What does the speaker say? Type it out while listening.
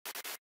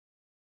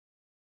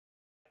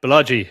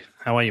Balaji,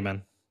 how are you,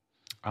 man?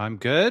 I'm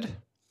good.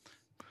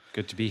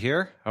 Good to be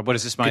here. What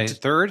is this, my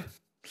third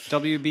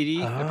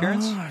WBD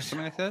appearance? Something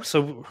like that?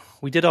 So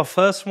we did our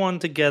first one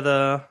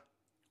together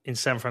in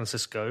San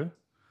Francisco.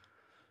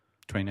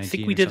 2019. I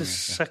think we did a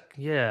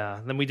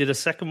Then we did a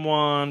second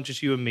one,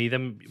 just you and me.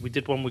 Then we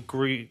did one with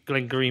Glenn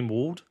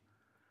Greenwald.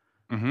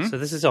 Mm-hmm. So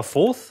this is our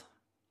fourth?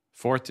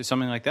 Fourth or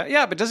something like that.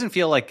 Yeah, but it doesn't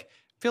feel like,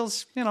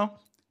 feels,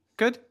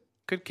 good.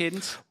 Good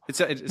cadence. It's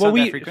not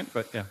that frequent,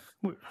 but yeah.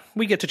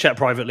 We get to chat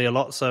privately a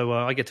lot, so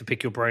I get to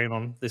pick your brain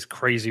on this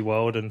crazy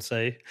world and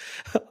say,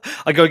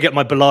 I go get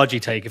my Balaji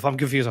take. If I'm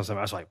confused on something,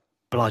 I was like,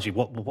 Balaji,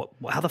 what,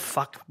 how the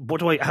fuck,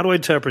 how do I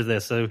interpret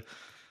this? So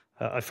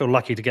I feel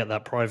lucky to get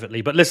that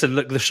privately. But listen,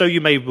 look, the show you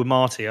made with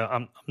Marty,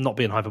 I'm not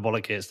being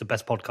hyperbolic here. It's the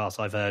best podcast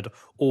I've heard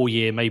all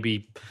year,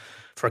 maybe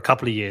for a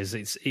couple of years.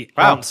 It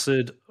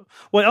answered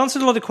a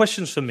lot of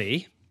questions for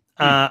me,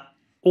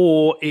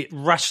 or it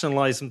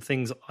rationalized some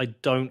things I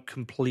don't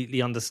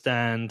completely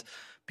understand,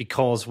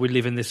 because we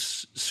live in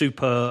this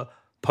super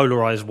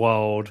polarized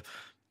world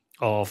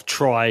of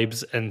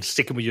tribes and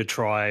sticking with your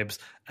tribes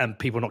and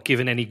people not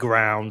giving any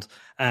ground.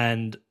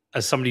 And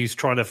as somebody who's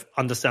trying to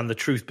understand the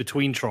truth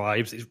between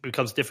tribes, it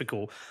becomes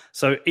difficult.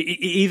 So it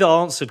either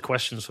answered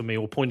questions for me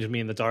or pointed me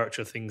in the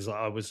direction of things that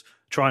I was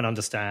trying to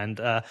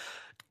understand. It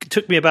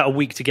took me about a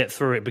week to get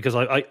through it because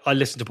I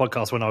listened to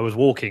podcasts when I was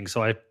walking.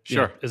 So it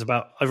was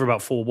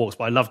about 4 walks,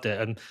 but I loved it.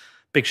 And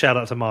big shout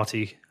out to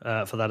Marty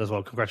for that as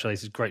well.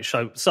 Congratulations. Great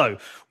show. So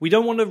we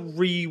don't want to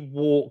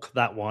re-walk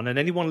that one. And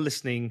anyone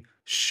listening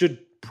should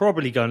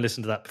probably go and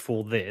listen to that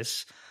before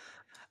this.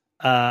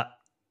 My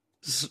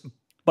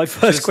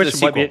first question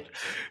might be,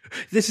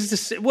 this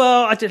is the,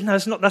 well, I didn't know.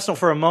 That's not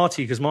for a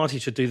Marty, because Marty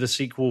should do the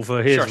sequel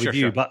for his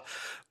review. Sure.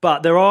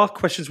 But there are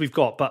questions we've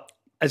got. But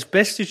as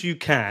best as you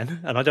can,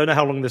 and I don't know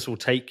how long this will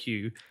take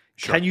you,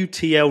 can you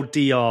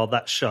TLDR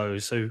that show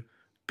so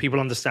people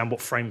understand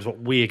what frames what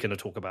we're going to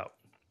talk about?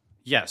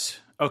 Yes.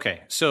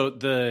 Okay. So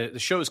the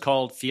show is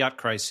called Fiat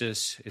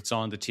Crisis. It's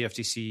on the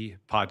TFTC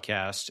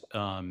podcast,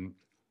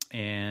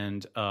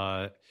 and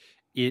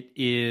it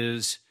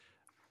is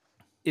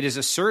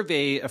a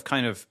survey of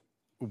kind of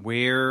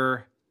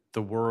where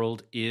the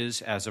world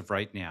is as of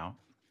right now,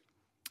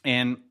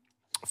 and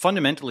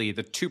fundamentally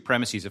the two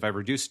premises. If I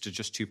reduce it to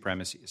just two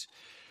premises,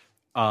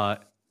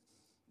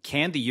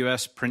 can the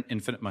U.S. print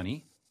infinite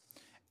money,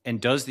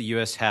 and does the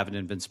U.S. have an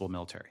invincible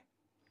military?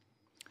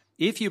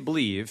 If you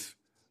believe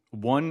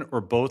one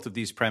or both of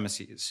these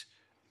premises,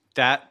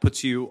 that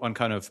puts you on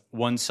kind of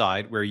one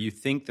side where you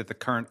think that the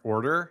current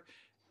order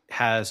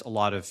has a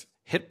lot of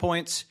hit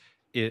points,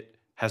 it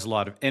has a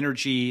lot of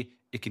energy,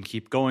 it can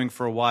keep going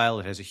for a while,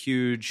 it has a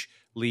huge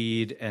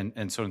lead,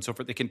 and so on and so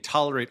forth. It can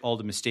tolerate all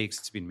the mistakes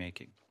it's been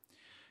making.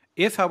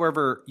 If,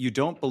 however, you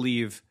don't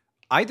believe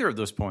either of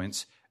those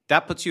points,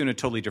 that puts you in a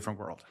totally different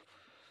world.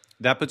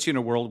 That puts you in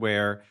a world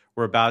where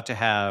we're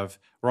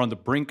on the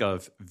brink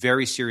of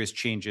very serious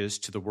changes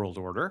to the world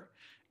order,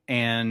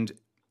 and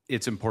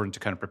it's important to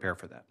kind of prepare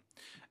for that.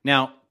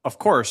 Now, of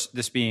course,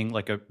 this being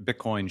like a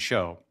Bitcoin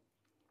show,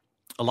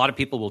 a lot of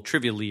people will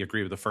trivially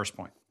agree with the first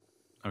point,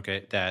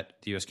 okay, that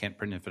the U.S. can't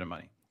print infinite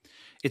money.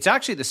 It's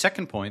actually the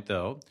second point,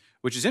 though,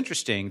 which is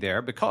interesting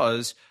there,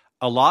 because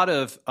a lot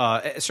of,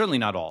 certainly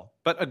not all,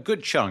 but a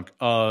good chunk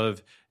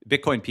of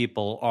Bitcoin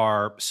people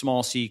are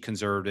small c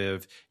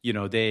conservative.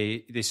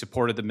 They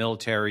supported the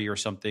military or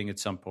something at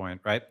some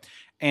point, right?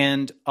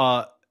 And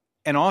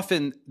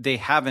often they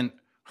haven't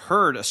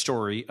heard a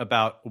story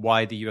about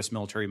why the U.S.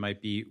 military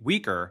might be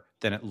weaker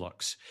than it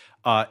looks.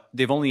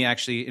 They've only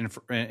actually,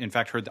 in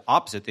fact, heard the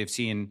opposite. They've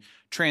seen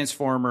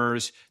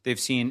Transformers, they've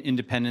seen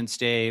Independence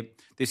Day,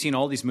 they've seen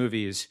all these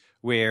movies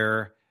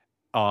where,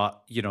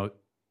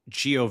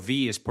 GOV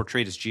is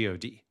portrayed as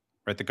GOD,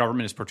 right? The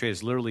government is portrayed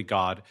as literally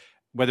God.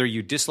 Whether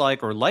you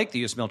dislike or like the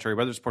U.S. military,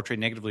 whether it's portrayed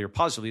negatively or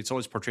positively, it's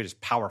always portrayed as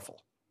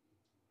powerful,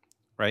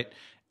 right?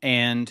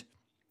 And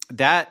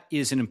that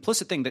is an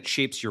implicit thing that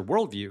shapes your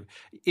worldview.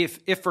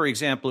 If for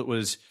example, it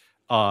was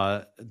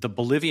the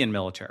Bolivian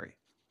military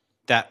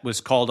that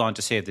was called on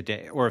to save the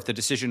day, or if the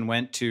decision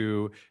went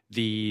to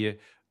the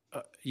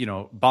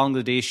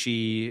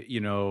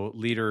Bangladeshi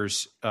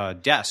leader's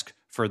desk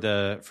for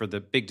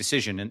the big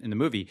decision in the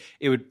movie,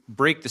 it would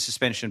break the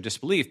suspension of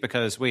disbelief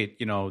because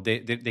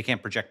they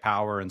can't project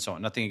power and so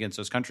on. Nothing against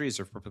those countries;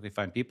 they're perfectly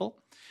fine people.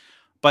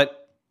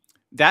 But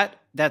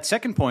that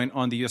second point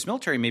on the U.S.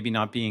 military maybe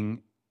not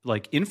being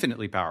like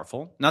infinitely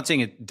powerful, not saying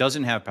it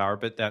doesn't have power,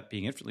 but that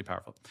being infinitely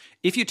powerful.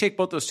 If you take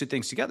both those two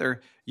things together,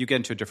 you get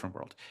into a different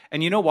world.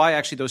 And you know why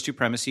actually those two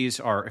premises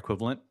are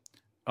equivalent,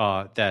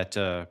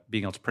 that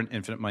being able to print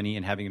infinite money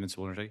and having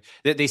invincible military,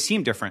 they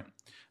seem different.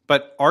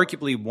 But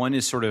arguably one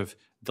is sort of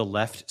the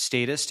left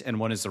statist and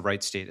one is the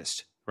right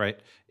statist, right?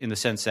 In the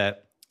sense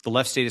that the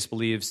left statist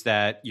believes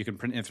that you can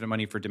print infinite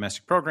money for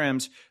domestic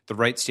programs. The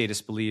right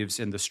statist believes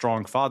in the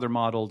strong father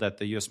model, that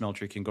the U.S.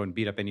 military can go and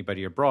beat up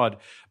anybody abroad.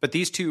 But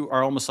these two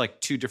are almost like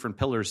two different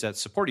pillars that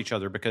support each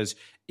other, because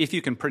if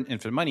you can print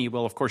infinite money,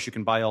 well, of course, you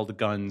can buy all the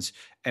guns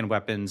and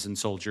weapons and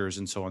soldiers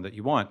and so on that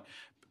you want.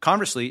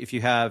 Conversely, if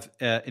you have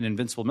an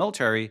invincible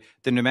military,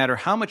 then no matter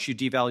how much you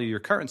devalue your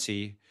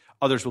currency,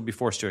 others will be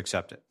forced to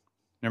accept it.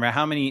 No matter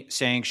how many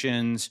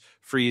sanctions,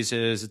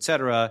 freezes, et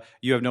cetera,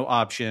 you have no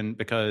option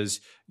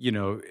because,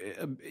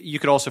 you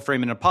could also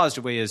frame it in a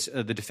positive way as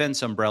the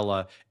defense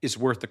umbrella is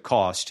worth the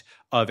cost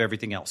of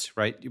everything else,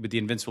 right? With the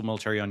invincible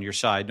military on your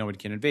side, no one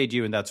can invade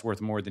you, and that's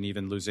worth more than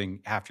even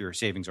losing half your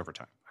savings over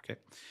time, okay?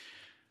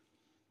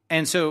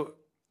 And so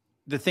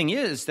the thing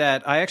is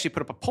that I actually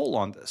put up a poll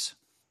on this.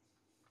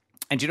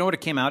 And do you know what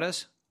it came out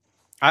as?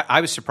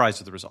 I was surprised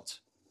with the results.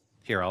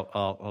 Here,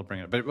 I'll bring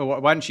it up. But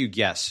why don't you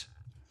guess?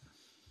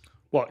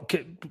 What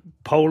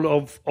poll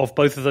of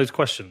both of those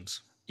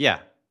questions? Yeah.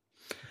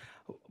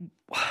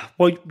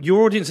 Well,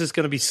 your audience is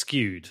going to be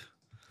skewed.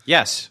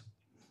 Yes.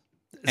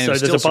 And So it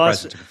was there's still a bias.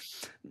 surprising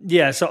to me.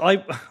 Yeah. So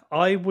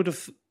I would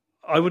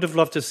have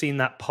loved to have seen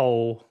that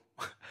poll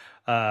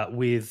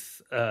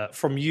with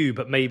from you,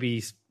 but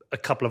maybe a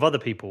couple of other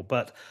people.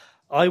 But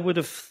I would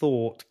have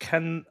thought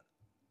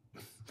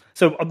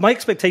So my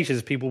expectation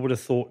is people would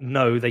have thought,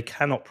 no, they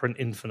cannot print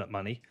infinite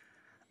money.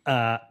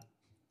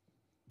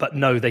 But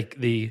no,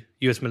 the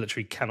US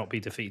military cannot be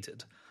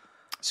defeated.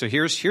 So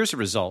here's the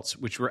results,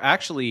 which were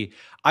actually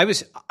I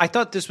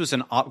thought this was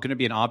going to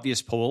be an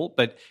obvious poll,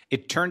 but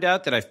it turned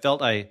out that I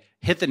felt I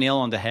hit the nail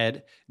on the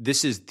head.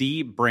 This is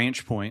the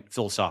branch point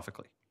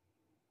philosophically.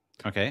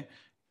 Okay,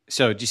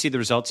 so do you see the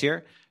results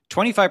here?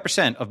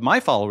 25% of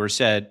my followers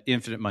said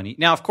infinite money.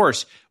 Now, of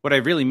course, what I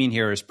really mean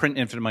here is print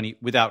infinite money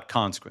without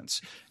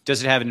consequence.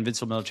 Does it have an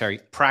invincible military?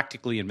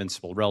 Practically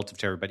invincible relative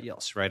to everybody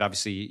else, right?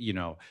 Obviously,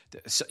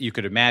 you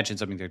could imagine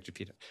something that could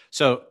defeat it.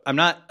 So I'm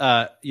not,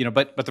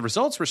 but the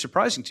results were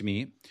surprising to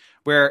me,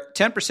 where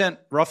 10%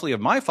 roughly of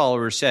my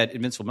followers said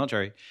invincible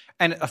military,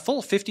 and a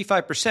full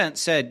 55%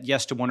 said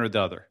yes to one or the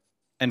other,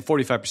 and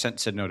 45%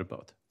 said no to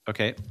both.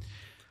 Okay,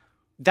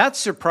 that's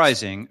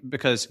surprising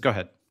because go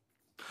ahead.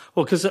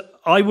 Well, because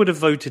I would have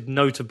voted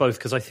no to both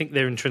because I think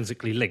they're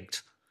intrinsically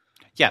linked.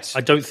 Yes.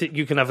 I don't think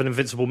you can have an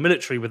invincible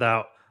military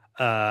without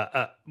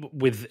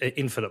with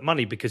infinite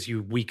money because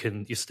you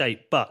weaken your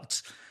state.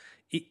 But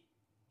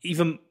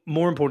even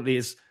more importantly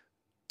is,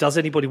 does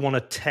anybody want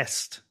to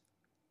test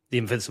the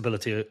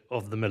invincibility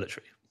of the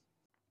military?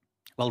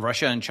 Well,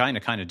 Russia and China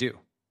kind of do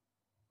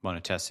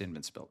want to test the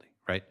invincibility,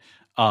 right?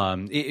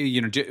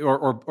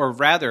 Or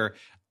rather,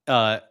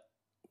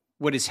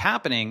 what is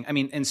happening, I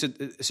mean, and so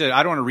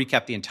I don't want to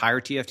recap the entire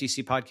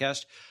TFTC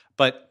podcast,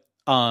 but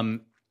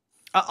I'll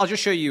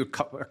just show you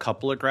a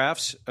couple of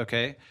graphs,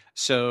 okay?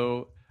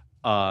 So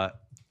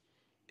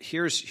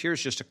here's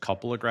just a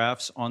couple of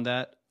graphs on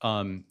that.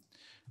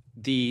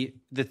 The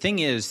thing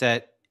is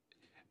that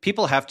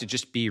people have to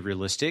just be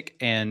realistic,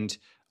 and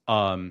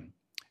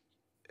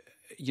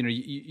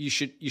you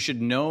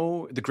should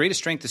know the greatest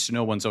strength is to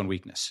know one's own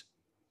weakness.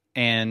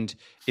 And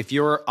if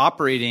you're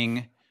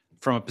operating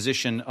from a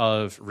position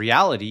of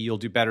reality, you'll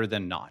do better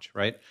than not,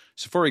 right?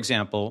 So for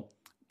example,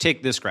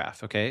 take this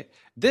graph, okay?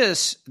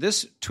 This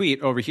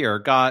tweet over here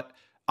got,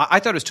 I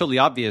thought it was totally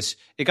obvious,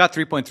 it got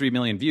 3.3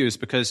 million views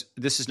because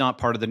this is not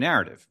part of the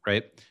narrative,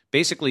 right?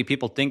 Basically,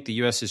 people think the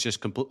US is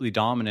just completely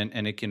dominant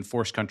and it can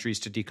force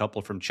countries to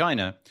decouple from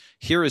China.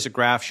 Here is a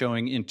graph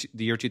showing in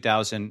the year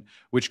 2000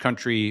 which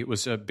country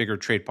was a bigger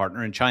trade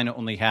partner, and China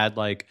only had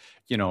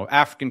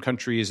African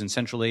countries and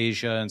Central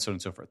Asia and so on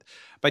and so forth.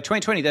 By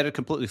 2020, that had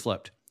completely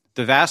flipped.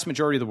 The vast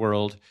majority of the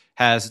world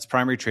has its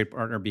primary trade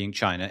partner being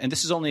China, and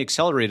this has only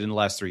accelerated in the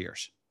last 3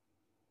 years.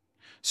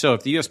 So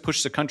if the U.S.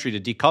 pushes a country to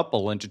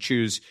decouple and to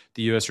choose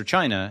the U.S. or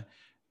China,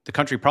 the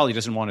country probably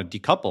doesn't want to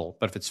decouple,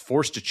 but if it's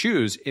forced to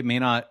choose, it may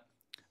not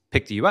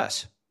pick the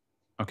U.S.,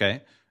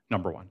 okay?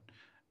 Number one.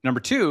 Number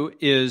two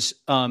is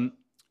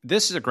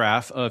this is a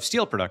graph of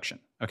steel production,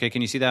 okay?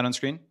 Can you see that on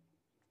screen?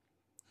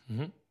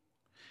 Mm-hmm.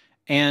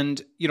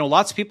 And,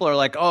 lots of people are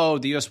like, oh,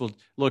 the U.S. will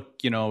look,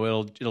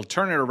 it'll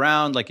turn it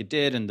around like it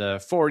did in the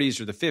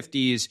 40s or the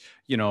 50s.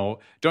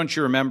 Don't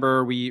you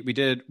remember we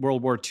did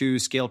World War II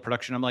scale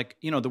production? I'm like,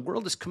 the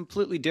world is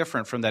completely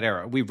different from that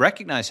era. We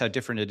recognize how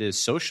different it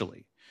is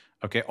socially.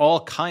 Okay,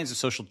 all kinds of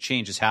social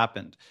change has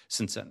happened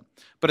since then.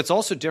 But it's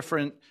also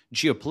different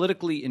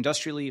geopolitically,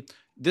 industrially.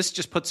 This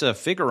just puts a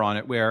figure on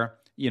it where,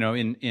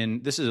 in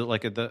this is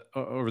like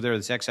over there,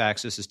 this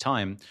x-axis is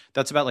time.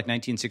 That's about like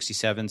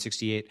 1967,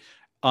 68.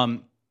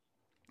 And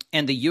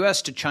the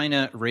U.S. to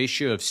China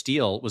ratio of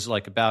steel was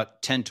like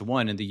about 10 to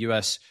 1, and the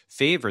U.S.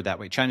 favored that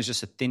way. China's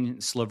just a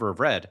thin sliver of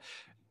red.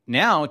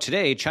 Now,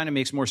 today, China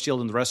makes more steel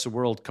than the rest of the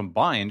world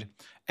combined,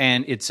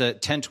 and it's a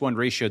 10 to 1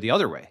 ratio the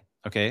other way.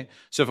 Okay,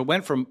 so if it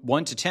went from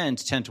 1 to 10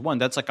 to 10 to 1,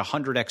 that's like a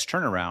 100x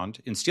turnaround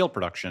in steel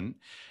production.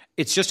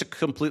 It's just a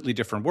completely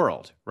different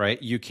world,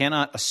 right? You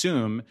cannot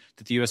assume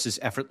that the U.S. is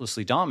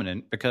effortlessly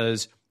dominant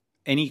because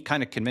any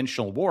kind of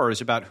conventional war is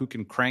about who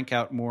can crank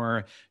out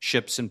more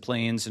ships and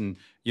planes and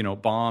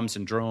bombs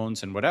and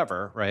drones and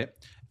whatever, right?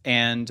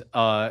 And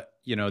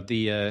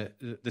the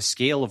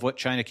scale of what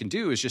China can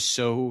do is just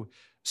so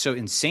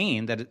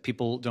insane that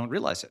people don't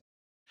realize it.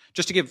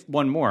 Just to give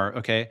one more,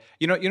 okay?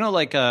 People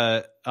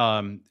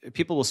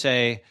will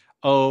say,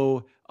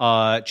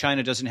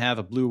 China doesn't have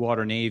a blue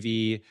water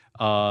navy.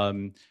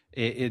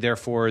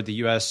 Therefore, the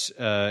U.S.,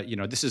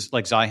 this is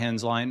like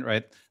Zihan's line,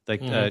 right?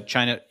 Like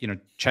China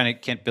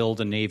can't build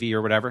a navy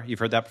or whatever. You've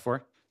heard that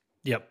before?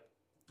 Yep.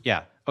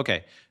 Yeah.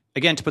 Okay.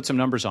 Again, to put some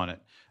numbers on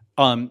it,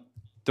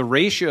 the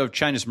ratio of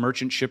China's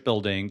merchant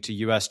shipbuilding to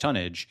U.S.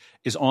 tonnage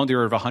is on the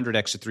order of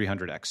 100x to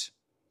 300x.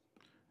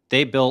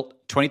 They built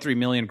 23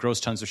 million gross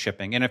tons of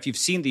shipping. And if you've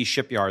seen these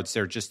shipyards,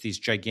 they're just these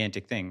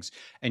gigantic things.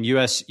 And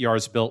U.S.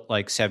 yards built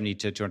like 70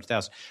 to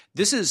 200,000.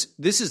 This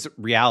is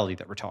reality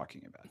that we're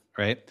talking about,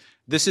 right?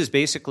 This is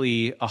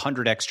basically a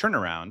 100x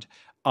turnaround.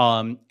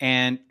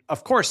 And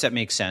of course, that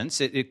makes sense.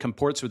 It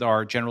comports with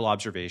our general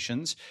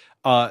observations.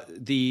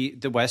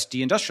 The West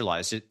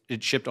deindustrialized.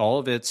 It shipped all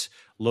of its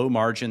low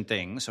margin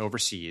things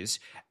overseas.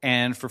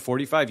 And for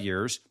 45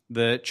 years,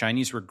 the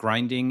Chinese were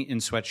grinding in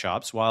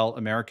sweatshops while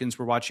Americans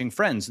were watching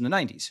Friends in the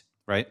 90s,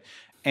 right?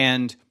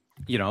 And,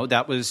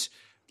 that was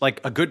like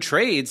a good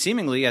trade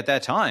seemingly at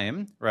that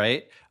time,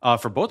 right?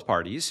 For both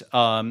parties.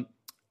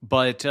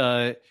 But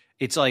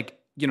it's like,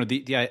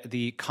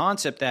 the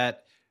concept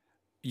that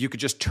you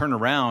could just turn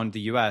around the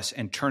U.S.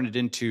 and turn it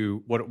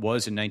into what it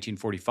was in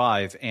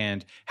 1945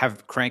 and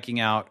have cranking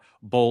out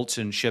bolts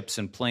and ships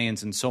and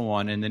planes and so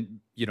on, and then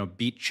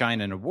beat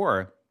China in a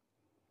war.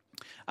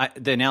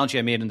 The analogy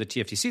I made in the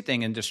TFTC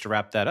thing, and just to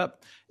wrap that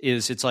up,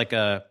 is it's like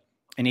an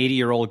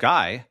 80-year-old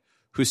guy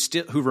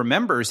who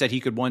remembers that he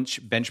could once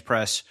bench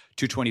press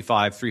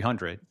 225,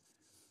 300.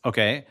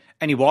 Okay,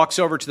 and he walks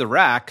over to the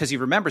rack because he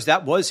remembers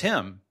that was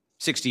him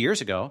 60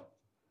 years ago.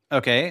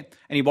 Okay.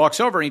 And he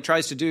walks over and he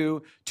tries to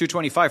do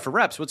 225 for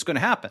reps. What's going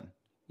to happen?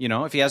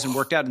 If he hasn't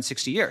worked out in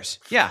 60 years.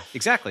 Yeah,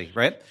 exactly.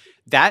 Right.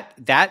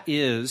 That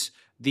is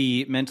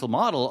the mental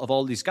model of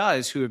all these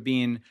guys who have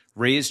been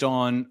raised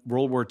on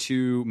World War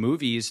II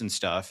movies and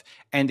stuff.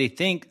 And they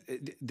think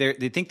the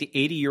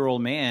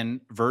 80-year-old man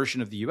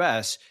version of the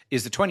US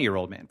is the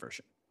 20-year-old man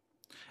version.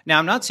 Now,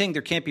 I'm not saying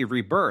there can't be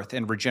rebirth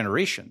and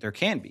regeneration. There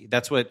can be.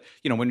 That's what,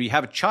 when we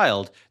have a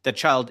child, that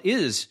child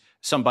is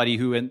somebody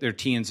who in their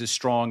teens is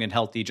strong and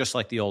healthy, just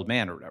like the old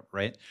man or whatever,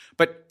 right?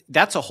 But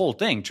that's a whole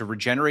thing, to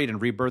regenerate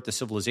and rebirth the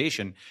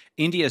civilization.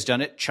 India has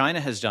done it. China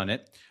has done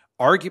it.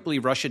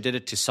 Arguably, Russia did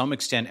it to some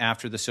extent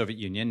after the Soviet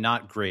Union.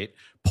 Not great.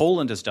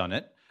 Poland has done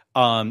it.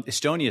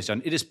 Estonia has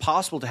done it. It is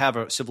possible to have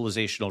a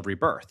civilizational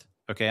rebirth.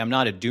 Okay, I'm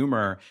not a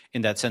doomer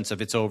in that sense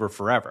of it's over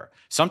forever.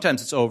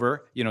 Sometimes it's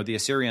over. The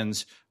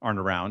Assyrians aren't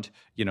around.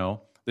 The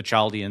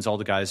Chaldeans, all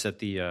the guys that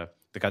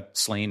got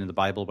slain in the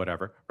Bible,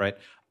 whatever, right?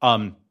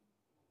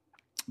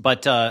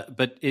 But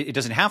it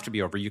doesn't have to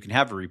be over. You can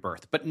have a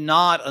rebirth, but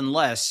not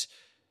unless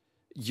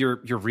you're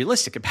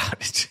realistic about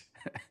it,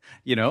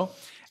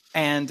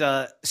 And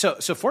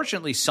so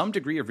fortunately, some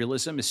degree of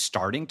realism is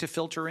starting to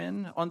filter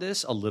in on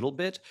this a little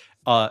bit.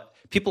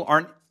 People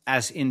aren't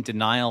as in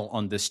denial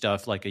on this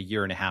stuff like a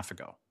year and a half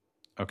ago.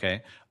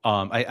 Okay,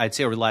 I'd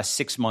say over the last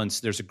 6 months,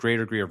 there's a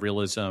greater degree of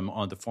realism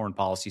on the foreign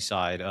policy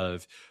side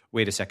of,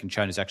 wait a second,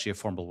 China's actually a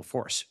formidable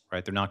force,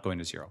 right? They're not going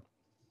to zero.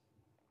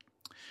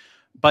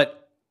 But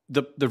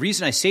the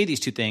reason I say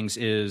these two things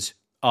is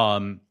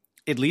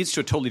it leads to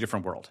a totally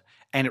different world.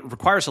 And it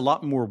requires a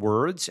lot more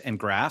words and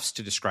graphs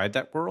to describe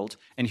that world.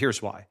 And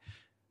here's why.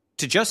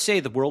 To just say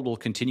the world will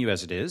continue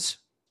as it is,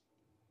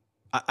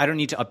 I don't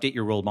need to update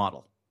your world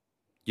model.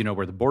 You know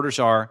where the borders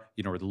are,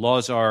 you know where the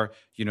laws are,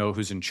 you know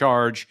who's in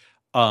charge.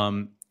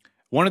 One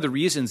of the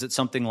reasons that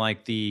something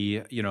like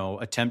the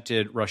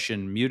attempted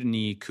Russian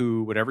mutiny,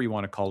 coup, whatever you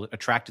want to call it,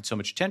 attracted so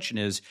much attention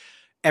is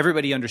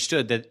everybody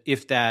understood that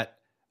if that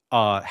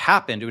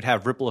happened, it would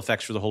have ripple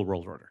effects for the whole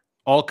world order.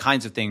 All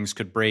kinds of things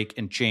could break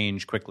and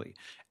change quickly.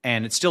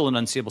 And it's still an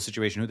unstable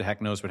situation. Who the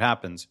heck knows what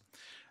happens?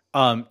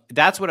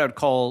 That's what I would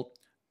call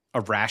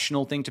a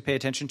rational thing to pay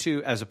attention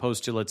to, as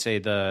opposed to, let's say,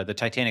 the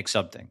Titanic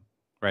sub thing,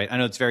 right? I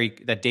know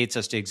that dates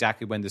us to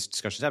exactly when this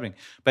discussion is happening.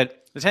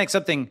 But the Titanic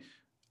sub thing,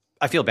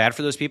 I feel bad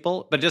for those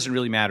people, but it doesn't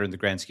really matter in the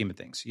grand scheme of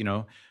things.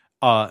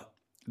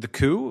 The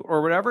coup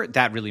or whatever,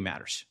 that really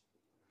matters,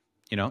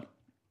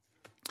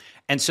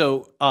 And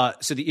so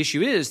the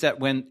issue is that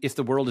if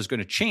the world is going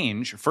to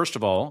change, first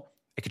of all,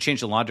 it could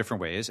change in a lot of different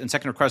ways. And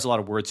second, it requires a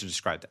lot of words to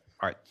describe that.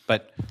 All right.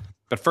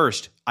 But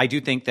first, I do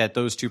think that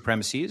those two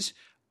premises,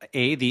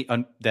 A,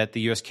 that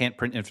the U.S. can't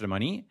print infinite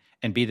money,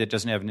 and B, that it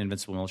doesn't have an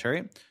invincible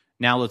military.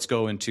 Now let's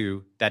go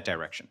into that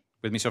direction.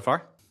 With me so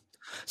far?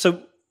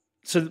 So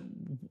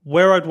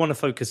where I'd want to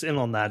focus in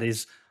on that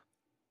is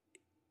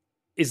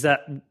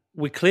that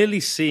we're clearly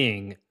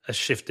seeing a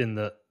shift in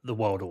the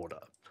world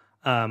order.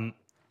 And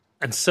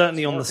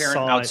certainly on the side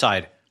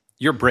outside,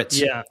 you're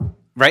Brits,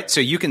 right?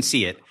 So you can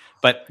see it,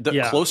 but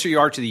the closer you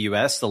are to the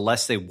U.S., the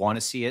less they want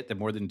to see it, the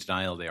more in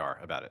denial they are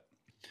about it.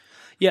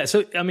 Yeah,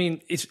 so I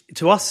mean, it's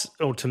to us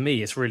or to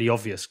me, it's really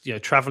obvious.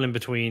 Traveling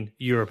between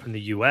Europe and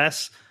the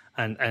U.S.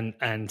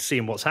 and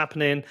seeing what's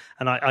happening,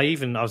 and I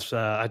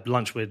had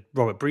lunch with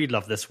Robert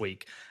Breedlove this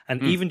week,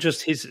 and even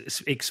just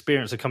his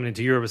experience of coming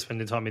into Europe and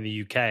spending time in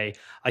the UK,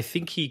 I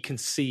think he can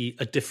see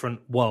a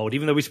different world,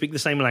 even though we speak the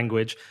same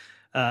language.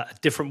 A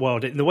different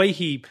world. In the way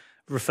he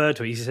referred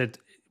to it, he said,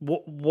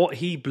 what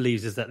he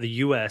believes is that the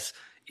US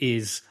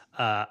is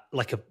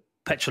like a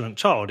petulant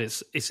child.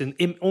 It's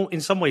in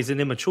some ways an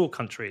immature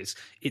country.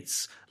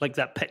 It's like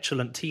that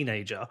petulant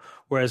teenager,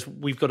 whereas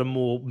we've got a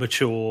more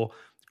mature,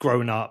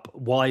 grown up,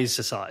 wise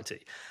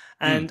society.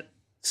 And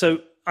so,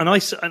 and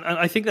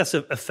I think that's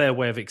a fair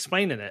way of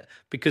explaining it,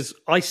 because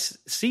I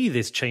see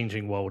this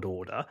changing world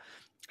order.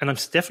 And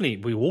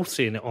we're all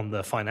seeing it on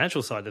the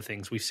financial side of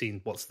things. We've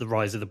seen what's the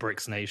rise of the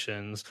BRICS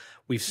nations.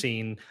 We've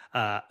seen,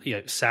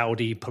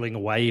 Saudi pulling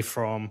away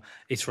from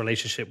its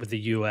relationship with the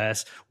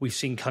US. We've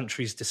seen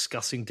countries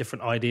discussing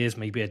different ideas,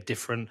 maybe a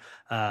different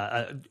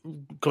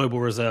global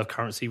reserve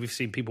currency. We've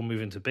seen people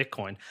move into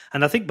Bitcoin.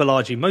 And I think,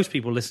 Balaji, most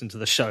people listen to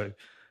the show.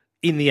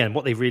 In the end,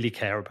 what they really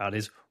care about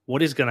is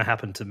what is going to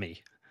happen to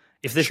me.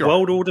 If this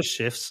world order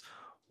shifts,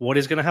 what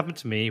is going to happen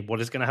to me?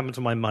 What is going to happen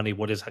to my money?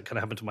 What is going to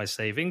happen to my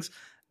savings?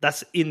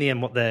 That's in the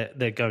end what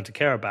they're going to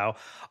care about.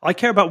 I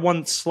care about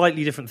one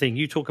slightly different thing.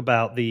 You talk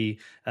about the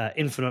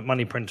infinite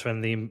money printer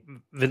and the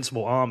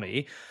invincible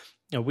army.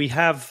 We've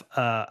had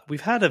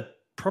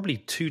probably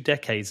 2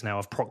 decades now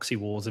of proxy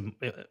wars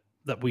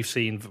that we've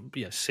seen,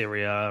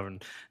 Syria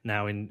and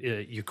now in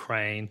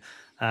Ukraine.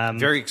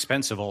 Very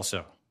expensive,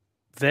 also.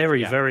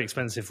 Very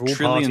expensive for all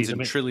trillions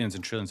parties. Trillions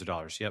and trillions of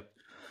dollars. Yep,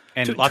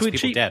 and lots of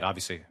people dead,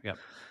 obviously. Yep.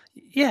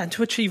 Yeah, and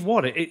to achieve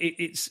what?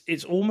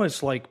 It's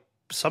almost like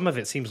some of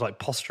it seems like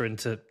posturing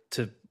to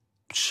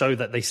show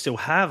that they still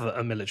have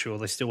a military or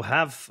they still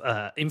have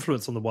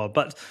influence on the world.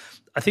 But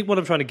I think what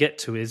I'm trying to get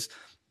to is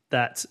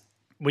that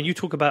when you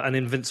talk about an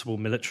invincible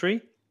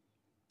military,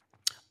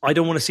 I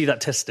don't want to see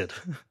that tested.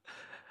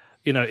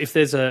 If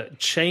there's a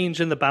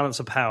change in the balance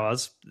of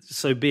powers,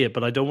 so be it.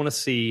 But I don't want to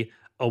see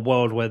a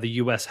world where the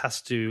US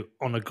has to,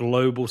 on a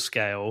global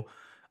scale,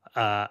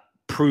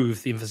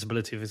 prove the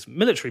invincibility of its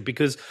military,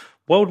 because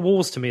world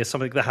wars to me is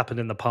something that happened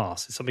in the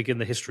past. It's something in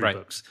the history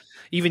books.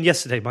 Even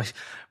yesterday,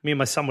 me and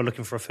my son were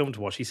looking for a film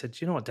to watch. He said,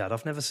 "You know what, Dad?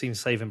 I've never seen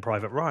Saving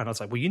Private Ryan." I was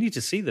like, "Well, you need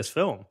to see this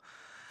film."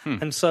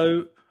 And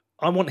so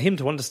I want him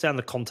to understand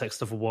the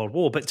context of a world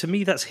war. But to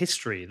me, that's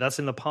history. That's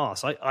in the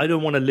past. I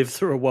don't want to live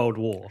through a world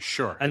war.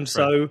 Sure. And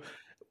so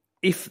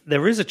if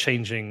there is a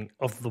changing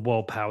of the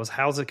world powers,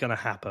 how's it going to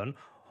happen?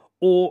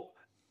 Or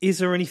is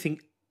there anything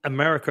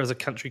America as a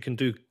country can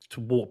do to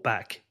walk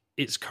back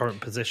its current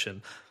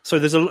position? So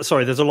there's a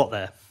lot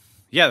there.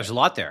 Yeah, there's a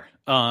lot there.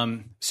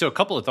 So a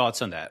couple of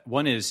thoughts on that.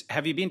 One is,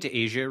 have you been to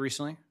Asia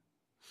recently?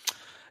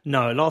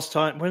 No, when's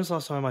the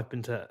last time I've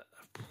been to?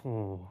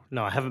 No,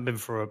 I haven't been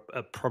for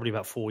probably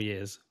about 4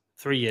 years,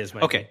 3 years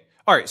maybe. Okay,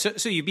 all right.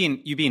 So you've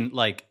been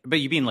like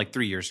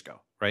 3 years ago,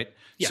 right?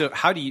 Yeah. So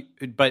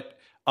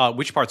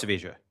which parts of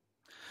Asia?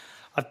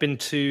 I've been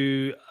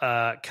to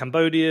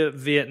Cambodia,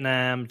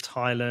 Vietnam,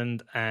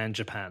 Thailand, and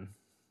Japan.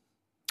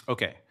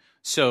 Okay,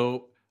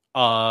 so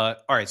all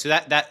right. So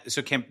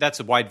that's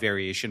a wide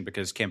variation,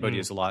 because Cambodia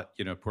is a lot,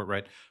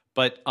 right?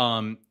 But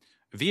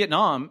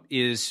Vietnam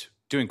is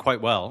doing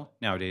quite well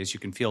nowadays. You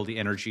can feel the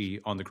energy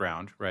on the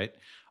ground, right?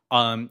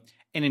 And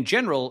in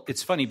general,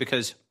 it's funny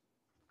because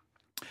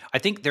I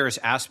think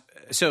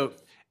so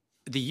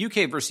the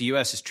UK versus the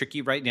US is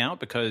tricky right now,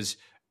 because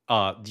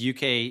the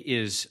UK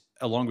is,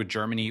 along with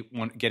Germany,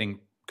 going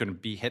to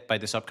be hit by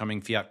this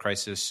upcoming fiat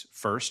crisis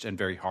first, and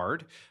very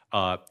hard.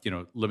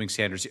 Living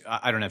standards.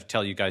 I don't have to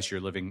tell you guys,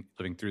 you're living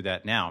through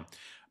that now.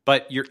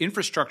 But your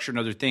infrastructure and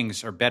other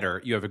things are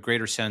better. You have a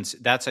greater sense.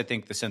 That's, I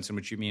think, the sense in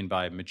which you mean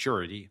by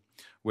maturity,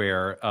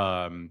 where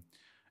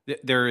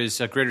there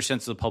is a greater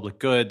sense of the public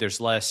good. There's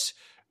less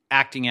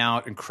acting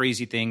out and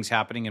crazy things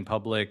happening in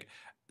public.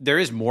 There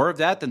is more of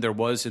that than there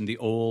was in the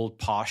old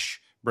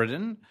posh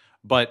Britain,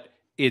 but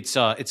it's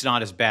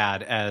not as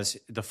bad as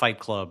the Fight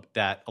Club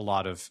that a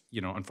lot of,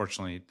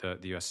 unfortunately, the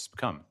U.S. has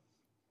become.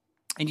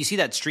 And you see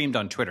that streamed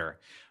on Twitter,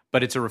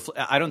 but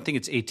I don't think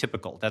it's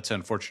atypical. That's the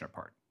unfortunate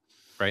part,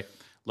 right?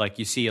 Like,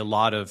 you see a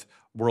lot of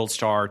world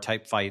star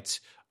type fights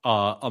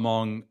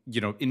among,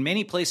 in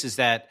many places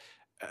that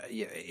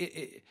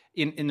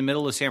in the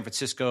middle of San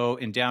Francisco,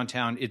 in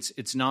downtown,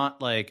 it's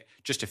not like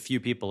just a few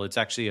people. It's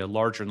actually a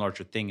larger and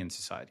larger thing in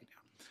society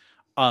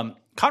now.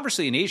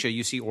 Conversely, in Asia,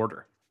 you see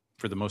order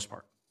for the most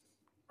part,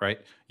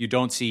 right? You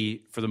don't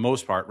see, for the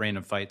most part,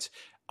 random fights.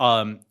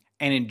 And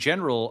in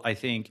general, I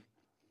think,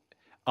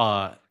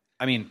 this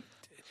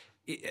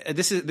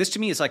to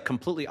me is like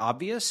completely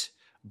obvious,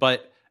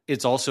 but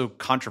it's also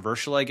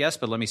controversial, I guess.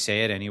 But let me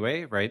say it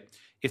anyway, right?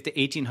 If the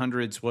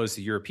 1800s was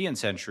the European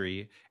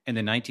century and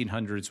the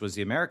 1900s was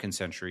the American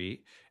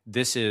century,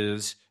 this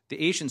is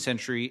the Asian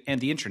century and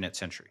the internet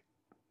century.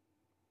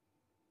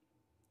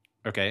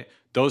 Okay,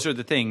 those are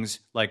the things.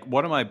 Like,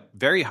 what am I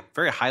very,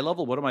 very high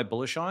level? What am I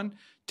bullish on?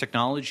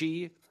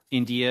 Technology,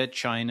 India,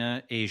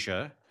 China,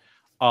 Asia,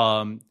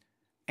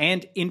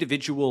 and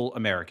individual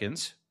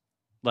Americans.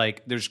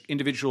 Like, there's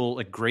individual,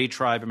 like, gray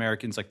tribe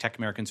Americans, like tech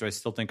Americans, who I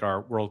still think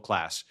are world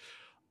class.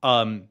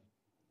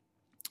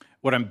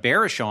 What I'm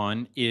bearish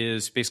on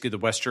is basically the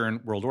Western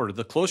world order.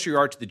 The closer you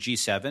are to the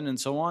G7 and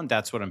so on,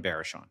 that's what I'm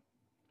bearish on.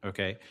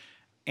 Okay,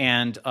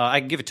 and I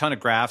can give a ton of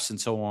graphs and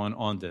so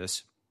on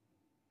this.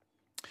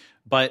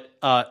 But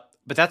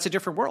But that's a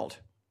different world,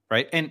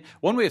 right? And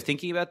one way of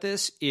thinking about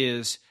this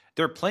is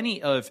there are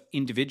plenty of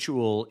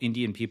individual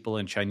Indian people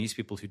and Chinese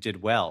people who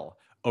did well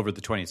over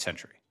the 20th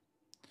century.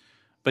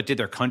 But did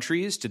their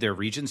countries, did their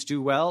regions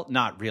do well?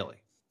 Not really.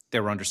 They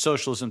were under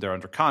socialism, they were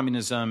under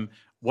communism.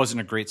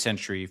 Wasn't a great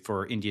century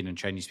for Indian and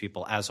Chinese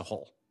people as a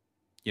whole,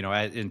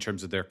 in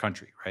terms of their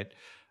country, right?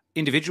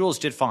 Individuals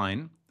did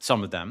fine,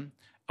 some of them,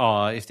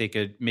 if they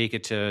could make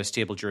it to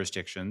stable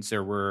jurisdictions.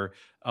 There were,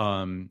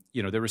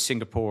 there was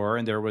Singapore,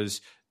 and there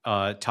was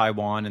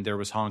Taiwan, and there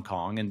was Hong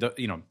Kong, and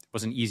it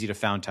wasn't easy to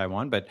found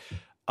Taiwan, but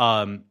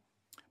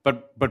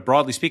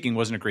broadly speaking,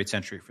 wasn't a great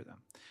century for them.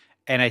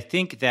 And I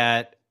think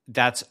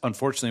that's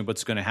unfortunately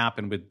what's going to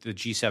happen with the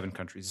G7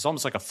 countries. It's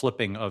almost like a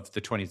flipping of the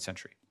 20th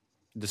century.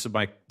 This is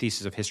my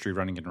thesis of history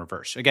running in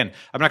reverse. Again,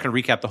 I'm not going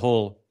to recap the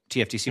whole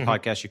TFTC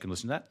podcast. You can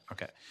listen to that.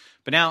 Okay.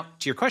 But now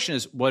to your question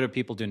is, what do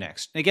people do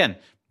next? And again,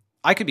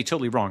 I could be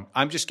totally wrong.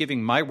 I'm just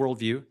giving my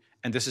worldview,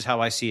 and this is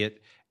how I see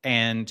it.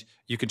 And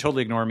you can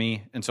totally ignore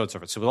me, and so on and so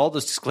forth. So with all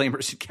those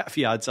disclaimers and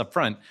caveats up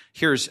front,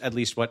 here's at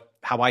least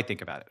how I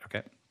think about it.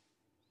 Okay.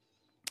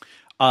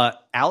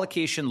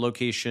 Allocation,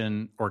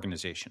 location,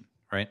 organization.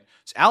 Right.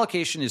 So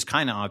allocation is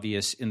kind of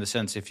obvious in the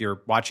sense if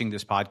you're watching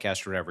this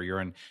podcast or whatever,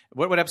 you're in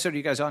what episode are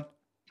you guys on?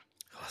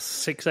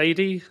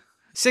 680.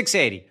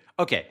 680.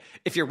 Okay.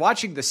 If you're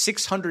watching the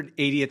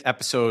 680th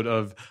episode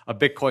of a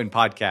Bitcoin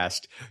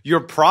podcast,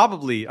 you're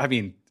probably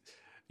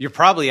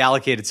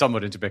allocated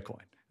somewhat into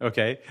Bitcoin.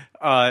 Okay.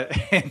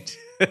 And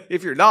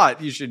if you're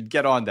not, you should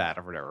get on that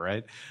or whatever.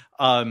 Right.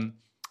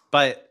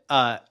 But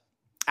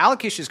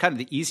allocation is kind of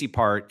the easy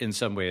part in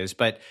some ways,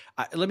 but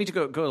let me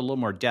go a little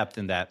more depth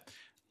in that.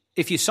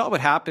 If you saw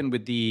what happened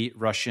with the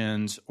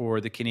Russians or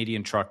the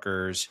Canadian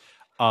truckers,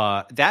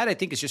 that I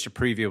think is just a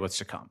preview of what's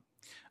to come.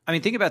 I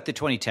mean, think about the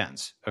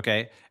 2010s,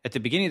 okay? At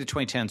the beginning of the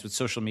 2010s with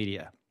social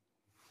media,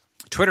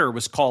 Twitter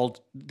was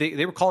called,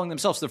 they were calling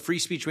themselves the free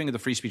speech wing of the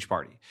free speech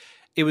party.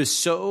 It was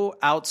so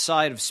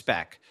outside of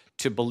spec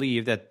to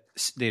believe that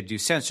they'd do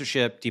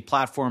censorship,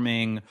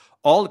 deplatforming,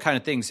 all the kind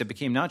of things that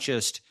became not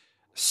just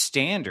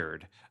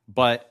standard,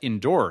 but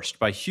endorsed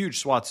by huge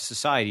swaths of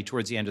society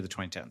towards the end of the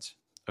 2010s.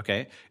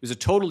 Okay. It was a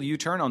total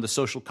U-turn on the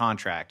social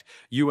contract.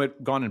 You had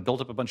gone and built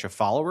up a bunch of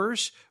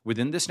followers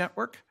within this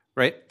network,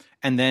 right?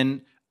 And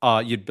then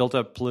you'd built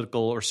up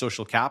political or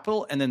social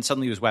capital, and then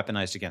suddenly it was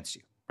weaponized against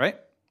you, right?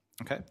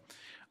 Okay.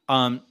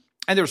 And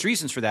there was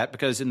reasons for that,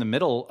 because in the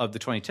middle of the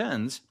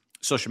 2010s,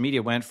 social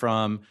media went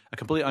from a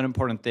completely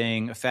unimportant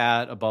thing, a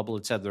fad, a bubble,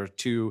 et cetera,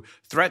 to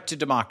threat to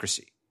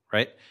democracy,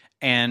 right?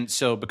 And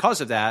so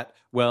because of that,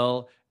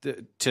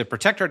 to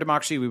protect our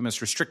democracy, we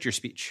must restrict your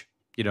speech.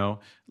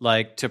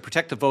 Like to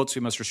protect the votes,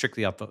 we must restrict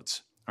the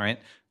upvotes. All right.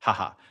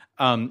 Haha.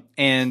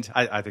 And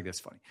I think that's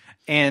funny.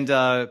 And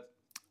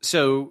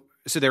so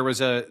there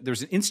was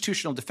an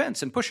institutional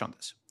defense and push on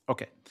this.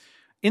 Okay.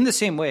 In the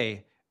same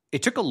way,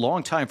 it took a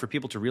long time for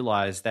people to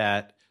realize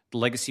that the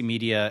legacy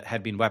media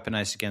had been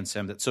weaponized against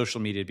them, that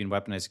social media had been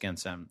weaponized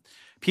against them.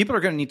 People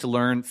are going to need to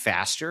learn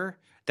faster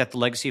that the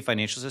legacy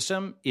financial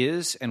system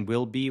is and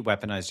will be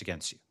weaponized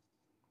against you.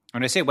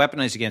 When I say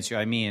weaponized against you,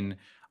 I mean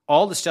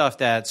all the stuff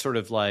that's sort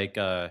of like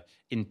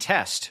in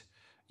test,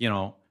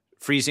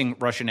 freezing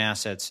Russian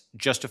assets,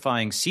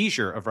 justifying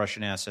seizure of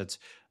Russian assets,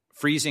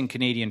 freezing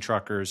Canadian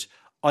truckers,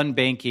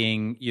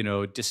 unbanking,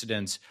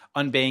 dissidents,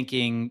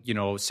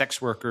 unbanking,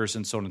 sex workers,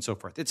 and so on and so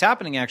forth. It's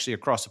happening actually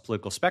across the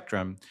political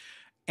spectrum.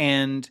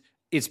 And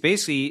it's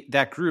basically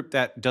that group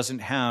that doesn't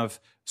have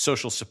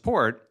social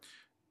support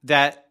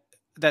that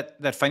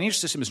financial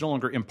system is no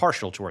longer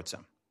impartial towards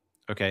them.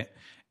 Okay.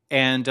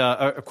 And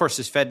of course,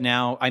 this Fed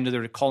now, I know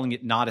they're calling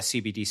it not a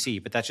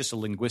CBDC, but that's just a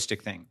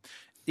linguistic thing.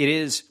 It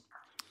is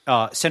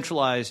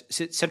centralized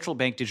central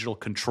bank digital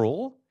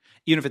control,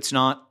 even if it's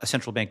not a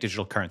central bank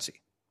digital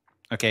currency.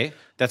 Okay,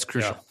 that's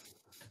crucial.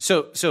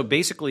 Yeah. So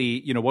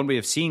basically, one way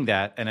of seeing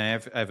that, and I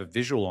have a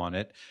visual on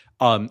it.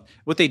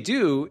 What they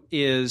do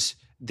is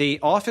they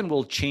often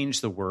will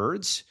change the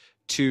words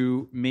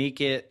to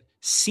make it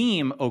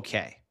seem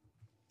okay.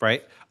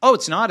 Right? Oh,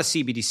 it's not a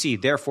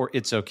CBDC, therefore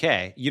it's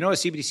okay. A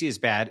CBDC is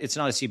bad. It's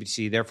not a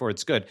CBDC, therefore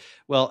it's good.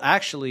 Well,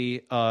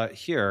 actually,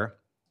 here,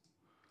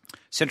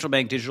 central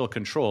bank digital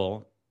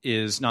control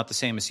is not the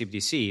same as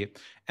CBDC.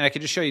 And I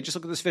can just show you, just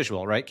look at this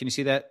visual, right? Can you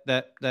see that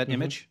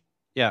image?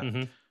 Yeah.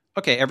 Mm-hmm.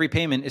 Okay, every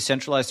payment is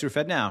centralized through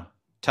FedNow.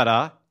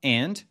 Ta-da.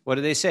 And what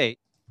do they say?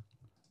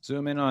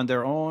 Zoom in on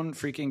their own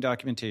freaking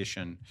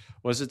documentation.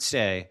 What does it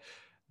say?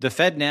 The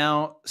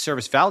FedNow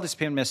service validates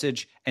payment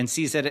message and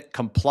sees that it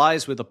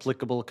complies with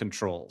applicable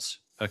controls.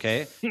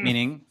 Okay,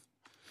 meaning,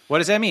 what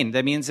does that mean?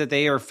 That means that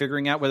they are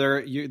figuring out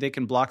whether they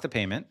can block the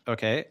payment.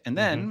 Okay, and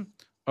then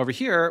over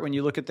here, when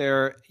you look at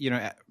their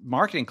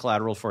marketing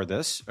collateral for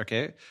this,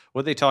 okay,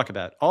 what do they talk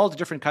about? All the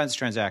different kinds of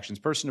transactions: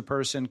 person to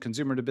person,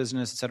 consumer to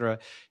business, etc.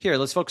 Here,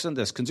 let's focus on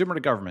this: consumer to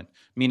government,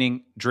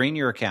 meaning drain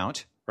your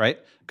account, right?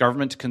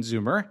 Government to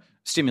consumer,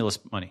 stimulus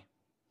money,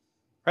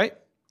 right?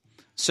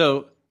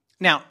 So.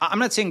 Now, I'm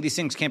not saying these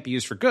things can't be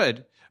used for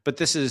good, but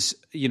this is,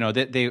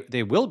 that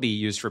they will be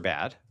used for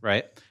bad,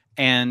 right?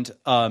 And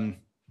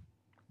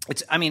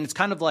it's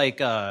kind of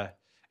like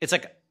it's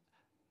like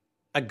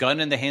a gun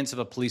in the hands of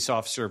a police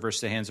officer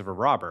versus the hands of a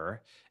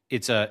robber.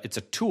 It's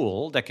a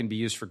tool that can be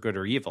used for good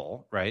or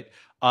evil, right?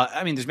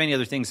 There's many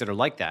other things that are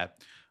like that,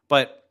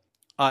 but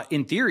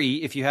in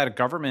theory, if you had a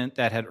government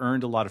that had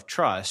earned a lot of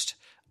trust,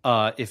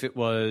 if it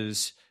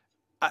was,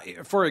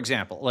 for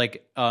example,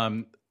 like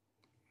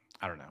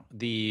I don't know,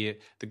 the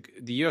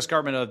U.S.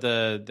 government of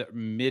the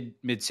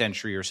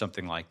mid-century or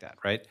something like that,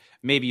 right?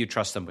 Maybe you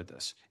trust them with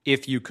this.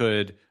 If you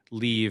could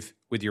leave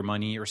with your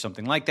money or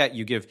something like that,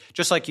 you give,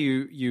 just like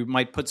you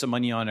might put some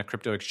money on a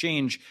crypto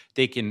exchange,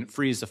 they can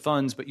freeze the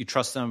funds, but you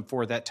trust them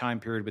for that time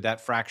period with that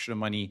fraction of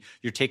money.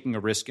 You're taking a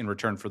risk in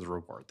return for the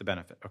reward, the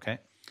benefit, okay?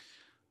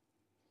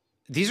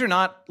 These are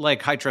not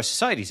like high trust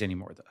societies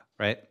anymore, though,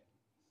 right?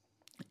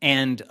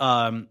 And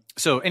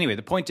so anyway,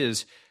 the point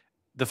is,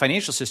 the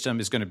financial system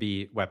is going to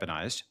be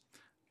weaponized,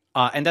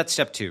 and that's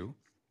step two.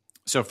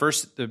 So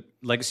first, the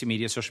legacy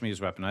media, social media is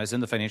weaponized, then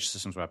the financial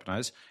system is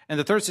weaponized, and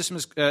the third system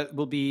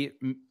will be,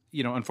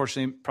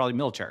 unfortunately, probably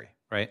military,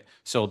 right?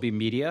 So it'll be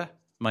media,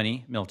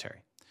 money,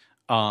 military.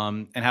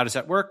 And how does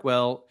that work?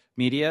 Well,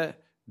 media,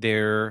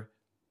 they're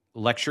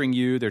lecturing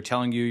you, they're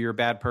telling you you're a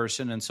bad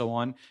person, and so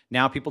on.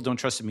 Now people don't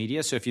trust the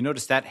media. So if you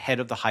notice, that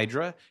head of the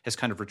Hydra has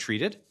kind of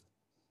retreated.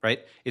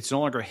 Right? It's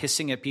no longer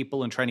hissing at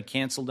people and trying to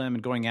cancel them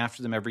and going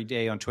after them every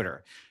day on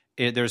Twitter.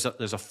 There's a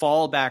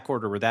fallback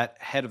order where that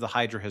head of the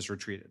Hydra has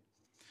retreated.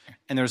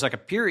 And there's like a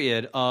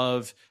period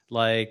of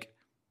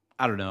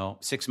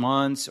 6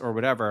 months or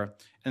whatever.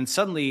 And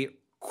suddenly,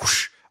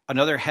 whoosh,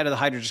 another head of the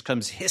Hydra just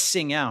comes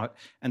hissing out.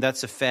 And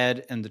that's the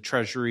Fed and the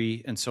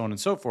Treasury and so on and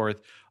so forth,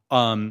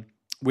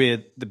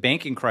 with the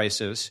banking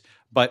crisis.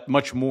 But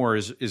much more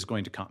is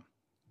going to come,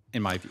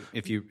 in my view,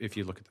 if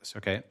you look at this,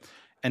 okay?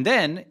 And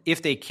then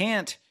if they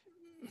can't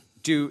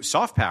do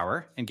soft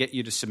power and get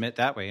you to submit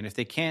that way, and if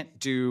they can't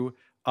do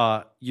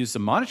use the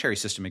monetary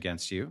system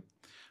against you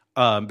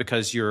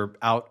because you're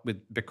out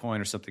with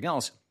Bitcoin or something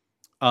else,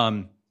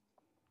 then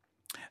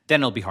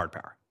it'll be hard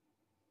power.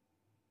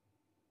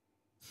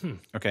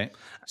 Okay?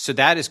 So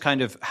that is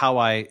kind of how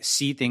I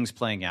see things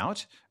playing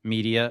out: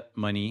 media,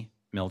 money,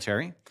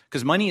 military.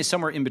 Because money is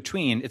somewhere in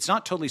between. It's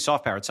not totally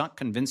soft power. It's not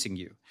convincing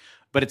you.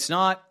 But it's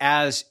not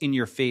as in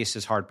your face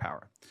as hard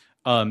power.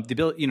 The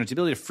ability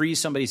to freeze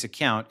somebody's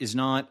account is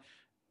not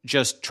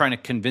just trying to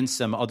convince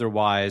them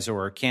otherwise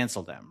or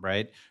cancel them,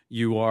 right?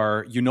 You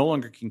no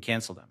longer can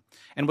cancel them.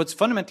 And what's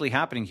fundamentally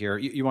happening here,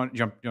 you want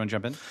to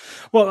jump in?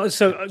 Well,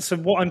 so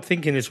what I'm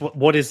thinking is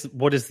what is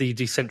the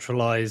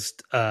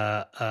decentralized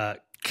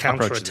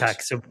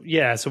counterattack?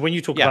 So when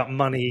you talk about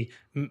money,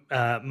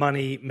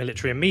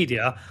 military, and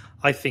media,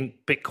 I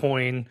think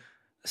Bitcoin,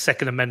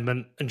 Second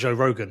Amendment, and Joe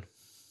Rogan.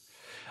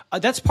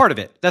 That's part of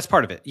it.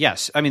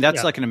 Yes.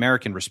 That's like an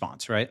American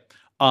response, right?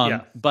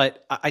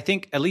 But I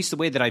think at least the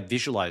way that I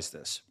visualize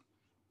this,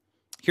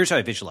 here's how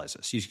I visualize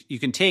this. You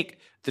can take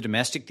the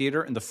domestic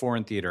theater and the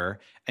foreign theater,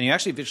 and you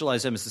actually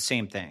visualize them as the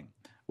same thing.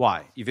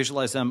 Why? You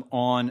visualize them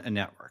on a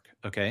network,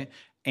 okay?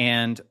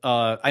 And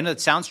I know it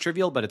sounds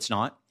trivial, but it's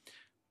not.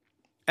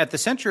 At the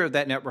center of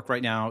that network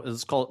right now,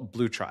 let's call it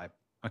Blue Tribe,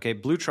 okay?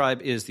 Blue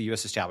Tribe is the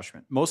U.S.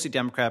 establishment, mostly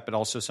Democrat, but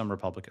also some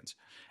Republicans.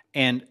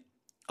 And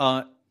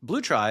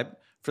Blue Tribe,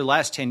 for the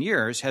last 10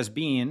 years, has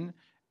been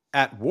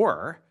at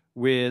war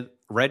with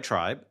Red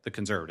Tribe, the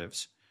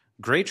conservatives,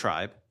 Gray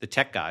Tribe, the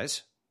tech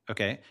guys,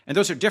 okay? And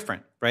those are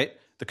different, right?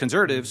 The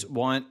conservatives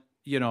want,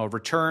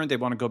 return. They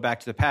want to go back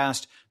to the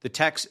past. The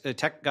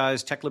tech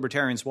guys, tech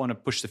libertarians want to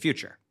push the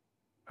future,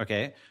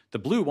 okay? The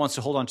blue wants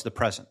to hold on to the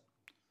present.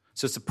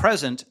 So it's the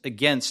present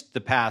against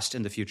the past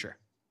and the future,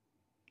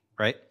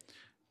 right?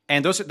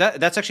 And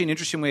that's actually an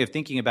interesting way of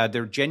thinking about it.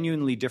 They're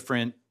genuinely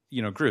different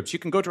groups. You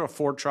can go to a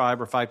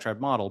 4-tribe or 5-tribe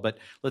model, but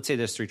let's say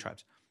there's 3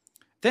 tribes.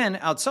 Then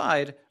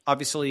outside,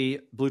 obviously,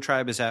 Blue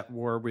Tribe is at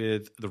war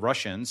with the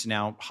Russians,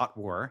 now hot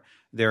war.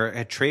 They're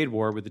at trade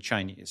war with the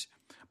Chinese.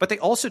 But they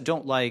also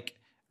don't like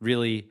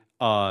really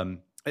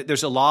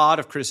there's a lot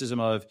of criticism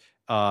of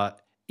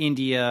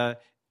India,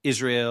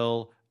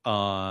 Israel,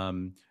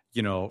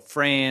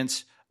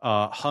 France,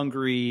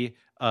 Hungary,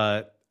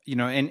 and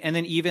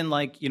then even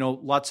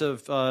lots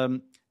of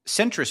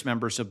centrist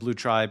members of Blue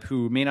Tribe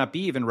who may not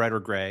be even red or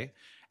gray.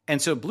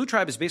 And so Blue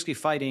Tribe is basically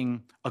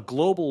fighting a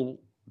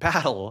global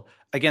battle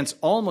against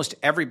almost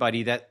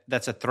everybody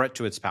that's a threat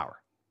to its power.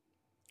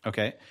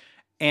 Okay.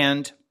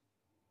 And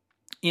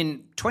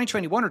in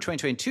 2021 or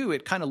 2022,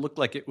 it kind of looked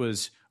like it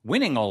was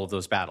winning all of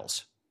those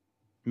battles,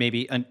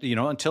 maybe,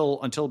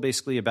 until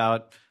basically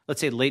about,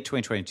 let's say, late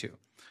 2022.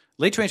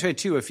 Late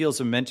 2022, it feels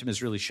the momentum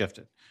has really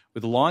shifted.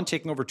 With Elon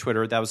taking over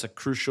Twitter, that was a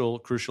crucial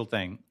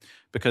thing,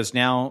 because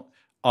now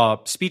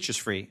speech is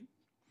free.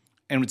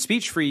 And with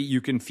speech free, you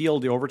can feel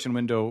the Overton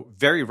window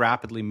very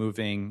rapidly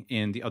moving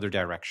in the other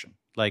direction,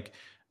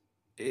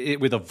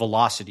 with a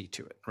velocity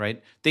to it,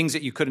 right? Things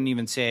that you couldn't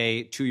even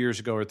say 2 years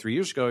ago or 3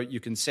 years ago, you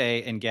can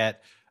say and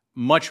get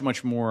much,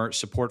 much more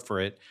support for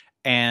it.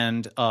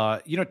 And,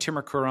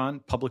 Timur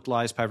Kuran, Public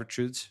Lies, Private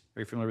Truths.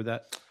 Are you familiar with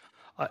that?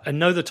 I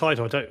know the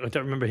title. I don't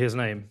remember his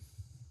name.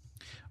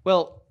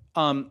 Well,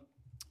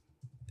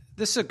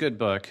 is a good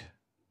book.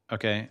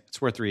 Okay,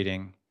 it's worth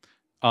reading.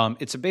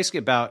 It's basically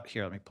about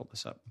here. Let me pull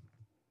this up.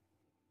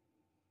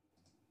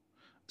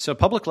 So,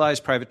 public lies,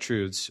 private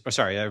truths. Or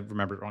sorry, I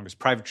remembered it wrong. It's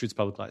private truths,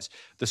 public lies.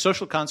 The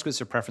social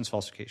consequence of preference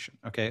falsification.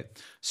 Okay,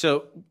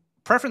 so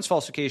preference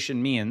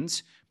falsification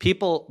means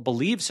people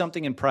believe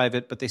something in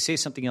private, but they say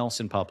something else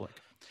in public,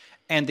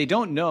 and they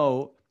don't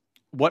know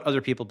what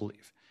other people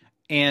believe.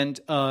 And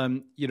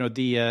and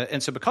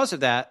so because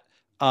of that,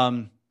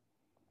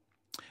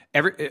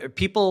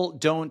 people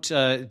don't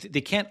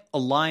they can't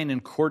align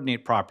and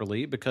coordinate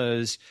properly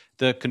because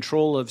the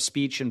control of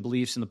speech and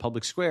beliefs in the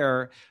public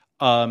square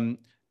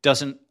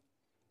doesn't,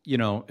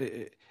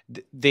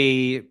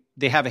 they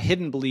have a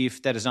hidden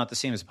belief that is not the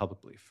same as a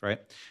public belief, right?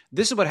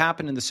 This is what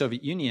happened in the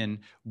Soviet Union.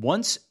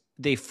 Once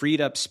they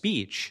freed up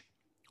speech,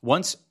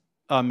 once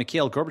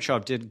Mikhail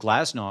Gorbachev did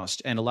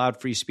glasnost and allowed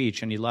free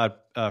speech and he allowed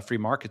free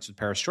markets with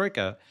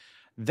perestroika,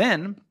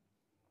 then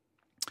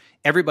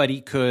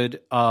everybody could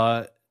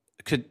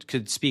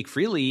speak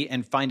freely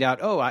and find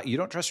out, you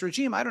don't trust the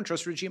regime. I don't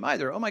trust the regime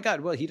either. Oh my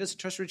God, well, he doesn't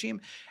trust the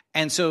regime.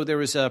 And so there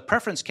was a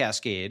preference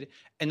cascade,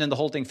 and then the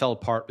whole thing fell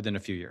apart within a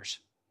few years.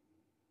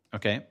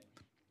 Okay.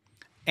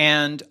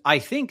 And I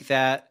think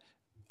that,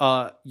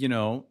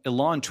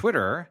 Elon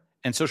Twitter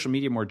and social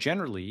media more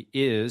generally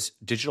is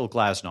digital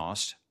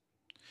glasnost,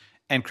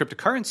 and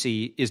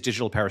cryptocurrency is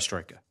digital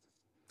perestroika.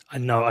 I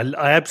know.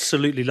 I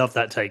absolutely love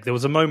that take. There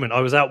was a moment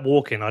I was out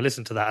walking. I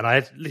listened to that,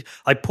 and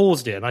I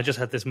paused it, and I just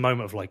had this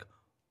moment of like,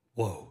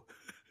 "Whoa,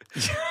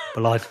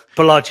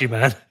 Balaji,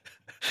 man."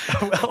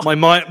 Well,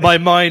 my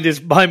mind is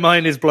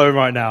blown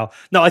right now.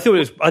 No, I thought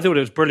it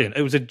was brilliant.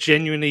 It was a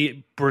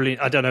genuinely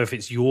brilliant. I don't know if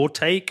it's your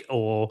take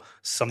or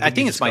something. I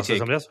think it's my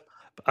take. Else.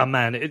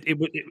 Man, it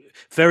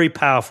very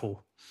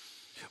powerful.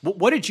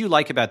 What did you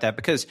like about that?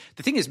 Because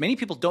the thing is, many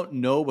people don't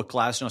know what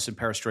glasnost and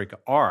perestroika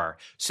are,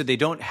 so they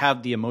don't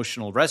have the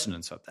emotional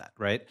resonance of that,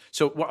 right?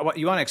 So, what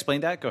you want to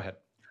explain that? Go ahead.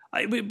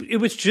 It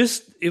was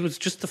just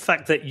the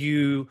fact that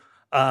you.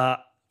 So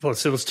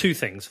there was two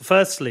things.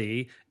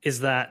 Firstly, is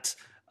that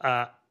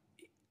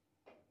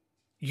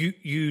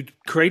you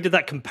created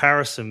that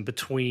comparison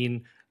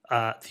between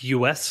the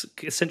US,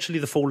 essentially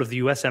the fall of the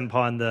US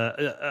empire, and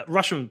the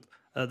Russian,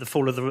 the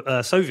fall of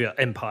the Soviet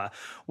empire,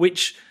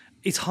 which.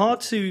 It's hard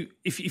to,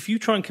 if you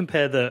try and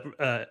compare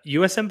the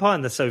US empire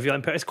and the Soviet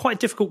empire, it's quite a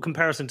difficult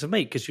comparison to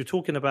make because you're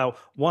talking about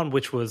one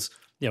which was,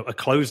 a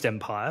closed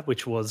empire,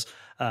 which was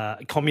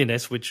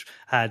communist, which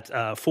had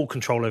full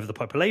control over the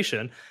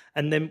population.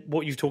 And then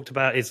what you've talked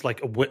about is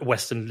like a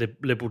Western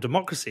liberal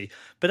democracy.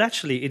 But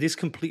actually, it is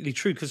completely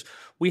true because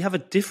we have a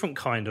different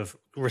kind of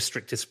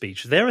restricted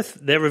speech. There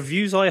are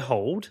views I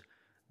hold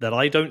that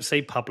I don't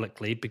say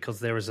publicly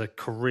because there is a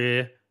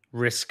career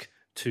risk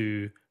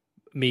to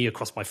me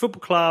across my football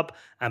club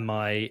and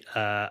my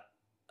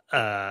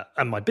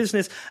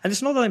business. And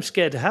it's not that I'm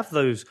scared to have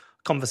those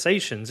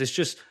conversations. It's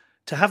just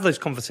to have those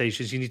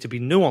conversations, you need to be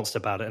nuanced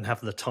about it and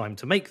have the time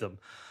to make them.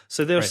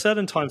 So there are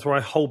certain times where I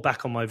hold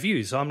back on my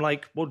views. So I'm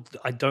like, well,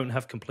 I don't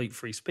have complete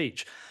free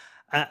speech.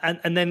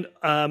 And then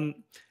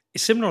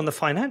it's similar on the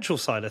financial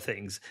side of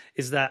things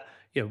is that,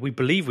 we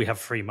believe we have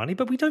free money,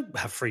 but we don't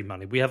have free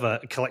money. We have a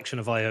collection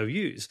of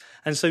IOUs.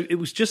 And so it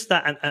was just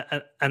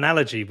that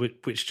analogy,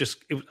 which just,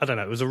 I don't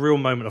know, it was a real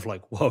moment of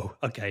like, whoa,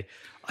 okay,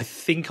 I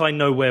think I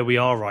know where we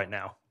are right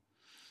now.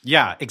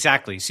 Yeah,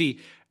 exactly.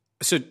 See,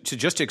 so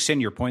to extend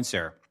your points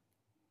there,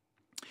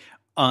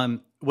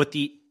 what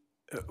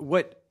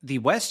the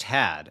West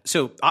had,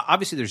 so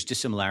obviously there's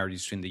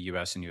dissimilarities between the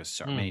US and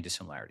USSR, many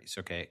dissimilarities,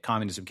 okay?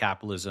 Communism,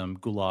 capitalism,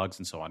 gulags,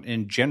 and so on.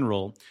 In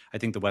general, I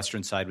think the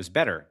Western side was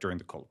better during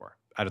the Cold War.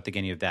 I don't think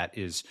any of that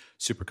is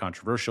super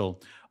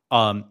controversial.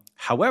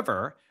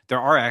 However, there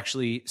are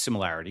actually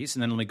similarities,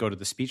 and then let me go to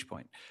the speech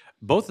point.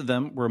 Both of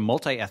them were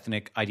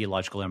multi-ethnic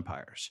ideological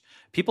empires.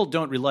 People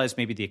don't realize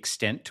maybe the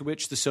extent to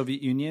which the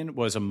Soviet Union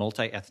was a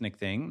multi-ethnic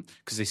thing,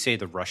 because they say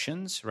the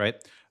Russians, right?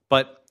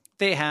 But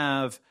they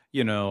have,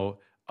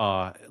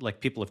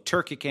 like people of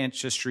Turkic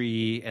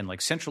ancestry and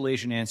like Central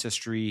Asian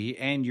ancestry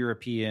and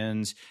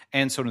Europeans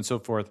and so on and so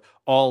forth,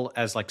 all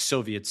as like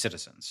Soviet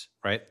citizens,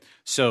 right?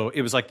 So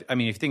it was like, if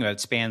you think about it,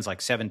 it spans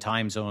like 7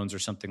 time zones or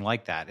something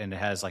like that. And it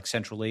has like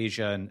Central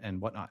Asia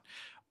and whatnot.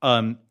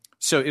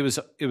 So it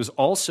was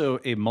also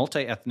a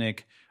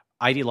multi-ethnic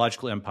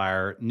ideological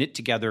empire knit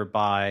together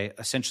by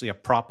essentially a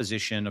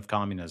proposition of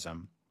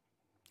communism,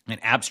 an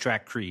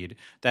abstract creed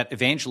that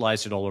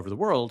evangelized it all over the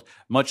world,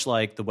 much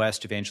like the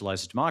West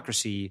evangelizes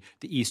democracy,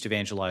 the East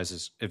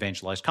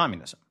evangelized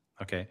communism.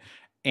 Okay,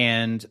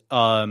 and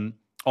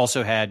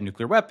also had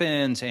nuclear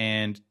weapons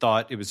and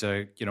thought it was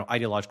a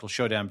ideological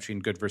showdown between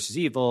good versus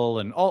evil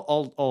and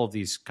all of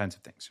these kinds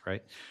of things.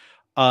 Right.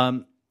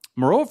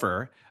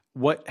 Moreover,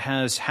 what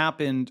has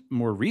happened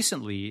more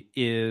recently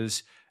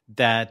is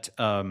that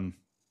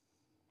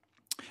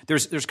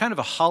there's kind of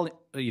a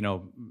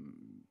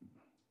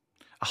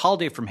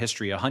holiday from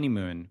history, a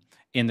honeymoon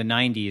in the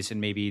 90s, and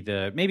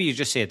maybe you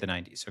just say it the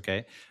 90s,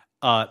 okay?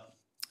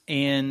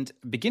 And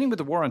beginning with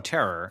the War on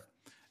Terror,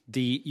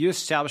 the U.S.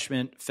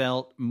 establishment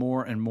felt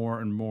more and more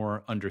and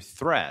more under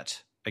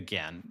threat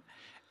again,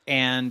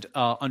 and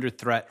under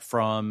threat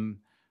from,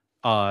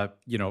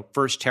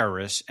 first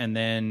terrorists and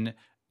then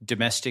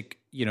domestic,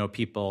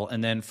 people,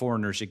 and then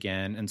foreigners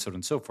again, and so on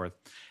and so forth.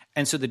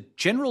 And so the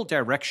general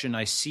direction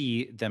I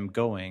see them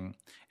going,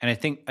 and I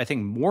think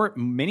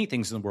many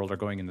things in the world are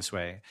going in this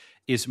way,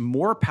 is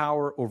more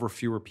power over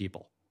fewer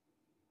people.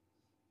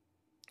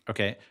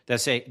 Okay,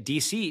 that's say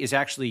DC is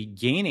actually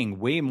gaining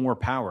way more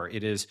power.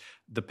 It is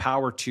the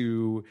power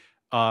to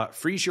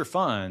freeze your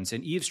funds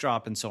and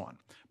eavesdrop and so on,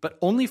 but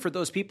only for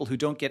those people who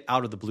don't get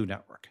out of the blue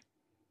network.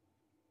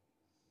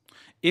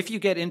 If you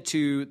get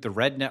into the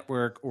red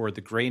network or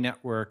the gray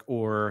network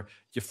or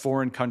your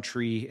foreign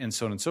country and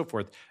so on and so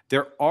forth,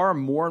 there are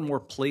more and more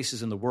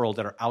places in the world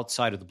that are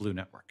outside of the blue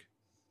network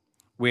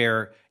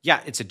where,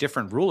 it's a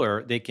different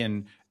ruler. They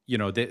can,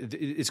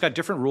 it's got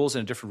different rules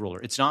and a different ruler.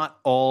 It's not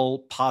all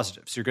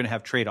positive. So you're going to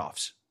have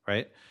trade-offs,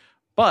 right?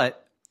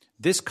 But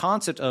this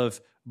concept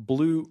of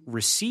blue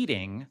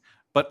receding,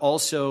 but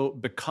also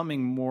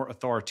becoming more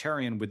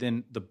authoritarian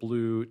within the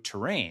blue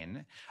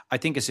terrain, I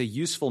think is a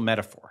useful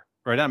metaphor.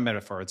 Right, not a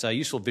metaphor. It's a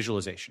useful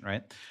visualization,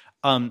 right?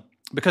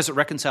 Because it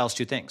reconciles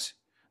two things: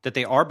 that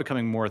they are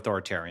becoming more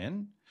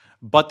authoritarian,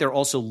 but they're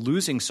also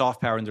losing soft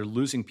power and they're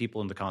losing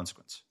people in the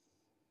consequence.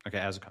 Okay,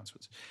 as a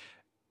consequence.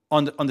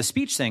 On the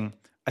speech thing,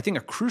 I think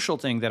a crucial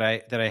thing that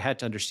I had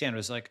to understand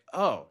was like,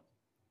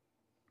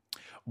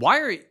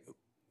 why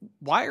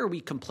are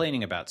we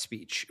complaining about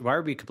speech? Why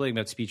are we complaining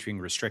about speech being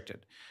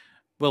restricted?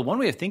 Well, one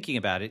way of thinking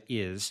about it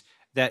is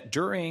that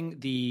during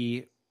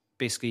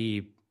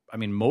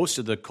most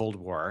of the Cold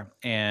War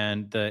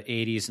and the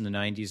 80s and the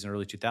 90s and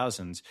early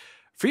 2000s,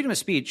 freedom of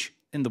speech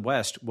in the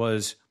West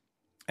was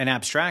an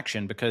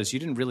abstraction because you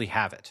didn't really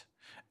have it.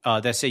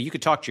 That say you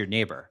could talk to your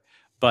neighbor,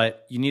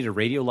 but you need a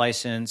radio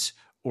license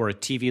or a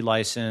TV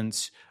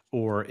license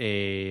or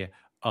a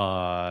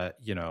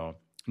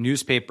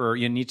newspaper.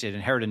 You need to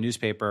inherit a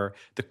newspaper.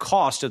 The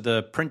cost of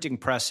the printing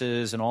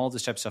presses and all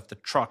this type of stuff, the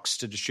trucks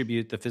to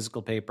distribute the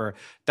physical paper,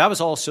 that was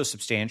all so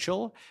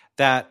substantial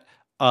that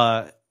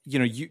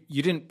you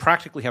didn't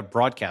practically have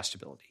broadcast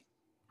ability,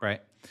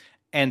 right?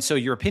 And so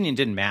your opinion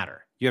didn't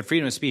matter. You had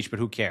freedom of speech, but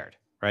who cared,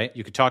 right?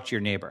 You could talk to your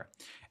neighbor.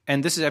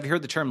 And have you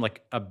heard the term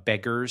like a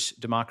beggar's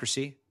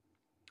democracy?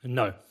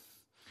 No.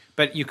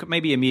 But you could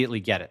maybe immediately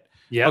get it.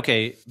 Yeah.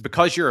 Okay,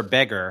 because you're a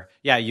beggar,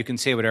 you can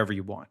say whatever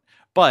you want.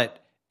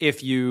 But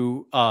if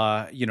you,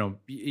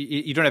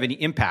 you don't have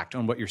any impact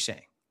on what you're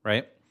saying,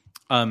 right?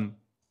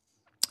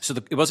 So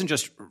it wasn't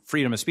just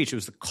freedom of speech. It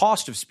was the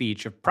cost of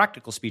speech, of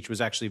practical speech,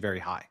 was actually very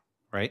high.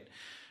 Right?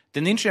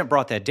 Then the internet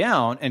brought that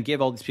down and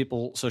gave all these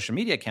people social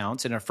media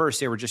accounts. And at first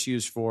they were just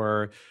used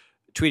for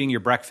tweeting your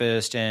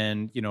breakfast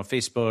and,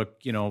 Facebook,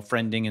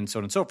 friending and so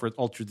on and so forth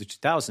all through the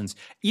 2000s.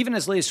 Even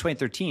as late as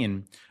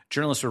 2013,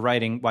 journalists were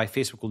writing why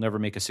Facebook will never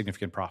make a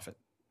significant profit.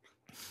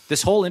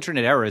 This whole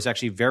internet era is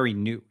actually very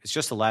new. It's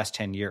just the last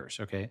 10 years,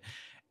 okay?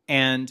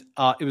 And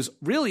it was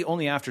really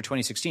only after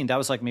 2016, that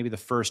was like maybe the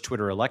first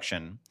Twitter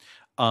election,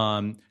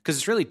 because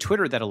it's really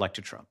Twitter that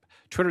elected Trump.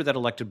 Twitter that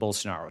elected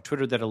Bolsonaro,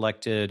 Twitter that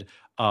elected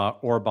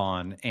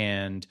Orban,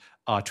 and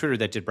Twitter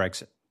that did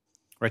Brexit.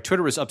 Right?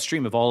 Twitter was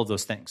upstream of all of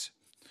those things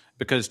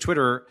because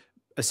Twitter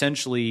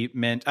essentially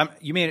meant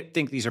you may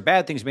think these are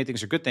bad things, you may think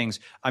these are good things.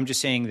 I'm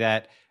just saying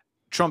that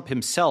Trump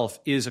himself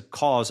is a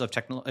cause of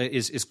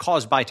is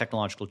caused by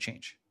technological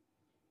change,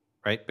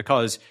 right?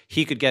 Because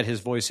he could get his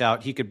voice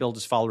out, he could build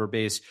his follower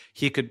base,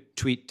 he could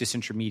tweet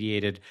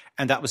disintermediated,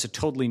 and that was a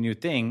totally new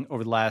thing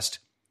over the last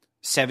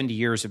 70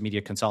 years of media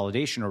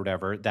consolidation or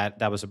whatever.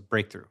 That was a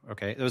breakthrough.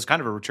 Okay, it was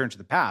kind of a return to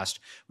the past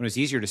when it was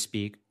easier to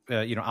speak,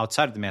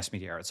 outside of the mass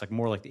media era. It's like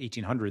more like the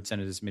 1800s than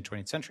it is mid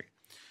 20th century.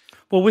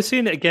 Well, we're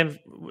seeing it again.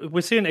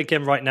 We're seeing it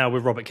again right now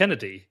with Robert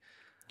Kennedy.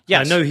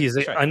 Yes,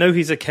 I know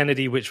he's a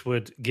Kennedy, which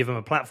would give him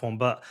a platform,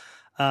 but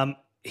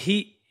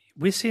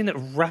we're seeing a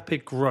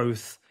rapid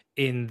growth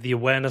in the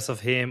awareness of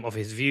him, of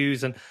his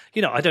views, and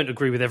I don't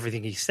agree with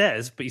everything he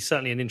says, but he's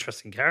certainly an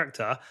interesting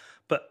character.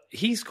 But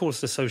he's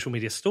caused a social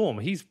media storm.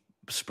 He's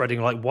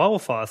spreading like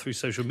wildfire through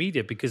social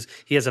media because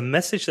he has a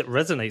message that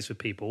resonates with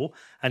people,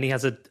 and he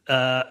has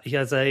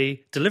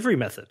a delivery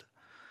method.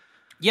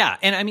 Yeah,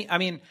 and I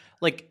mean,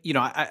 like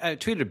I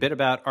tweeted a bit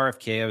about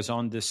RFK. I was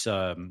on this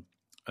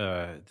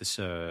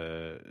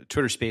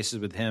Twitter Spaces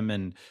with him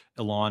and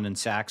Elon and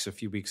Sachs a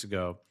few weeks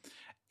ago,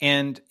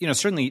 and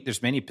certainly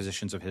there's many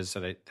positions of his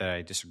that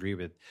I disagree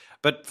with,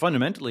 but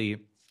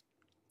fundamentally,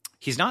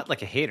 he's not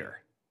like a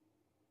hater,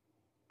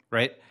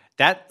 right?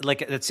 That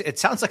it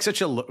sounds like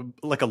such a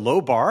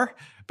low bar,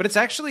 but it's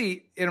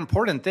actually an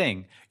important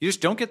thing. You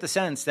just don't get the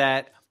sense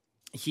that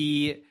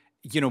he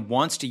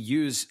wants to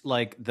use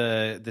like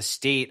the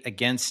state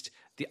against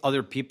the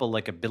other people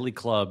like a billy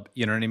club,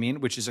 you know what I mean?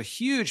 Which is a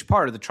huge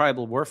part of the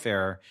tribal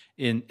warfare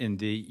in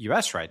the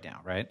U.S. right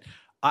now, right?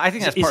 I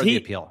think that's part of the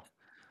appeal.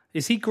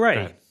 Is he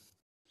gray?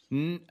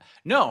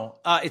 No,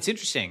 it's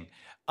interesting.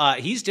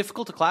 He's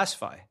difficult to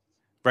classify,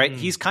 right?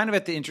 He's kind of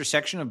at the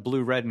intersection of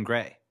blue, red, and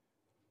gray.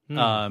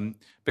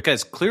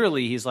 Because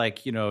clearly he's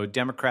like,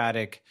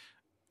 Democratic,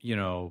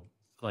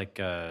 one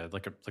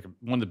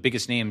of the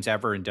biggest names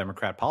ever in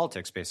Democrat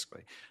politics,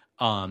 basically.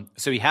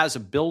 So he has a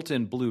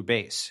built-in blue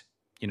base.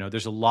 You know,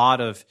 there's a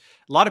lot of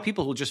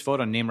people who just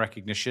vote on name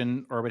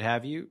recognition or what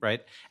have you,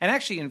 right? And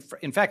actually,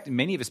 in fact,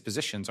 many of his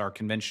positions are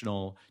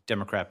conventional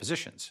Democrat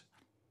positions.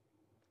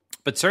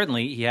 But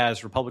certainly he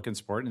has Republican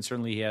support, and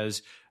certainly he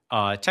has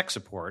tech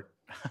support,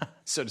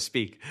 so to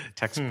speak.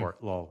 Tech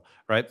support, lol,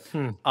 right?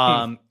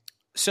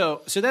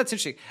 So that's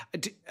interesting.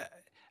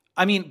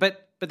 I mean,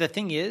 but the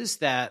thing is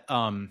that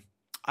I'm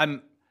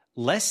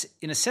less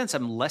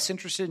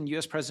interested in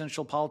U.S.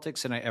 presidential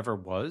politics than I ever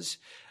was,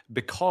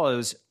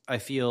 because I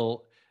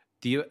feel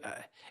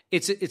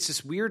it's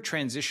this weird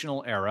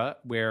transitional era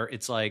where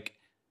it's like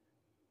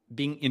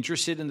being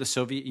interested in the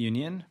Soviet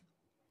Union.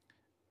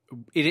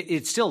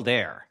 It's still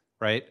there,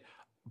 right?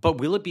 But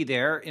will it be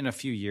there in a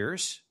few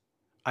years?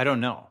 I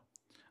don't know.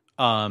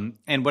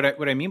 And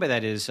what I mean by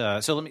that is,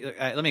 so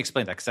let me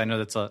explain that, because I know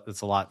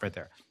that's a lot right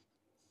there.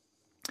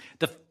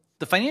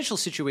 The financial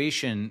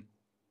situation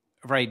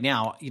right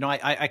now, you know,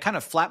 I kind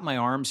of flapped my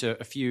arms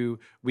a few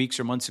weeks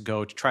or months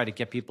ago to try to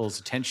get people's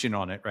attention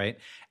on it, right?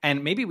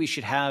 And maybe we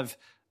should have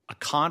a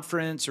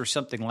conference or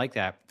something like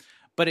that.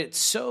 But it's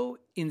so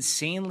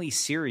insanely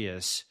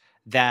serious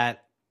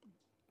that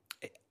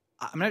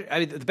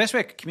the best way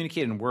I can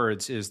communicate in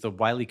words is the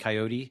Wile E.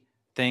 Coyote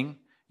thing.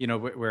 You know,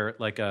 where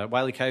like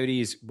Wile E.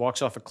 Coyote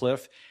walks off a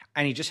cliff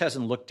and he just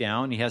hasn't looked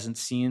down. He hasn't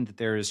seen that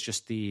there is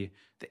just the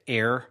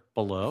air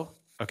below.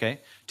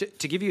 Okay.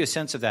 To give you a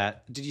sense of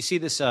that, did you see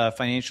this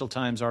Financial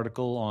Times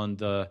article on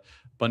the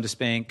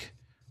Bundesbank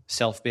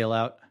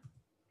self-bailout?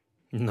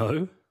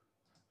 No.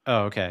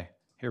 Oh, okay.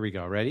 Here we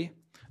go. Ready?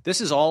 This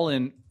is all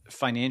in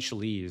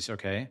financialese,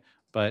 okay?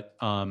 But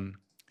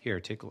here,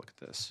 take a look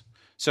at this.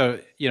 So,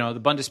 you know, the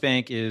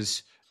Bundesbank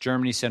is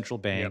Germany's central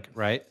bank,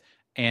 right?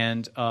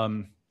 And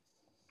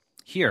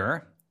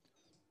here,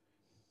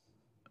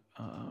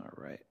 all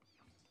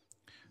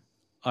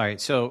right.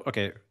 So,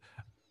 okay.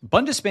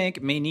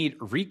 Bundesbank may need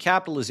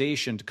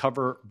recapitalization to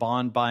cover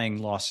bond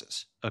buying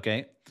losses.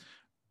 Okay.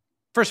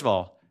 First of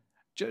all,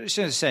 just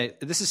to say,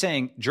 this is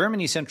saying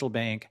Germany's central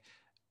bank,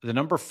 the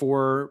number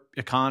 4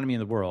 economy in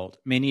the world,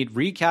 may need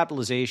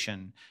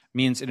recapitalization,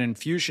 means an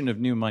infusion of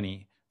new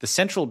money. The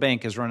central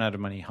bank has run out of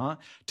money,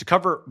 to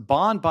cover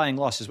bond buying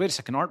losses. Wait a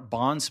second, aren't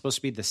bonds supposed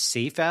to be the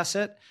safe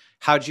asset?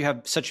 How did you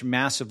have such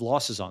massive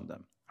losses on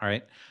them? All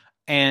right.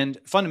 And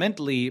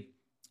fundamentally,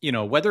 you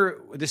know,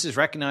 whether this is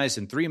recognized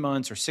in 3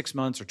 months or 6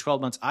 months or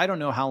 12 months, I don't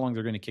know how long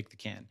they're going to kick the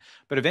can.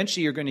 But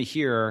eventually you're going to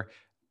hear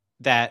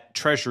that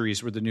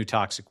treasuries were the new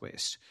toxic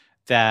waste,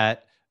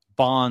 that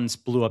bonds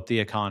blew up the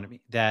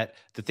economy, that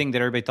the thing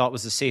that everybody thought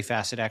was the safe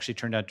asset actually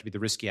turned out to be the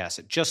risky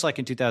asset. Just like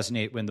in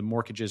 2008 when the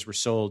mortgages were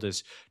sold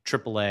as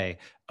AAA,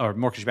 or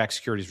mortgage-backed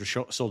securities were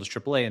sold as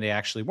AAA, and they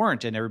actually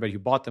weren't, and everybody who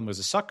bought them was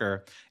a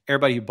sucker.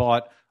 Everybody who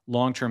bought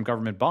long-term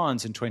government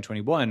bonds in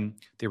 2021,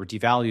 they were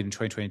devalued in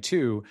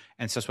 2022,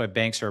 and so that's why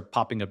banks are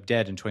popping up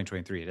dead in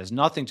 2023. It has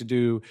nothing to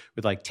do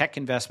with like tech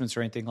investments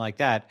or anything like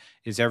that.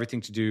 It has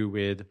everything to do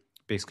with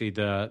basically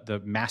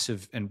the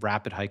massive and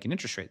rapid hike in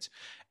interest rates.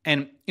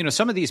 And you know,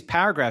 some of these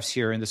paragraphs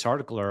here in this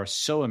article are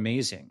so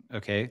amazing,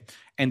 okay?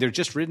 And they're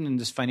just written in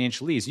this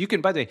financialese. You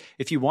can, by the way,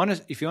 if you want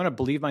to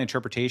believe my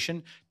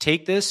interpretation,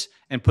 take this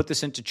and put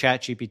this into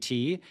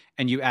ChatGPT,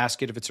 and you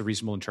ask it if it's a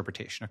reasonable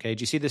interpretation. Okay?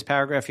 Do you see this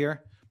paragraph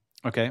here?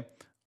 Okay.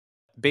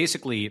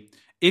 Basically,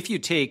 if you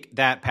take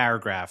that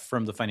paragraph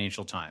from the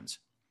Financial Times,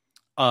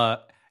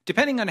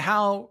 depending on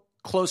how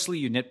closely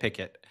you nitpick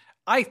it,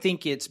 I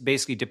think it's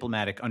basically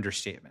diplomatic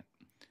understatement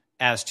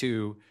as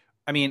to,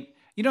 I mean,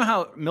 you know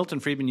how Milton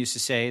Friedman used to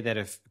say that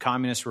if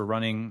communists were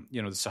running,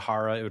 you know, the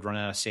Sahara, it would run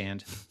out of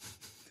sand,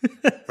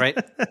 right?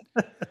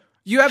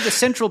 You have the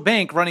central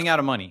bank running out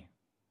of money.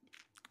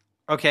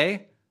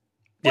 Okay.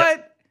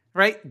 What?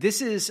 Right.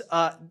 This is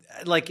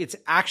like, it's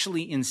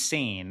actually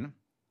insane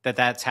that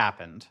that's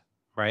happened,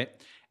 right?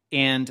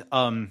 And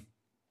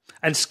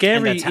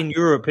scary in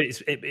Europe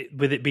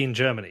with it being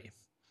Germany.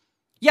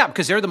 Yeah,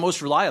 because they're the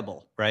most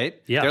reliable, right?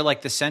 Yeah. They're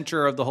like the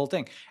center of the whole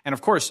thing. And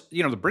of course,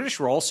 you know, the British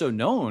were also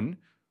known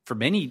for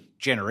many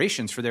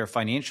generations for their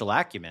financial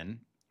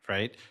acumen,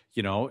 right?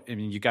 You know, I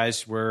mean, you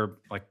guys were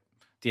like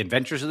the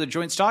inventors of the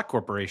Joint Stock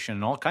Corporation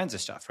and all kinds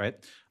of stuff, right?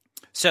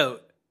 So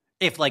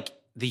if like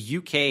the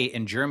UK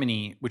and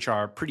Germany, which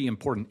are pretty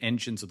important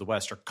engines of the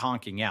West, are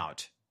conking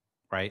out,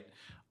 right?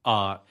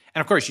 And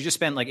of course, you just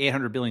spent like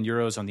 800 billion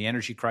euros on the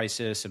energy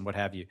crisis and what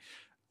have you.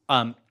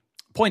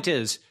 Point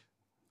is,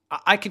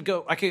 I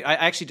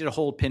actually did a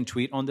whole pinned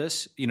tweet on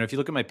this. You know, if you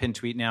look at my pinned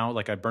tweet now,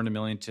 like I burned 1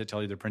 million to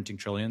tell you they're printing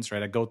trillions,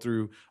 right? I go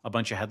through a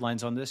bunch of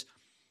headlines on this.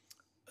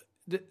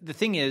 The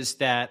thing is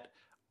that,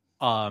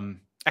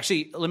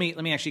 actually, let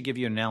me actually give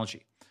you an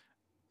analogy.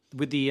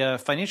 With the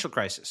financial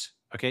crisis,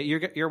 okay,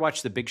 you're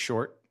watching The Big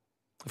Short.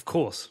 Of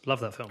course.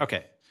 Love that film.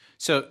 Okay.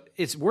 So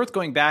it's worth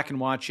going back and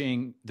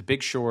watching The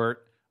Big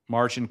Short,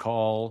 Margin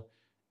Call,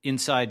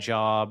 Inside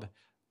Job,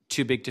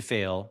 Too Big to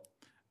Fail.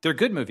 They're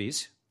good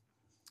movies.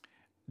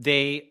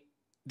 They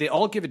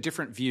all give a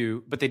different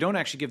view, but they don't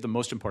actually give the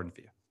most important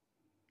view.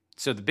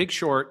 So the big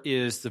short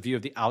is the view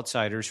of the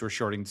outsiders who are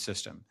shorting the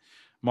system.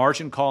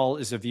 Margin call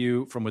is a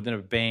view from within a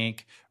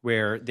bank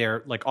where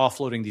they're like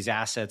offloading these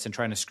assets and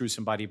trying to screw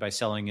somebody by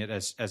selling it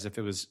as if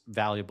it was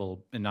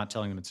valuable and not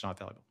telling them it's not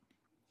valuable.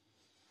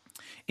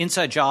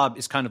 Inside job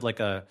is kind of like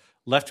a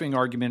left-wing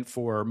argument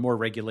for more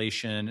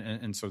regulation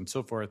and so on and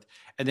so forth.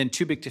 And then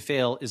too big to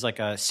fail is like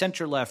a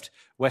center-left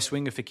West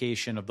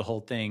Wingification of the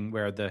whole thing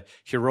where the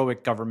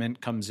heroic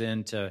government comes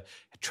in to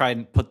try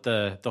and put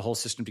the whole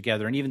system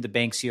together. And even the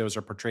bank CEOs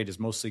are portrayed as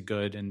mostly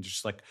good and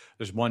just like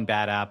there's one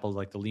bad apple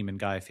like the Lehman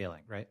guy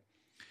failing, right?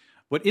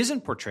 What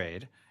isn't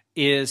portrayed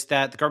is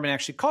that the government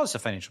actually caused a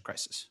financial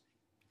crisis,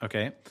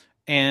 okay?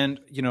 And,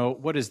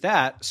 what is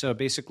that? So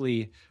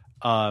basically,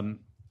 I'll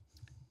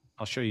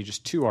show you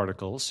just two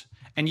articles.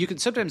 And you can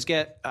sometimes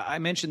get, I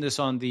mentioned this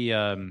on the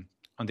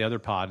other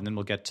pod, and then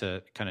we'll get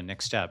to kind of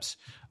next steps.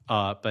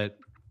 But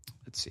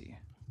let's see.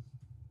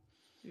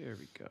 Here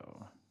we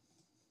go.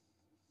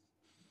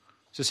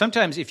 So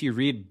sometimes if you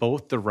read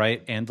both the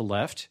right and the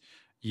left,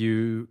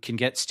 you can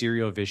get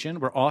stereo vision,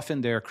 where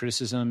often their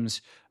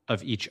criticisms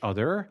of each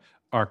other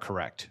are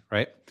correct,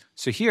 right?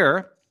 So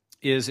here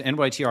is an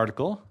NYT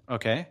article,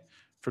 okay,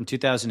 from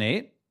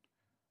 2008,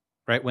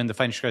 right, when the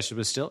financial crisis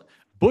was still.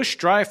 Bush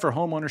drive for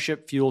home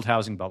ownership fueled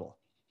housing bubble.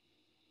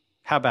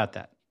 How about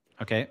that?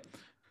 Okay.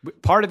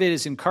 Part of it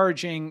is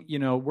encouraging,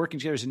 working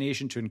together as a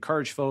nation to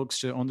encourage folks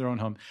to own their own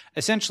home.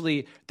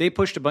 Essentially, they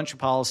pushed a bunch of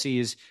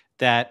policies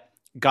that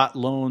got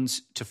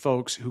loans to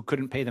folks who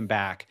couldn't pay them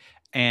back.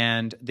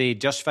 And they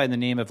justified in the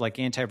name of like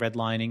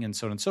anti-redlining and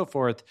so on and so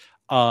forth.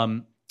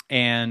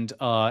 And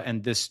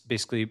this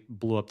basically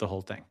blew up the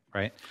whole thing,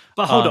 right?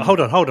 But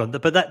hold on.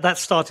 But that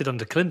started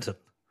under Clinton.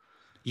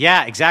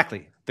 Yeah,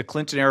 exactly. The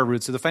Clinton era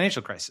roots of the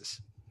financial crisis.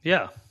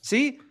 Yeah.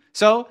 See?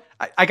 So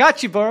I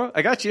got you, bro.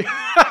 I got you.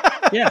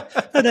 Yeah.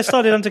 No, that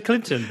started under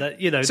Clinton. So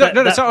you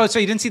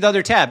didn't see the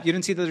other tab. You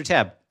didn't see the other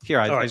tab. Here,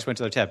 I just went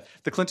to the other tab.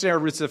 The Clinton era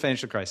roots of the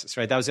financial crisis,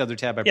 right? That was the other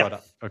tab I brought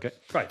up. Okay.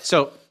 Right.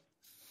 So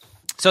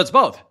it's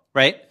both,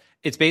 right?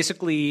 It's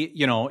basically,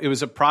 it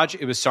was a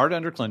project. It was started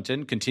under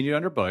Clinton, continued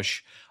under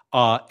Bush,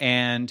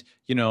 and,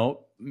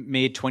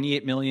 made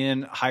 28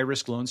 million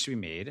high-risk loans to be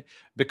made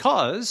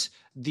because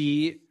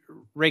the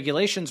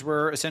regulations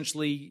were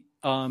essentially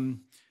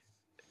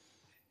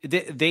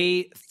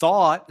they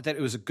thought that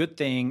it was a good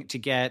thing to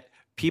get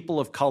people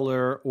of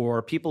color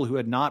or people who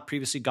had not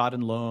previously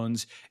gotten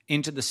loans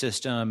into the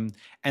system,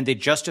 and they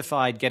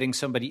justified getting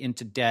somebody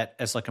into debt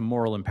as like a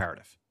moral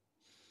imperative.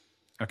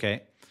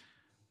 Okay.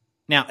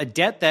 Now, a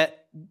debt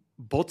that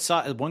both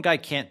sides, one guy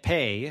can't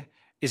pay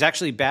is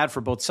actually bad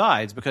for both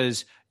sides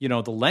because,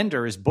 the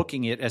lender is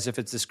booking it as if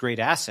it's this great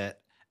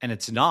asset and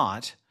it's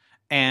not.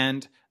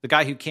 And the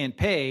guy who can't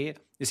pay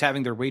is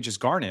having their wages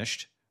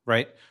garnished,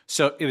 right?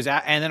 So it was,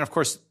 and then of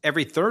course,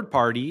 every third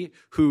party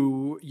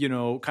who,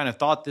 kind of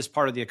thought this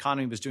part of the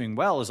economy was doing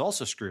well is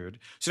also screwed.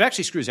 So it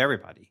actually screws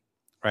everybody,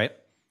 right?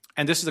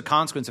 And this is a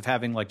consequence of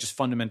having like just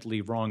fundamentally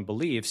wrong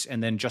beliefs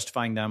and then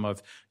justifying them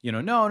of,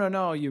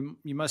 no, you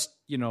must,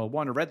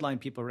 want to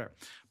redline people or whatever.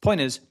 Point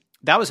is,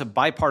 that was a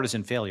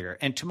bipartisan failure.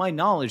 And to my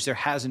knowledge, there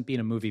hasn't been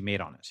a movie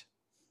made on it.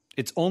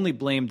 It's only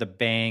blamed the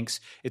banks.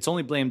 It's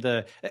only blamed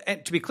and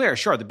to be clear,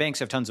 sure, the banks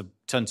have tons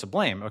of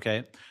blame,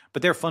 okay?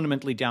 But they're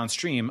fundamentally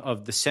downstream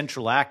of the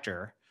central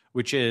actor,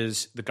 which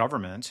is the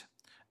government,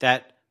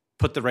 that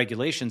put the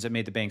regulations that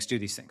made the banks do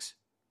these things.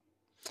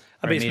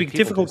 I mean, it'd be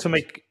difficult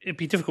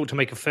to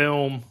make a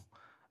film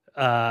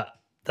that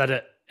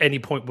at any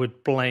point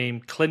would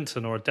blame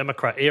Clinton or a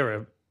Democrat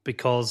era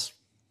because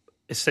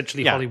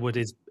essentially Hollywood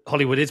is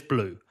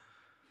blue.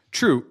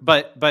 True,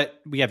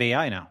 but we have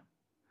AI now.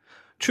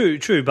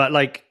 True, but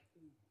like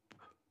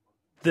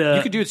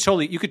you could do it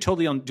totally. You could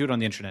totally do it on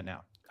the internet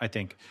now, I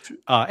think.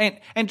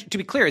 And to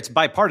be clear, it's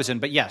bipartisan.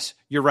 But yes,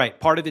 you're right.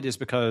 Part of it is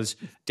because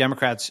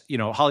Democrats,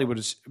 Hollywood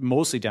is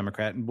mostly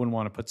Democrat and wouldn't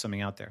want to put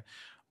something out there.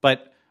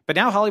 But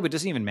now Hollywood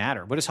doesn't even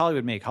matter. What does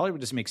Hollywood make? Hollywood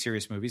doesn't make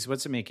serious movies.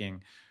 What's it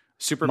making?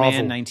 Superman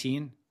Marvel.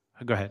 19?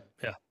 Go ahead.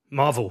 Yeah,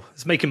 Marvel.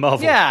 It's making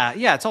Marvel.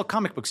 Yeah. It's all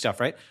comic book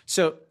stuff, right?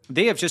 So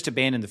they have just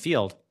abandoned the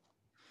field.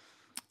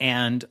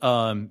 And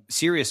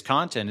serious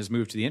content has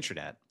moved to the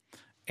internet.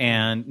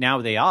 And now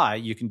with AI,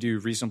 you can do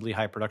reasonably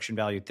high production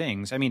value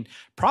things. I mean,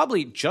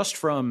 probably just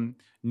from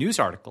news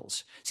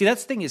articles. See,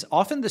 that's the thing is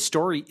often the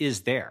story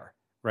is there,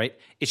 right?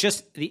 It's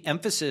just the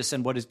emphasis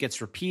and what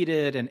gets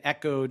repeated and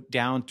echoed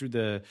down through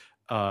the,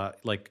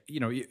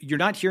 you're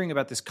not hearing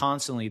about this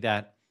constantly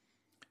that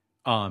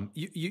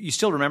you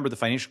still remember the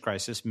financial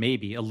crisis,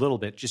 maybe a little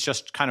bit,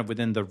 just kind of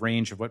within the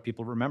range of what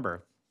people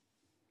remember.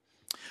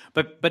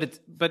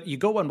 But you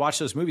go and watch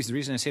those movies. The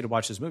reason I say to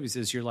watch those movies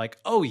is you're like,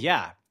 oh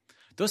yeah,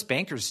 those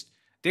bankers,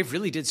 they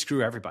really did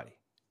screw everybody,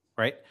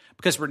 right?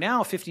 Because we're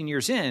now 15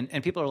 years in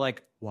and people are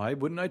like, why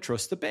wouldn't I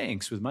trust the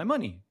banks with my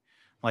money?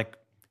 Like,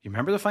 you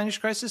remember the financial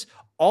crisis?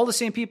 All the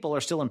same people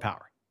are still in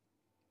power.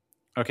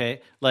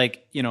 Okay.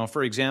 Like,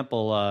 for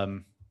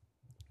example,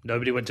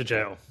 nobody went to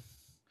jail.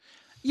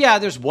 Yeah.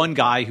 There's one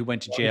guy who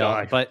went to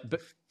jail,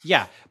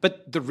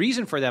 but the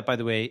reason for that, by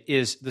the way,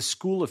 is the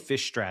school of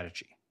fish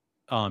strategy.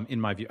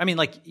 in my view. I mean,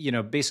 like,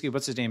 basically,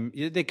 what's his name?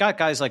 They got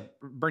guys like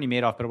Bernie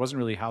Madoff, but it wasn't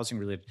really housing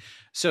related.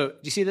 So do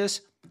you see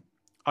this?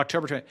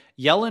 October 20th.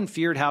 Yellen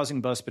feared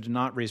housing bust, but did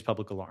not raise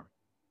public alarm.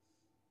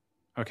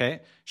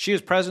 Okay. She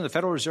was president of the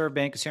Federal Reserve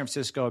Bank of San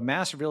Francisco. A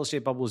massive real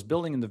estate bubble was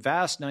building in the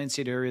vast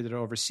 9-state area that it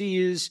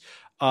oversees.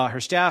 Her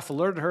staff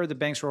alerted her the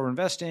banks were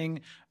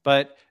overinvesting,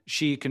 but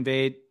she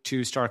conveyed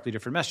two starkly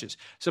different messages.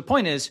 So the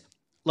point is,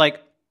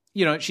 like,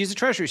 she's a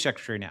Treasury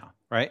Secretary now,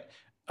 right?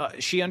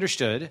 She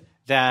understood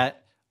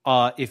that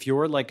if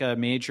you're like a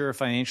major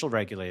financial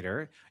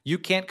regulator, you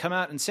can't come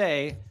out and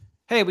say,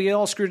 hey, we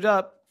all screwed it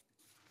up.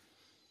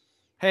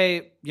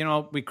 Hey,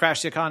 we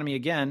crashed the economy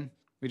again.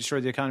 We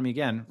destroyed the economy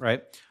again,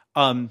 right?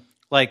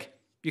 Like,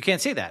 you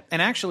can't say that.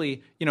 And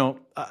actually,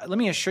 let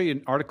me show you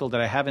an article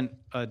that I haven't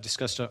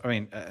discussed.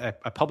 I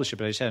published it,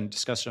 but I just hadn't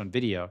discussed it on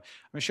video. I'm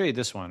going to show you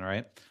this one, all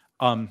right?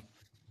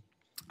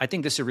 I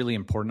think this is a really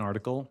important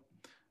article.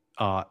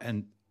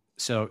 And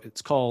so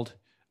it's called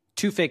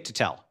Too Fake to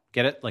Tell.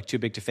 Get it? Like too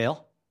big to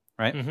fail,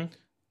 right? Mm-hmm.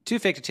 Too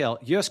fake to tell.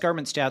 U.S.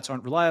 government stats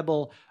aren't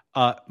reliable.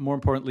 More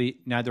importantly,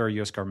 neither are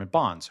U.S. government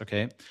bonds,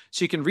 okay?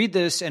 So you can read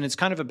this, and it's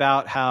kind of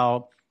about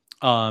how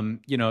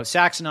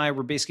Sachs and I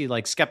were basically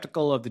like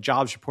skeptical of the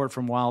jobs report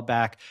from a while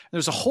back.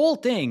 There's a whole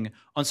thing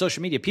on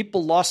social media.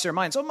 People lost their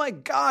minds. Oh my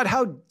God,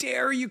 how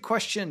dare you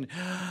question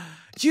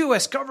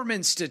U.S.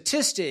 government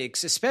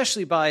statistics,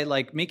 especially by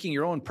like making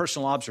your own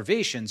personal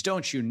observations.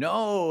 Don't you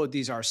know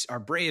these are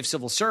brave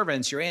civil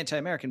servants? You're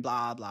anti-American,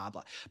 blah, blah,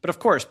 blah. But of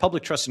course,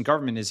 public trust in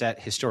government is at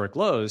historic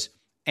lows.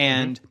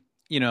 And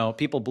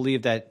people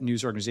believe that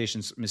news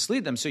organizations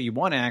mislead them. So you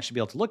want to actually be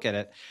able to look at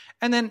it.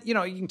 And then, you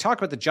can talk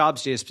about the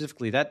jobs data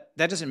specifically. That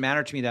doesn't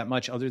matter to me that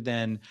much, other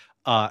than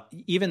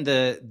even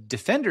the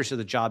defenders of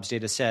the jobs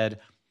data said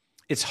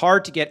it's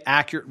hard to get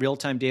accurate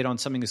real-time data on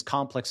something as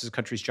complex as a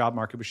country's job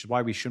market, which is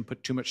why we shouldn't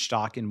put too much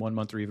stock in 1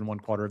 month or even 1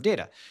 quarter of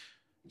data.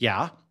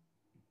 Yeah.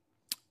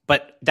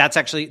 But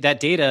that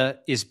data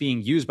is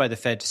being used by the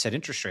Fed to set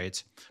interest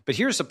rates. But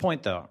here's the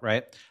point though,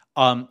 right?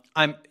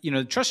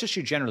 The trust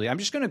issue generally, I'm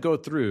just going to go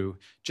through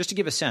just to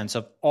give a sense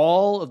of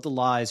all of the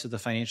lies of the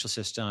financial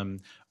system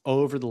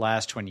over the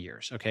last 20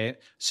 years. Okay.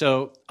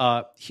 So,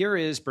 here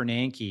is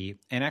Bernanke,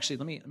 and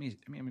actually I'm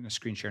going to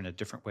screen share in a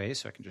different way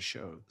so I can just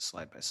show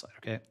slide by slide.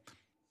 Okay.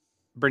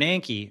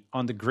 Bernanke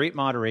on the Great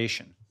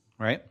Moderation,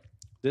 right?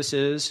 This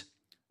is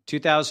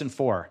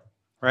 2004,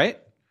 right?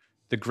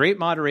 The Great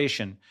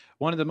Moderation.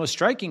 One of the most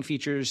striking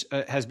features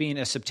has been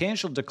a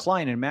substantial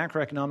decline in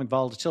macroeconomic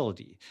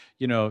volatility.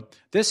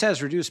 This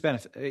has reduced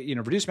benefit.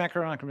 Reduced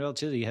macroeconomic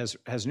volatility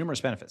has numerous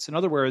benefits. In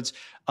other words,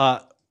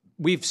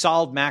 we've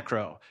solved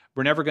macro.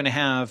 We're never going to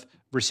have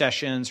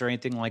recessions or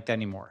anything like that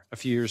anymore. A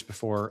few years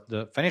before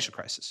the financial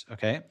crisis.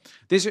 Okay,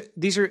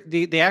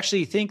 they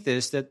actually think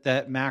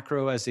that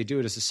macro, as they do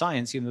it, is a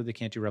science, even though they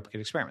can't do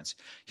replicate experiments.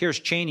 Here's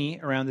Cheney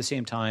around the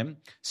same time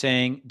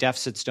saying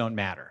deficits don't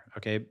matter.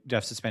 Okay,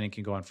 deficit spending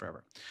can go on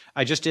forever.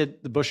 I just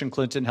did the Bush and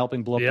Clinton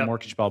helping blow up the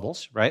mortgage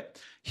bubbles. Right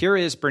here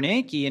is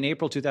Bernanke in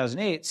April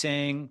 2008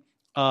 saying,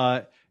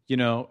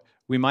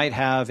 we might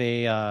have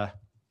a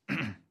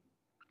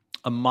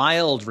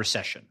mild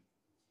recession.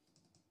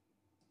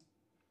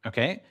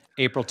 Okay,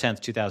 April 10th,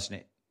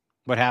 2008.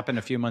 What happened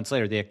a few months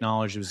later? They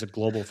acknowledged it was a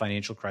global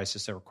financial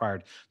crisis that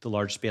required the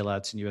largest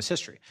bailouts in U.S.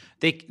 history.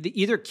 They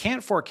either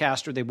can't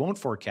forecast or they won't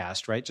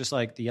forecast, right? Just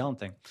like the Yellen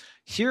thing.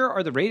 Here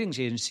are the ratings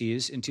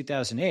agencies in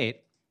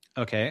 2008,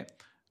 okay?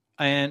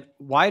 And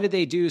why did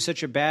they do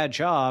such a bad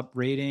job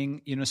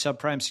rating,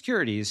 subprime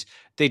securities?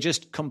 They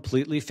just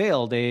completely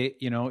failed. They,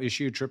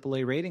 issued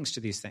AAA ratings to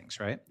these things,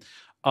 right?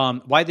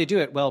 Why'd they do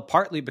it? Well,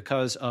 partly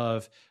because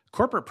of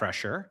corporate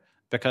pressure,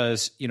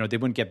 because they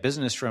wouldn't get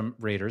business from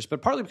raters,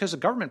 but partly because of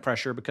government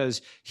pressure,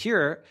 because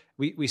here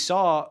we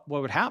saw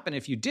what would happen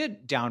if you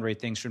did downrate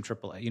things from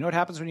AAA. You know what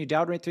happens when you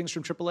downrate things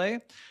from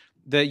AAA?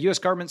 The U.S.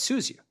 government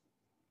sues you.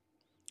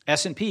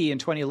 S&P in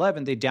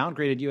 2011, they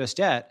downgraded U.S.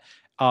 debt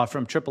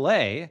from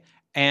AAA,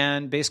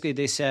 and basically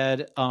they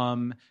said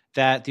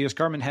that the U.S.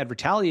 government had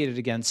retaliated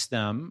against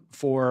them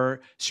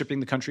for stripping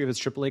the country of its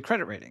AAA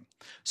credit rating.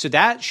 So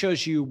that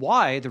shows you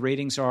why the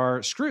ratings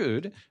are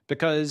screwed,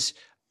 because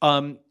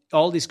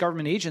all these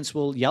government agents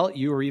will yell at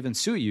you or even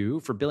sue you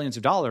for billions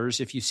of dollars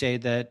if you say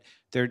that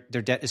their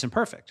debt isn't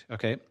perfect,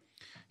 okay?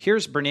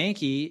 Here's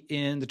Bernanke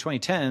in the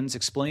 2010s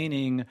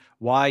explaining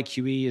why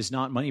QE is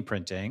not money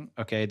printing,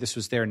 okay? This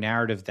was their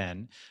narrative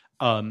then.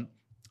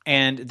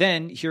 And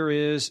then here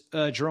is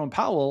Jerome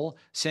Powell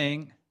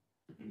saying,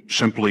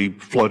 simply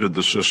flooded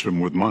the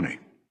system with money.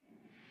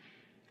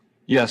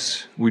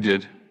 Yes, we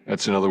did.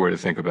 That's another way to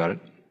think about it.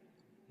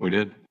 We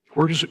did.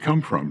 Where does it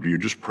come from? Do you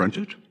just print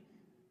it?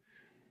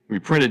 We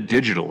print it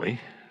digitally.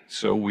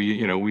 So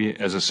we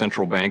as a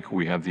central bank,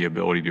 we have the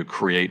ability to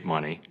create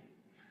money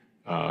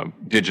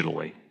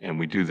digitally. And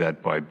we do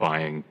that by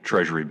buying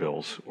treasury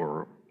bills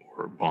or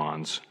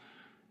bonds.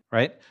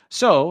 Right?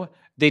 So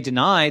they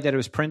deny that it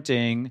was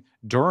printing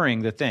during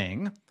the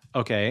thing.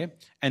 Okay.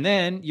 And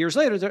then years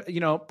later,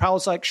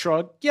 Powell's like,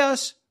 shrug.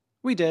 Yes,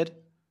 we did.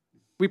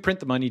 we print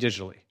the money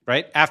digitally,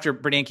 right? After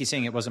Bernanke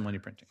saying it wasn't money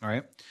printing, all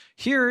right?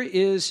 Here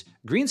is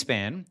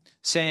Greenspan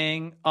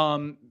saying,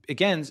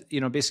 again,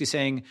 basically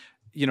saying,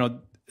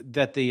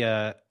 that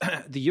the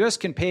U.S.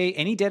 can pay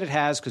any debt it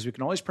has because we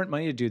can always print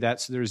money to do that,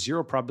 so there's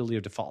zero probability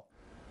of default.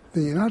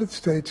 The United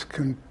States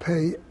can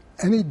pay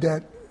any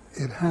debt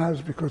it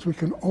has because we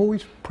can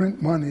always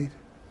print money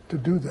to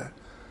do that.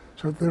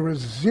 So there is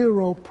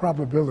zero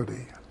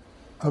probability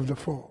of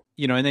default.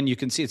 And then you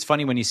can see, it's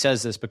funny when he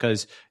says this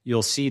because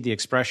you'll see the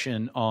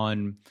expression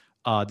on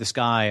this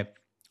guy,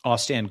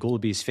 Austan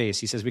Gulaby's face.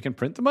 He says, we can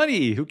print the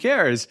money. Who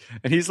cares?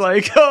 And he's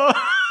like, oh.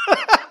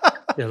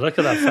 Yeah, look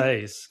at that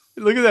face.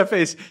 Look at that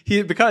face.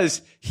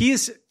 Because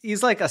he's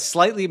like a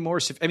slightly more,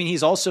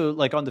 he's also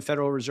like on the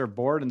Federal Reserve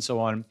Board and so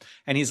on.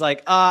 And he's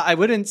like, I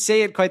wouldn't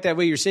say it quite that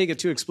way. You're saying it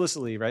too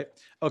explicitly, right?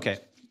 Okay.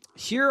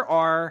 Here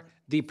are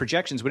the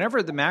projections.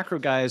 Whenever the macro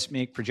guys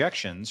make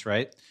projections,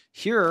 right?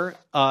 Here,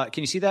 can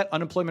you see that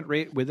unemployment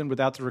rate with and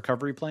without the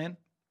recovery plan?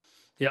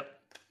 Yep.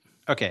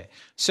 Okay.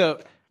 So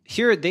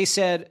here they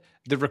said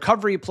the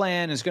recovery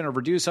plan is going to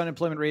reduce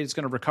unemployment rate. It's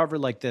going to recover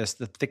like this,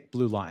 the thick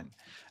blue line.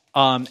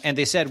 And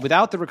they said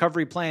without the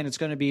recovery plan, it's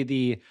going to be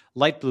the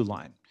light blue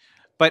line.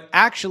 But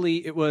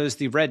actually, it was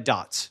the red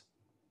dots.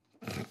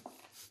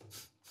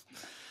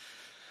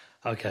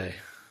 Okay.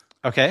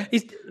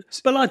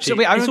 Balaji, so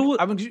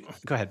wait,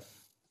 go ahead.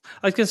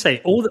 I was going to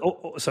say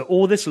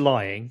all this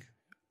lying,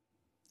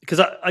 because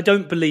I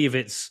don't believe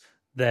it's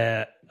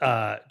they're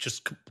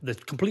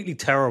completely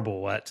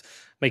terrible at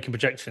making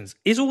projections.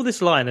 Is all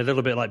this lying a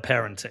little bit like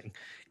parenting,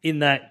 in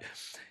that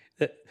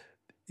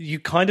you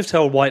kind of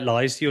tell white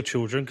lies to your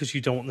children because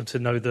you don't want them to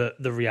know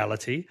the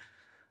reality,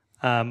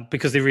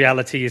 because the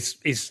reality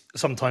is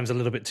sometimes a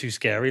little bit too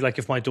scary. Like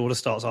if my daughter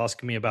starts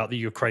asking me about the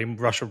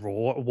Ukraine-Russia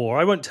war,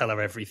 I won't tell her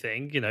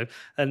everything,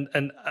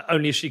 and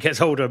only if she gets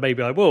older,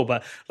 maybe I will.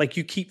 But like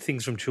you keep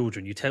things from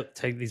children, you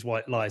take these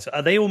white lies.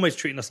 Are they almost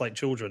treating us like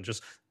children,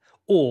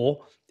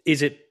 or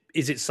is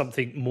it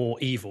something more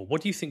evil?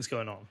 What do you think's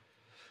going on?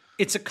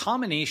 It's a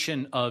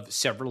combination of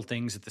several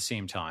things at the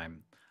same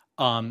time.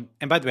 And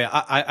by the way,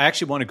 I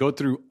actually want to go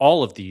through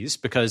all of these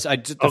because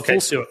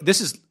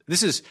this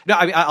is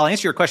I'll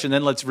answer your question.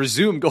 Then let's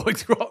resume going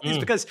through all these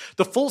because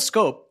the full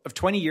scope of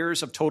 20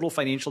 years of total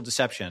financial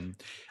deception,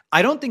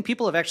 I don't think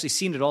people have actually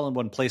seen it all in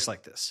one place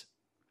like this.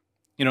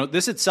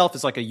 This itself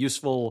is like a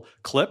useful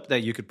clip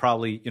that you could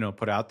probably,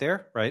 put out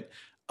there. Right.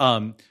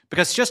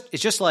 Because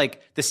it's just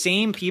like the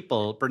same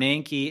people,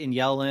 Bernanke and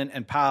Yellen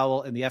and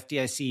Powell and the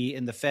FDIC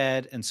and the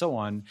Fed and so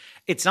on.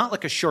 It's not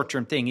like a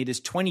short-term thing. It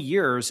is 20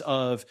 years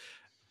of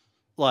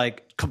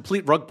like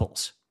complete rug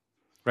pulls,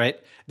 right?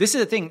 This is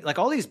the thing. Like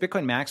all these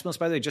Bitcoin maximalists,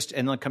 by the way,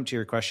 and then come to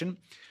your question,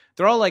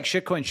 they're all like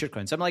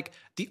shitcoins. I'm like,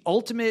 the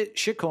ultimate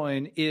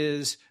shitcoin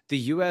is the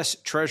U.S.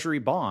 Treasury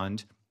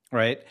bond,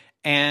 right?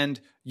 And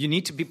you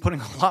need to be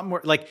putting a lot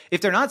more, like if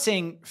they're not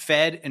saying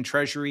Fed and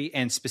Treasury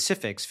and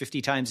specifics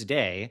 50 times a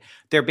day,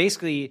 they're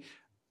basically,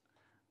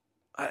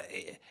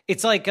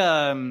 it's like,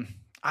 I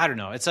don't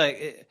know. It's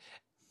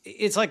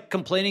like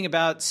complaining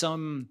about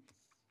some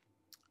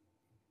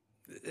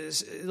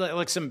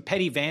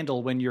petty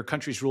vandal when your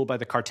country's ruled by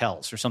the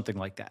cartels or something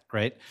like that.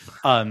 Right.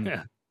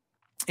 Yeah.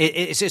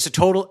 It's a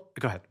total,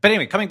 go ahead. But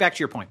anyway, coming back to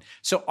your point.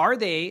 So are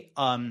they,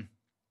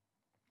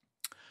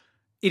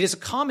 it is a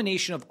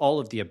combination of all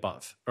of the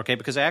above, okay?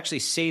 Because I actually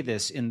say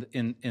this in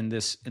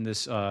this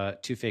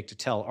Too Fake to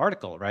Tell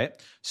article, right?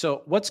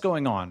 So what's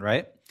going on,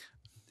 right?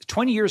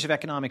 20 years of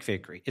economic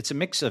fakery. It's a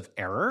mix of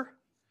error,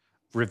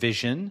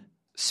 revision,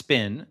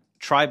 spin,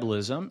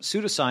 tribalism,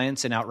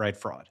 pseudoscience, and outright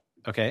fraud,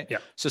 okay? Yeah.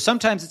 So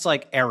sometimes it's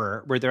like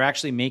error, where they're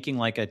actually making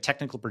like a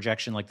technical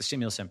projection like the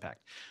stimulus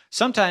impact.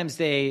 Sometimes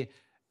they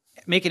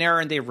make an error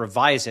and they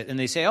revise it and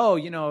they say, oh,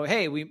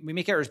 hey, we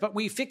make errors, but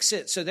we fix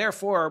it. So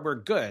therefore we're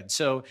good.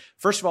 So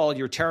first of all,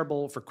 you're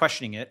terrible for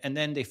questioning it. And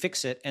then they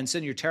fix it. And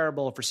then you're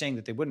terrible for saying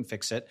that they wouldn't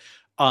fix it.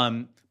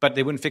 But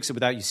they wouldn't fix it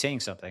without you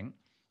saying something.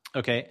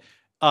 Okay.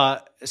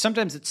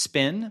 Sometimes it's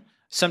spin.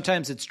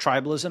 Sometimes it's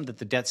tribalism, that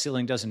the debt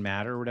ceiling doesn't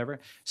matter or whatever.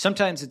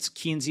 Sometimes it's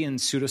Keynesian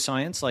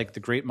pseudoscience, like the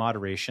Great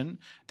Moderation.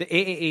 The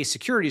AAA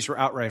securities were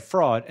outright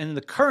fraud. And in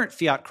the current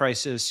fiat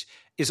crisis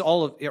is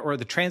or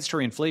the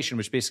transitory inflation,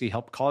 which basically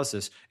helped cause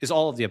this, is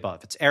all of the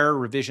above. It's error,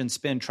 revision,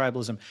 spin,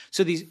 tribalism.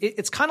 So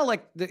it's kind of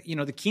like the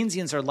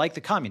Keynesians are like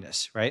the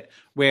communists, right?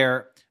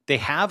 Where they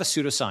have a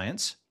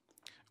pseudoscience,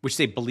 which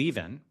they believe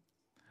in,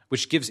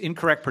 which gives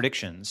incorrect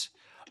predictions,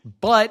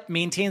 but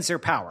maintains their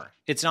power.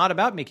 It's not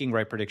about making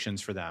right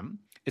predictions for them.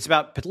 It's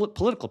about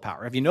political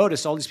power. Have you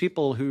noticed all these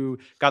people who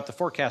got the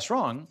forecast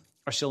wrong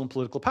are still in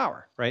political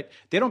power, right?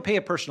 They don't pay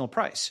a personal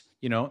price.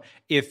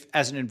 If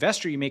as an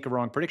investor you make a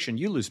wrong prediction,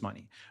 you lose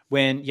money.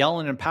 When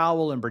Yellen and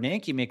Powell and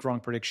Bernanke make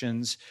wrong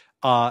predictions,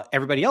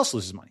 everybody else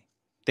loses money.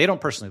 They don't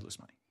personally lose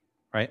money,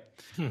 right?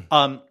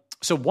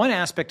 So one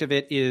aspect of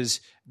it is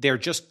they're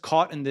just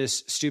caught in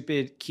this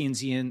stupid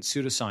Keynesian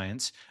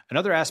pseudoscience.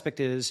 Another aspect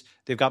is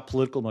they've got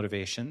political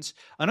motivations.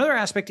 Another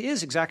aspect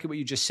is exactly what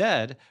you just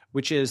said,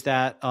 which is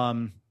that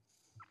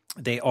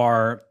they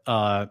are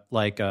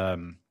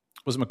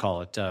what's it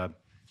call it?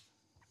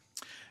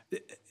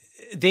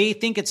 they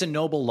think it's a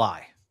noble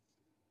lie.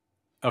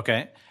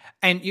 Okay.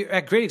 And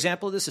a great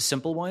example of this, a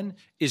simple one,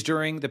 is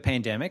during the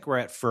pandemic, where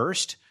at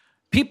first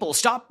people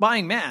stopped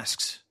buying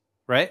masks,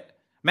 right?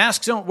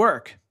 Masks don't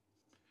work.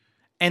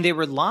 And they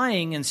were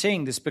lying and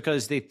saying this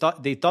because they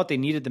thought they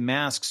needed the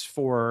masks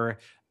for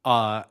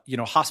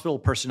hospital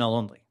personnel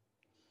only.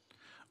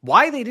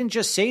 Why they didn't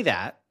just say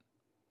that?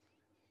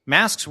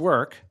 Masks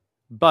work,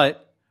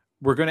 but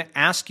we're going to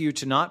ask you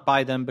to not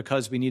buy them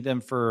because we need them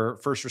for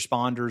first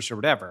responders or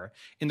whatever.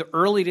 In the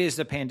early days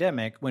of the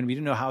pandemic, when we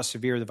didn't know how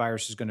severe the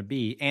virus was going to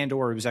be, and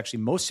or it was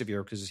actually most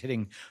severe because it's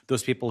hitting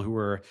those people who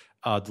were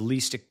the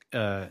least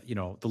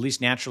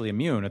naturally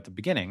immune at the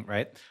beginning,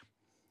 right?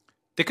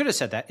 They could have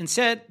said that.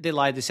 Instead, they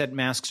lied. They said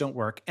masks don't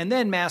work, and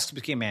then masks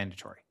became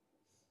mandatory,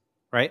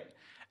 right?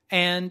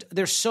 And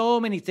there's so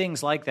many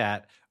things like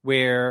that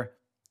where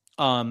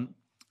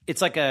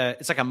it's like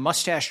a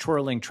mustache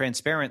twirling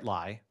transparent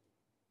lie.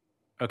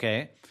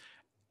 Okay.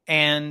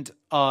 And,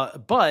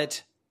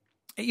 but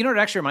you know what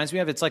it actually reminds me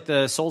of? It's like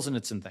the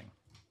Solzhenitsyn thing,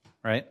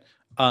 right?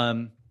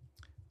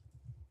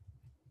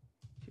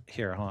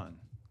 Here, hold on.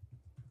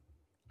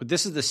 But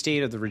this is the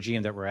state of the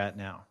regime that we're at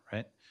now,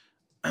 right?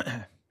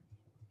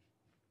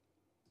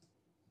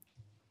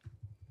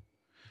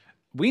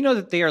 We know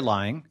that they are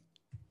lying.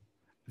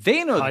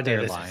 They know that they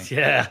are lying.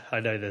 Yeah, I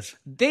know this.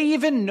 They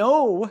even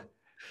know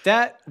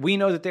that we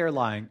know that they're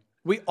lying.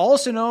 We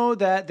also know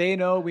that they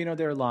know we know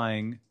they're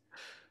lying.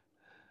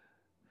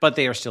 But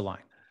they are still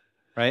lying,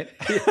 right?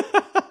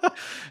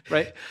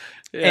 Right?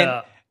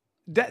 Yeah.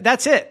 And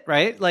that's it,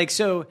 right? Like,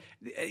 so,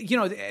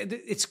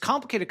 it's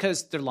complicated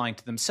because they're lying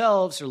to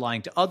themselves, they're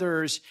lying to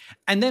others.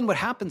 And then what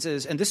happens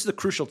is, and this is the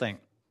crucial thing,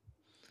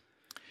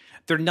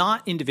 they're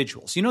not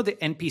individuals. You know the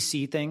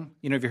NPC thing?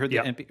 Have you heard the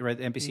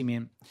NPC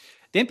meme?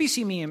 The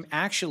NPC meme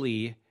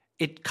actually,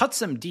 it cuts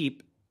them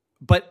deep,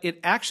 but it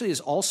actually is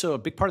also a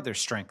big part of their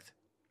strength.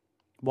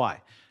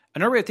 Why?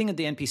 Another way of thinking of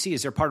the NPC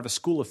is they're part of a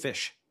school of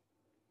fish.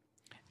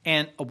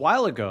 And a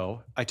while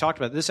ago, I talked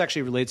about this.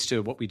 Actually relates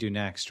to what we do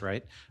next,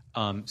 right?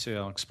 So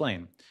I'll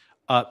explain.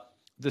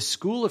 The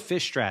school of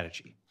fish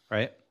strategy,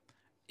 right,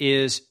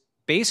 is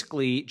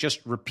basically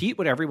just repeat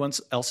what everyone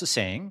else is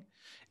saying.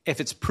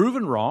 If it's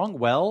proven wrong,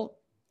 well,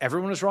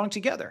 everyone is wrong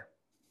together.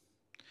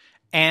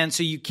 And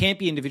so you can't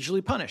be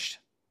individually punished.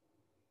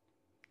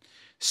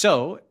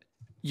 So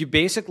you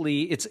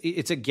basically,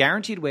 it's a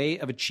guaranteed way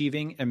of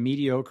achieving a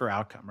mediocre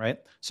outcome, right?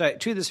 So I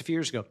tweeted this a few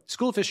years ago.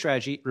 School of Fish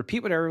strategy,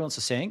 repeat what everyone else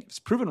is saying. If it's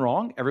proven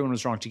wrong, everyone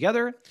was wrong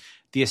together.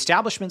 The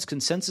establishment's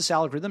consensus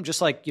algorithm,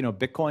 just like,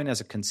 Bitcoin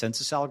has a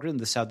consensus algorithm,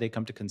 this is how they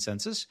come to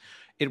consensus.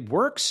 It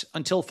works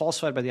until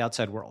falsified by the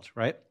outside world,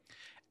 right?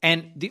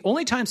 And the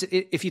only times,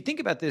 if you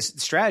think about this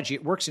strategy,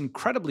 it works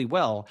incredibly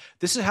well.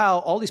 This is how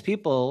all these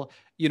people,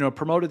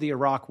 promoted the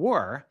Iraq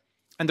War.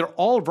 And they're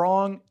all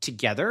wrong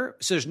together.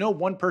 So there's no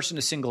one person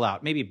to single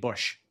out, maybe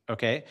Bush,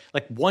 okay?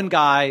 Like one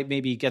guy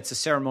maybe gets a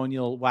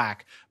ceremonial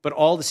whack, but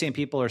all the same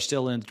people are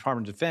still in the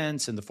Department of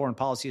Defense and the foreign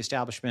policy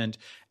establishment,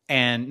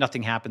 and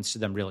nothing happens to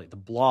them really. The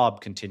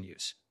blob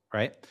continues,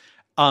 right?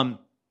 And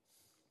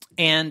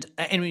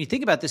when you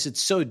think about this,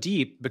 it's so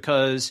deep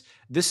because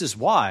this is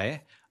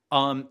why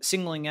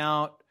singling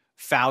out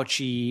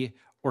Fauci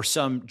or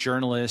some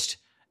journalist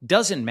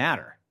doesn't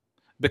matter,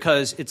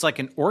 because it's like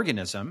an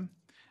organism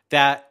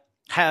that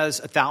has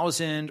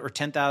 1,000 or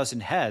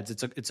 10,000 heads.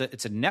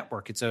 It's a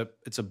network. It's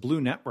a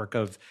blue network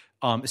of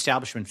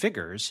establishment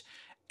figures,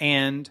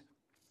 and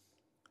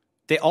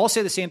they all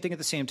say the same thing at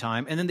the same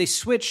time, and then they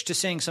switch to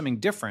saying something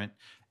different.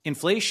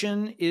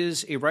 Inflation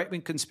is a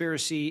right-wing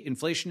conspiracy.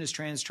 Inflation is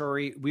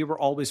transitory. We were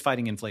always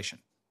fighting inflation,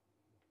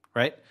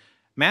 right?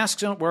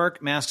 Masks don't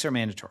work. Masks are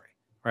mandatory,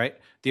 right?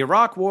 The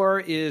Iraq War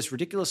is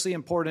ridiculously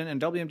important,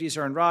 and WMDs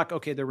are in Iraq.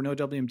 Okay, there were no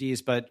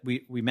WMDs, but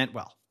we meant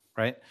well,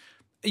 right?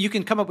 You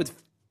can come up with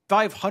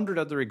 500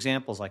 other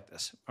examples like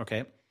this,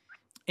 okay?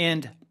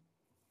 And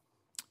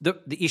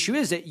the issue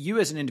is that you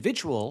as an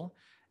individual,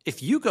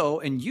 if you go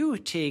and you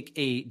take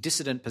a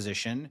dissident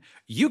position,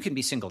 you can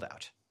be singled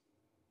out,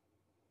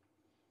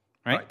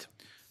 right?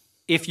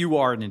 If you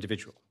are an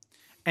individual.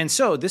 And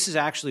so this is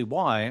actually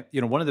why,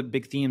 one of the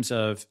big themes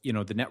of,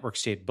 the network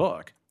state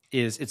book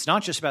is it's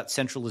not just about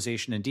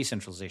centralization and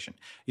decentralization.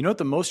 You know what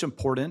the most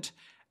important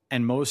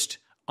and most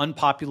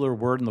unpopular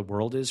word in the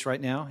world is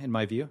right now, in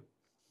my view?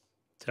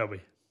 Tell me.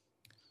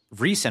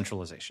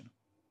 Re-centralization.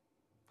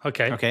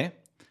 Okay.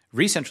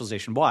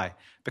 Re-centralization. Why?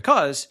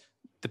 Because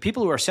the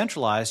people who are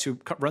centralized, who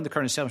run the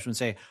current establishment,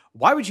 say,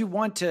 why would you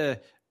want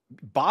to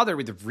bother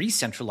with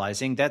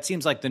re-centralizing? That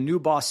seems like the new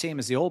boss, same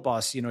as the old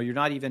boss. You're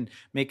not even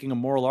making a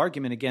moral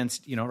argument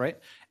against, right?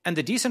 And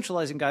the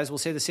decentralizing guys will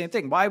say the same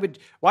thing. Why would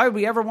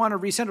we ever want to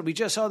re-centralize? We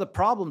just saw the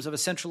problems of a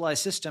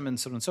centralized system and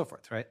so on and so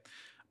forth, right?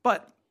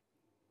 But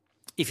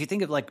if you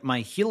think of like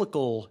my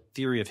helical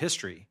theory of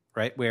history,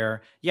 right,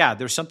 where,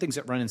 there's some things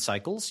that run in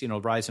cycles,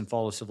 rise and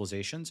fall of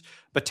civilizations,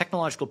 but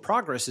technological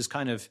progress is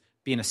kind of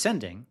being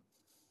ascending,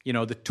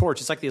 the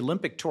torch. It's like the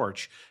Olympic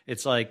torch.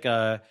 It's like,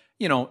 the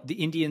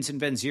Indians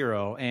invent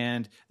zero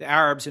and the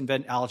Arabs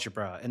invent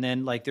algebra. And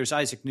then like there's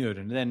Isaac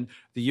Newton. And then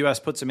the US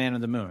puts a man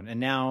on the moon. And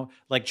now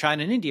like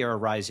China and India are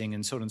rising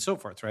and so on and so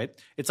forth, right?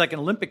 It's like an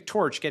Olympic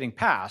torch getting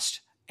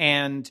passed.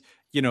 And,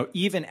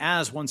 even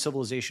as one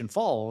civilization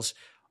falls,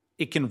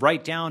 it can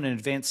write down and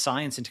advance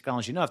science and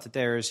technology enough that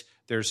there's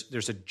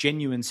a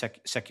genuine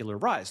secular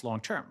rise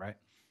long term, right?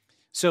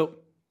 So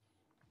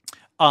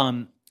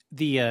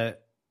the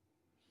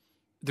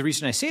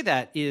reason I say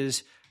that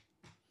is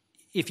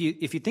if you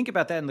think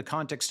about that in the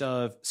context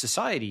of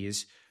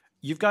societies,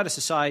 you've got a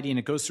society and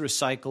it goes through a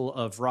cycle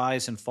of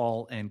rise and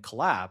fall and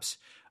collapse,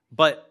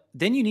 but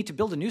then you need to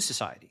build a new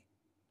society.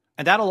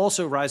 And that'll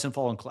also rise and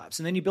fall and collapse.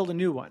 And then you build a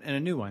new one and a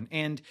new one.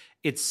 And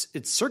it's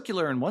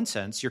circular in one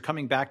sense. You're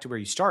coming back to where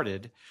you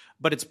started,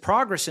 but it's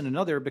progress in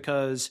another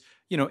because,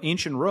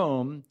 ancient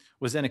Rome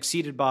was then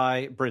exceeded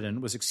by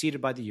Britain, was exceeded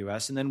by the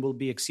US, and then will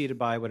be exceeded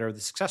by whatever the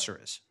successor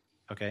is.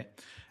 Okay.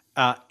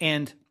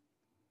 And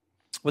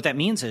what that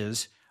means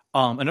is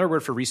another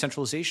word for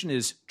re-centralization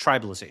is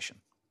tribalization.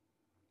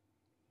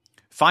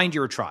 Find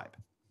your tribe,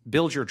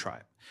 build your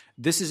tribe.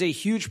 This is a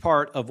huge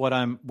part of what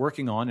I'm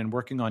working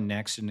on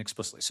next and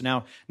explicitly. So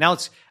now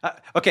let's,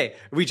 okay,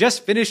 we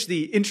just finished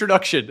the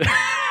introduction to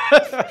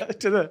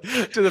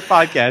the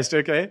podcast.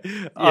 Okay.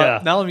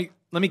 Yeah. Now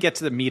let me get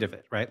to the meat of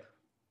it. Right.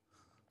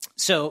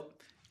 So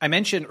I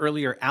mentioned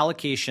earlier,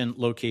 allocation,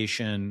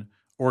 location,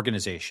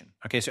 organization.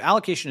 Okay. So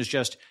allocation is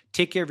just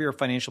take care of your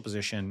financial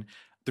position.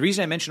 The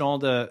reason I mentioned all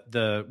the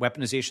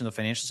weaponization of the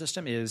financial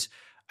system is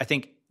I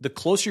think the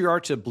closer you are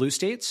to blue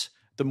states,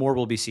 the more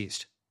will be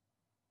seized.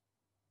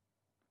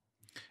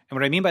 And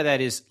what I mean by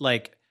that is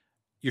like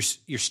your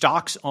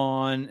stocks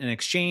on an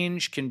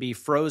exchange can be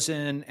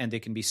frozen and they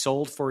can be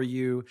sold for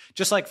you.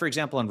 Just like, for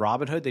example, on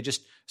Robinhood, they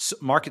just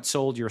market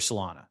sold your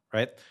Solana,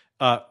 right?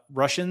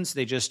 Russians,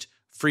 they just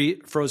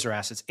froze their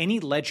assets. Any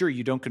ledger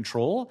you don't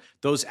control,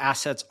 those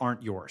assets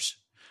aren't yours.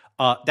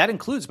 That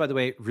includes, by the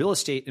way, real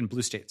estate in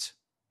blue states.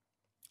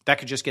 That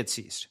could just get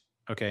seized,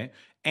 okay?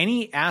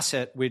 Any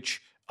asset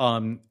which,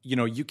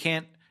 you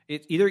can't,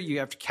 either you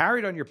have to carry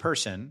it on your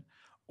person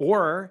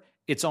or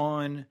it's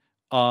on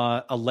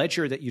a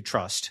ledger that you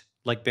trust,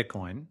 like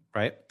Bitcoin,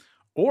 right?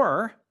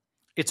 Or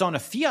it's on a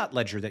fiat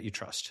ledger that you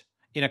trust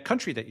in a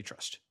country that you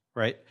trust,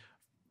 right?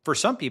 For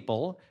some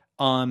people,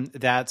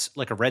 that's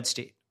like a red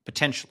state,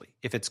 potentially,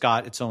 if it's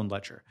got its own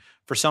ledger.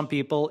 For some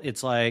people,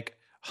 it's like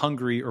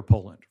Hungary or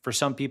Poland. For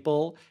some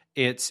people,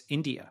 it's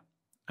India,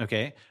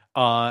 okay?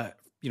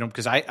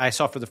 Because I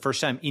saw for the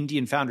first time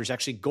Indian founders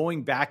actually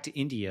going back to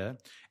India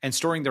and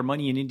storing their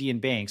money in Indian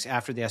banks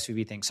after the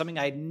SVB thing. Something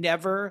I'd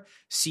never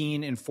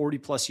seen in 40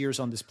 plus years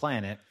on this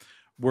planet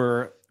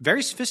were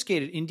very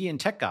sophisticated Indian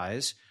tech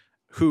guys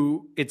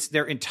who it's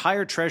their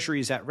entire treasury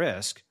is at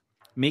risk,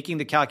 making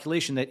the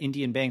calculation that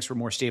Indian banks were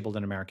more stable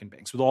than American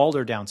banks with all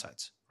their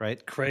downsides,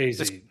 right?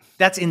 Crazy.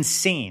 That's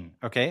insane,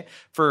 okay?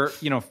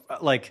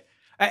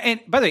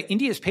 And by the way,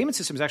 India's payment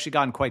system has actually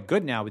gotten quite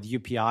good now with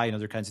UPI and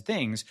other kinds of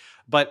things,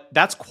 but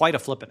that's quite a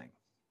flippening,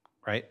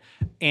 right?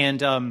 And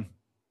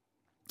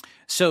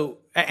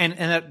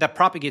that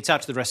propagates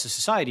out to the rest of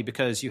society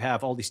because you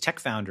have all these tech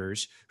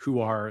founders who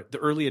are the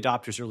early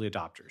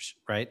adopters,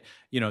 right?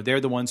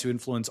 They're the ones who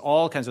influence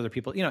all kinds of other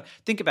people.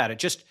 Think about it.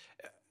 Just,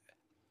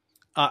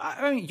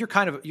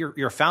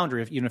 you're a founder,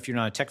 even if you're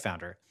not a tech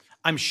founder.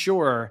 I'm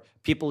sure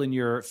people in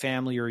your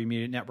family or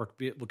immediate network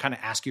will kind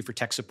of ask you for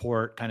tech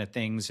support kind of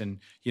things and,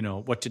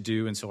 what to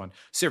do and so on.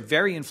 So they're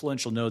very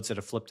influential nodes that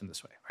have flipped in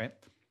this way, right?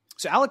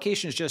 So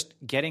allocation is just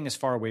getting as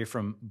far away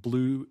from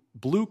blue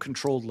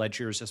controlled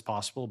ledgers as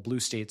possible, blue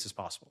states as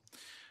possible.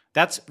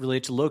 That's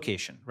related to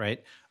location,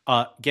 right?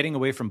 Getting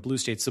away from blue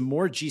states. The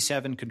more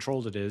G7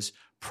 controlled it is,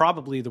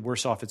 probably the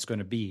worse off it's going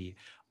to be.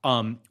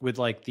 With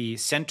like the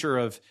center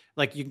of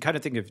like, you can kind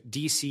of think of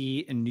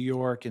DC and New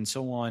York and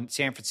so on,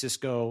 San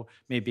Francisco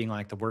maybe being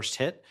like the worst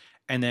hit.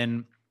 And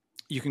then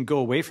you can go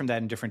away from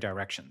that in different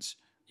directions.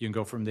 You can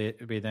go from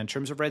in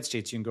terms of red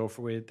states, you can go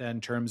for that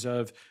in terms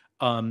of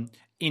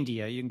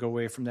India, you can go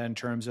away from that in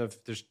terms of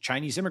there's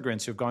Chinese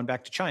immigrants who have gone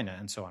back to China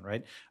and so on,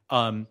 right?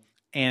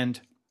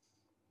 And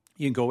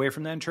you can go away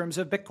from that in terms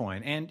of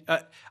Bitcoin. And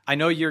I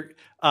know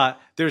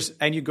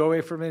and you go away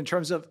from it in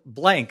terms of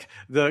blank,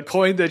 the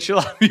coin that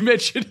you'll be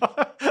mentioned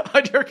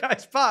on your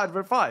guys' pod,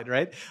 but fine,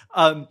 right?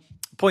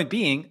 Point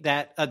being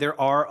that there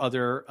are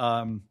other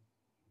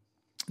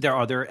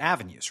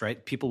avenues,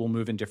 right? People will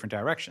move in different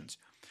directions.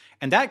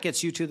 And that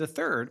gets you to the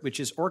third,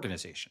 which is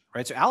organization,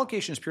 right? So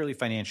allocation is purely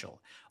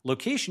financial.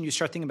 Location, you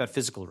start thinking about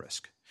physical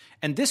risk.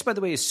 And this, by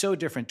the way, is so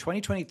different.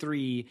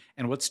 2023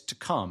 and what's to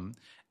come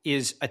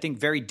is, I think,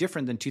 very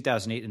different than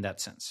 2008 in that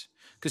sense.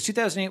 Because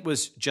 2008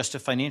 was just a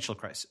financial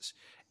crisis.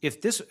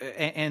 If this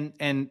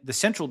and the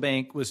central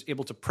bank was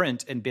able to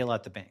print and bail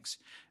out the banks.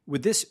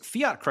 With this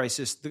fiat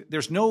crisis,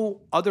 there's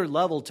no other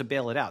level to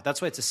bail it out.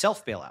 That's why it's a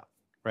self-bailout,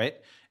 right?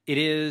 It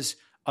is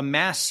a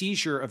mass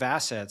seizure of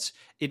assets.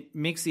 It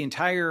makes the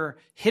entire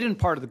hidden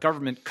part of the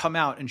government come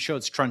out and show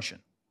its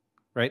truncheon,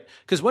 right?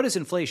 Because what is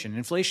inflation?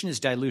 Inflation is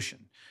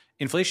dilution.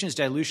 Inflation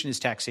is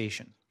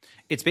taxation.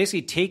 It's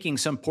basically taking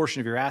some portion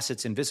of your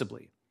assets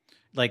invisibly.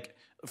 Like,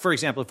 for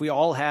example, if we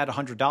all had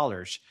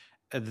 $100,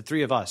 the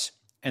three of us,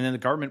 and then the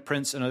government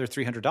prints another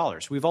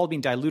 $300, we've all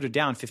been diluted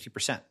down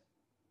 50%.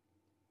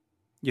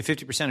 You have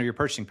 50% of your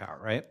purchasing power,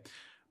 right?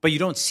 But you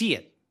don't see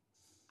it.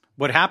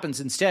 What happens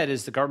instead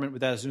is the government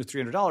with that new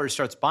 $300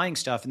 starts buying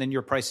stuff, and then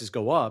your prices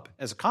go up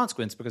as a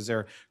consequence because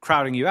they're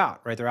crowding you out,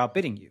 right? They're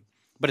outbidding you,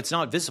 but it's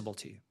not visible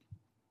to you.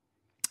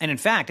 And in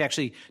fact,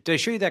 actually, did I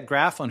show you that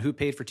graph on who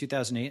paid for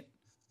 2008?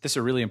 This is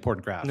a really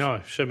important graph.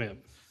 No, show me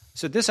it.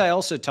 So this I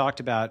also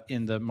talked about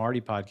in the Marty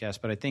podcast,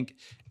 but I think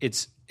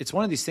it's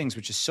one of these things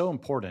which is so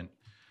important.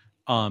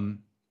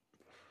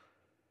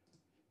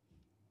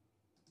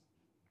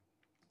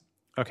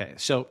 Okay,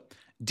 so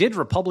did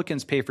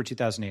Republicans pay for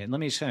 2008? And let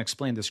me just kind of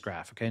explain this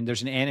graph, okay? And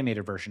there's an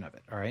animated version of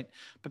it, all right?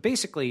 But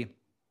basically,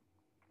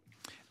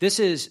 this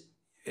is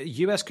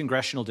U.S.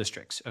 congressional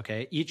districts,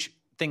 okay? Each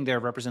thing there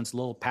represents a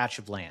little patch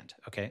of land,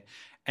 okay?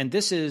 And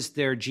this is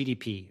their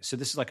GDP. So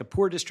this is like a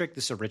poor district,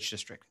 this is a rich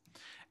district.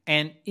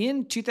 And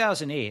in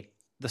 2008,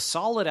 the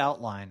solid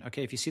outline,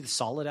 okay, if you see the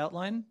solid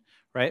outline,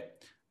 right,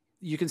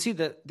 you can see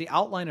that the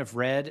outline of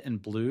red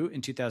and blue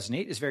in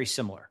 2008 is very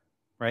similar,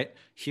 right?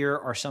 Here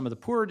are some of the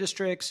poorer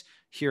districts.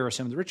 Here are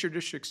some of the richer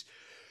districts.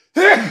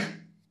 And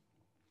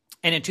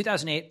in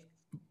 2008,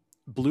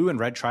 blue and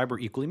red tribe were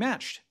equally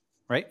matched,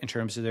 right, in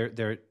terms of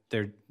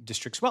their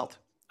district's wealth,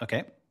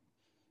 okay?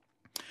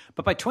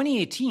 But by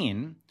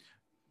 2018,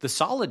 the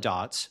solid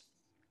dots,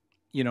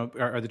 you know,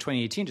 are the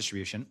 2018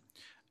 distribution.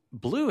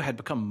 Blue had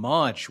become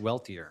much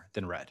wealthier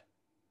than red.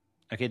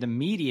 Okay, the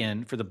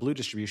median for the blue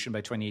distribution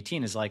by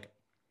 2018 is like,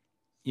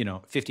 you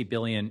know, 50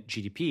 billion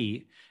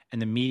GDP,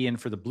 and the median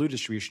for the blue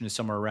distribution is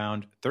somewhere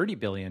around 30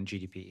 billion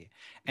GDP.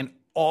 And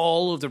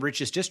all of the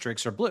richest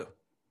districts are blue.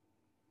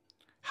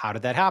 How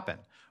did that happen?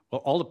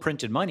 Well, all the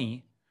printed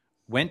money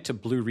went to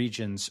blue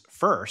regions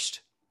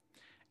first,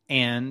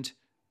 and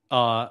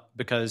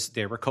because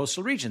they were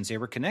coastal regions, they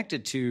were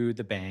connected to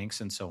the banks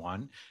and so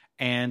on.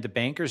 And the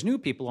bankers knew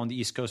people on the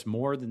East Coast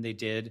more than they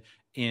did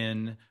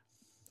in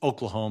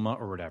Oklahoma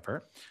or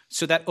whatever.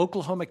 So that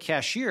Oklahoma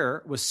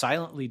cashier was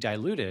silently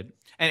diluted.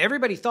 And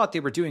everybody thought they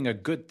were doing a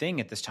good thing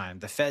at this time.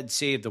 The Fed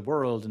saved the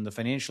world in the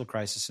financial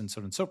crisis and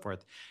so on and so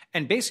forth.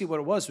 And basically what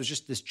it was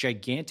just this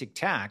gigantic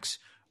tax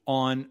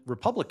on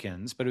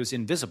Republicans, but it was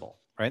invisible,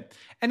 right?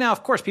 And now,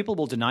 of course, people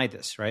will deny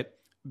this, right?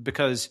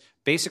 Because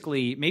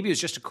basically maybe it was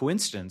just a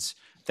coincidence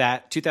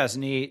that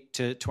 2008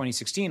 to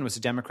 2016 was a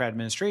Democrat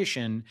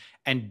administration,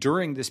 and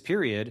during this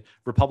period,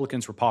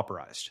 Republicans were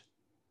pauperized.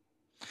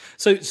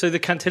 So the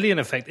Cantillon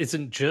effect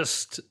isn't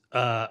just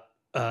there's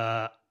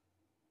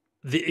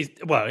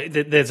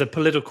a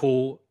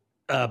political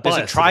bias. There's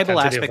a tribal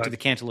to aspect to the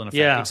Cantillon effect.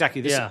 Yeah,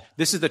 exactly.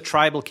 This is the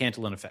tribal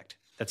Cantillon effect.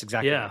 That's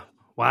exactly right.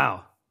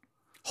 Wow.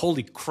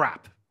 Holy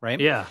crap, right?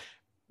 Yeah.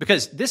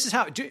 Because this is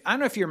how, I don't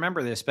know if you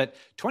remember this, but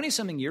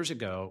 20-something years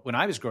ago, when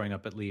I was growing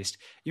up at least,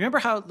 you remember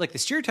how like the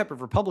stereotype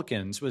of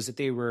Republicans was that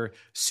they were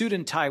suit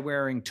and tie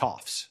wearing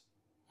toffs,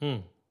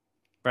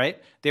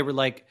 right? They were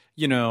like,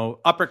 you know,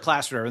 upper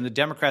class or whatever, and the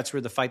Democrats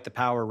were the fight the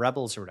power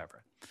rebels or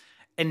whatever.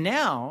 And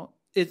now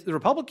the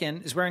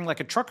Republican is wearing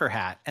like a trucker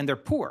hat and they're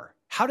poor.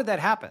 How did that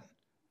happen,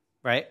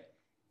 right?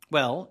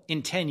 Well,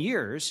 in 10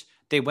 years,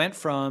 they went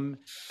from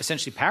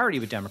essentially parity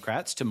with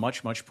Democrats to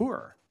much, much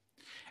poorer.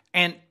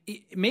 And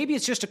maybe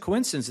it's just a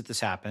coincidence that this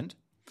happened,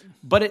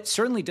 but it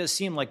certainly does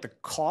seem like the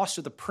cost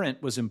of the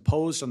print was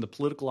imposed on the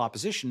political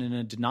opposition in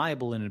a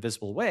deniable and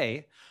invisible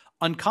way,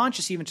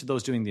 unconscious even to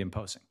those doing the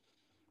imposing.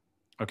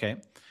 Okay?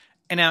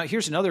 And now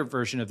here's another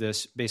version of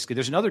this. Basically,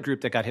 there's another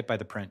group that got hit by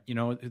the print. You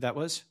know who that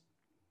was?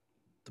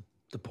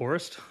 The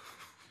poorest?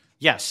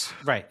 Yes,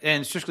 right.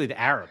 And especially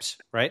the Arabs,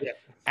 right? Yeah.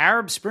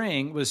 Arab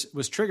Spring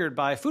was triggered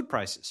by food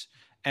prices.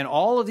 And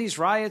all of these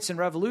riots and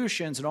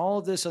revolutions and all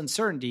of this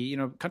uncertainty, you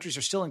know, countries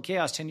are still in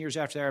chaos 10 years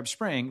after the Arab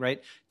Spring, right?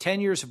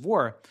 10 years of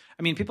war.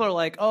 I mean, people are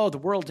like, oh, the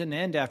world didn't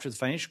end after the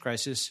financial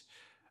crisis.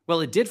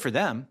 Well, it did for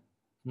them,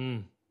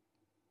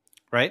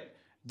 right?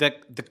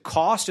 The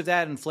cost of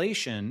that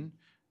inflation,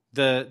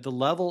 the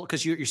level,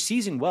 because you're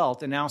seizing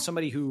wealth, and now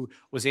somebody who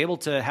was able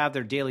to have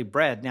their daily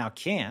bread now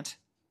can't,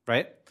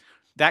 right?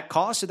 That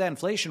cost of that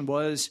inflation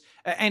was,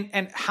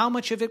 and how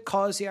much of it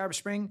caused the Arab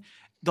Spring?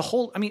 The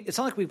whole, I mean, it's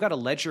not like we've got a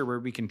ledger where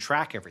we can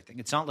track everything.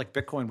 It's not like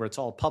Bitcoin where it's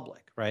all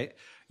public, right?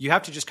 You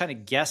have to just kind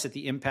of guess at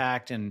the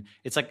impact, and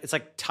it's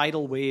like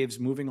tidal waves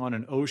moving on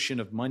an ocean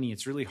of money.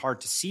 It's really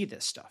hard to see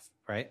this stuff,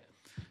 right?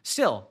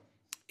 Still,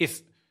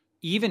 if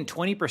even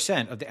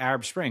 20% of the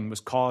Arab Spring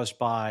was caused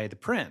by the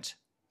print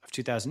of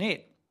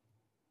 2008,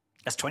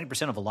 that's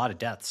 20% of a lot of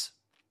deaths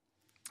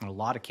and a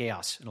lot of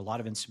chaos and a lot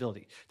of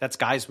instability. That's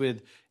guys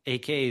with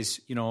AKs,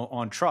 you know,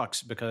 on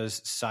trucks because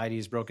society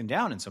is broken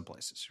down in some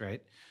places,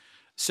 right?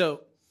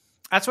 So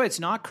that's why it's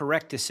not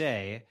correct to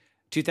say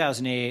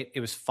 2008, it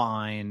was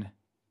fine,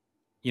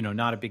 you know,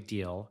 not a big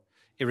deal.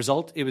 It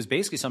was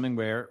basically something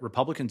where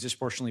Republicans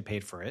disproportionately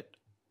paid for it,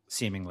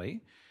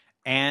 seemingly,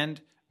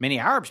 and many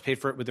Arabs paid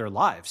for it with their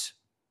lives,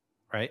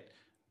 right?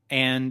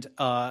 And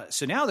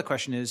so now the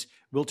question is,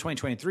 will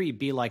 2023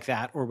 be like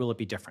that, or will it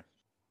be different?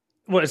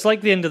 Well, it's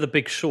like the end of The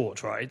Big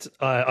Short, right?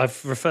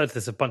 I've referred to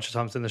this a bunch of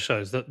times in the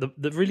shows. The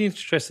really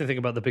interesting thing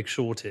about The Big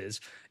Short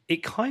is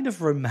it kind of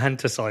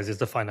romanticizes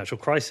the financial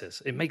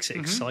crisis. It makes it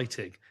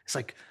exciting. It's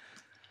like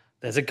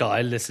there's a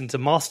guy listening to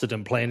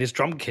Mastodon playing his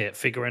drum kit,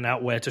 figuring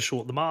out where to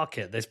short the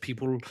market. There's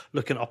people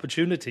looking at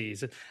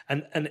opportunities,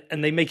 and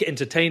they make it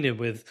entertaining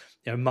with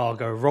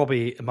Margot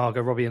Robbie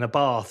in a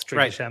bath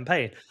drinking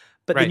champagne.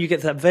 But then you get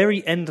to that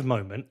very end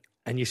moment,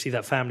 and you see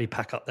that family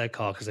pack up their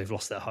car because they've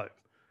lost their home.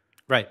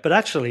 Right. But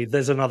actually,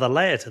 there's another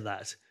layer to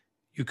that.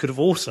 You could have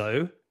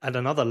also had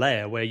another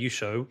layer where you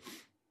show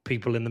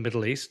people in the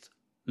Middle East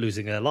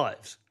losing their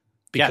lives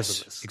because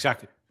of this.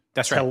 Exactly.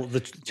 That's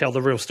right. Tell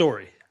the real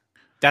story.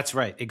 That's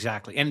right.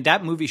 Exactly. And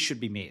that movie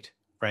should be made,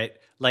 right?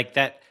 Like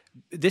that.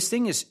 This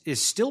thing is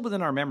still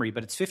within our memory,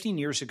 but it's 15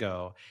 years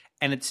ago.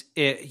 And it's,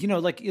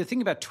 like the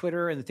thing about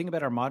Twitter and the thing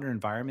about our modern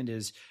environment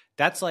is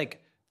that's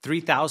like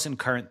 3,000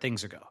 current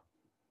things ago.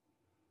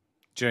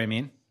 Do you know what I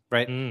mean?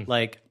 Right?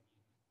 Like,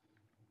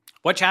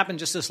 what happened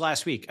just this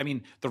last week? I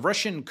mean, the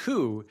Russian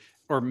coup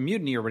or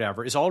mutiny or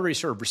whatever is already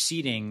sort of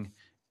receding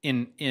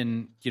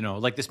in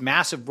like this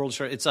massive world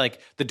story. It's like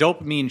the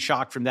dopamine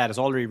shock from that is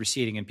already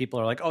receding, and people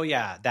are like, oh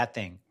yeah, that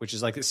thing, which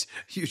is like this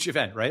huge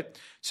event, right?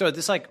 So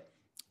this like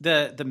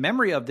the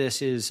memory of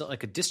this is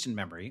like a distant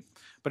memory,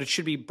 but it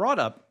should be brought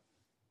up.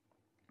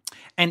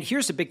 And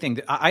here's the big thing.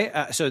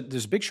 So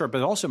there's a Big Short,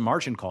 but also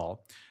margin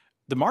call.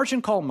 The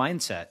margin call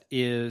mindset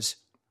is,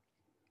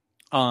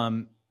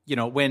 when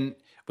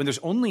there's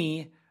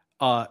only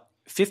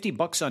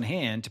 $50 on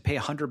hand to pay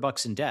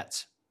 $100 in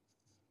debts,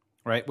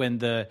 right? When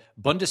the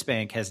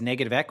Bundesbank has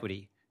negative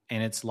equity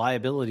and its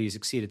liabilities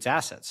exceed its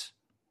assets,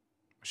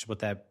 which is what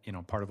that,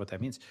 part of what that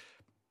means,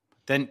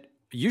 then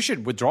you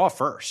should withdraw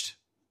first.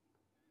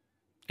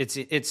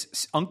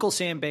 It's Uncle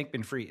Sam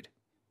Bankman-Fried,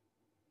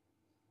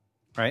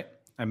 right?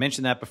 I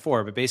mentioned that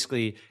before, but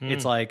basically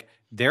it's like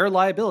their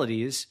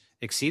liabilities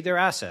exceed their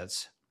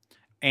assets.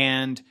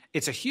 And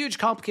it's a huge,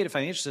 complicated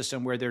financial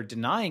system where they're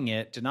denying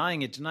it.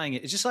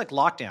 It's just like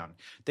lockdown.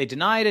 They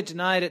denied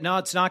it. No,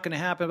 it's not going to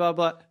happen, blah,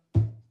 blah.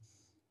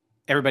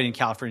 Everybody in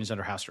California is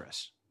under house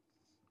arrest.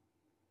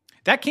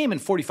 That came in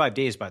 45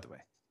 days, by the way,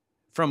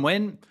 from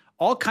when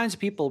all kinds of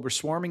people were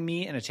swarming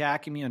me and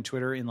attacking me on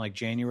Twitter in like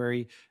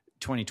January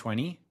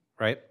 2020,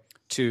 right,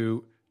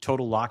 to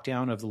total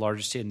lockdown of the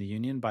largest state in the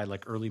union by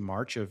like early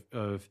March of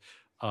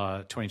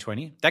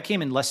 2020. That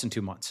came in less than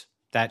 2 months,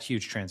 that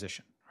huge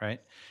transition, right?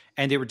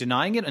 And they were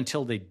denying it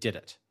until they did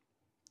it.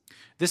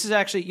 This is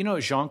actually,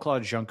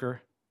 Jean-Claude Juncker,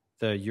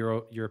 the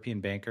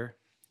European banker.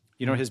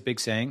 You know his big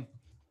saying?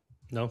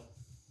 No.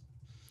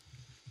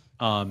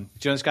 Do you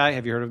know this guy?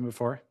 Have you heard of him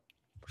before?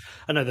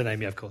 I know the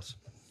name, yeah, of course.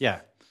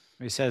 Yeah.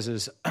 What he says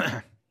is,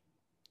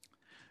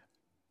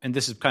 and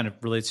this is kind of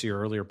relates to your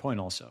earlier point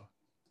also.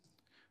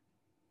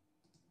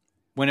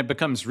 When it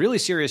becomes really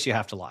serious, you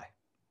have to lie.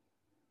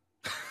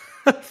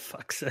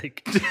 Fuck's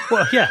sake.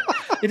 Well, yeah,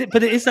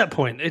 but it is that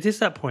point. It is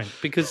that point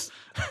because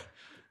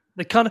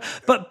they kind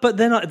of. But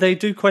then they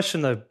do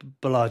question though,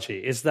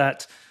 Balaji, is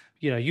that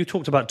you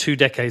talked about 2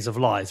 decades of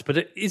lies,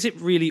 but is it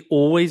really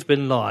always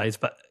been lies?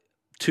 But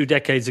 2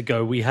 decades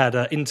ago, we had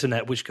an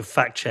internet which could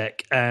fact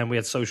check, and we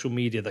had social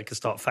media that could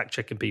start fact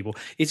checking people.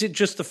 Is it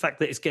just the fact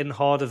that it's getting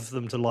harder for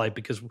them to lie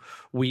because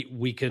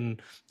we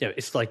can?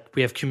 It's like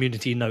we have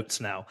community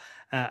notes now.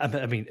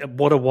 I mean,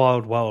 what a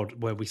wild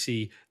world where we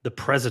see the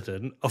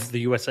president of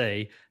the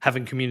USA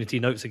having community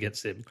notes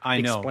against him.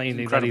 I know.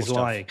 Explaining that he's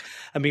lying.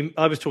 I mean,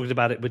 I was talking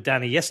about it with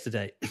Danny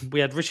yesterday. We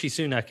had Rishi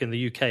Sunak in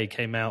the UK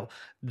came out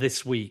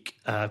this week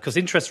because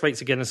interest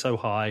rates again are so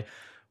high.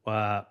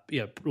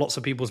 Lots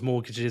of people's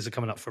mortgages are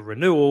coming up for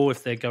renewal.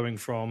 If they're going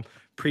from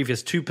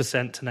previous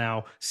 2% to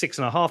now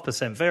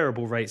 6.5%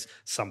 variable rates,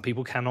 some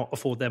people cannot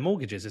afford their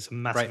mortgages. It's a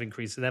massive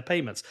increase in their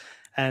payments.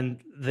 And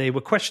they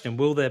were questioning,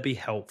 will there be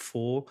help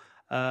for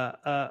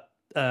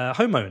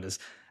homeowners?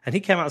 And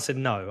he came out and said,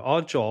 no,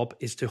 our job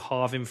is to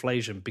halve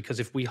inflation, because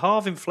if we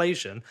halve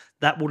inflation,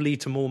 that will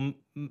lead to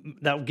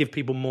that will give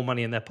people more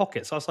money in their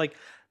pockets. So I was like,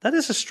 that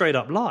is a straight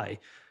up lie.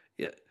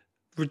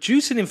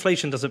 Reducing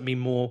inflation doesn't mean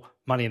more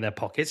money in their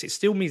pockets. It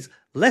still means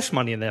less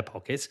money in their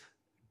pockets.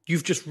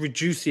 You've just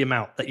reduced the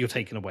amount that you're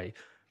taking away.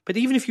 But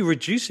even if you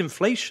reduce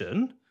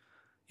inflation,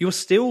 you're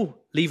still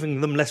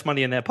leaving them less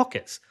money in their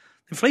pockets.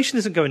 Inflation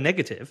isn't going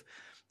negative.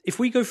 If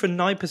we go from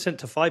 9%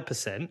 to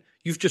 5%,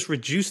 you've just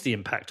reduced the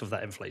impact of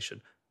that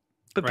inflation.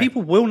 But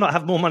people will not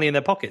have more money in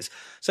their pockets.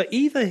 So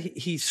either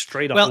he's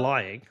straight up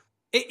lying.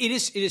 It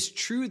is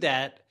true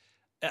that,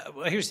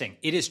 here's the thing.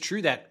 It is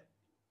true that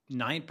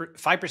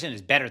 5%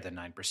 is better than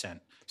 9%.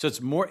 So it's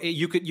more,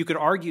 you could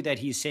argue that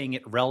he's saying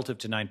it relative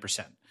to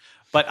 9%.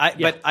 But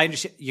I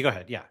understand. You go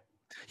ahead. Yeah.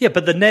 Yeah,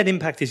 but the net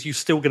impact is you're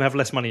still going to have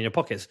less money in your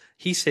pockets.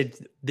 He said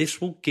this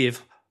will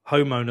give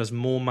homeowners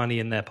more money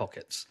in their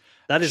pockets.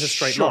 That is a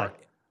straight lie.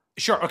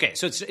 Sure. Okay.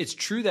 So it's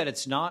true that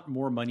it's not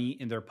more money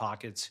in their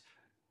pockets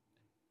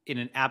in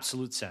an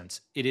absolute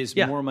sense. It is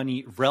more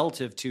money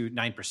relative to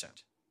 9%.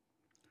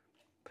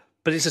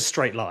 But it's a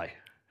straight lie.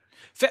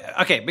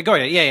 Okay, but go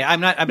ahead. Yeah.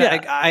 I'm not.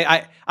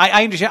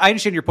 I understand. I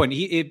understand your point.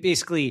 It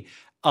basically,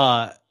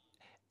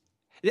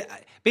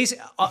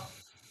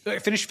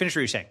 finish what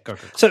you're saying. Go.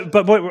 So,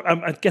 but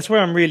I guess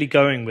where I'm really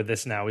going with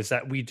this now is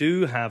that we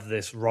do have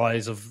this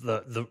rise of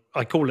the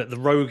I call it the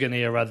Rogan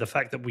era, the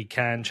fact that we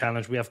can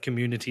challenge, we have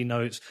community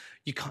notes.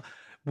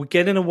 We're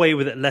getting away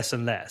with it less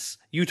and less.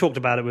 You talked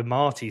about it with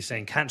Marty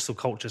saying cancel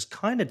culture is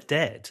kind of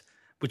dead,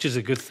 which is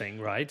a good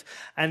thing, right?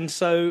 And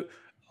so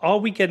are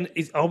we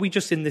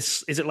just in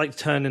this, is it like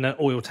turning an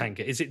oil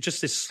tanker? Is it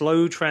just this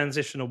slow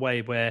transition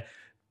away where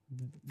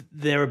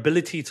their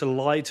ability to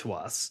lie to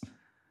us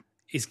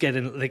is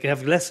they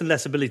have less and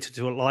less ability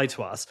to lie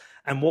to us.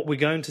 And what we're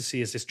going to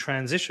see is this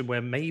transition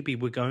where maybe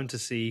we're going to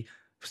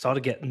start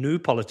to get new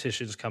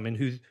politicians come in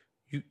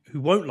who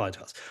won't lie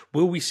to us.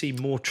 Will we see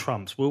more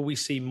Trumps? Will we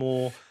see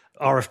more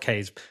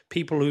RFKs?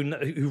 People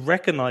who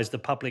recognize the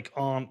public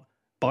aren't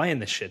buying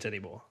this shit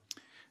anymore.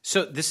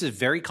 So this is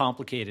very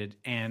complicated,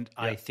 and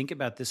I think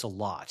about this a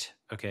lot,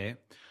 okay?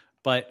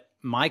 But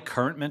my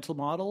current mental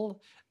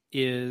model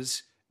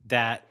is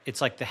that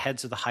it's like the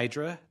heads of the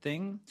Hydra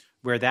thing,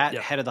 where that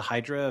head of the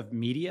Hydra of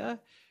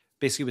media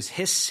basically was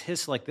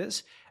hiss like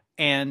this,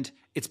 and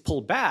it's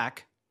pulled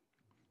back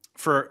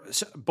for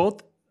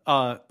both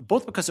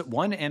because it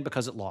won and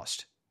because it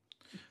lost.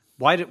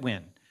 Why did it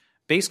win?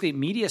 Basically,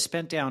 media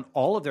spent down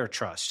all of their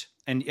trust,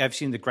 and I've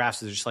seen the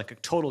graphs. There's just like a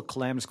total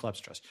calamitous collapse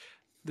of trust.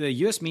 The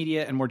U.S.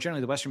 media and more generally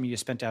the Western media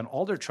spent down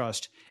all their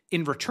trust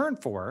in return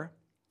for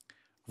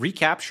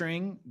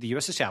recapturing the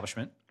U.S.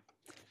 establishment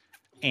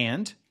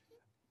and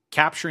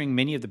capturing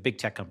many of the big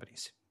tech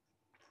companies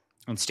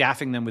and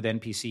staffing them with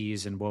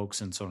NPCs and wokes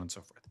and so on and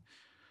so forth.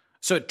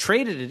 So it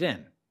traded it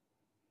in.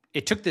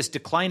 It took this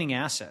declining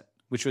asset,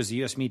 which was the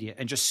U.S. media,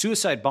 and just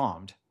suicide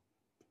bombed,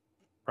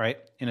 right,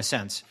 in a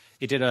sense.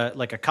 It did a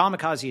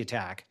kamikaze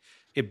attack.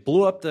 It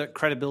blew up the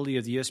credibility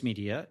of the U.S.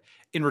 media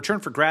in return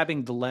for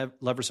grabbing the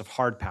levers of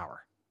hard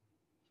power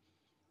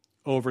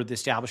over the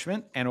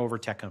establishment and over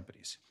tech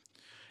companies.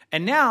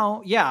 And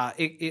now,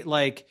 it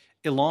like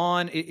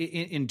Elon,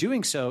 in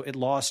doing so, it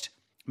lost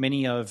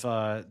many of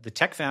the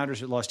tech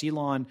founders. It lost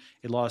Elon.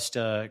 It lost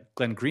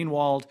Glenn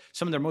Greenwald,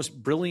 some of their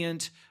most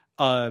brilliant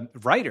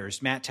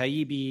writers, Matt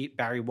Taibbi,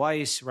 Barry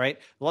Weiss, right?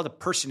 A lot of the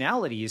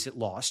personalities it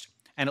lost,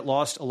 and it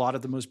lost a lot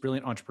of the most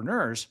brilliant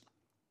entrepreneurs.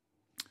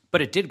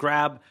 But it did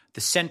grab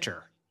the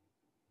center,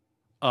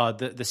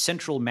 the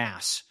central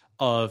mass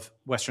of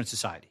Western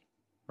society,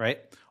 right?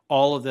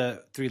 All of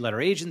the three-letter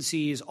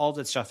agencies, all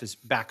that stuff is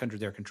back under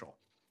their control,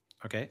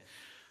 okay?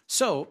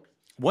 So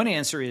one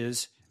answer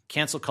is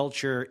cancel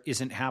culture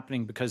isn't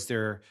happening because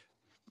they're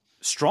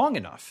strong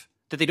enough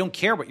that they don't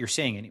care what you're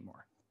saying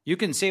anymore. You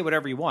can say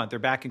whatever you want. They're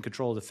back in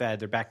control of the Fed.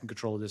 They're back in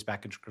control of this,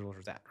 back in control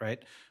of that,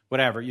 right?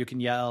 Whatever. You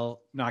can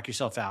yell, knock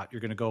yourself out.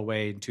 You're going to go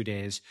away in 2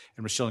 days,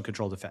 and we're still in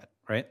control of the Fed,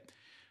 right?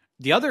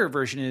 The other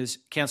version is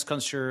cancel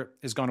culture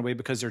has gone away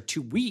because they're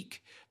too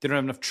weak. They don't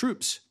have enough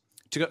troops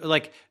to go.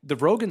 Like the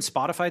Rogan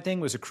Spotify thing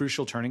was a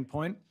crucial turning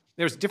point.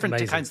 There's different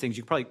kinds of things.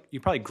 You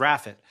probably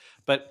graph it,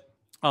 but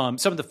some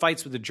of the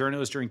fights with the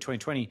journalists during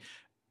 2020,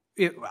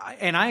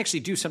 and I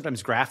actually do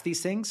sometimes graph these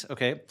things.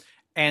 Okay,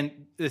 and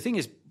the thing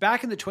is,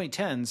 back in the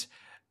 2010s,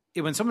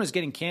 when someone was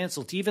getting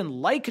canceled, to even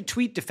like a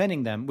tweet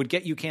defending them would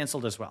get you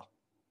canceled as well,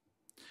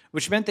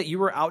 which meant that you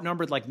were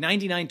outnumbered like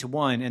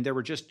 99-1, and there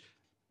were just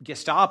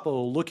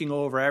Gestapo looking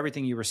over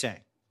everything you were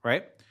saying,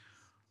 right?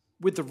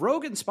 With the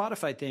Rogan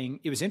Spotify thing,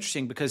 it was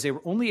interesting because they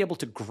were only able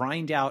to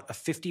grind out a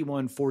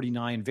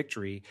 51-49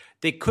 victory.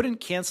 They couldn't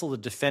cancel the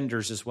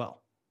defenders as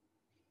well.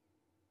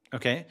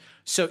 Okay?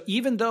 So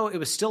even though it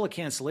was still a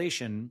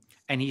cancellation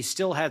and he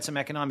still had some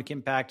economic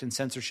impact and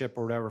censorship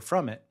or whatever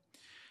from it,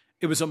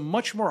 it was a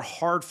much more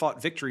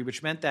hard-fought victory,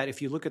 which meant that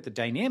if you look at the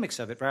dynamics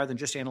of it, rather than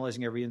just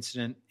analyzing every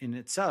incident in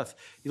itself,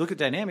 you look at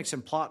dynamics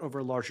and plot over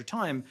a larger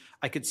time,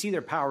 I could see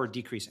their power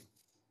decreasing,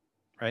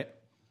 right?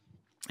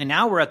 And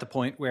now we're at the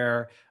point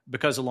where,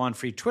 because Elon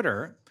freed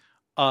Twitter,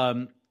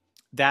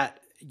 that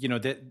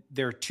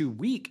they're too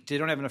weak. They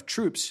don't have enough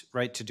troops,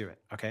 right, to do it,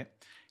 okay?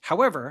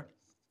 However,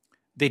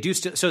 they do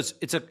still. So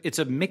it's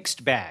a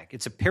mixed bag.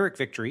 It's a Pyrrhic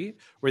victory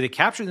where they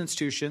captured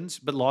institutions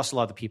but lost a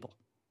lot of the people.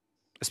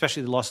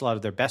 Especially they lost a lot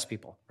of their best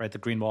people, right? The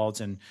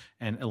Greenwalds and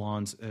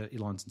Elons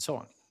and so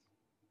on.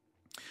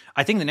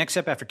 I think the next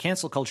step after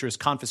cancel culture is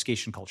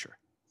confiscation culture.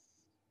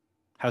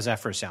 How's that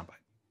for a soundbite?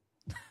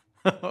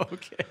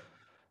 Okay.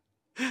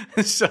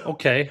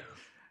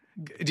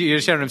 Do you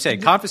understand what I'm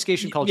saying?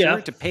 Confiscation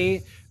culture to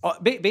pay.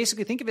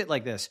 Basically, think of it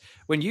like this: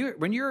 when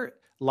your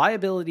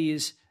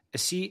liabilities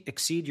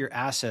exceed your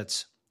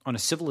assets on a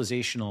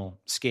civilizational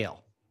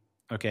scale.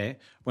 Okay,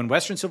 when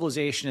Western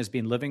civilization has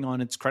been living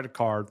on its credit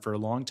card for a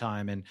long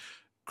time, and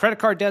credit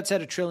card debt's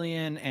at $1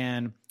 trillion,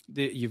 and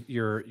the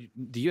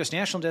U.S.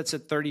 national debt's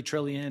at $30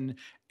 trillion,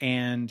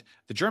 and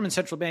the German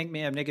central bank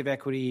may have negative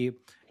equity,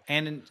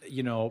 and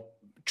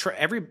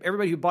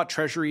everybody who bought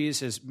treasuries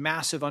has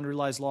massive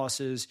unrealized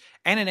losses,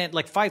 and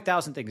like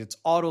 5,000 things. It's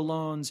auto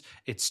loans,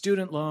 it's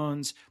student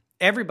loans,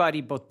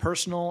 everybody, both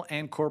personal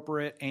and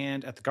corporate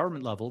and at the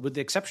government level, with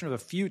the exception of a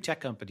few tech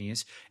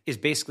companies, is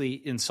basically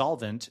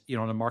insolvent,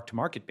 on a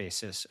mark-to-market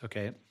basis,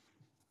 okay?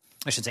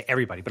 I shouldn't say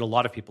everybody, but a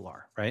lot of people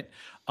are, right?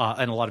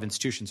 And a lot of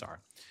institutions are.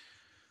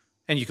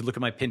 And you can look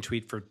at my pin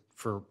tweet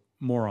for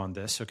more on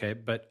this, okay?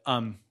 But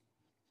when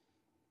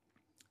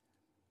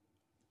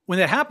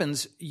that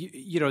happens,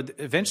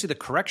 eventually the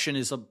correction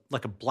is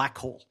like a black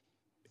hole.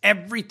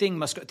 Everything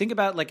must go. Think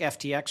about like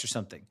FTX or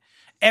something.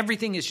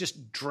 Everything is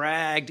just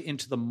dragged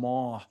into the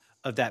maw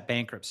of that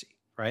bankruptcy,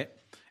 right?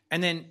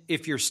 And then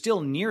if you're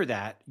still near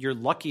that, you're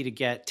lucky to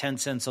get 10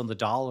 cents on the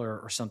dollar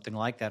or something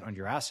like that on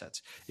your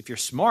assets. If you're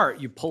smart,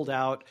 you pulled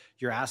out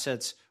your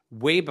assets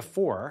way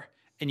before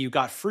and you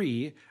got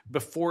free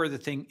before the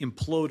thing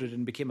imploded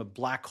and became a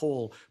black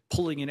hole,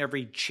 pulling in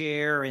every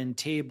chair and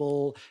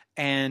table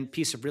and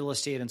piece of real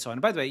estate and so on.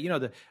 And by the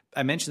way,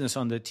 I mentioned this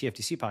on the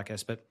TFTC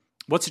podcast, but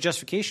what's the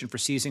justification for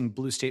seizing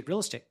blue state real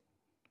estate?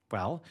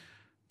 Well,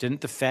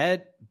 didn't the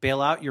Fed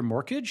bail out your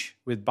mortgage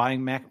with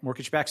buying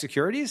mortgage-backed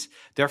securities?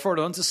 Therefore,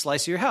 it owns a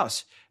slice of your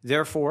house.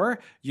 Therefore,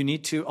 you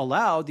need to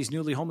allow these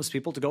newly homeless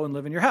people to go and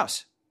live in your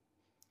house.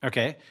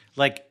 Okay,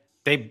 like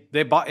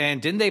they bought,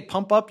 and didn't they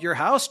pump up your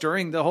house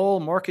during the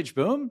whole mortgage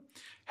boom?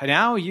 And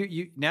now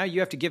you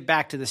have to give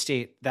back to the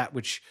state that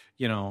which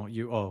you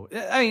owe.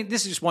 I mean,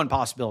 this is just one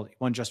possibility,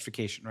 one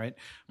justification, right?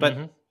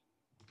 But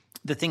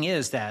the thing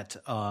is that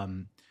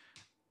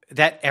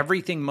that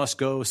everything must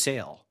go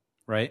sale,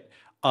 right?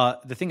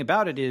 The thing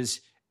about it is,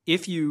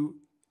 if you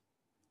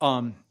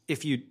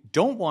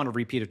don't want a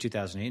repeat of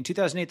 2008, in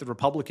 2008, the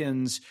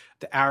Republicans,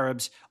 the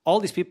Arabs, all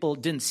these people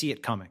didn't see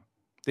it coming.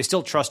 They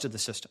still trusted the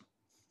system,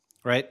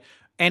 right?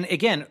 And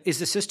again, is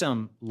the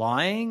system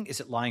lying? Is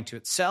it lying to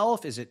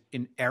itself? Is it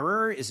in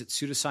error? Is it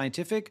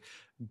pseudoscientific?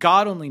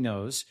 God only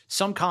knows.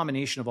 Some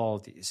combination of all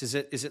of these. Is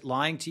it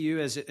lying to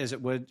you as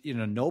it would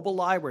a noble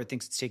lie where it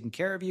thinks it's taking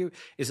care of you?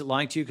 Is it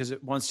lying to you because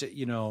it wants to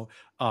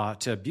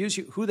to abuse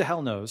you? Who the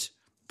hell knows?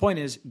 Point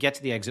is, get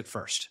to the exit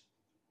first.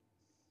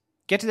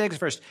 Get to the exit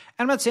first.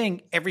 And I'm not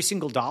saying every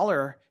single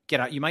dollar get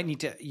out. You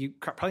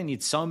probably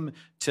need some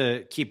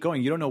to keep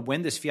going. You don't know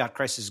when this fiat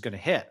crisis is going to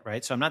hit,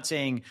 right? So I'm not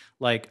saying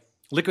like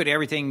liquidate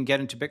everything, get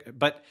into big,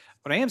 but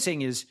what I am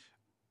saying is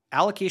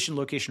allocation,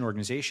 location,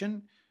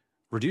 organization,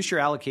 reduce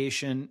your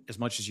allocation as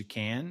much as you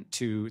can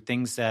to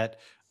things that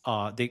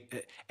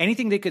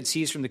anything they could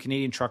seize from the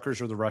Canadian truckers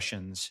or the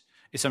Russians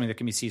is something that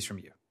can be seized from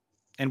you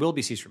and will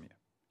be seized from you,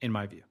 in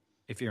my view,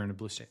 if you're in a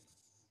blue state.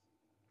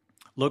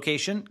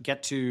 Location,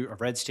 get to a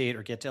red state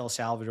or get to El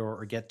Salvador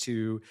or get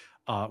to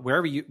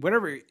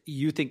whatever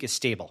you think is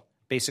stable.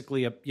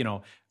 Basically,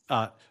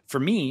 for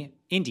me,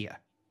 India,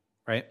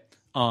 right?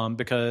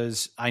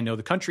 Because I know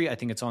the country. I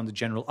think it's on the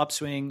general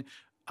upswing.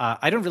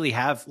 I don't really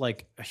have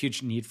like a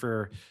huge need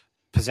for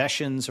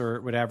possessions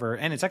or whatever.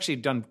 And it's actually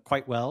done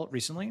quite well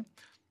recently.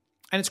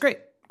 And it's great.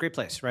 Great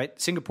place,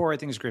 right? Singapore, I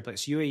think, is a great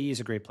place. UAE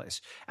is a great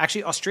place.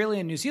 Actually, Australia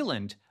and New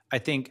Zealand, I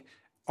think,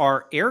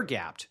 are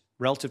air-gapped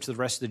relative to the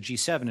rest of the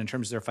G7 in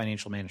terms of their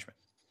financial management.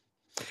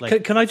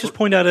 Like, can I just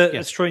point out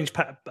a strange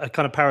kind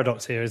of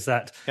paradox here? Is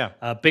that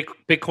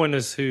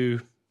Bitcoiners who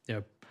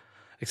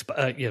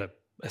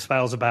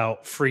espouse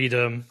about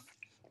freedom,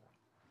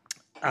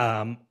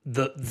 some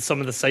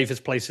of the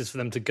safest places for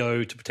them to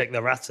go to protect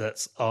their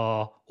assets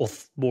are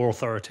more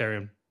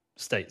authoritarian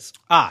states.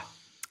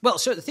 Well,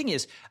 so the thing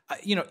is,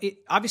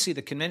 obviously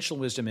the conventional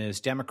wisdom is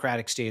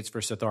democratic states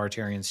versus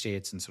authoritarian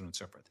states and so on and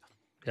so forth.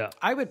 Yeah,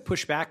 I would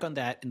push back on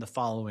that in the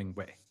following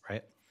way,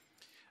 right?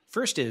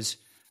 First is,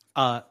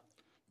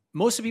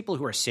 most of the people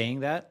who are saying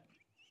that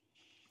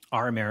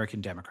are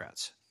American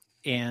Democrats.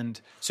 And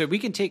so we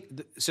can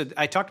so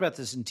I talked about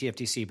this in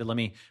TFTC, but let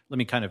me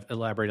kind of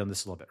elaborate on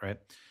this a little bit, right?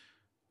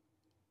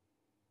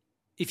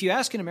 If you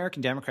ask an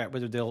American Democrat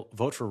whether they'll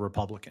vote for a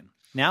Republican,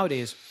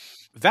 nowadays,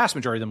 the vast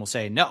majority of them will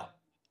say no.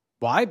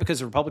 Why? Because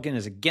the Republican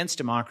is against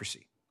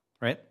democracy,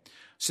 right?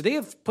 So they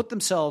have put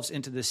themselves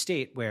into this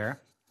state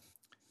where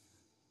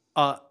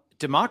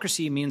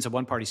democracy means a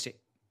one-party state.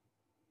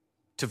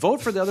 To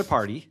vote for the other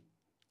party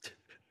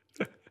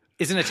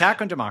is an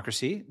attack on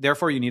democracy.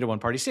 Therefore, you need a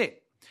one-party state.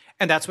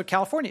 And that's what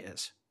California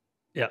is.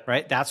 Yeah.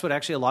 Right? That's what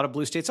actually a lot of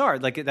blue states are.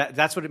 Like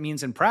that's what it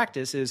means in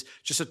practice, is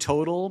just a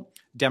total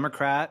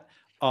Democrat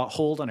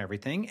hold on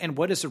everything. And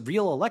what is a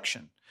real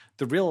election?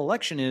 The real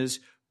election is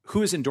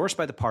who is endorsed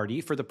by the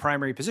party for the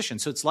primary position.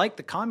 So it's like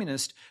the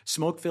communist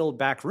smoke-filled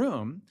back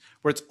room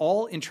where it's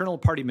all internal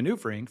party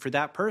maneuvering for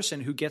that person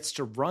who gets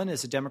to run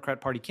as a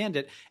Democrat Party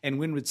candidate and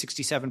win with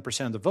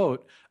 67% of the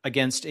vote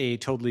against a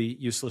totally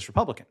useless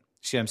Republican.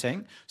 See what I'm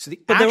saying? So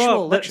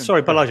election.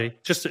 Sorry,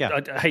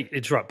 Balaji, I hate to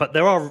interrupt, but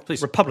there are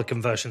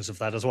Republican versions of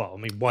that as well. I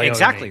mean, Wyoming.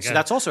 Exactly. So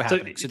that's also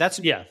happening. So that's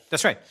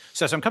right.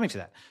 So I'm coming to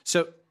that.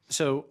 So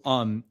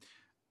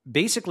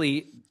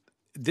basically,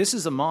 this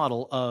is a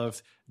model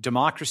of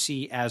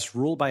democracy as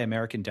ruled by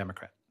American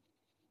Democrat,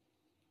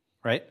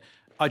 right?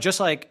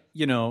 Just like,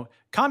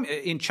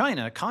 in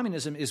China,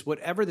 communism is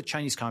whatever the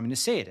Chinese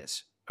communists say it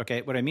is.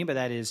 Okay. What I mean by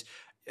that is,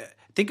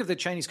 think of the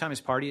Chinese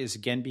Communist Party as,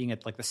 again, being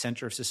at like the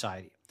center of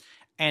society.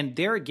 And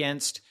they're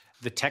against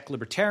the tech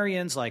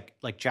libertarians like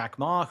Jack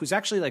Ma, who's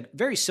actually like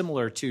very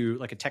similar to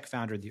like a tech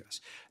founder in the US.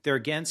 They're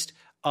against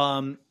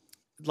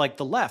like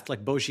the left,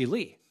 like Bo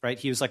Li, right?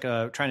 He was like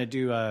trying to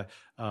do a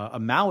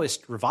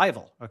Maoist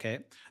revival. Okay,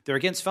 they're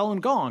against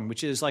Falun Gong,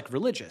 which is like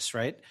religious,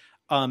 right?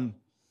 And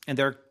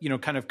they're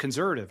kind of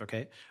conservative.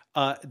 Okay,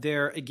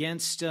 they're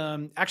against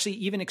actually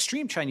even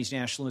extreme Chinese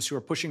nationalists who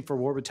are pushing for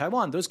war with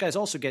Taiwan. Those guys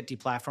also get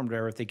deplatformed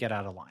if they get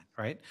out of line,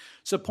 right?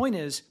 So the point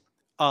is,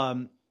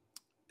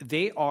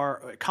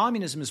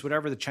 communism is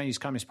whatever the Chinese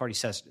Communist Party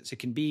says it is. It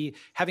can be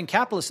having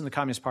capitalists in the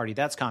Communist Party,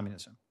 that's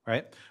communism,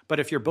 right?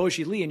 But if you're Bo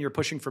Li and you're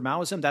pushing for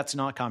Maoism, that's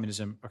not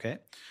communism, okay?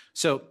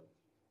 So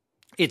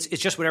it's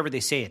just whatever they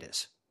say it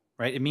is,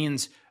 right? It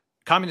means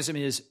communism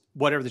is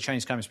whatever the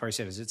Chinese Communist Party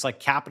says it is. It's like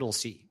capital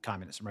C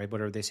communism, right?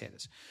 Whatever they say it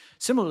is.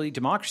 Similarly,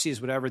 democracy is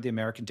whatever the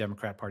American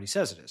Democrat Party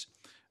says it is.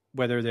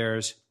 Whether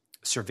there's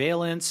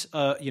surveillance,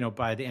 by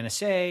the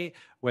NSA,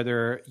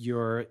 whether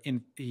you're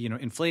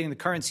inflating the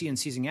currency and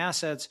seizing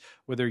assets,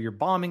 whether you're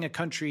bombing a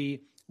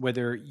country,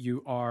 whether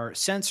you are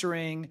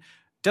censoring,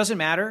 doesn't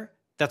matter.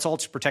 That's all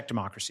to protect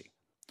democracy.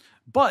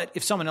 But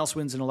if someone else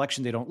wins an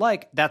election they don't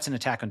like, that's an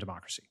attack on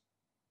democracy,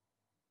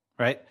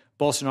 right?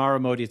 Bolsonaro,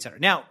 Modi, et cetera.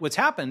 Now, what's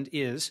happened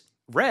is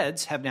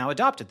Reds have now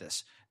adopted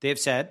this. They have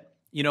said,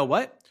 you know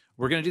what?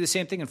 We're going to do the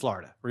same thing in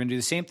Florida. We're going to do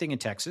the same thing in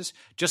Texas.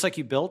 Just like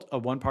you built a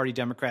one-party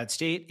Democrat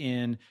state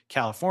in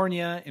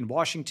California, in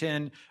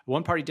Washington, a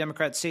one-party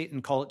Democrat state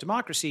and call it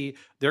democracy,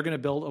 they're going to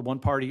build a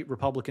one-party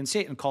Republican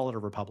state and call it a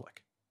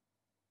republic,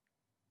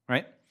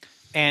 right?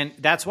 And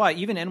that's why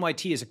even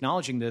NYT is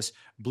acknowledging this.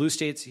 Blue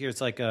states here,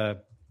 it's like I've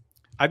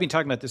been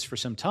talking about this for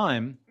some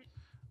time,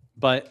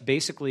 but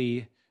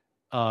basically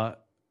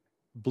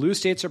blue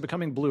states are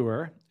becoming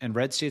bluer and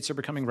red states are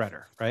becoming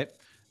redder, right?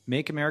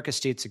 Make America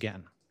states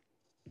again.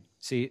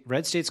 See,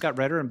 red states got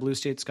redder and blue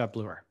states got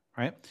bluer,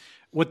 right?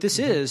 What this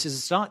is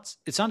it's not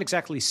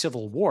exactly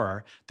civil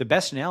war. The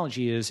best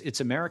analogy is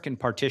it's American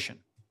partition,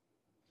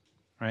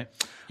 right?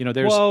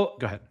 Go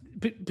ahead.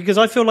 Because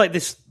I feel like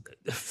this,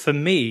 for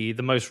me,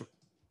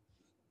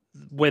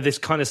 where this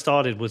kind of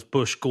started was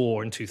Bush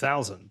Gore in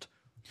 2000.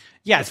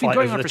 Yeah, it's been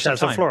going on for some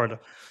time. Florida.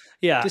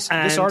 Yeah, this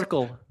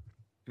article.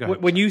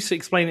 When you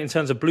explain it in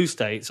terms of blue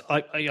states,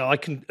 I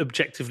can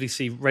objectively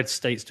see red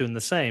states doing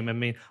the same. I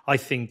mean, I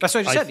think that's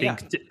what I said. Yeah,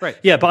 right.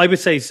 Yeah, but I would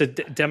say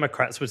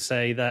Democrats would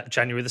say that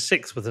January the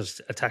 6th was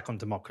an attack on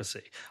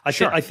democracy. I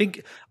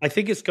think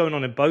it's going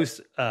on in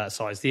both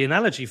sides. The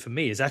analogy for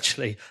me is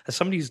actually, as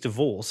somebody who's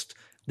divorced,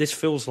 this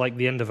feels like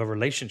the end of a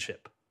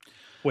relationship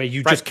where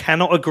you just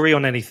cannot agree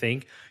on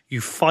anything.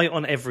 You fight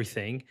on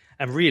everything,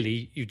 and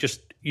really, you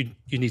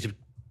need to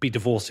be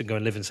divorced and go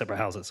and live in separate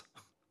houses.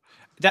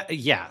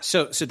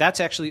 So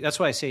that's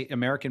why I say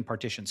American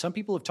partition. Some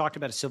people have talked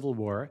about a civil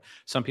war.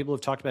 Some people have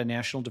talked about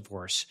national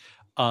divorce.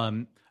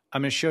 I'm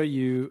going to show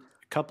you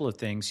a couple of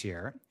things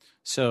here.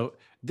 So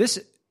this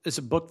is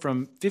a book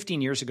from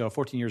 14 years ago,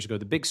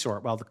 The Big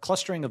Sort, while the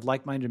clustering of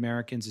like-minded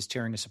Americans is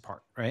tearing us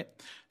apart, right?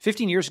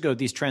 15 years ago,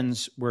 these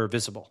trends were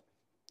visible,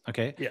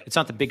 okay? Yeah. It's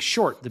not the Big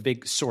Short, the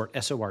Big Sort,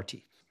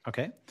 S-O-R-T,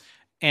 okay?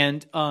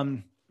 And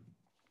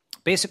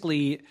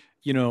basically,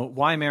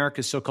 why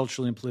America is so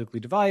culturally and politically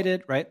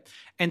divided, right?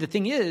 And the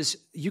thing is,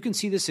 you can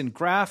see this in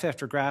graph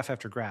after graph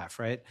after graph,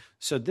 right?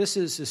 So this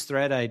is this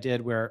thread I did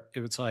where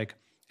it was like,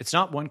 it's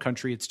not one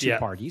country, it's two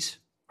parties,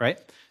 right?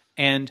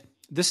 And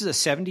this is a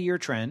 70-year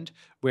trend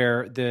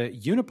where the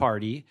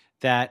uniparty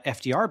that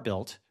FDR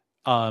built,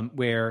 and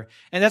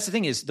that's the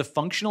thing is, the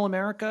functional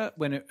America,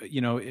 when,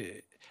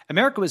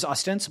 America was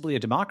ostensibly a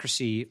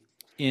democracy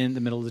in the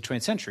middle of the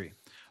 20th century,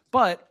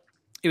 but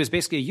it was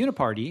basically a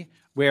uniparty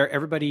where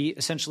everybody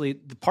essentially,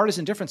 the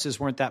partisan differences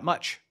weren't that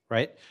much,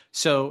 right?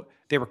 So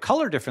they were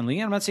colored differently.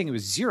 And I'm not saying it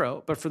was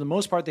zero, but for the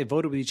most part, they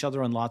voted with each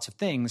other on lots of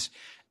things.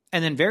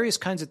 And then various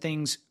kinds of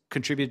things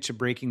contributed to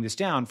breaking this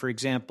down. For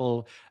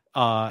example,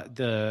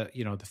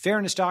 the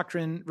fairness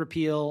doctrine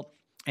repeal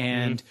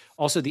and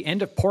also the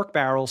end of pork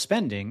barrel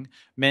spending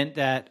meant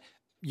that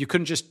you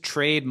couldn't just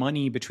trade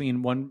money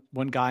between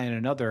one guy and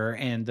another,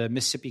 and the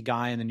Mississippi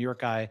guy and the New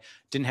York guy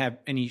didn't have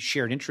any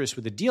shared interest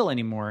with the deal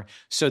anymore.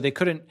 So they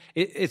couldn't.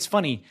 It's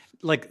funny.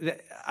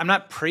 Like, I'm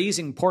not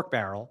praising pork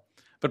barrel,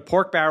 but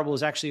pork barrel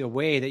was actually a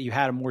way that you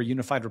had a more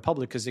unified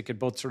republic because they could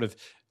both sort of,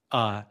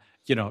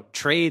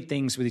 trade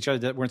things with each other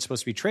that weren't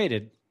supposed to be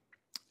traded.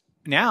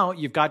 Now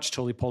you've got just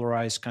totally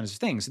polarized kinds of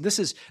things. And this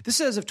is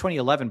as of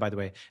 2011, by the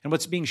way. And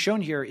what's being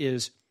shown here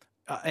is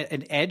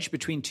an edge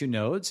between two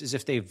nodes is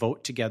if they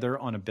vote together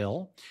on a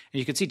bill. And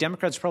you can see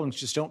Democrats and Republicans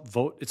just don't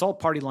vote. It's all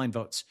party line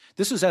votes.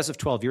 This was as of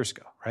 12 years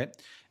ago, right?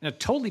 And a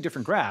totally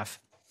different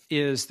graph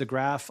is the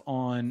graph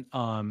on,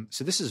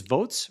 so this is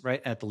votes,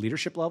 right, at the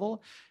leadership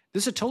level.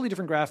 This is a totally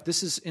different graph.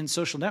 This is in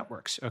social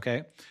networks,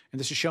 okay? And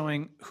this is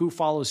showing who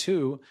follows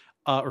who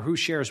or who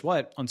shares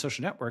what on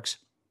social networks.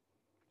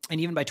 And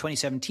even by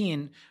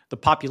 2017, the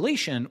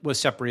population was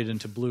separated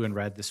into blue and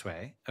red this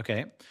way,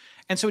 okay?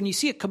 And so when you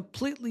see it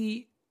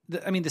completely,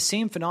 the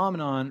same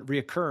phenomenon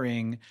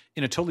reoccurring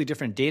in a totally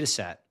different data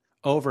set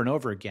over and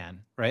over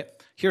again, right?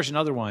 Here's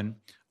another one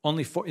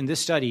in this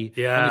study,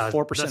 Yeah, only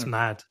 4%. that's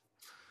mad.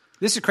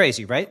 This is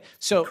crazy, right?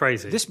 So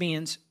Crazy. This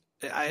means,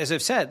 as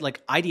I've said,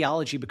 like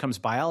ideology becomes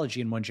biology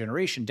in one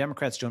generation.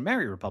 Democrats don't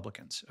marry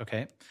Republicans.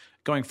 Okay.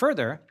 Going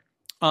further,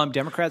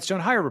 Democrats don't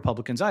hire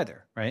Republicans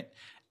either. Right.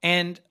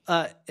 And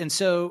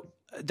so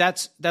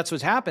that's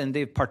what's happened.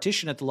 They've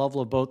partitioned at the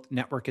level of both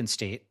network and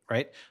state.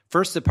 Right.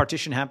 First, the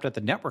partition happened at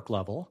the network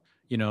level,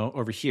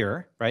 over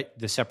here, right?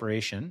 The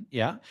separation.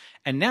 Yeah.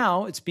 And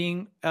now it's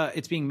being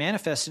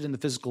manifested in the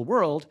physical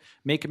world,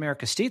 make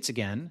America states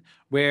again,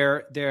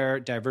 where they're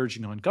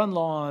diverging on gun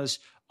laws,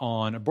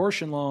 on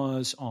abortion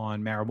laws,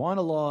 on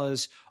marijuana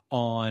laws,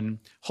 on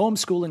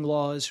homeschooling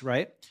laws,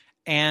 right?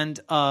 And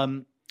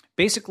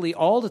basically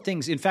all the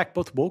things, in fact,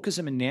 both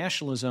wokeism and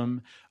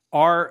nationalism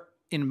are,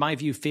 in my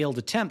view, failed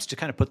attempts to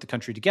kind of put the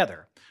country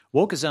together.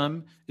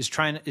 Wokeism is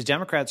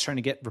Democrats trying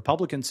to get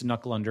Republicans to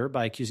knuckle under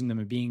by accusing them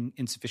of being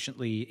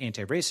insufficiently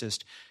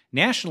anti-racist.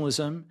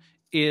 Nationalism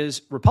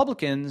is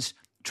Republicans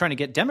trying to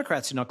get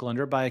Democrats to knuckle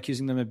under by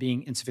accusing them of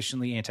being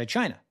insufficiently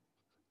anti-China.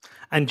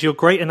 And your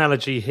great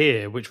analogy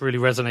here, which really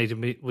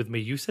resonated with me,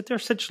 you said they're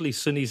essentially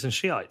Sunnis and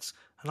Shiites.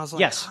 And I was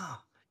like, yes.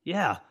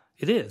 Yeah,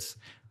 it is.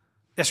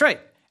 That's right.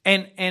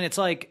 And it's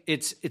like,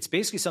 it's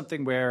basically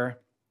something where,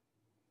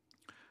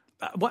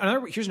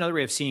 here's another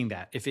way of seeing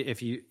that.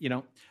 If you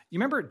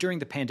remember during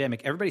the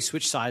pandemic, everybody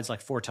switched sides like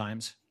 4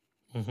 times.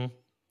 Mm-hmm.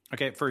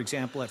 Okay. For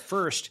example, at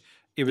first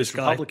it was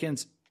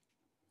Republicans.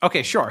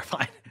 Okay, sure.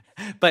 Fine.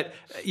 But,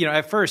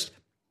 at first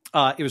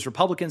it was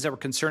Republicans that were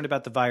concerned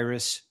about the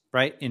virus,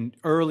 right? In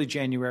early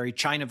January,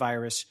 China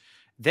virus.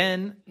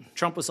 Then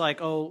Trump was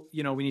like, oh,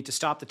 we need to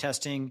stop the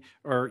testing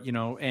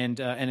and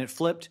it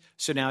flipped.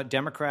 So now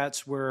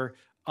Democrats were,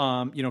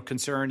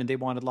 concerned and they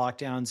wanted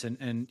lockdowns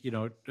and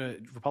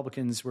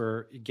Republicans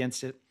were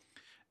against it.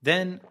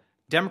 Then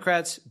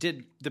Democrats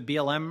did the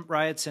BLM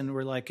riots and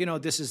were like,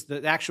 this is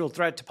the actual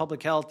threat to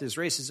public health is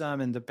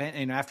racism.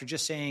 And after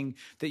just saying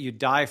that you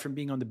die from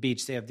being on the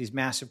beach, they have these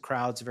massive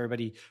crowds of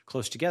everybody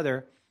close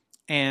together.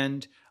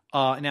 And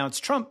now it's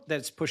Trump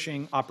that's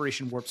pushing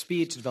Operation Warp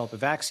Speed to develop a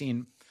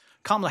vaccine.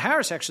 Kamala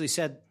Harris actually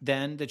said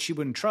then that she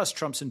wouldn't trust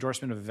Trump's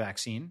endorsement of a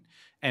vaccine.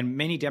 And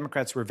many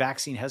Democrats were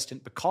vaccine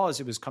hesitant because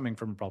it was coming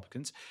from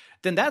Republicans.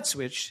 Then that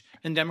switched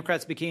and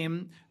Democrats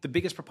became the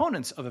biggest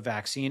proponents of a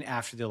vaccine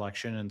after the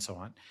election and so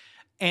on.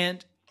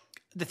 And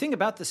the thing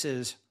about this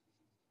is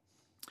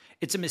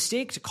it's a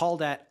mistake to call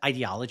that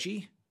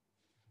ideology,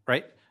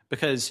 right?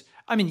 Because,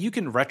 you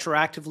can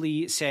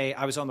retroactively say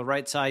I was on the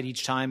right side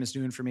each time as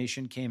new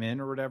information came in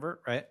or whatever,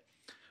 right?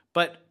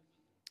 But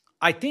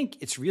I think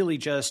it's really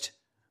just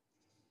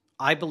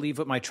I believe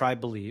what my tribe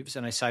believes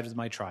and I side with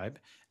my tribe.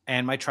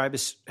 And my tribe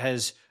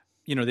has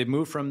they've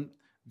moved from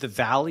the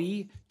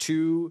valley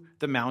to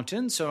the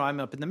mountains. So I'm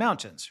up in the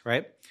mountains,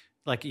 right?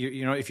 Like,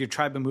 if your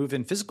tribe would move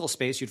in physical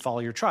space, you'd follow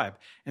your tribe.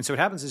 And so what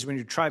happens is when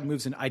your tribe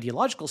moves in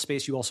ideological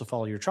space, you also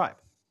follow your tribe.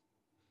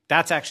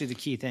 That's actually the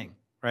key thing,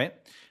 right?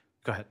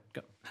 Go ahead.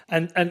 Go.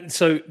 And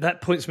so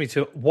that points me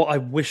to what I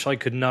wish I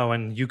could know,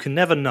 and you can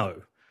never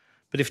know.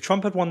 But if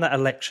Trump had won that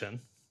election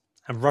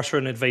and Russia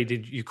had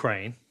invaded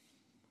Ukraine,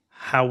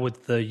 how would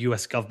the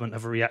US government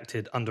have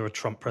reacted under a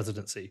Trump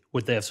presidency?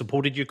 Would they have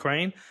supported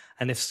Ukraine?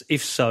 And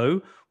if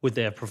so, would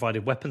they have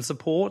provided weapon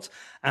support?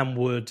 And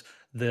would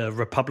the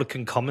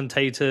Republican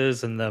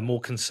commentators and the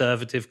more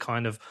conservative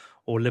kind of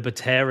or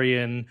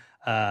libertarian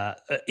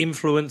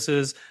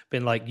influencers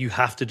been like, you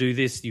have to do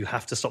this, you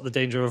have to stop the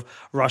danger of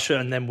Russia?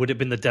 And then would it have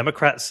been the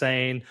Democrats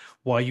saying,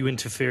 why are you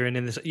interfering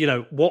in this?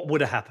 What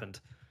would have happened?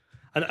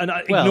 And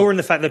ignoring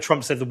the fact that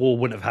Trump said the war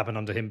wouldn't have happened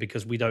under him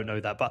because we don't know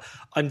that. But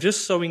I'm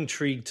just so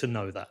intrigued to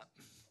know that.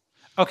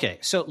 Okay,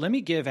 so let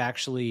me give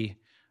actually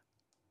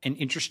an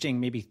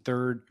interesting maybe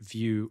third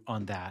view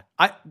on that.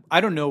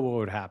 I don't know what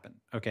would happen,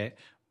 okay?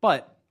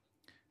 But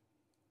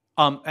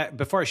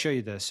before I show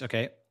you this,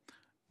 okay,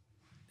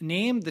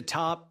 name the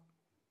top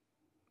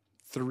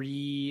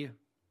 3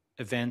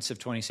 events of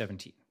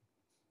 2017.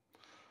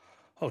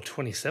 Oh,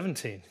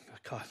 2017.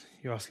 God,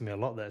 you're asking me a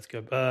lot there. It's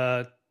good.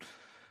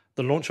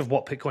 The launch of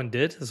What Bitcoin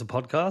Did as a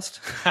podcast.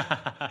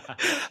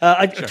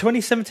 Sure.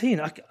 2017.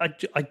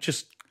 I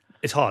just,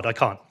 it's hard. I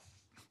can't.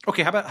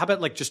 Okay. How about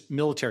like just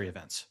military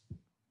events?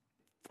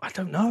 I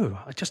don't know.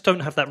 I just don't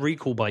have that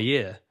recall by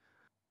year.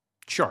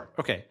 Sure.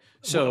 Okay.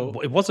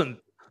 So it wasn't.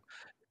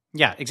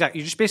 Yeah,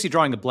 exactly. You're just basically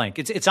drawing a blank.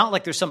 It's not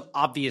like there's some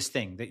obvious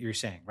thing that you're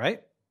saying,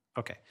 right?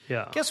 Okay.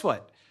 Yeah. Guess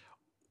what?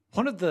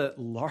 One of the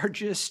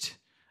largest.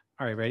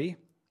 All right, ready?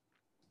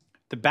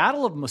 The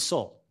Battle of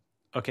Mosul.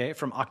 Okay,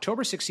 from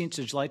October 16th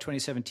to July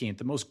 2017,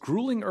 the most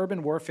grueling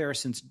urban warfare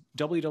since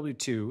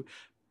WW2,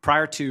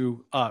 prior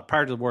to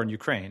the war in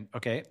Ukraine.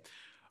 Okay,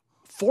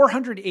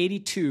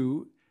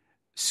 482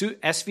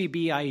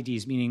 SVB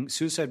IEDs, meaning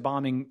suicide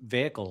bombing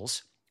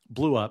vehicles,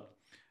 blew up.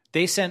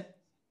 They sent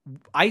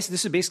ISIS.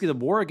 This is basically the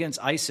war against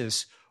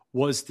ISIS.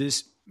 Was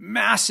this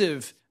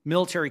massive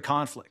military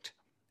conflict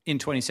in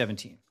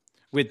 2017?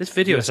 With this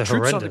video is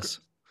horrendous.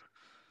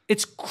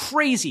 It's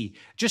crazy.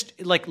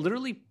 Just like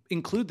literally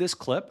include this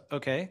clip,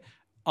 okay?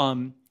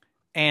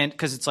 and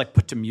because it's like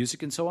put to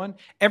music and so on.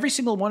 Every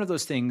single one of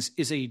those things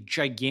is a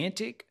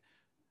gigantic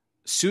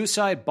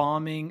suicide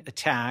bombing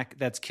attack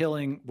that's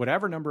killing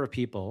whatever number of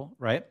people,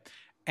 right?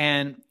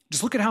 And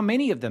just look at how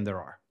many of them there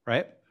are,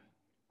 right?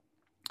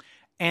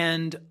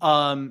 And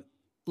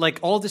like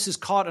all this is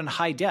caught on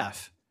high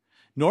def.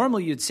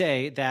 Normally you'd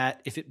say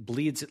that if it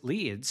bleeds, it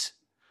leads,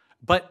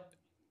 but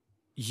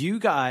you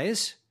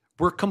guys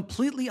were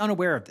completely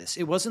unaware of this.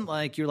 It wasn't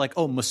like you're like,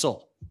 oh,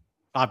 Mosul,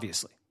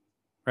 obviously,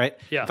 right?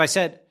 Yeah. If I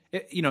said,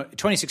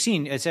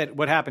 2016, I said,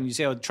 what happened? You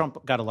say, oh,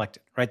 Trump got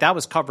elected, right? That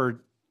was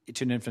covered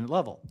to an infinite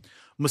level.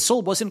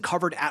 Mosul wasn't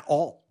covered at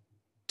all,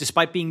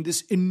 despite being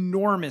this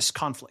enormous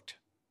conflict.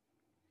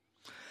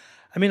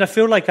 I mean, I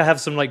feel like I have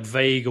some like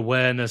vague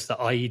awareness that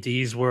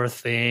IEDs were a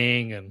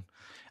thing and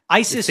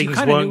ISIS, you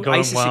kind of knew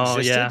ISIS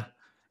existed.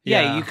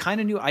 Yeah, you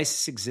kind of knew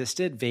ISIS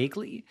existed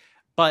vaguely,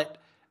 but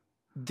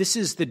this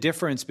is the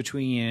difference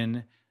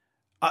between,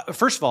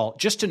 first of all,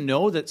 just to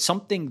know that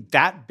something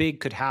that big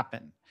could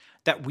happen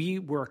that we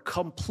were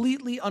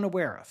completely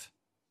unaware of.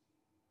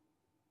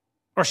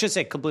 Or I should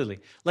say completely.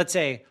 Let's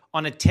say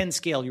on a 10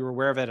 scale, you were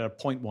aware of it at a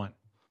 0.1.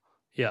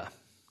 Yeah.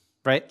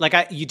 Right?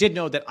 Like you did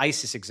know that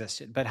ISIS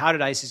existed, but how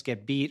did ISIS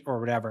get beat or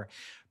whatever?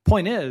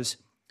 Point is,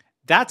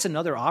 that's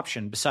another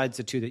option besides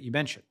the two that you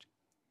mentioned.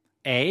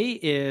 A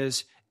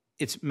is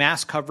it's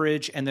mass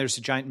coverage and there's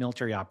a giant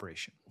military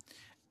operation.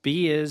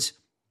 B is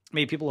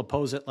maybe people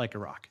oppose it like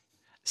Iraq.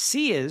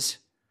 C is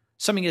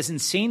something as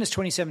insane as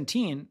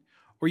 2017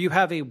 where you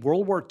have a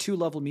World War II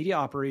level media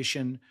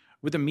operation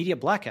with a media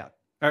blackout.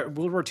 Or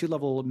World War II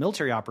level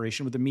military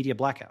operation with a media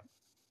blackout.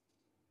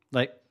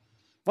 Like,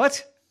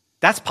 what?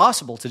 That's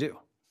possible to do.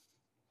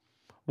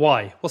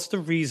 Why? What's the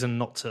reason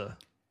not to?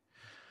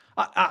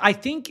 I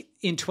think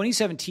in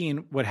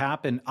 2017, what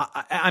happened,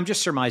 I'm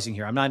just surmising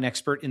here. I'm not an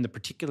expert in the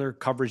particular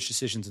coverage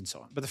decisions and so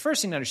on. But the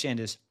first thing to understand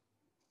is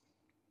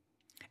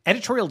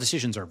editorial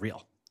decisions are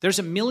real. There's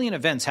a million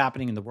events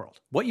happening in the world.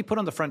 What you put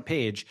on the front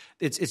page,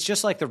 it's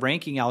just like the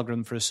ranking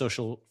algorithm for a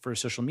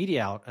social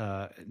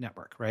media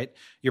network, right?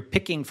 You're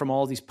picking from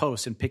all these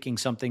posts and picking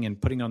something and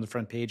putting it on the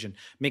front page and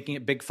making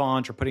it big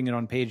font or putting it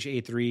on page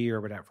A3 or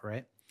whatever,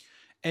 right?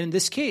 And in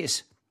this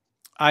case,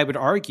 I would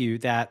argue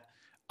that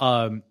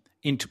in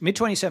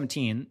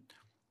mid-2017,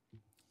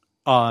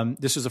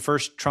 this was the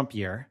first Trump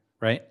year,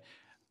 right?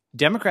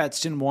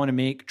 Democrats didn't want to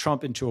make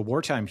Trump into a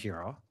wartime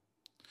hero.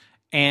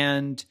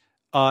 And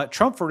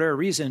Trump, for whatever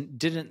reason,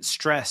 didn't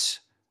stress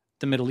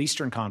the Middle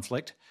Eastern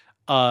conflict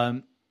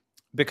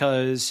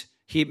because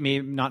he may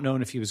have not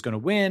known if he was going to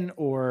win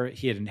or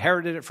he had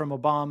inherited it from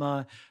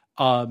Obama.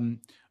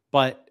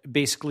 But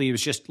basically, it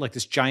was just like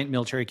this giant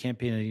military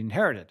campaign that he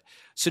inherited.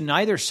 So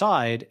neither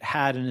side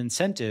had an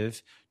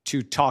incentive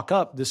to talk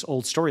up this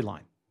old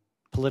storyline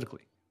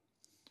politically.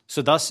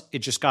 So thus, it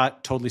just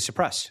got totally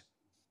suppressed.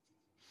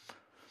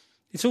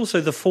 It's also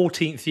the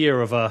 14th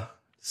year of a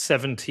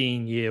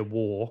 17-year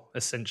war,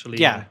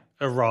 essentially, in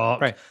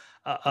Iraq, right.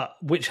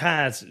 Which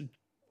has,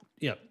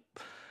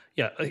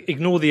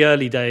 ignore the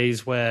early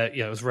days where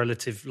it was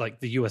relative, like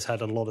the US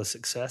had a lot of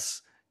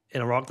success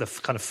in Iraq, the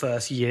kind of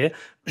first year.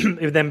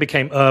 It then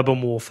became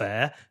urban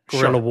warfare,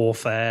 guerrilla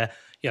warfare,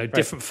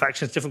 different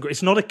factions, different groups.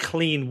 It's not a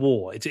clean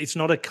war. It's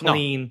not a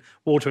clean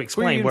war to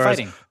explain.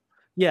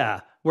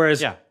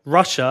 Whereas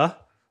Russia,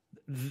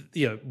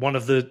 one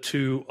of the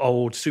two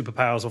old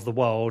superpowers of the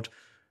world,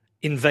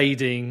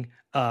 invading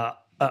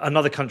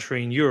another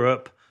country in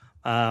Europe,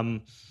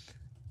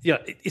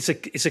 it's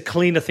a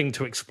cleaner thing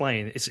to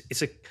explain.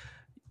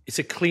 It's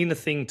a cleaner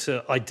thing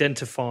to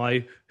identify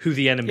who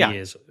the enemy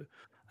is,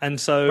 and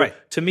so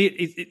to me,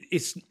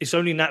 it's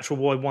only natural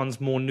why one's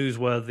more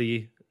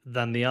newsworthy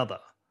than the other.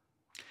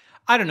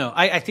 I don't know.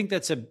 I think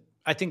that's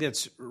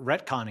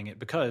retconning it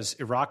because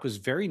Iraq was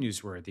very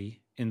newsworthy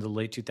in the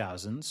late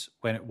 2000s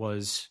when it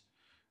was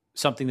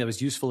something that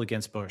was useful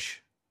against Bush.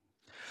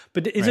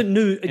 But isn't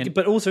news?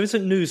 But also,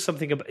 isn't news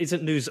something?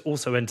 Isn't news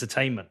also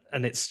entertainment?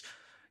 And it's,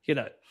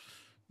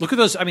 look at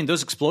those. I mean,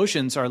 those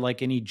explosions are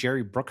like any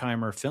Jerry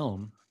Bruckheimer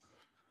film,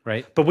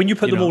 right? But when you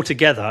put them all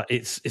together,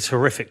 it's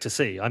horrific to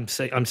see. I'm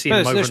seeing them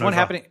over and over.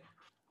 Happening.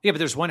 Yeah, but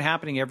there's one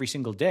happening every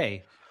single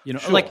day.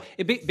 Like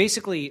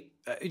basically.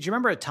 Do you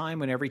remember a time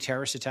when every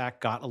terrorist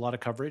attack got a lot of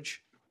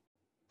coverage?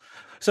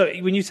 So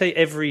when you say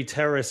every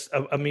terrorist,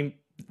 I mean,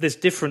 there's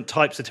different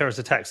types of terrorist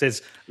attacks.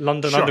 There's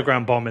London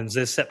Underground bombings.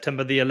 There's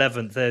September the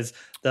 11th. There's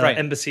the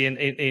embassy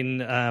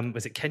in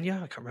was it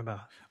Kenya? I can't remember.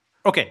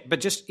 Okay,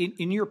 but just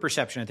in your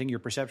perception, I think your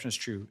perception is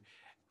true.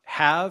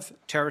 Have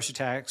terrorist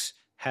attacks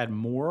had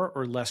more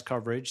or less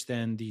coverage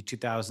than the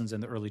 2000s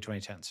and the early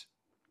 2010s?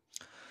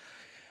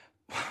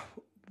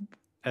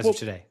 As of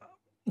today.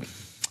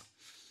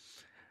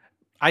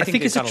 I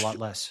think it's got a lot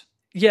less.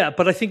 Yeah,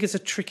 but I think it's a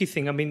tricky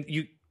thing. I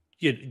mean,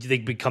 they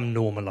become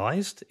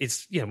normalized.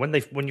 It's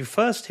when you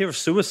first hear of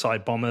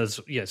suicide bombers,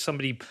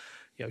 somebody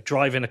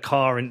driving a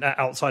car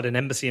outside an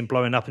embassy and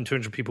blowing up and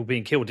 200 people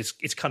being killed.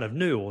 It's kind of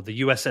new. Or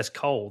the USS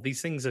Cole.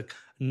 These things are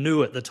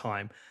new at the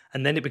time,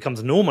 and then it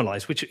becomes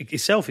normalized, which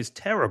itself is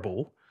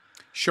terrible.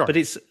 Sure, but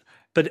it's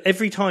But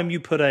every time you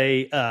put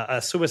a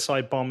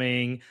suicide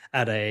bombing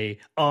at a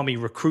army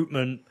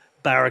recruitment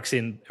barracks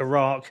in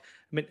Iraq,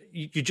 I mean,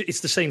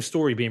 it's the same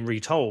story being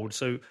retold.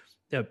 So,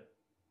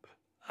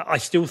 I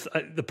still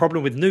the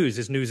problem with news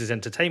is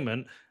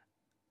entertainment.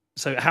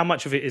 So, how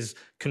much of it is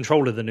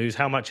control of the news?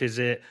 How much is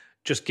it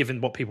just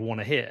given what people want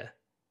to hear?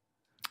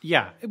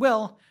 Yeah,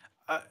 well,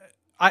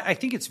 I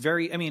think it's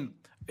very. I mean,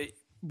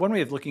 one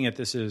way of looking at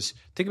this is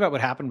think about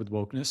what happened with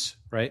wokeness,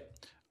 right?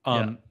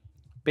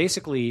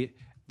 Basically,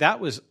 that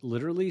was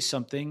literally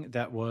something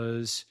that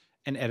was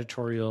an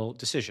editorial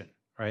decision,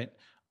 right?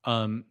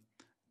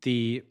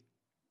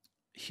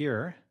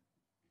 Here,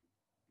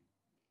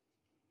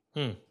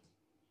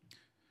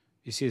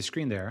 you see the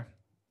screen there,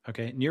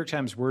 okay? New York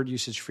Times word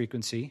usage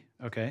frequency,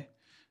 okay?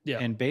 Yeah.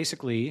 And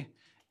basically,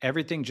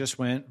 everything just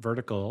went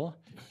vertical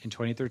in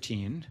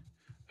 2013,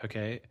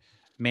 okay?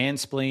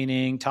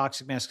 Mansplaining,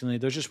 toxic masculinity,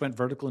 those just went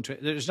vertical.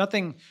 There's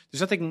nothing,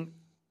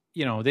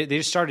 they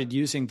just started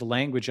using the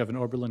language of an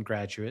Oberlin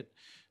graduate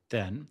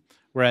then,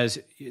 whereas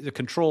the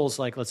controls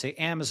like, let's say,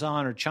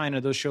 Amazon or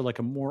China, those show like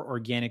a more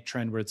organic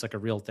trend where it's like a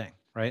real thing,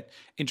 right?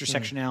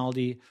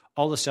 Intersectionality,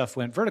 all the stuff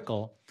went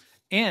vertical.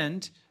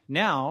 And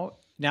now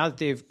that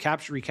they've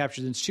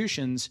recaptured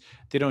institutions,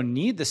 they don't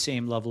need the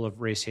same level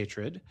of race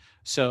hatred.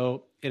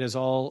 So it has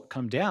all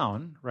come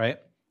down, right?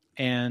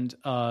 And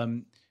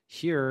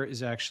here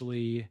is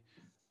actually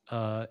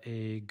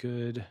a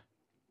good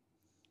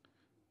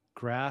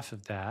graph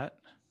of that.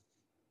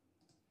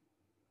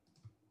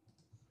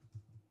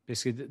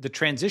 Basically, the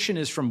transition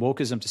is from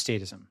wokeism to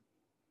statism.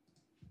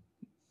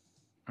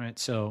 All right,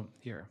 so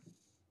here.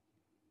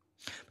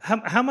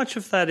 How much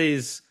of that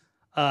is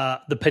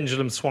the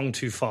pendulum swung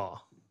too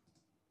far?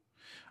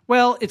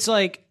 Well, it's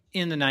like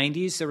in the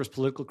 90s, there was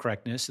political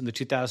correctness. In the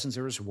 2000s,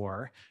 there was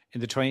war.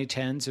 In the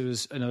 2010s, it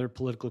was another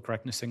political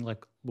correctness thing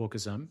like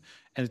wokeism.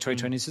 And the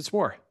 2020s, it's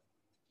war.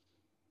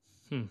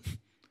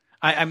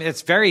 I mean,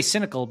 it's very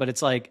cynical, but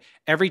it's like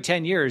every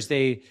 10 years,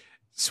 they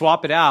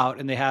swap it out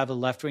and they have a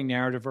left-wing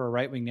narrative or a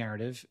right-wing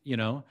narrative,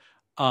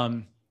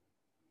 And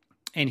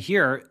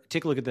here,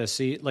 take a look at this.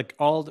 See, like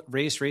all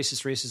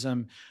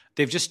racism,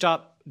 they've just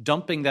stopped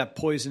dumping that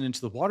poison into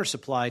the water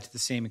supply to the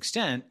same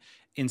extent.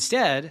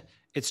 Instead,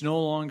 it's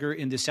no longer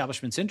in the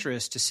establishment's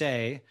interest to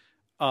say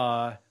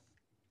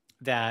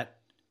that,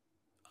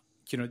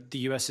 the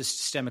U.S. is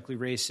systemically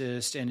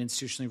racist and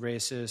institutionally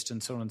racist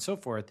and so on and so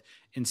forth.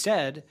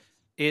 Instead,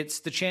 it's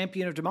the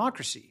champion of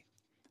democracy.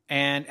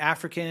 And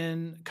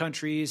African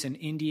countries and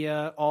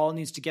India all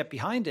needs to get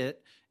behind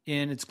it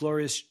in its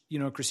glorious,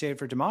 crusade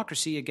for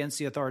democracy against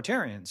the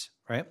authoritarians,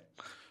 right?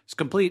 It's a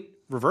complete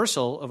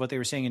reversal of what they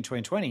were saying in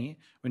 2020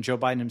 when Joe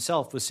Biden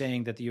himself was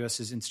saying that the U.S.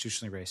 is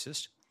institutionally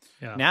racist.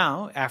 Yeah.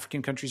 Now,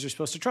 African countries are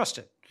supposed to trust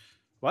it.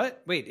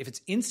 What? Wait, if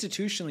it's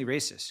institutionally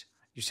racist,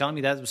 you're telling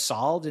me that was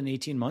solved in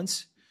 18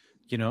 months?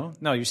 No,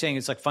 you're saying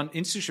it's like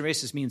institutional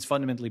racist means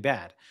fundamentally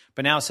bad.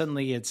 But now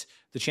suddenly it's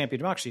the champion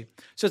of democracy.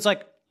 So it's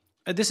like,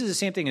 this is the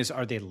same thing as,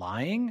 are they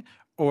lying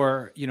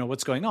or,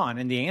 what's going on?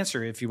 And the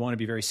answer, if you want to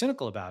be very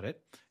cynical about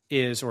it,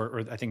 is,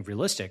 or I think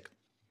realistic,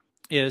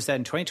 is that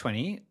in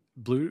 2020,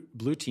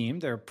 blue team,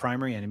 their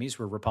primary enemies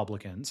were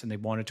Republicans and they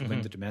wanted to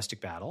win the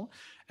domestic battle.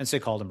 And so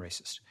they called them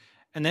racist.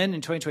 And then in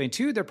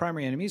 2022, their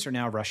primary enemies are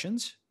now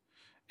Russians.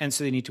 And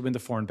so they need to win the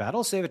foreign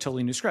battle. So they have a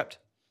totally new script.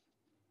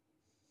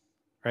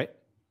 Right?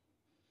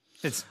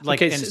 It's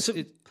like, okay,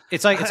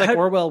 it's like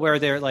Orwell, where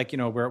they're like,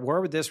 we're at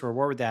war with this, we're at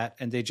war with that.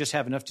 And they just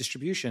have enough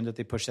distribution that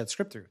they push that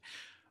script through.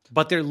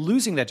 But they're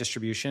losing that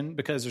distribution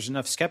because there's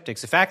enough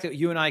skeptics. The fact that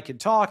you and I can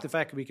talk, the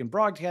fact that we can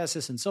broadcast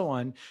this and so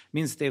on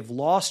means that they've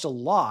lost a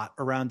lot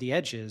around the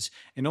edges.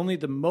 And only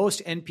the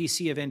most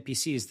NPC of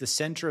NPCs, the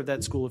center of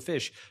that school of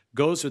fish,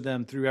 goes with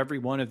them through every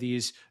one of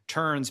these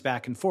turns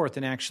back and forth.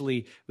 And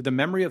actually, with the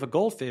memory of a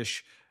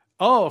goldfish,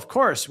 oh, of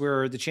course,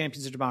 we're the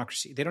champions of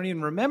democracy. They don't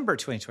even remember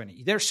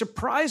 2020. They're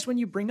surprised when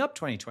you bring up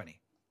 2020.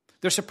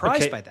 They're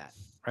surprised by that,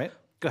 right?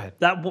 Go ahead.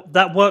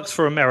 That works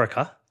for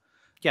America.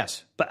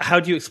 Yes. But how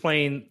do you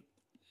explain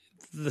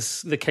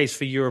the case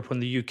for Europe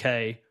and the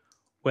UK,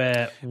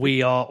 where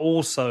we are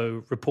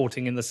also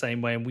reporting in the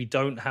same way and we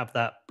don't have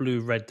that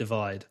blue-red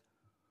divide?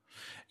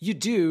 You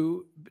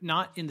do,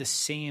 not to the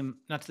same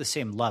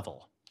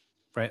level,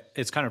 right?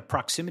 It's kind of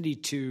proximity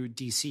to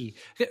DC.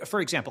 For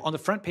example, on the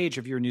front page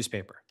of your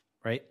newspaper,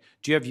 right?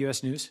 Do you have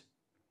U.S. news?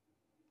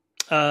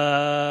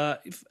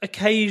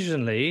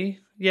 Occasionally,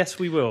 yes,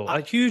 we will.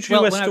 A huge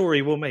US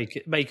story will make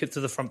it to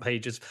the front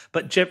pages,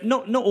 but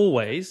not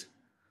always.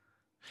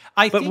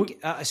 I think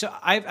so.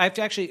 I have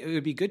to actually. It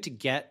would be good to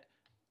get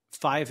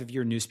 5 of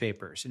your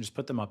newspapers and just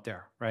put them up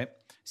there, right?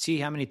 See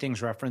how many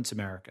things reference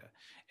America,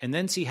 and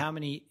then see how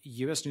many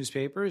U.S.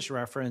 newspapers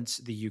reference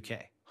the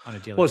UK on a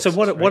daily basis.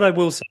 So what I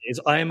will say is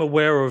I am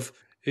aware of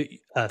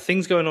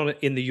things going on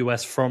in the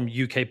US from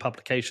UK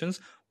publications.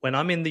 When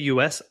I'm in the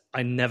US,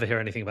 I never hear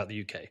anything about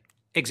the UK.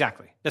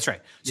 Exactly. That's right.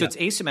 So it's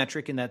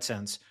asymmetric in that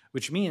sense,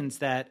 which means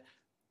that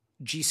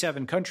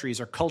G7 countries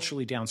are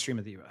culturally downstream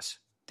of the US.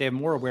 They have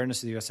more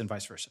awareness of the US and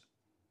vice versa.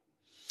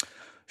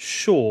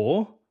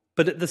 Sure.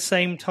 But at the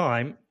same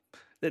time,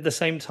 at the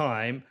same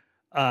time,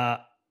 I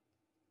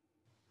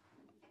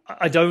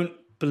don't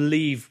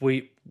believe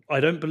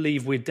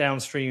we're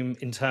downstream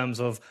in terms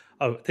of,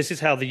 oh, this is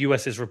how the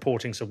US is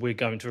reporting, so we're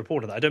going to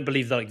report on that. I don't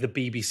believe that like the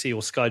BBC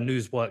or Sky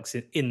News works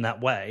in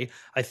that way.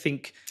 I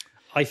think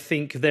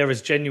there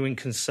is genuine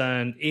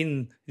concern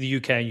in the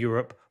UK and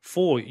Europe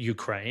for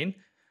Ukraine,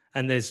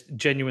 and there's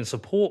genuine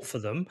support for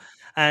them,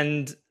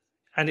 and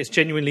it's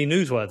genuinely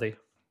newsworthy.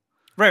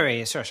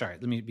 Right. Sorry.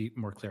 Let me be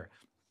more clear.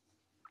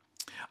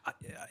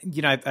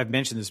 I've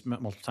mentioned this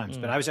multiple times,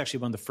 but I was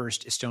actually one of the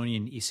first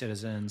Estonian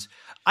e-citizens.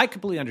 I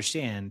completely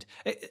understand.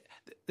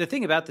 The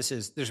thing about this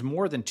is there's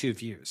more than two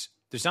views.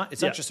 It's not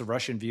just the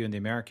Russian view and the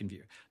American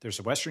view. There's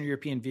a Western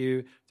European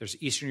view, there's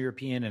the Eastern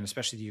European, and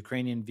especially the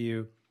Ukrainian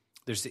view.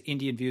 There's the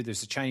Indian view,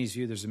 there's the Chinese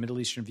view, there's the Middle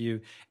Eastern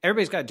view.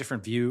 Everybody's got a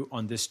different view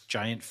on this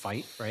giant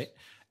fight, right?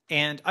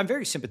 And I'm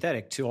very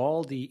sympathetic to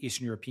all the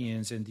Eastern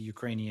Europeans and the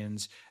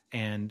Ukrainians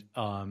and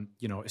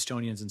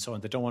Estonians and so on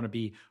that don't want to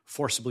be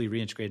forcibly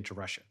reintegrated into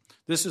Russia.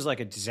 This is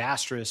like a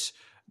disastrous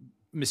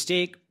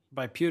mistake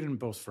by Putin,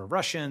 both for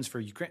Russians,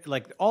 for Ukraine,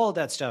 like all of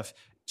that stuff.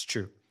 It's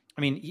true.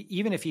 I mean,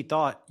 even if he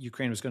thought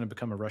Ukraine was going to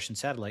become a Russian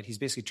satellite, he's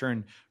basically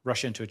turned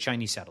Russia into a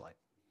Chinese satellite.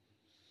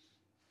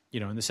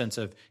 In the sense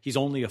of he's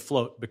only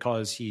afloat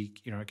because he,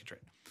 can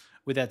trade.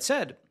 With that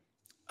said,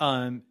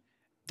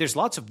 there's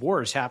lots of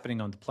wars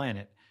happening on the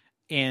planet.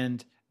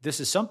 And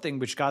this is something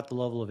which got the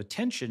level of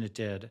attention it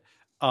did.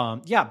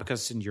 Because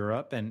it's in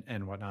Europe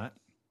and whatnot.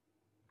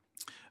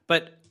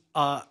 But,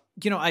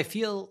 I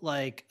feel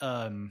like,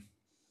 for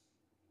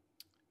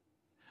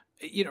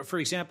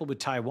example, with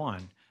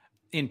Taiwan,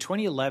 in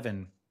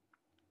 2011,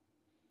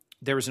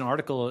 there was an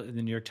article in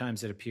the New York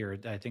Times that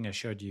appeared, I think I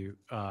showed you,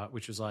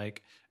 which was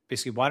like,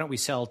 basically, why don't we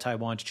sell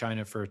Taiwan to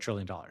China for $1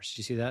 trillion? Did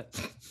you see that?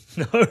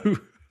 No.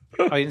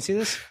 Oh, you didn't see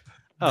this?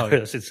 Oh,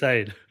 that's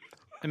insane.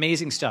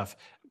 Amazing stuff.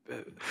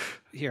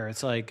 Here,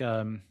 it's like,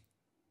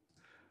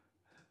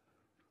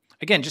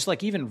 again, just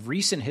like even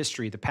recent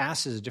history, the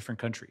past is a different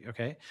country,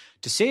 okay?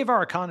 To save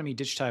our economy,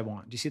 ditch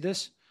Taiwan. Do you see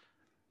this?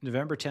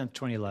 November 10th,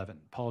 2011.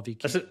 Paul V.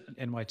 King,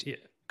 NYT. Yeah,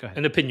 go ahead.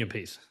 An opinion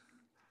piece.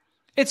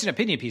 It's an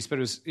opinion piece, but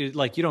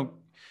like you don't,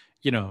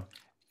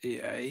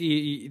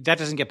 that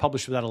doesn't get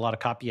published without a lot of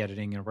copy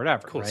editing or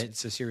whatever, right?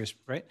 It's a serious,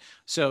 right?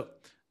 So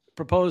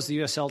propose the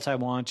U.S. sell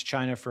Taiwan to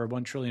China for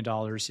 $1 trillion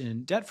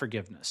in debt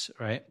forgiveness,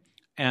 right?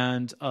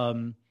 And,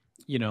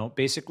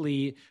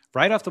 basically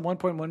write off the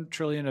 $1.1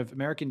 trillion of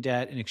American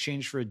debt in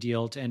exchange for a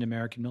deal to end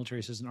American military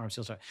assistance and arms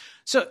sales.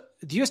 So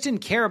the U.S.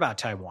 didn't care about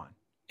Taiwan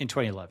in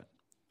 2011,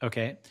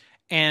 okay?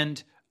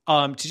 And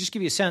to just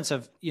give you a sense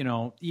of,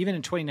 even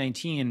in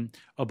 2019,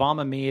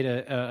 Obama made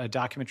a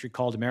documentary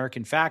called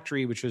American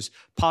Factory, which was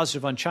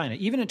positive on China.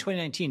 Even in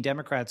 2019,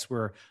 Democrats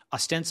were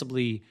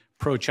ostensibly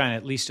pro-China,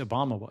 at least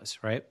Obama was,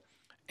 right?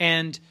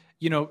 And,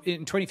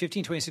 in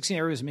 2015, 2016,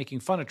 everyone was making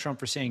fun of Trump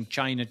for saying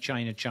China,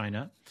 China,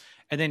 China.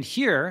 And then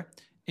here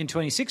in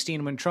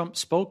 2016, when Trump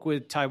spoke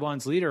with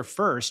Taiwan's leader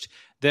first,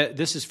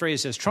 this is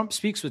phrased as Trump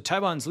speaks with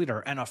Taiwan's leader,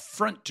 an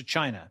affront to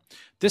China.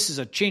 This is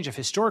a change of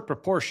historic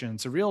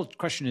proportions. The real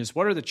question is,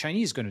 what are the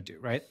Chinese going to do,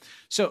 right?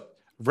 So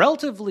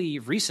relatively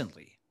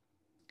recently,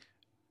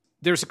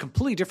 there's a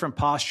completely different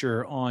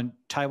posture on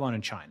Taiwan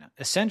and China.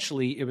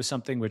 Essentially, it was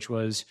something which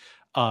was,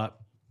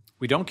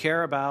 we don't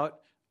care about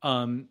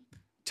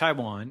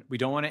Taiwan. We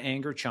don't want to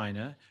anger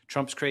China.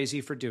 Trump's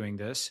crazy for doing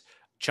this.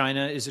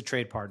 China is a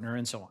trade partner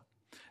and so on.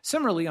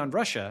 Similarly, on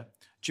Russia,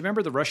 do you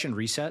remember the Russian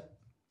reset?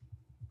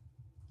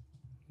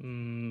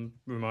 Remind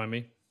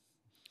me.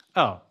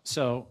 Oh,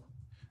 so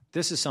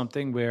this is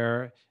something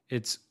where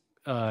it's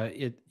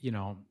it's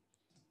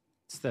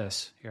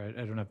this. Here,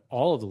 I don't have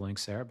all of the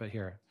links there, but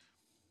here.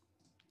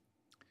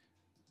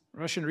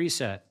 Russian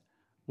reset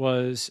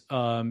was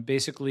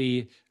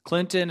basically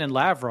Clinton and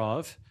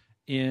Lavrov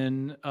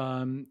in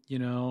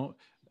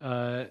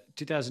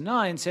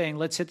 2009 saying,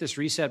 let's hit this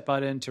reset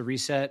button to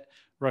reset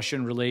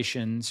Russian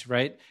relations,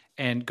 right?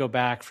 And go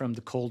back from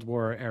the Cold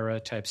War era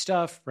type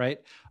stuff,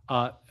 right?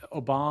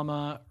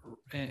 Obama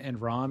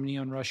and Romney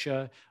on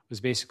Russia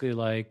was basically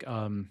like,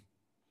 at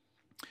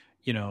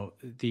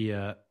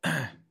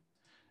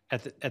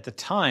the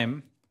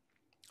time,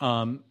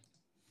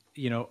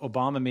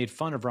 Obama made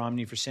fun of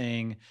Romney for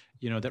saying,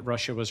 that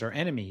Russia was our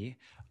enemy.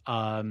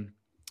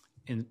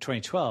 In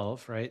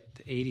 2012, right?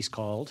 The 80s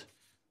called.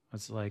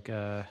 It's like,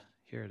 here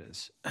it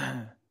is.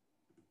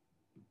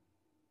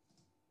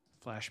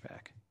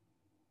 Flashback.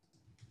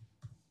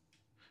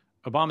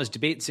 Obama's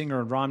debate singer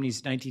on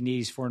Romney's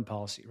 1980s foreign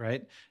policy,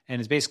 right?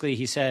 And it's basically,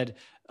 he said,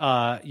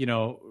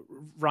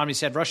 Romney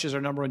said, Russia's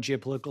our number one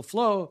geopolitical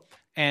flow.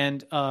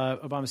 And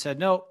Obama said,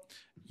 no,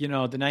 the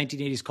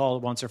 1980s call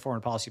wants our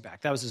foreign policy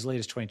back. That was his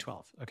latest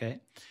 2012, okay?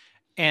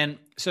 And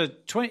so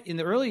in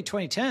the early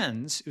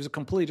 2010s, it was a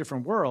completely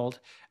different world.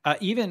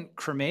 Even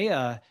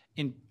Crimea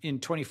in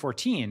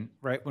 2014,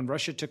 right? When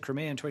Russia took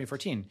Crimea in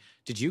 2014,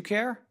 did you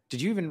care?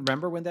 Did you even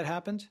remember when that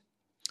happened?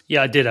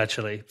 Yeah, I did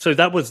actually. So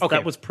that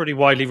was pretty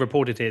widely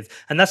reported here.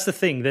 And that's the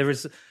thing. There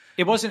is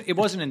it wasn't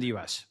in the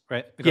US,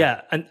 right?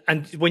 Yeah,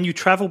 and when you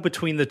travel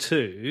between the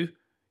two,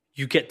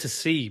 you get to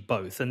see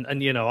both.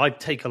 And you know, I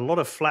take a lot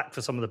of flack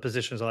for some of the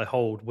positions I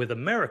hold with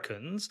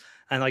Americans,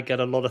 and I get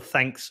a lot of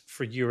thanks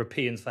for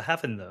Europeans for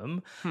having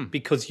them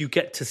because you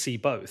get to see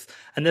both.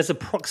 And there's a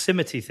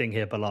proximity thing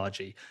here,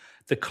 Balaji.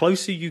 The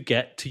closer you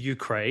get to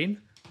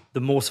Ukraine,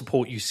 the more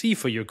support you see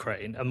for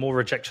Ukraine and more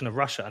rejection of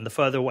Russia, and the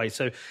further away.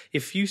 So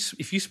if you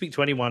speak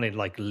to anyone in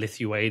like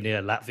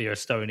Lithuania, Latvia,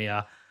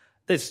 Estonia,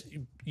 there's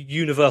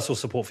universal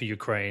support for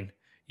Ukraine,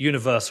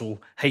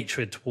 universal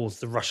hatred towards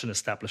the Russian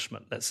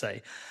establishment, let's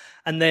say.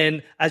 And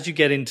then as you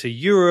get into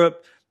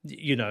Europe,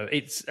 you know,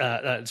 it's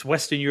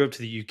Western Europe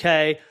to the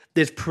UK,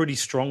 there's pretty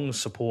strong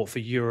support for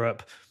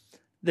Europe.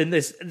 Then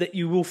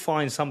you will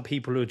find some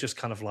people who are just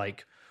kind of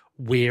like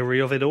weary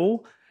of it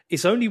all.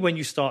 It's only when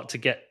you start to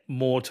get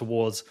more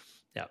towards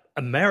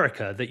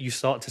America that you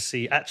start to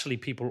see actually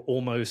people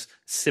almost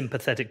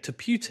sympathetic to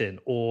Putin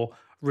or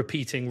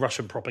repeating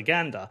Russian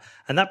propaganda.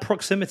 And that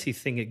proximity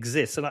thing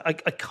exists. And I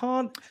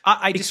can't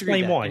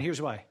explain why. And here's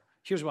why.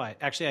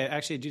 Actually, I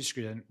do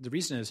disagree. The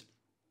reason is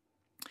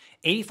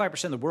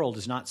 85% of the world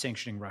is not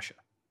sanctioning Russia.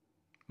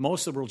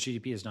 Most of the world's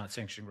GDP is not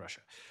sanctioning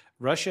Russia.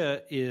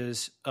 Russia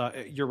is,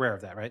 you're aware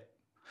of that, right?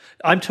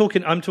 I'm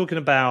talking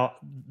about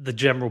the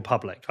general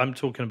public. I'm not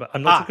talking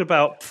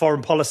about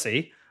foreign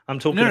policy. I'm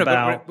talking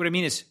about. But what I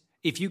mean is,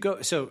 if you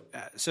go, so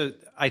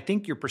I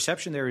think your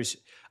perception there is,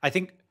 I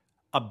think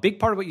a big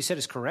part of what you said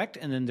is correct,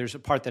 and then there's a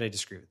part that I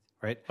disagree with.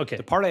 Right? Okay.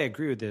 The part I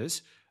agree with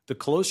is the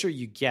closer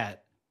you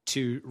get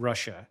to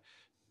Russia,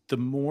 the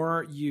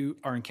more you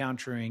are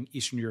encountering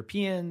Eastern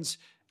Europeans,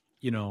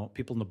 you know,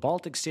 people in the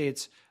Baltic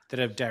states that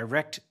have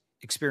direct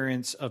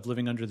experience of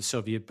living under the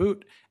Soviet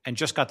boot and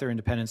just got their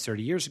independence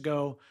 30 years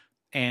ago.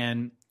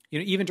 And, you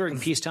know, even during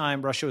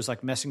peacetime, Russia was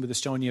like messing with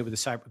Estonia with the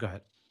cyber. Go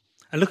ahead.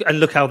 And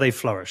look how they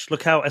flourished.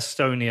 Look how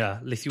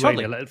Estonia,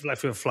 Lithuania,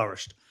 Latvia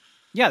flourished.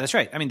 Yeah, that's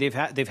right. I mean, they've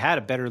had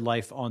a better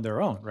life on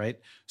their own, right?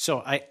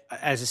 So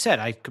as I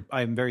said,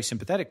 I'm very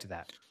sympathetic to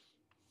that.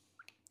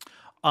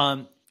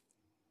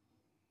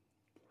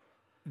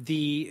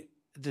 The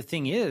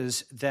thing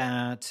is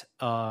that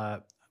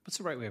what's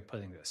the right way of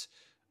putting this?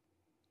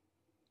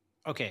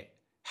 Okay,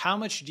 how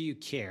much do you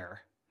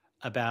care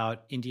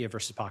about India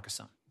versus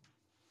Pakistan?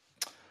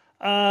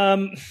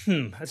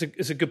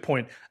 That's a good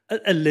point.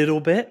 A little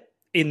bit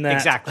in that,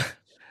 exactly.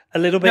 A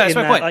little bit no, that's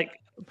in my that, point. like,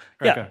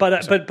 Right,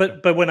 yeah.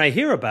 But when I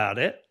hear about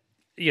it,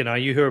 you know,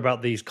 you hear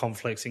about these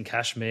conflicts in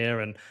Kashmir,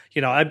 and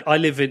you know, I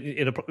live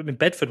in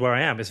Bedford, where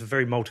I am. It's a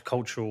very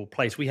multicultural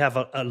place. We have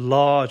a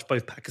large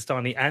both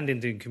Pakistani and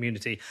Indian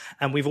community,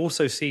 and we've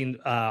also seen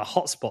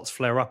hotspots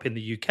flare up in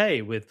the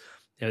UK with,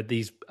 you know,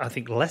 these. I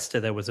think Leicester,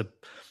 there was in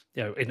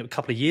a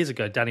couple of years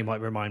ago, Danny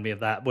might remind me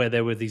of that, where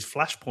there were these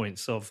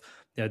flashpoints of,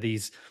 you know,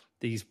 these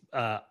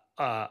kind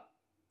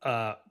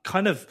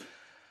of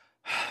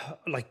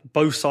like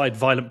both side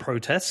violent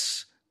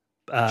protests.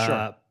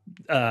 Sure.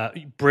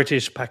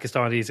 British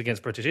Pakistanis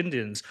against British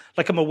Indians.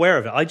 Like, I'm aware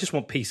of it. I just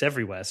want peace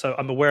everywhere. So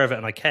I'm aware of it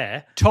and I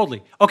care.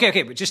 Totally.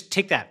 Okay. But just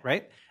take that,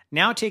 right?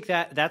 Now take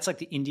that. That's like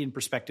the Indian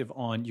perspective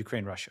on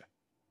Ukraine, Russia.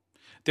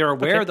 They're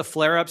aware of the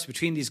flare-ups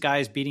between these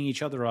guys beating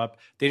each other up.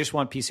 They just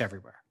want peace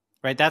everywhere,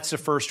 right? That's the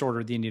first order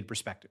of the Indian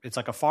perspective. It's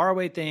like a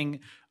faraway thing.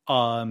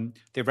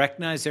 They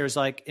recognize there's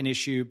like an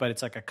issue, but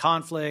it's like a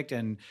conflict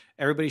and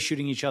everybody's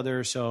shooting each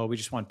other. So we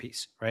just want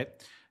peace, right?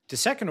 The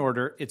second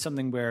order, it's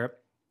something where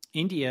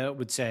India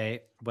would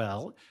say,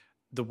 well,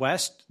 the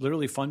West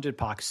literally funded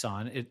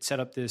Pakistan. It set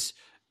up this,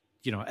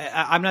 you know,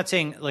 I'm not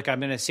saying, like,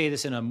 I'm going to say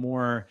this in a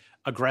more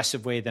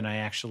aggressive way than I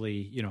actually,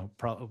 you know,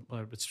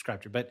 would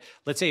subscribe to. But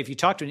let's say if you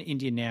talk to an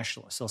Indian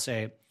nationalist, they'll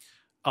say,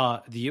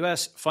 the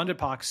U.S. funded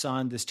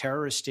Pakistan, this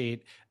terrorist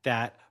state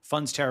that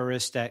funds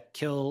terrorists that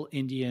kill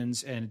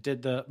Indians and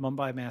did the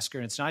Mumbai massacre.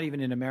 And it's not even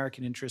in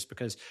American interest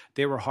because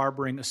they were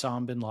harboring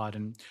Osama bin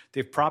Laden.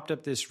 They've propped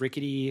up this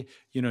rickety,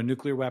 you know,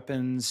 nuclear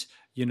weapons,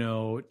 you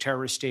know,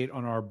 terrorist state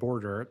on our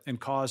border and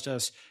caused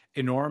us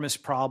enormous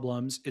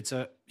problems. It's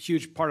a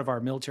huge part of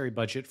our military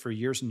budget for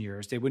years and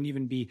years. They wouldn't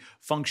even be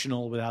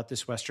functional without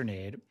this Western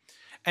aid.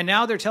 And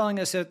now they're telling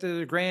us that they're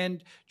the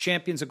grand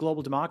champions of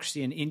global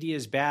democracy and India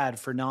is bad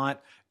for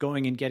not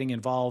going and getting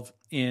involved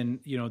in,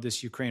 you know,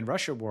 this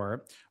Ukraine-Russia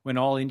war, when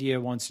all India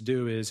wants to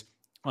do is,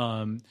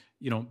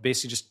 you know,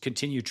 basically just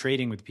continue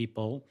trading with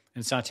people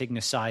and it's not taking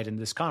a side in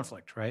this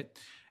conflict, right?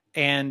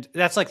 And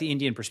that's like the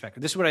Indian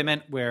perspective. This is what I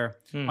meant, where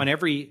on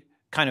every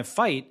kind of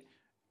fight,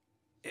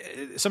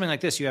 something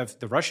like this, you have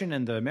the Russian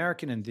and the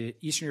American and the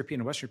Eastern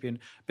European and Western European,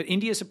 but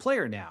India is a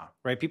player now,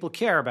 right? People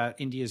care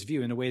about India's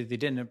view in a way that they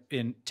didn't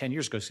in 10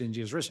 years ago because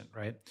India's risen,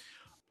 right?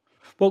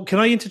 Well, can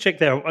I interject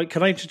there?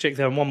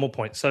 On one more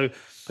point? So,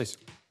 please.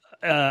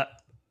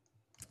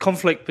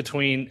 Conflict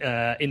between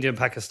India and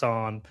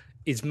Pakistan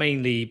is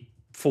mainly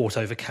fought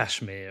over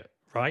Kashmir,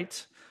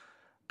 right?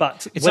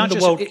 But it's not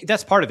just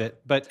that's part of it,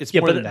 but it's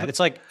more than that. It's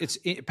like it's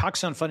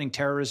Pakistan funding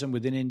terrorism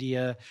within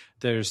India.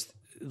 There's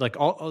like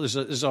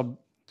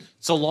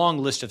it's a long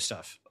list of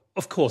stuff.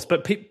 Of course,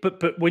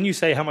 but when you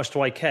say how much do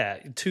I care?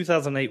 In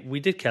 2008, we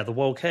did care. The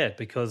world cared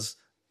because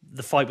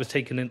the fight was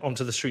taken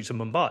onto the streets of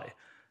Mumbai.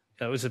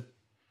 It was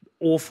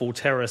awful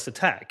terrorist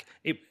attack.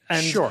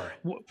 Sure.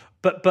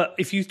 But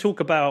if you talk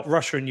about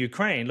Russia and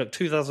Ukraine, look,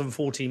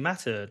 2014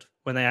 mattered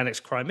when they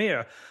annexed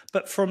Crimea.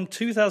 But from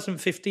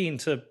 2015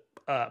 to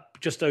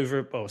just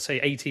over, say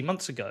 18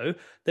 months ago,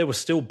 there was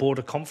still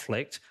border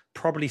conflict,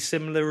 probably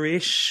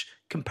similar-ish,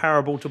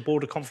 comparable to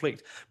border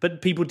conflict.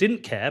 But people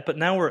didn't care. But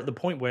now we're at the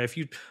point where if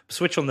you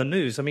switch on the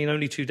news, I mean,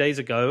 only 2 days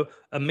ago,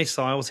 a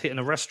missile was hitting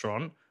a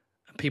restaurant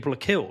and people are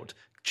killed.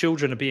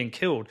 Children are being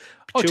killed.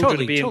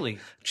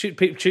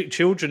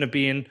 Children are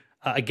being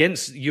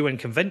against UN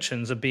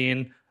conventions, are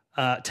being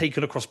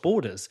taken across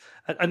borders.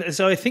 And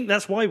so I think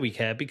that's why we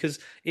care, because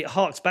it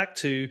harks back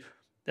to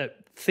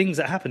things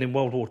that happened in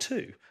World War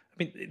II.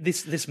 I mean,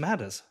 this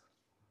matters.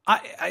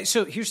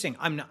 So here's the thing.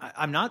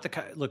 I'm not the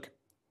kind. Look,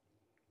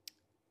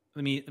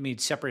 let me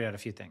separate out a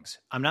few things.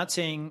 I'm not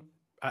saying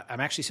I'm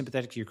actually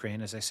sympathetic to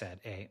Ukraine, as I said.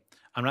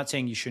 I'm not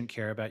saying you shouldn't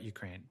care about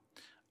Ukraine.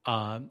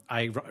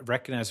 I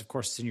recognize, of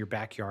course, it's in your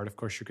backyard. Of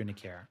course, you're going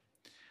to care.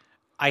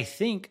 I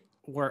think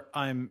where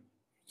I'm,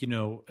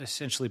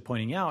 essentially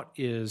pointing out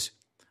is,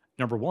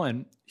 number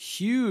one,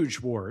 huge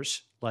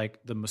wars like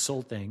the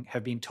Mosul thing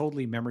have been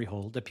totally memory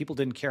holed that people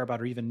didn't care about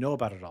or even know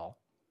about at all.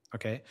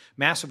 Okay,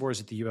 massive wars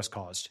that the U.S.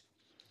 caused,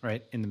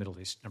 right, in the Middle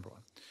East. Number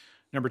one.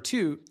 Number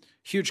two,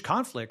 huge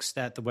conflicts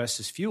that the West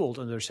has fueled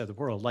on the other side of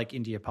the world, like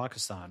India,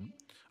 Pakistan.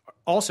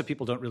 Also,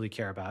 people don't really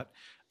care about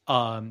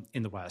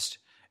in the West,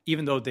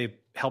 even though they've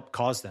helped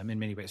cause them in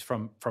many ways,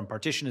 from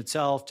partition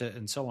itself to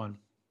and so on.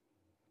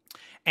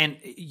 And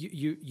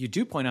you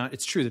do point out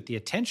it's true that the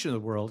attention of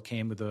the world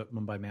came with the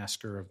Mumbai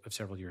massacre of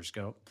several years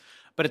ago,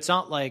 but it's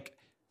not like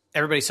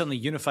everybody suddenly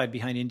unified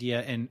behind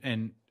India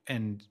and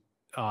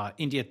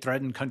India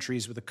threatened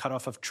countries with a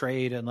cutoff of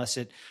trade unless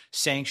it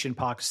sanctioned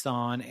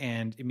Pakistan,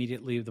 and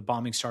immediately the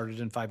bombing started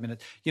in 5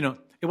 minutes. It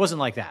wasn't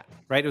like that,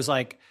 right? It was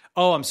like,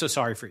 oh, I'm so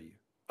sorry for you.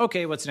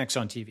 Okay, what's next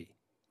on TV,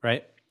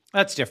 right?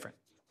 That's different.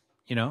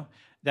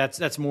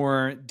 That's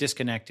more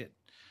disconnected.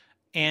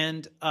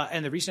 And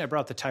the reason I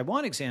brought the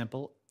Taiwan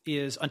example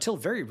is until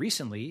very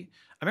recently,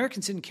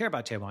 Americans didn't care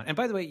about Taiwan. And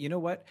by the way, you know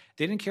what?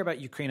 They didn't care about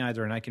Ukraine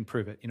either, and I can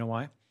prove it. You know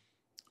why?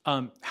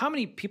 How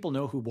many people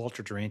know who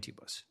Walter Duranty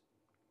was?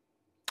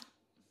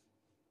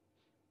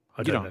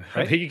 I don't know.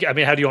 Right? I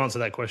mean, how do you answer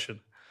that question?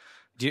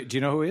 Do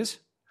you know who he is?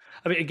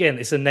 I mean, again,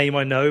 it's a name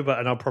I know,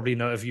 and I'll probably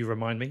know if you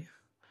remind me.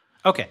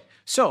 Okay.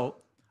 So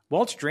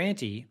Walter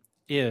Duranty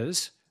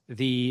is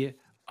the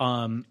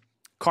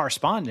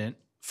correspondent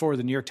for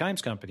the New York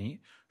Times Company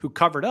who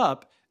covered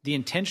up the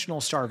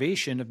intentional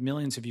starvation of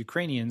millions of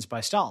Ukrainians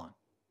by Stalin.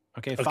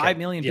 Okay. 5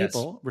 million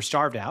people were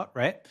starved out,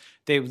 right?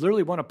 They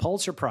literally won a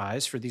Pulitzer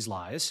Prize for these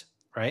lies,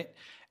 right?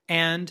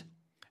 And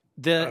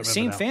the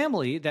same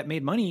family that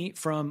made money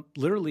from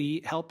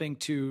literally helping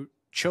to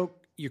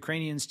choke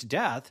Ukrainians to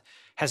death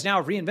has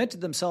now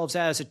reinvented themselves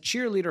as a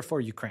cheerleader for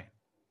Ukraine,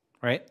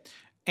 right?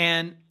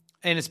 And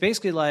it's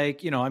basically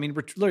like, we're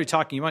literally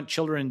talking, you want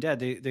children dead.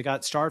 They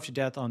got starved to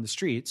death on the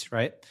streets,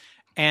 right?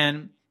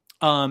 And,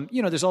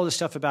 there's all this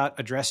stuff about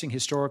addressing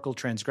historical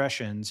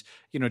transgressions.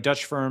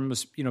 Dutch firm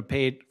was,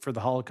 paid for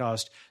the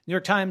Holocaust. New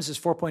York Times is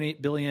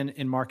 $4.8 billion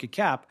in market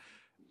cap.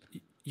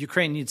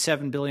 Ukraine needs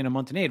 $7 billion a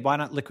month in aid. Why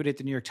not liquidate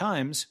the New York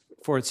Times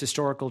for its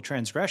historical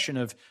transgression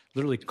of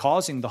literally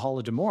causing the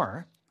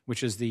Holodomor,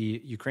 which is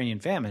the Ukrainian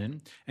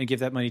famine, and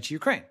give that money to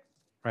Ukraine,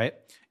 right?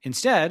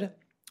 Instead,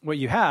 what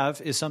you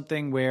have is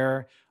something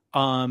where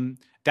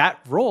that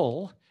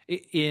role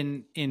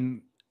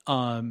in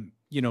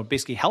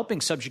basically helping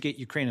subjugate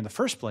Ukraine in the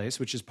first place,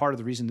 which is part of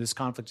the reason this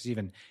conflict is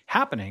even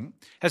happening,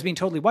 has been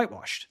totally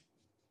whitewashed,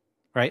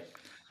 right?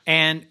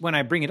 And when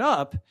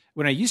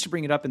I used to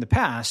bring it up in the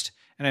past,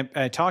 and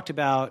I talked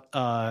about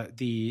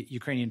the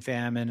Ukrainian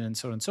famine and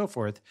so on and so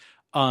forth,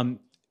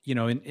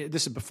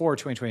 this is before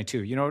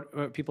 2022. You know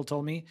what people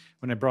told me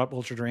when I brought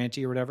Walter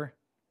Duranty or whatever?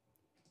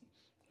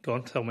 Go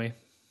on, tell me.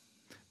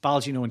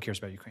 Balaji, no one cares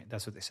about Ukraine.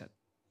 That's what they said.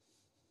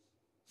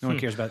 No one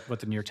cares about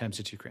what the New York Times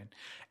did to Ukraine.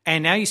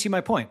 And now you see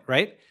my point,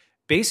 right?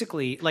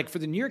 Basically, like for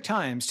the New York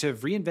Times to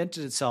have reinvented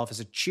itself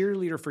as a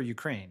cheerleader for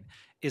Ukraine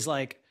is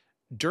like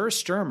Der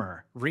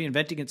Stürmer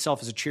reinventing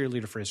itself as a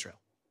cheerleader for Israel.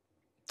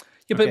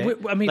 Yeah, okay?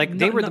 But I mean,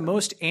 they were the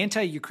most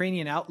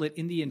anti-Ukrainian outlet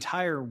in the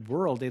entire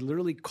world. They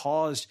literally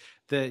caused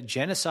the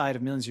genocide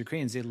of millions of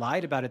Ukrainians. They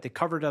lied about it. They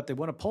covered it up. They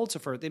won a Pulitzer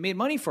for it. They made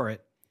money for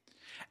it.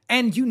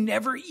 And you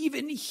never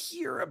even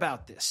hear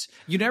about this.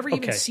 You never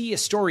even see a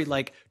story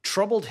like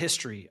troubled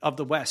history of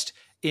the West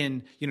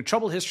in,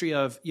 troubled history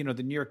of, the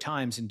New York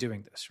Times in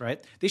doing this,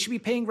 right? They should be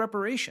paying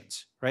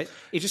reparations, right?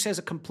 It just has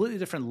a completely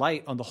different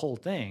light on the whole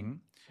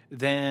thing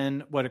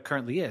than what it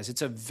currently is.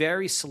 It's a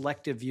very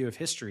selective view of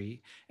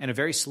history and a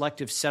very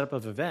selective setup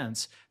of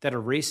events that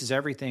erases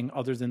everything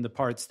other than the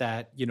parts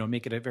that,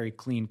 make it a very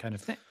clean kind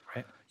of thing,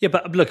 right? Yeah,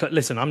 but look,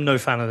 listen, I'm no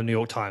fan of the New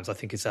York Times. I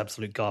think it's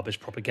absolute garbage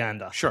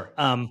propaganda. Sure.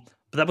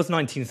 But that was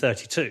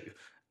 1932,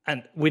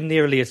 and we're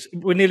nearly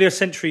a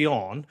century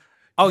on.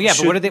 Oh yeah,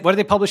 but what did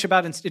they publish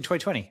about in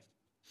 2020?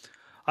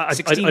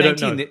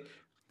 1619.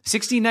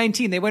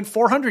 1619. They went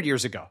 400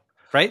 years ago.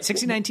 right?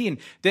 1619.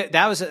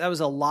 That was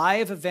a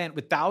live event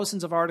with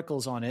thousands of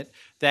articles on it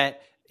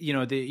that, you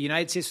know, the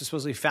United States was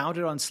supposedly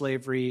founded on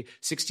slavery,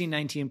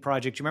 1619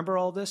 project. Do you remember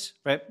all of this?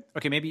 Right?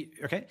 Okay.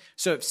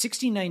 So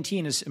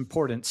 1619 is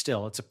important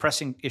still. It's a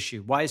pressing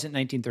issue. Why isn't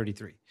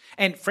 1933?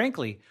 And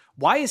frankly,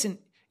 why isn't,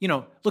 you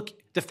know, look,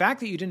 the fact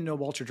that you didn't know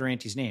Walter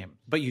Duranty's name,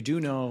 but you do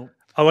know.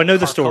 Oh, I know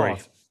the story.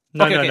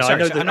 No. Sorry,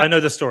 I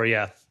know the story.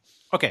 Yeah.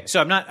 Okay. So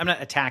I'm not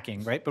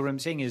attacking, right? But what I'm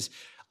saying is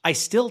I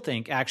still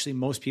think actually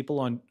most people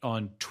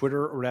on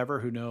Twitter or whatever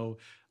who know,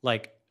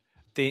 like,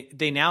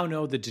 They now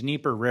know the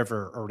Dnieper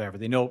River or whatever.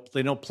 They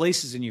know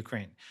places in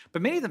Ukraine,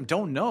 but many of them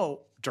don't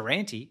know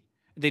Duranty.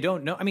 They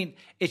don't know. I mean,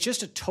 it's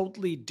just a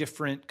totally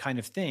different kind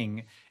of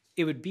thing.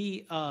 It would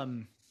be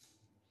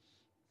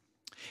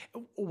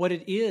what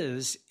it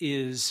is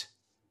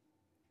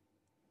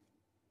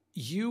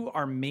you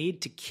are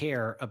made to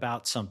care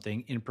about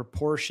something in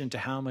proportion to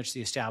how much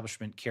the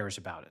establishment cares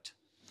about it.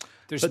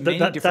 There's many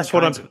different that's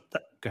what kinds I'm. of,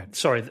 go ahead.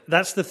 Sorry,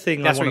 that's the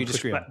thing. That's I where want you to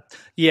push disagree back. on.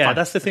 Yeah, Fine.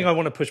 that's the thing I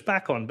want to push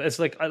back on. But it's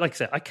like I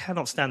said, I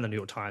cannot stand the New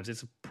York Times.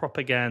 It's a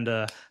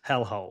propaganda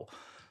hellhole.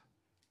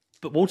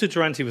 But Walter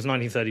Duranty was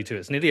 1932.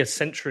 It's nearly a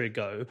century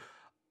ago.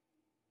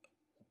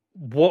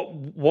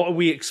 What are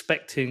we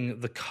expecting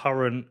the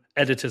current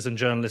editors and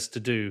journalists to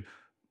do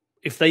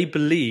if they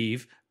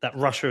believe that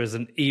Russia is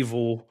an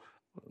evil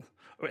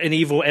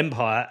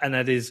empire and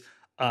that is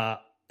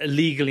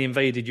illegally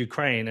invaded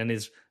Ukraine and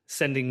is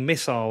sending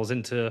missiles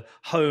into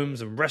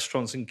homes and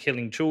restaurants and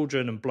killing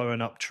children and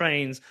blowing up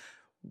trains?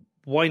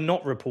 Why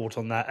not report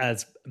on that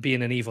as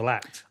being an evil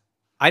act?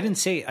 I didn't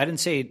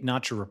say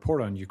not to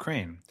report on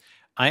Ukraine.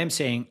 I am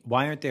saying,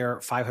 why aren't there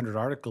 500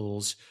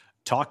 articles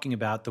talking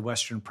about the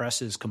Western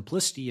press's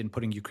complicity in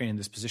putting Ukraine in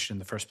this position in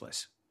the first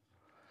place?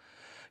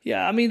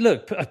 Yeah, I mean,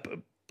 look,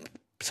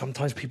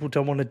 sometimes people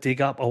don't want to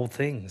dig up old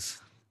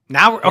things.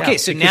 Now, okay,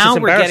 so now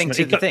we're getting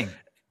to the thing.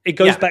 It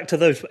goes back to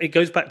those. It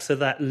goes back to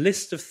that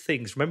list of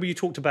things. Remember, you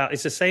talked about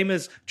it's the same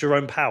as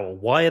Jerome Powell.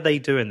 Why are they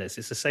doing this?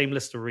 It's the same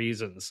list of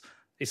reasons.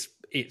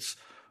 It's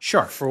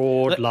sure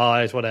fraud,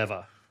 lies,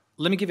 whatever.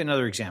 Let me give you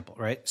another example.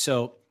 Right.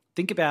 So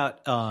think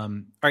about. All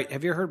right.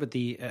 Have you heard about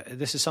the?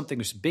 This is something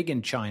that's big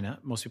in China.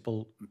 Most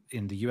people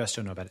in the U.S.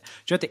 don't know about it.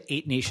 Do you know what the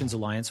 8 Nations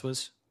Alliance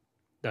was?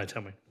 No,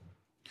 tell me.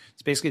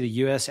 It's basically the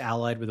U.S.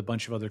 allied with a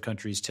bunch of other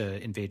countries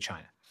to invade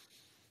China.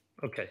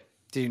 Okay.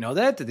 Did you know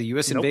that? Did the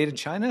U.S. invaded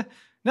China?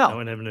 No,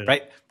 I never knew.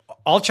 Right?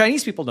 All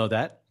Chinese people know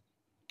that.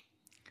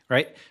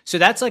 Right? So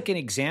that's like an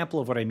example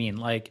of what I mean.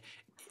 Like,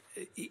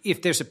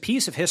 if there's a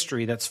piece of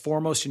history that's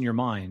foremost in your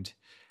mind,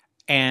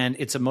 and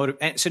it's a motive.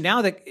 And so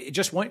now that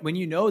just when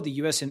you know the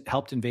U.S.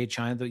 helped invade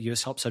China, the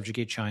U.S. helped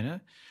subjugate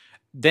China,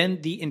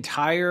 then the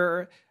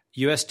entire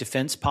U.S.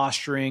 defense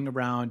posturing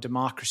around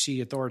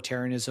democracy,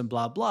 authoritarianism,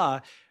 blah,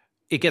 blah,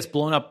 it gets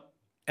blown up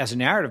as a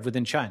narrative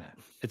within China.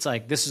 It's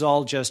like, this is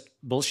all just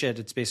bullshit.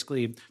 It's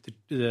basically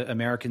the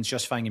Americans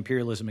justifying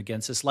imperialism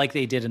against us like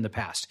they did in the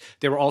past.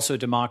 They were also a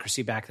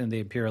democracy back then.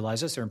 They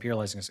imperialized us. They're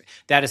imperializing us.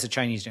 That is a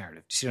Chinese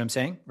narrative. Do you see what I'm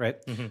saying?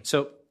 Right? Mm-hmm.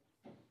 So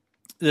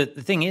the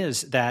thing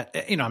is that,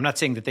 I'm not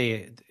saying that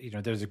they're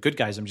the good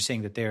guys. I'm just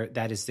saying that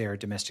that is their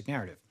domestic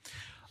narrative.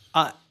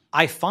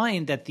 I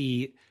find that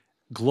the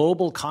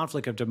global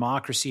conflict of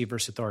democracy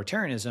versus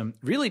authoritarianism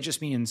really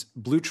just means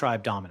blue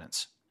tribe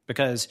dominance,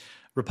 because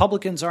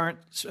Republicans are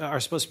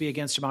supposed to be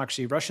against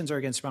democracy. Russians are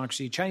against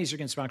democracy. Chinese are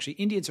against democracy.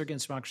 Indians are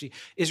against democracy.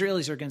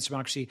 Israelis are against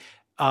democracy.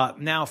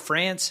 Now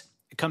France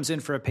comes in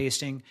for a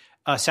pasting.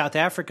 South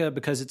Africa,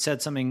 because it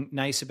said something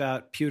nice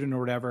about Putin or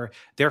whatever,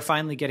 they're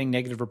finally getting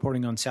negative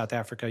reporting on South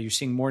Africa. You're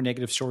seeing more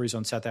negative stories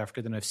on South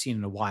Africa than I've seen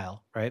in a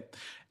while, right?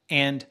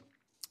 And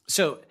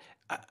so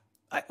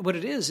what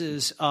it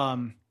is let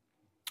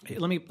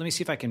me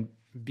see if I can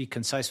be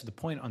concise with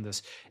the point on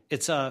this.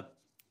 It's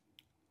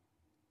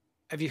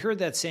have you heard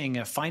that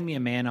saying, find me a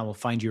man, I will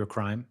find you a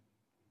crime?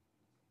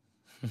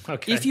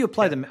 Okay. If you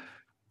apply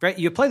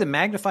you apply the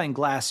magnifying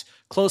glass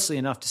closely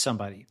enough to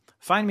somebody,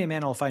 find me a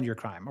man, I will find you a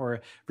crime.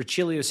 Or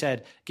Richelieu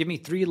said, give me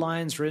 3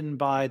 lines written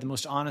by the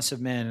most honest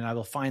of men and I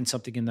will find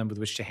something in them with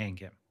which to hang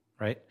him,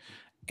 right?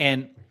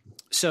 And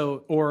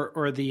so,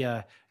 or the,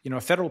 a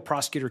federal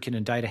prosecutor can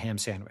indict a ham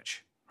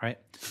sandwich, right?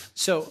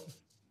 So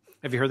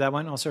have you heard that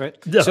one also,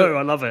 right? No, so,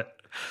 I love it.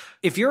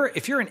 If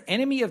you're an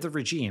enemy of the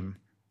regime,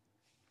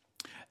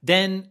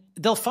 then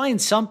they'll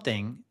find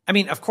something. I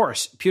mean, of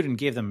course, Putin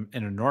gave them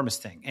an enormous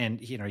thing, and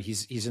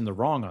he's in the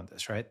wrong on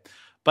this, right?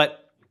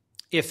 But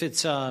if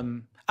it's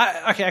okay,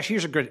 actually,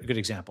 here's a good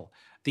example: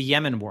 the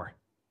Yemen war.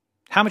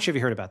 How much have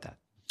you heard about that?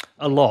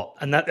 A lot,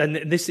 and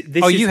this.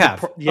 Oh, is you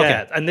have,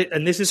 yeah, okay.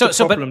 and this is the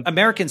problem. But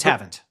Americans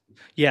haven't.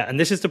 Yeah, and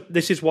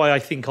this is why I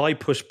think I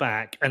push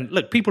back. And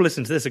look, people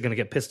listening to this are going to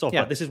get pissed off,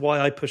 but this is why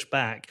I push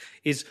back.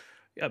 Is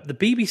the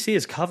BBC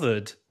has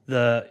covered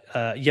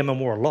the Yemen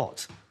war a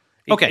lot.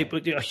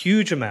 A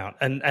huge amount,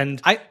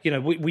 and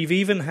we've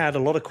even had a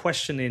lot of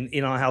questioning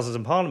in our houses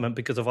in Parliament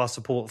because of our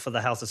support for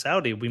the House of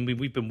Saudi.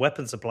 We've been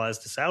weapon suppliers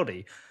to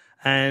Saudi,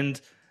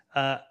 and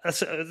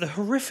That's the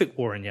horrific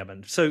war in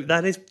Yemen. So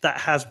that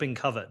has been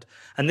covered,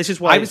 and this is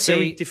why it's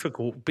very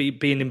difficult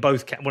being in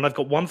both. When I've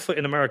got one foot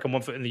in America and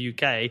one foot in the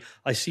UK,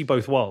 I see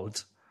both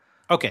worlds.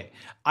 Okay,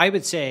 I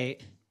would say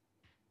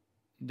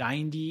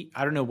 90.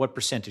 I don't know what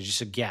percentage.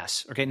 Just a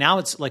guess. Okay, now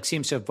it's like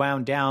seems to have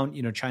wound down.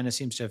 China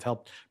seems to have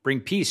helped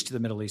bring peace to the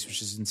Middle East,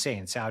 which is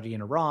insane. Saudi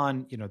and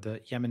Iran. The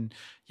Yemen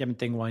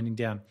thing winding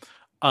down.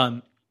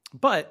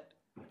 But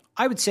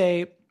I would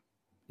say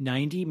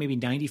 90, maybe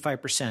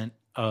 95%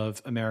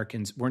 of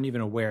Americans weren't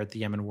even aware that the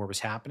Yemen war was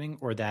happening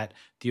or that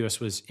the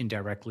U.S. was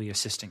indirectly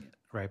assisting it,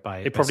 right?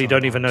 They probably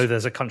don't even know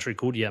there's a country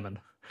called Yemen.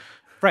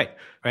 Right.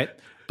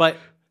 But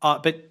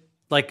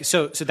like,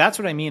 so that's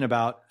what I mean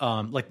about,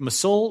 like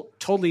Mosul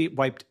totally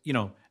wiped,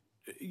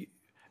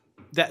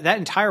 that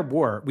entire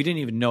war, we didn't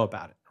even know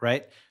about it,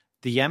 right?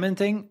 The Yemen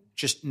thing,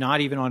 just not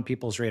even on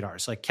people's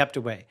radars, like kept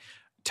away.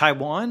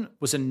 Taiwan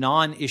was a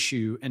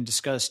non-issue and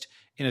discussed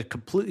in a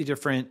completely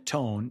different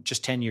tone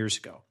just 10 years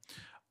ago.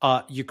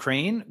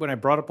 Ukraine, when I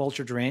brought up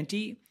Ultra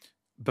Duranty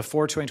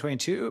before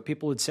 2022,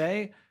 people would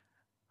say,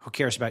 who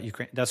cares about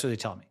Ukraine? That's what they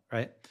tell me,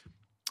 right?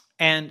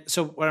 And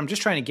so what I'm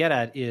just trying to get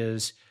at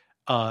is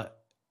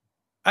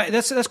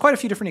that's quite a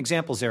few different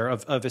examples there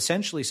of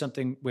essentially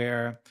something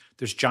where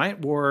there's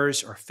giant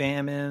wars or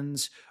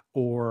famines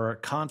or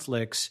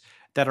conflicts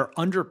that are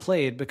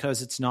underplayed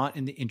because it's not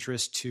in the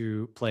interest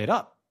to play it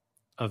up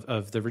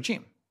of the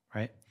regime,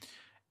 right?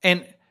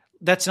 And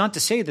that's not to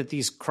say that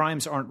these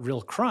crimes aren't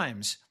real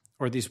crimes.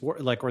 Or these or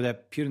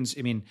that Putin's.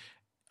 I mean,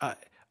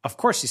 of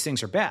course these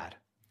things are bad,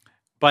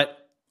 but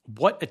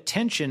what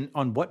attention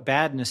on what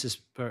badness is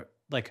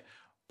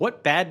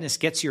what badness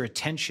gets your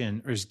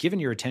attention or is given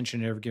your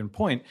attention at every given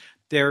point?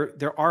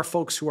 There are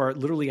folks who are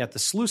literally at the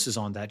sluices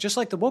on that, just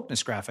like the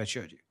wokeness graph I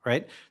showed you.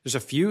 Right? There's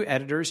a few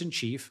editors in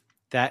chief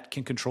that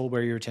can control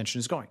where your attention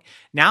is going.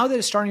 Now that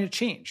it's starting to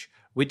change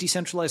with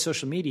decentralized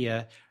social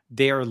media,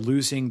 they are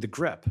losing the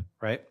grip.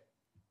 Right?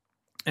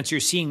 And so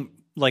you're seeing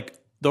like.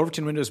 The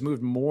Overton window has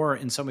moved more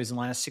in some ways in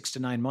the last 6 to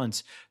 9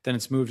 months than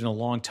it's moved in a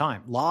long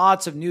time.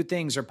 Lots of new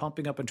things are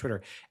pumping up on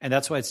Twitter, and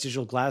that's why it's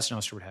digital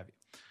glasnost or what have you.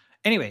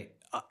 Anyway,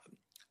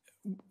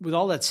 with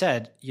all that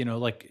said,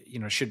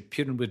 should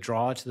Putin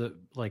withdraw to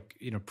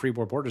the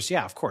pre-war borders?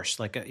 Yeah, of course.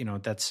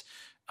 That's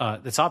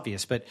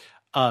obvious. But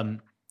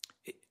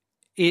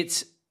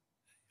it's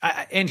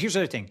and here's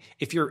the other thing: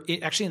 if you're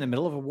actually in the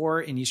middle of a war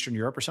in Eastern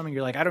Europe or something,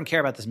 you're like, I don't care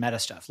about this meta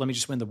stuff. Let me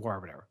just win the war or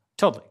whatever.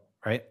 Totally.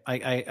 Right,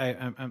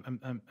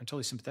 I'm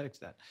totally sympathetic to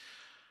that.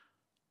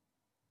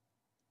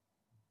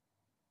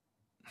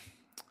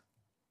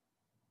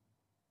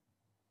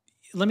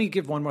 Let me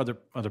give one more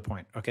other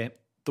point. Okay,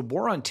 the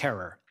war on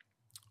terror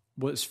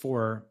was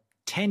for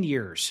 10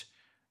 years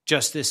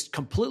just this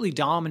completely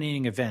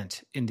dominating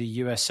event in the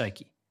U.S.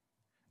 psyche.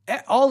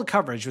 All the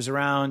coverage was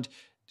around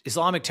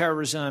Islamic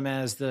terrorism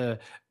as the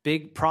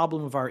big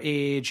problem of our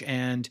age,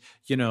 and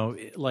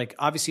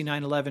obviously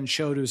 9/11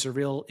 showed it was a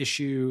real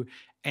issue.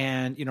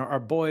 And, our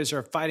boys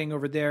are fighting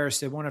over there,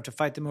 so they won't have to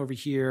fight them over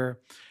here.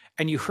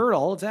 And you heard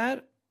all of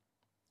that,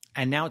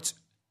 and now it's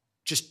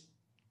just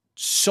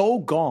so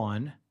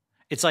gone.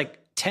 It's like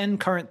 10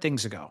 current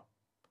things ago.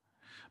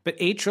 But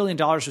 $8 trillion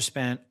was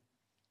spent.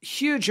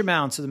 Huge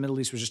amounts of the Middle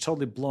East was just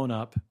totally blown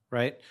up,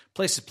 right?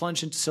 Places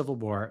plunged into civil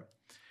war.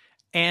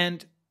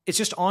 And it's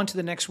just on to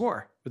the next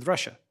war with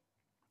Russia.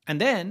 And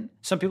then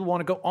some people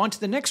want to go on to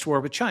the next war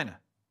with China,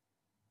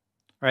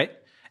 right?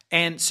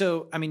 And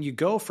so, I mean, you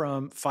go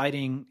from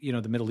fighting,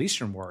 the Middle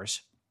Eastern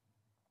wars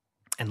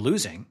and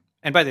losing.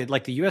 And by the way,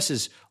 the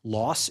U.S.'s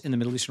loss in the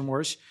Middle Eastern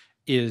wars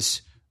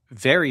is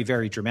very,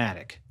 very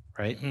dramatic,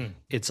 right? Mm-hmm.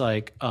 It's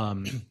like,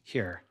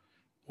 here.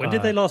 When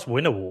did they last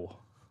win a war?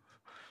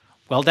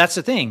 Well, that's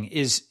the thing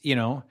is,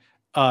 here,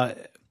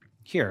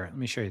 let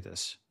me show you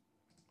this.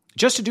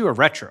 Just to do a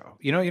retro,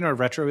 you know what a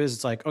retro is?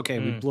 It's like, okay,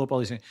 we blew up all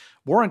these things.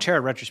 War on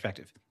Terror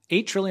retrospective,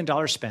 $8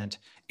 trillion spent.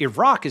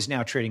 Iraq is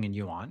now trading in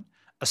yuan.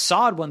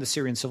 Assad won the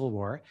Syrian civil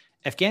war.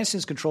 Afghanistan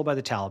is controlled by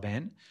the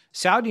Taliban.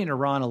 Saudi and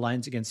Iran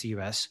aligns against the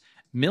U.S.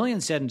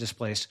 Millions dead and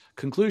displaced.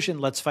 Conclusion,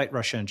 let's fight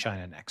Russia and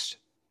China next.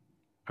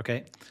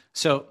 Okay?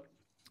 So,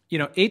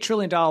 $8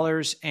 trillion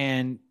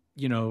and,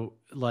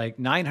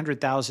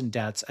 900,000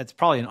 deaths. It's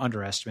probably an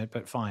underestimate,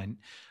 but fine.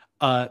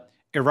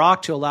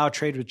 Iraq to allow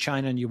trade with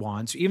China and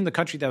yuan. So even the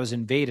country that was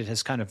invaded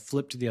has kind of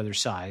flipped to the other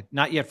side.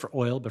 Not yet for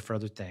oil, but for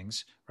other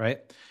things, right?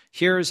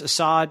 Here's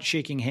Assad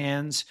shaking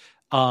hands.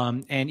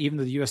 And even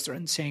though the U.S.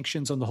 threatened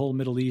sanctions on the whole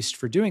Middle East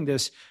for doing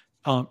this,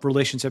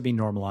 relations have been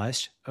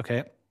normalized.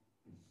 Okay.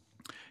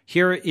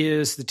 Here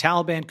is the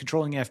Taliban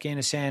controlling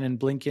Afghanistan, and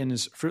Blinken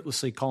is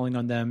fruitlessly calling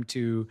on them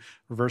to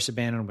reverse a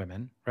ban on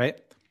women. Right.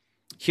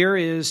 Here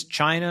is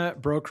China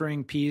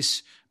brokering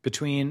peace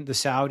between the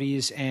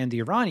Saudis and the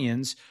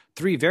Iranians,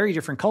 3 very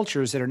different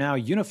cultures that are now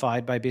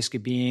unified by basically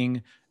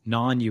being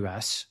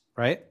non-U.S.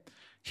 Right.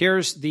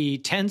 Here's the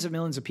tens of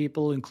millions of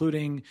people,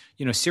 including,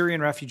 Syrian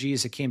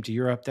refugees that came to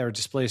Europe that were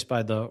displaced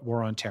by the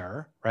war on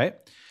terror, right?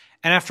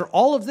 And after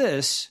all of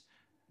this,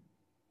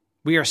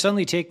 we are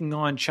suddenly taking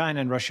on China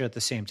and Russia at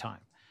the same time.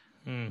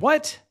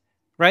 What?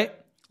 Right?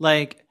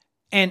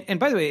 And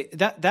by the way,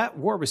 that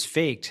war was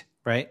faked,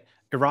 right?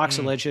 Iraq's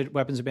alleged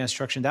weapons of mass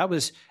destruction, that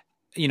was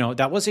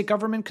a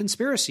government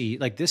conspiracy.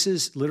 Like, this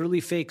is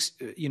literally fake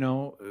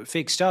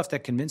stuff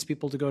that convinced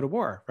people to go to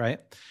war, right?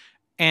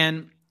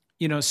 And,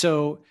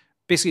 so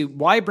basically,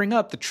 why bring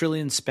up the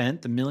trillions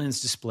spent, the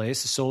millions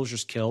displaced, the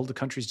soldiers killed, the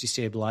countries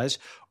destabilized,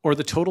 or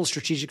the total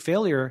strategic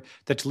failure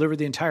that delivered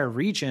the entire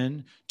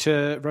region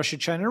to Russia,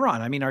 China, and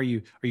Iran? I mean, are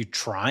you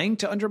trying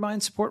to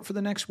undermine support for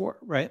the next war,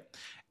 right?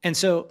 And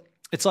so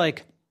it's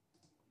like,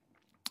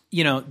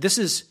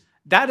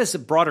 that is a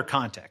broader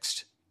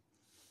context,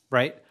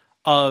 right?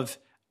 Of,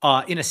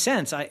 in a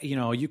sense,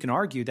 you can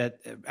argue that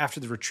after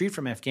the retreat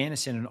from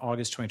Afghanistan in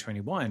August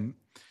 2021,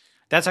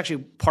 that's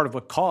actually part of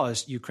what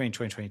caused Ukraine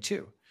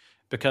 2022,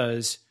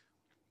 because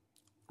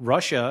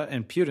Russia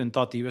and Putin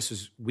thought the U.S.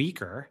 was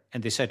weaker,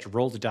 and they decided to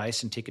roll the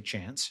dice and take a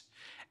chance.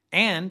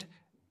 And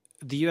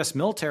the U.S.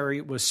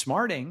 military was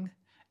smarting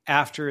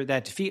after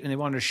that defeat, and they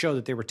wanted to show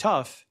that they were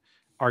tough,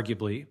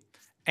 arguably.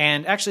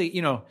 And actually,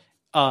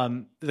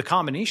 the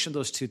combination of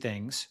those two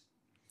things,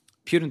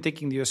 Putin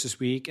thinking the U.S. is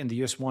weak and the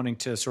U.S. wanting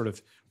to sort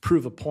of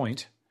prove a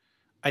point,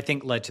 I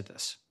think led to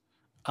this.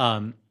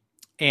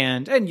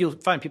 And you'll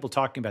find people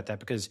talking about that,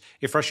 because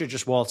if Russia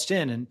just waltzed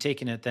in and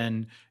taken it,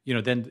 then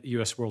the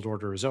U.S. world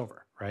order is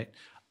over, right?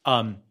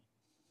 And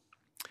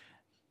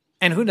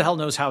who the hell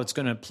knows how it's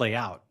going to play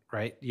out,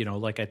 right?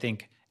 I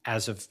think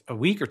as of a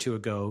week or two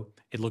ago,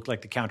 it looked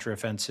like the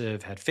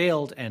counteroffensive had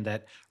failed and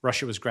that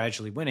Russia was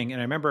gradually winning.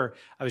 And I remember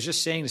I was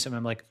just saying to someone,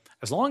 I'm like,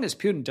 as long as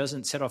Putin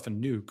doesn't set off a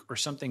nuke or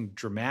something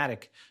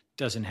dramatic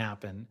doesn't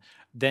happen,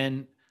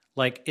 then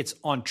it's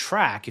on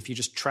track. If you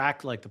just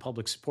track the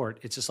public support,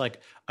 it's just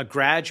like a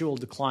gradual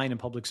decline in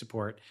public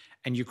support,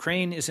 and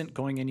Ukraine isn't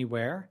going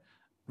anywhere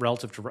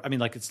relative to,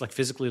 it's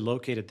physically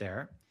located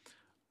there,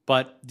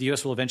 but the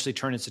U.S. will eventually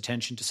turn its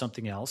attention to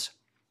something else,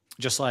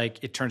 just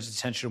like it turns its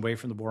attention away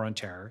from the war on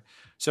terror.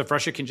 So if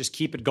Russia can just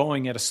keep it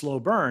going at a slow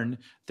burn,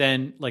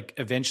 then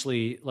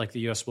eventually the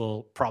U.S.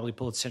 will probably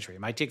pull its century.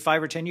 It might take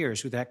 5 or 10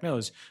 years, who the heck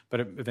knows, but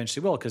it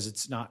eventually will, because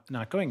it's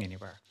not going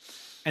anywhere.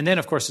 And then,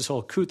 of course, this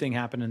whole coup thing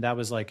happened, and that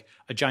was a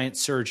giant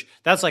surge.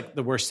 That's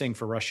the worst thing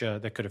for Russia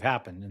that could have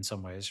happened in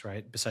some ways,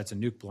 right? Besides a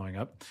nuke blowing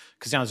up,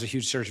 because now there's a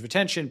huge surge of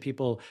attention.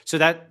 So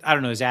that, I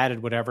don't know, has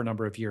added whatever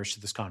number of years to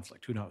this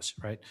conflict. Who knows,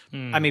 right?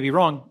 I may be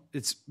wrong.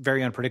 It's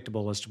very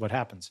unpredictable as to what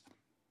happens.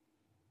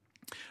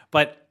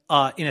 But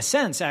in a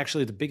sense,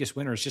 actually, the biggest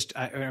winner is just,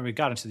 we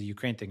got into the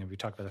Ukraine thing, and we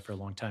talked about that for a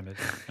long time.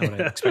 I know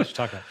what I expect to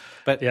talk about.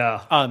 But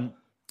yeah.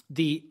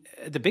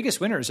 The biggest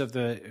winners of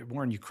the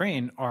war in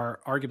Ukraine are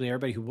arguably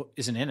everybody who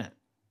isn't in it.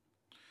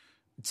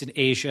 It's in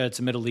Asia, it's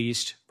the Middle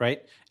East,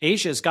 right?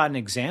 Asia has got an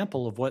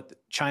example of what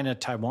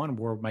China-Taiwan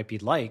war might be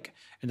like,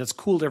 and that's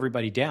cooled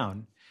everybody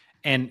down.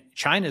 And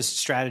China's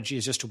strategy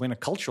is just to win a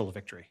cultural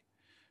victory.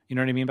 You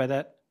know what I mean by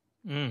that?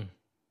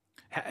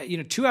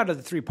 2 out of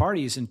the 3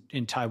 parties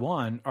in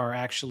Taiwan are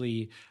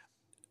actually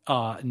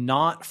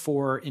not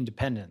for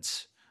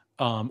independence.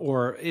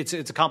 Or it's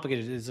a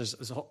complicated,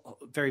 there's a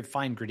very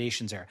fine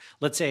gradations there.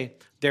 Let's say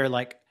they're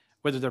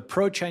whether they're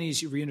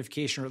pro-Chinese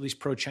reunification or at least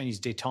pro-Chinese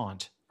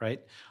détente,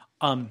 right?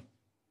 And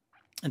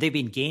they've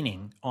been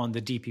gaining on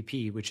the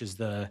DPP, which is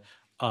the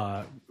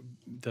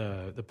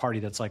party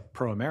that's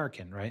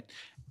pro-American, right?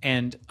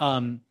 And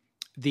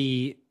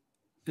the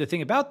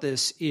thing about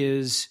this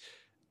is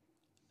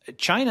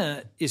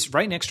China is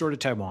right next door to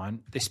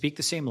Taiwan. They speak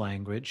the same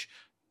language.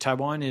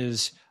 Taiwan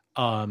is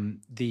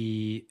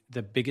the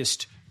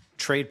biggest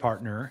trade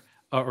partner,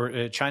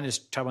 or China's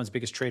Taiwan's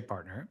biggest trade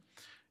partner.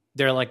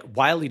 They're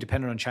wildly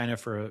dependent on China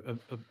for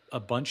a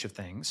bunch of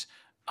things.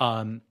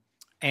 And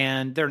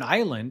they're an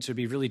island, so it'd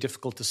be really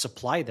difficult to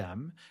supply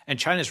them. And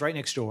China's right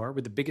next door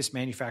with the biggest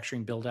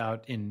manufacturing build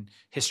out in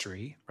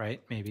history,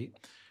 right? Maybe.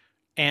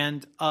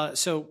 And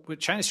so what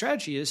China's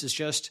strategy is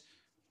just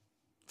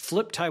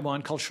flip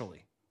Taiwan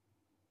culturally,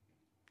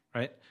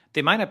 right?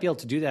 They might not be able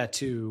to do that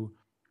to,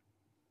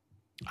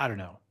 I don't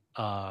know,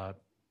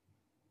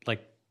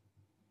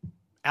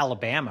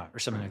 Alabama or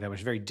something like that, which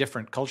is very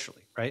different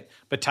culturally, right?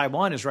 But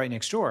Taiwan is right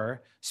next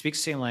door, speaks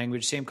the same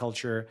language, same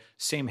culture,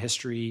 same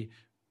history,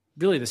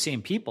 really the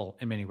same people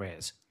in many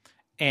ways.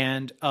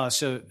 And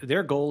so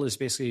their goal is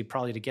basically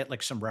probably to get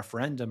some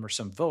referendum or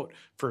some vote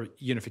for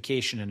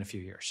unification in a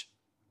few years,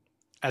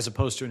 as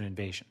opposed to an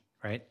invasion,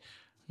 right?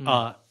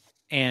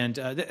 And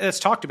that's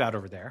talked about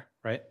over there,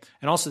 right?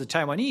 And also the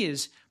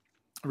Taiwanese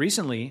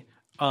recently,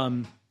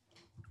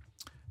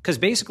 because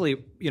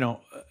basically,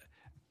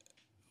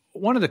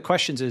 one of the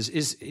questions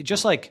is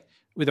just like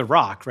with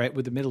Iraq, right,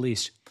 with the Middle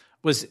East,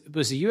 was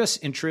the U.S.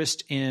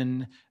 interest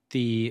in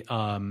the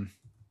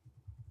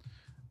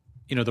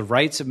the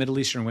rights of Middle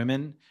Eastern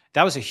women?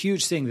 That was a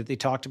huge thing that they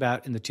talked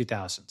about in the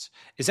 2000s.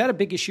 Is that a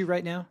big issue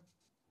right now?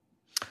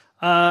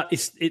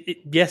 Yes,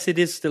 it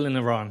is still in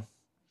Iran.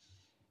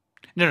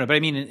 No, but I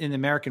mean in the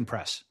American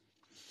press.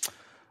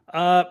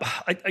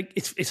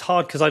 It's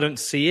hard because I don't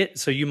see it,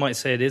 so you might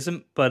say it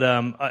isn't, but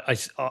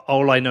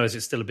all I know is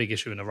it's still a big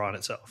issue in Iran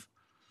itself.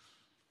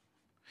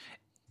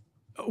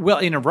 Well,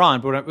 in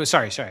Iran, but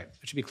sorry.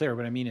 To be clear,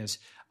 what I mean is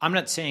I'm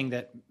not saying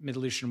that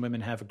Middle Eastern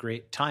women have a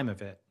great time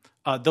of it,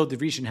 though the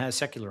region has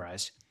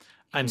secularized.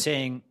 I'm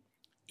saying,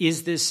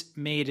 is this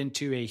made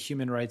into a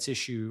human rights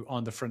issue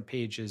on the front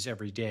pages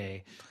every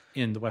day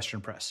in the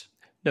Western press?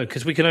 No,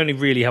 because we can only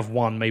really have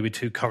one, maybe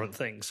two current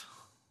things.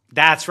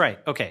 That's right.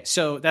 Okay,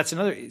 so that's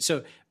another.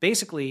 So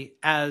basically,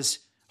 as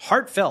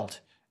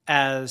heartfelt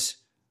as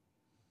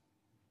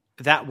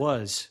that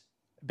was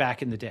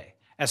back in the day,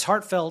 as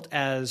heartfelt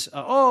as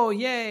oh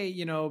yay,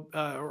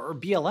 or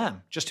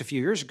BLM just a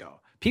few years ago,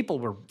 people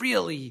were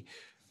really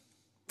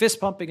fist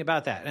pumping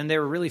about that, and they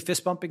were really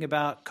fist pumping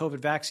about COVID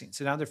vaccines,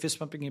 and now they're fist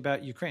pumping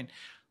about Ukraine.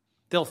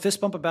 They'll fist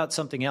bump about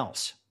something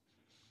else,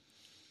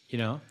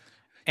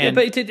 And,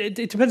 but it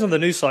depends on the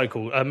news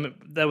cycle.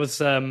 There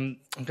was I'm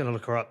going to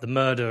look her up. The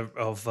murder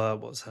of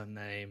what's her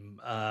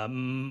name,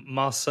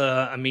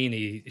 Mahsa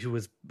Amini, who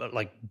was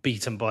like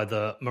beaten by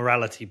the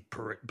morality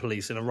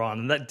police in Iran,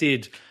 and that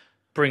did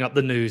bring up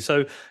the news.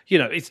 So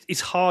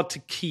it's hard to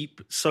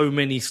keep so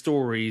many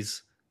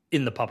stories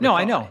in the public. No,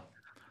 eye. I know,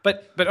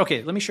 but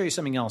okay. Let me show you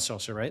something else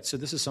also. Right. So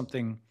this is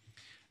something.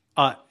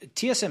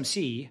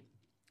 TSMC.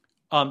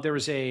 There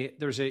was a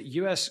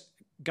U.S.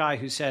 guy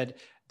who said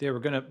they were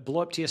going to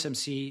blow up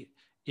TSMC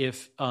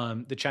if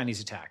the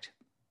Chinese attacked.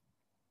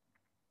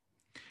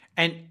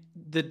 And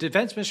the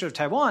defense minister of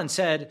Taiwan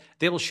said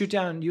they will shoot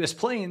down U.S.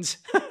 planes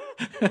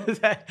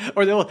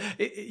or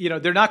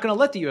they're not going to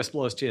let the U.S.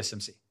 blow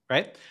TSMC,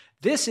 right?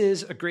 This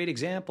is a great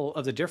example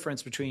of the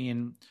difference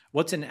between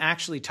what's in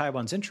actually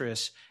Taiwan's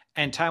interests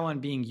and Taiwan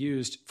being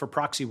used for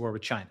proxy war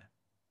with China,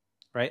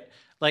 right?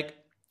 Like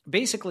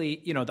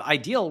basically, the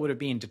ideal would have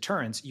been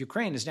deterrence.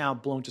 Ukraine is now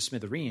blown to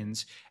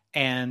smithereens,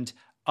 and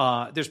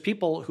there's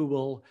people who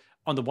will,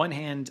 on the one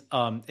hand,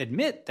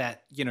 admit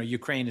that,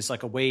 Ukraine is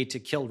like a way to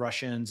kill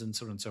Russians and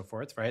so on and so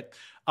forth, right?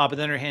 But on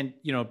the other hand,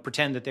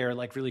 pretend that they're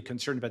like really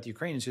concerned about the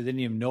Ukrainians who they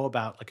didn't even know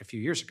about like a few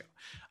years ago.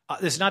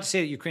 This is not to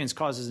say that Ukraine's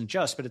cause isn't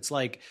just, but it's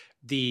like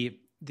the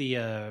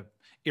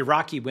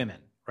Iraqi women,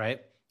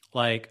 right?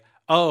 Like,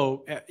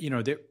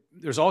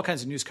 there's all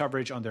kinds of news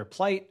coverage on their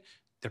plight.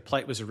 Their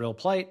plight was a real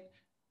plight,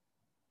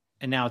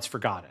 and now it's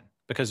forgotten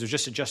because there's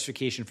just a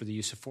justification for the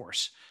use of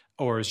force,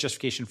 or as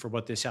justification for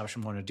what the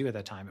establishment wanted to do at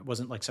that time. It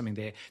wasn't like something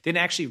they didn't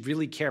actually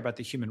really care about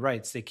the human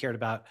rights. They cared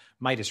about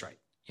might is right,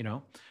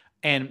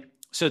 And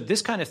so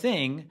this kind of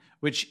thing,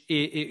 which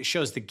it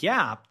shows the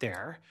gap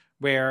there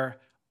where,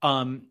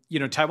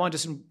 Taiwan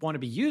doesn't want to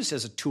be used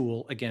as a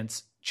tool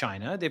against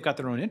China. They've got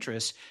their own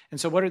interests. And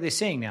so what are they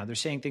saying now? They're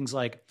saying things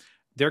like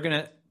they're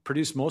going to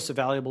produce most of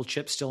the valuable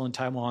chips still in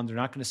Taiwan. They're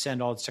not going to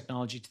send all its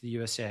technology to the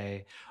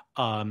USA.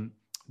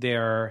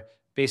 They're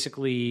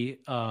basically,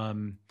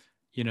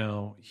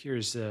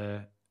 here's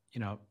a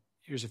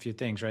few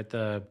things, right?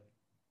 There's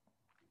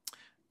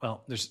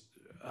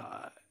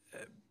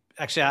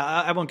actually,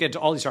 I won't get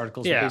into all these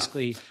articles. Yeah. But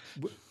basically,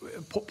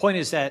 point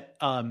is that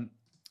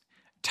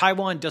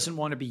Taiwan doesn't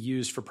want to be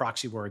used for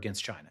proxy war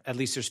against China. At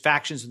least there's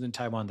factions within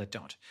Taiwan that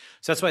don't.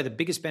 So that's why the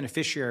biggest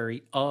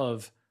beneficiary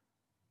of,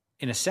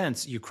 in a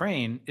sense,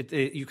 Ukraine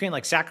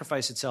like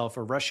sacrificed itself,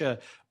 or Russia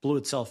blew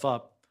itself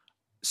up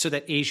so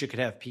that Asia could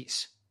have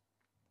peace.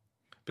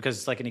 Because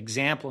it's like an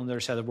example on the other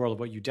side of the world of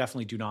what you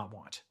definitely do not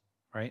want,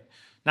 right?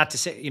 Not to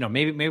say,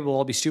 maybe we'll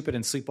all be stupid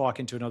and sleepwalk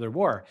into another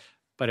war,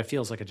 but it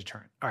feels like a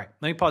deterrent. All right,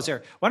 let me pause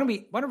there. Why don't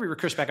we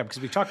recurse back up,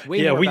 because we talked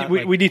way more about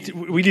we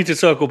need to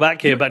circle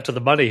back here back to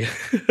the money.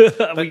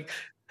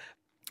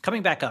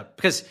 Coming back up,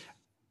 because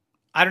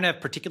I don't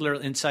have particular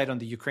insight on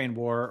the Ukraine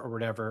war or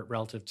whatever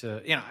relative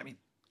to,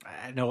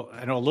 I know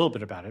a little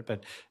bit about it,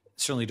 but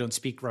certainly don't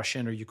speak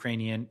Russian or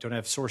Ukrainian, don't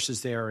have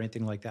sources there or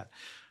anything like that.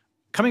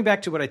 Coming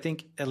back to what I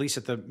think, at least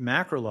at the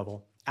macro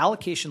level,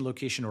 allocation,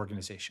 location,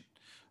 organization.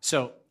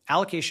 So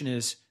allocation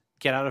is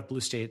get out of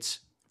blue states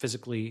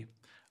physically.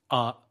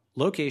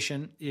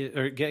 Location,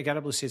 or get out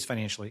of blue states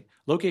financially.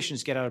 Location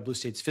is get out of blue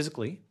states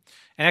physically.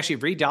 And actually,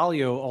 Ray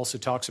Dalio also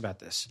talks about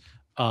this.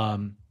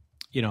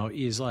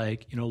 He's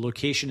like,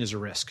 location is a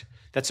risk.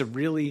 That's a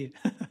really,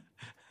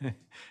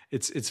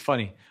 it's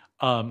funny.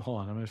 Hold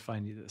on, I'm going to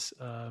find you this.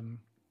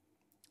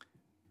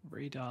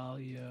 Ray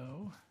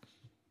Dalio.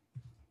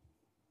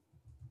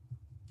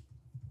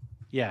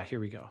 Yeah, here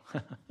we go.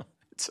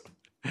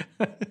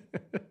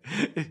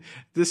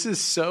 This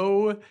is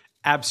so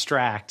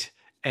abstract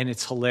and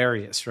it's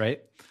hilarious,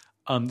 right?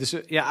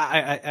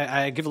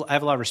 I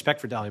have a lot of respect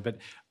for Dalio, but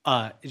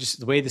just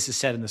the way this is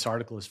said in this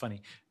article is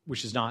funny,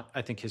 which is not,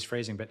 I think, his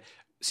phrasing. But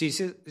see,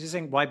 he's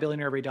saying why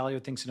billionaire Ray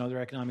Dalio thinks another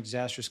economic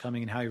disaster is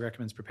coming and how he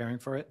recommends preparing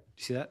for it.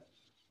 Do you see that?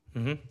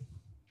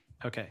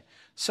 Mm-hmm. Okay,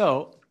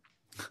 so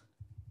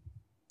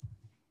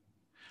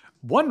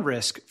one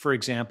risk, for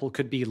example,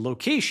 could be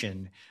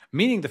location,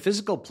 meaning the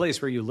physical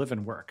place where you live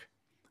and work,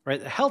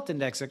 right? The health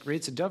index that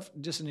rates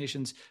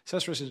destinations.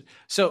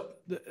 So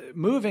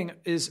moving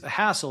is a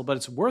hassle, but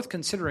it's worth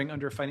considering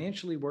under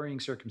financially worrying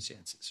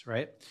circumstances,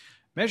 right?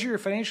 Measure your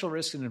financial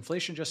risk in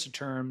inflation-adjusted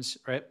terms,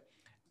 right?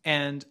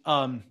 And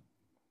so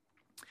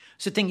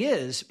the thing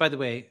is, by the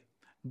way,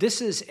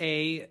 this is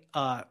a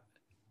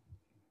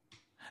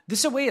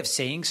way of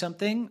saying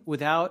something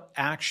without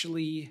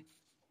actually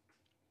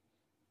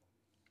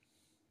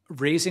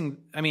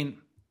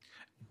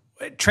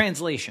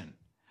translation,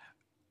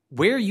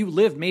 where you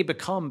live may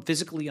become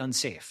physically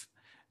unsafe.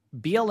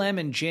 BLM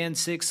and Jan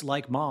 6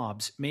 like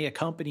mobs may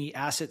accompany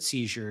asset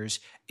seizures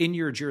in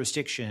your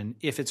jurisdiction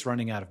if it's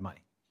running out of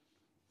money.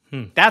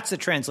 That's the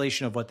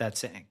translation of what that's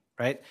saying,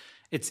 right?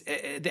 It's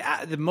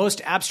the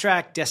most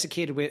abstract,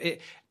 desiccated way.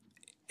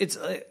 It's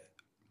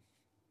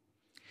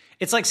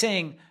like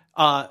saying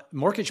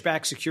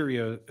mortgage-backed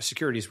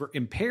securities were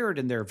impaired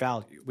in their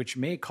value, which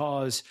may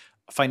cause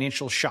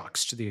financial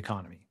shocks to the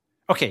economy.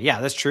 Okay,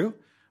 yeah, that's true,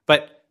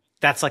 but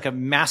that's like a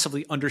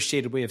massively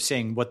understated way of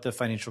saying what the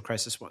financial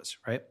crisis was,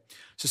 right?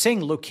 So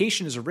saying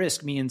location is a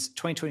risk means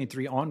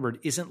 2023 onward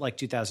isn't like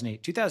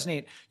 2008.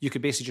 2008, you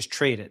could basically just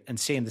trade it and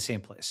stay in the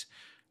same place.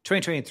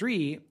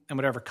 2023 and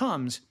whatever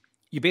comes,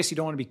 you basically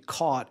don't want to be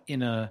caught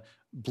in a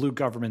blue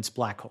government's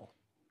black hole.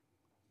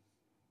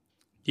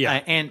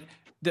 Yeah. And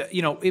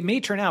it may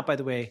turn out, by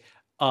the way,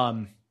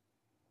 the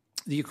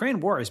Ukraine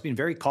war has been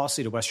very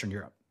costly to Western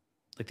Europe,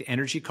 like the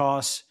energy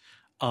costs,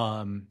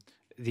 we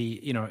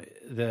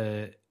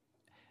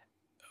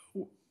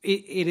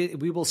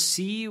will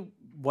see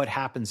what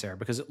happens there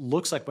because it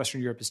looks like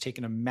Western Europe has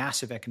taken a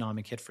massive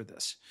economic hit for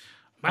this.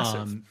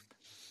 Massive.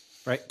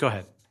 Right? Go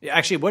ahead.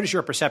 Actually, what is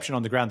your perception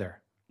on the ground there?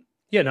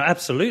 Yeah, no,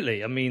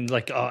 absolutely. I mean,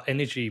 like our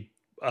energy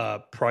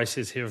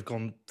prices here have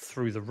gone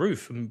through the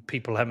roof and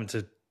people having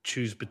to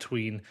choose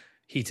between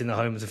heating their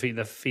homes and feeding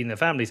their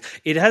families.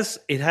 It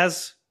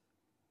has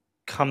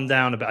come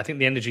down a bit. I think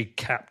the energy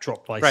cap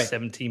dropped by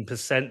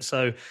 17%.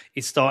 So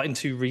it's starting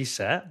to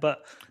reset.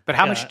 But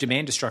how much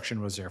demand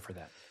destruction was there for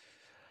that?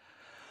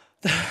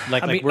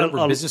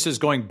 Were businesses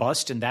going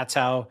bust, and that's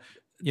how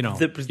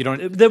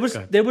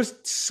there was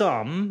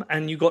some,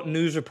 and you got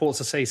news reports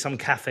to say some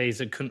cafes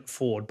that couldn't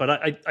afford, but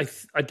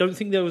I don't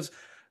think there was.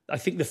 I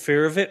think the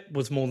fear of it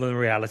was more than the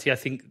reality. I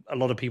think a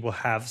lot of people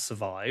have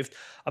survived,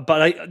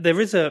 but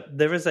there is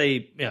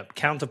a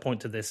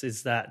counterpoint to this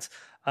is that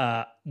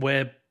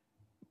where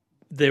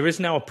there is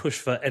now a push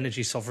for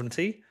energy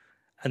sovereignty,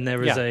 and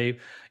there is I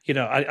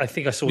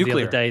think I saw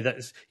nuclear. The other day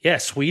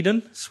that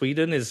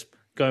Sweden is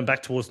going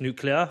back towards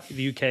nuclear.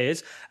 The UK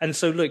is, and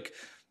so look.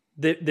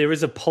 There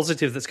is a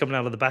positive that's coming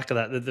out of the back of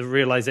that, the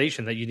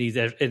realization that you need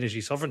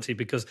energy sovereignty,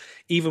 because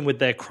even with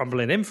their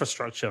crumbling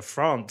infrastructure,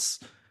 France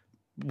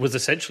was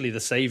essentially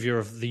the savior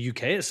of the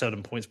UK at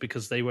certain points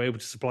because they were able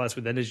to supply us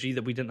with energy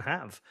that we didn't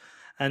have.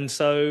 And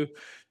so,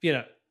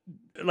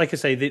 like I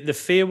say, the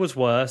fear was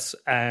worse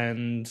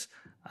than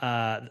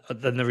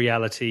the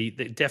reality.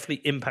 It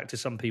definitely impacted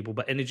some people,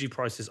 but energy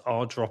prices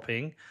are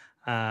dropping.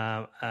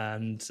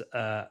 And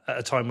at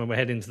a time when we're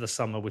heading into the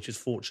summer, which is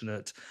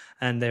fortunate,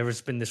 and there has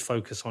been this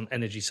focus on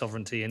energy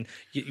sovereignty, and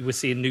we're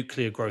seeing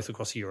nuclear growth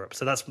across Europe.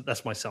 So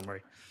that's my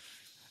summary.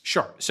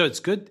 Sure. So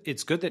it's good.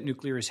 It's good that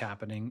nuclear is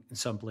happening in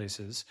some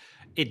places.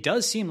 It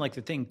does seem like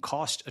the thing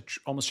cost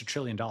almost $1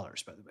 trillion. By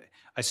the way,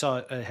 I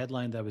saw a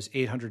headline that was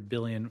 800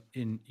 billion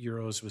in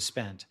euros was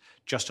spent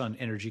just on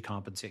energy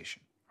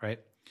compensation. Right.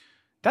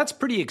 That's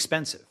pretty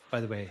expensive, by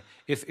the way.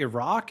 If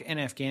Iraq and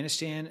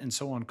Afghanistan and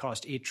so on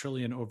cost $8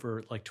 trillion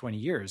over like 20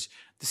 years,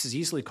 this is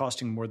easily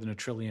costing more than $1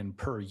 trillion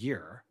per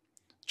year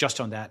just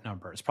on that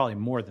number. It's probably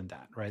more than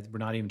that, right? We're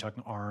not even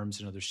talking arms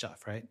and other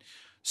stuff, right?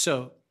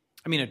 So,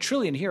 I mean, $1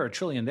 trillion here, $1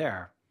 trillion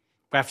there.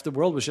 After the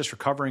world was just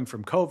recovering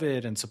from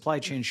COVID and supply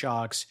chain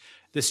shocks,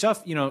 this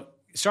stuff,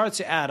 starts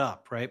to add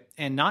up, right?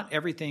 And not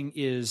everything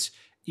is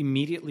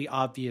immediately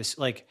obvious.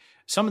 Like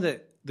some of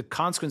the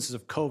consequences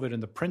of COVID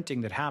and the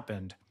printing that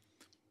happened,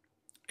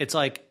 it's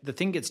like the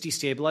thing gets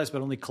destabilized,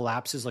 but only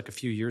collapses like a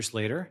few years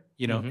later.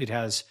 It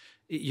has,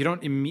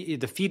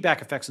 the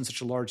feedback effects in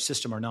such a large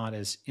system are not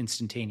as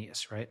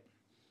instantaneous, right?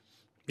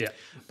 Yeah.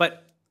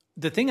 But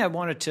the thing I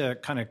wanted to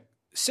kind of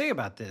say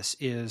about this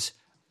is,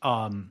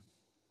 then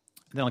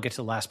I'll get to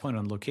the last point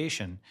on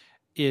location,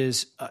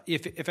 is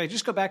if I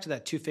just go back to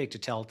that too fake to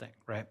tell thing,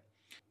 right?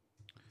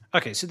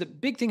 Okay, so the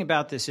big thing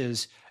about this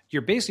is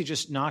you're basically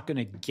just not going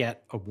to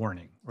get a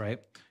warning,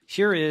 right?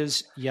 Here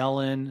is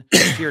Yellen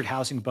feared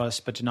housing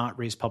bust, but did not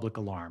raise public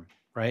alarm,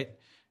 right?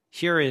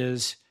 Here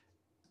is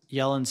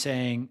Yellen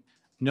saying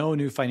no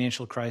new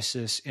financial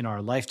crisis in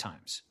our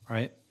lifetimes,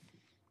 right?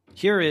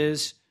 Here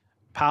is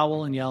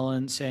Powell and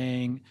Yellen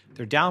saying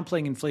they're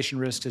downplaying inflation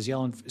risks as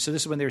Yellen. So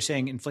this is when they were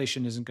saying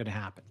inflation isn't going to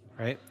happen,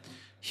 right?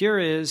 Here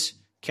is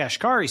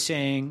Kashkari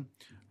saying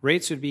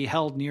rates would be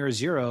held near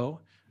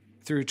zero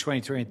through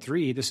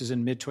 2023. This is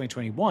in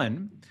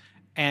mid-2021.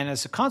 And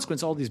as a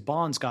consequence, all these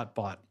bonds got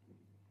bought.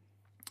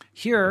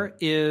 Here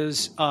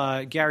is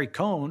Gary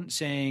Cohn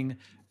saying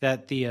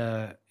that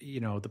the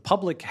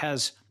public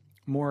has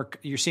more.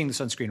 You're seeing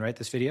this on screen, right?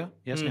 This video,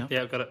 yes, now,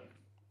 yeah, I've got it.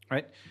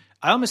 Right.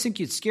 I almost think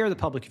you'd scare the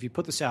public if you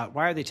put this out.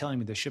 Why are they telling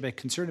me this? Should I be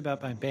concerned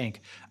about my bank?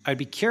 I'd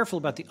be careful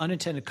about the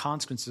unintended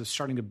consequences of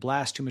starting to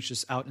blast too much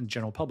this out in the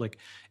general public.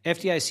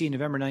 FDIC,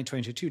 November 9,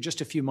 2022,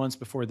 just a few months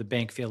before the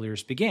bank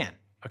failures began.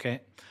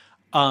 Okay,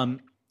 and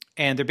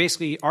they're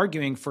basically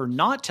arguing for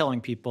not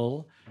telling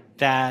people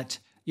that.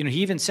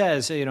 He even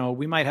says,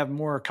 we might have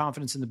more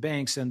confidence in the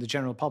banks than the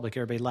general public.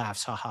 Everybody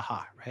laughs, ha, ha,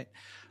 ha, right?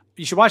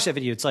 You should watch that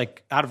video. It's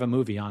like out of a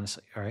movie,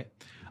 honestly. All right.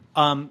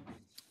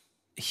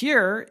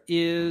 Here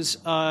is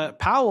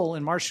Powell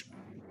in March.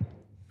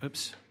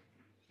 Oops.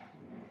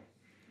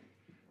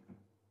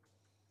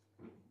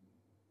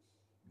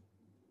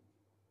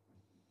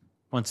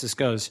 Once this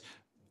goes.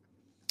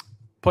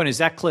 Point is,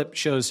 that clip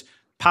shows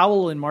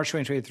Powell in March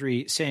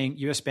 2023 saying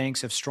U.S.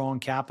 banks have strong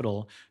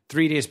capital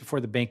 3 days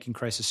before the banking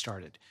crisis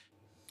started.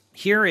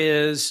 Here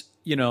is,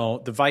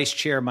 the vice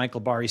chair, Michael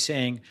Burry,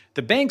 saying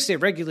the banks they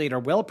regulate are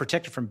well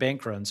protected from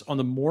bank runs on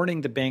the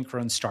morning the bank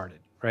run started,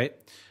 right?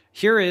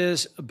 Here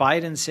is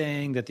Biden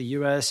saying that the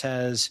U.S.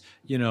 has,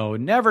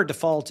 never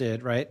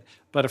defaulted, right?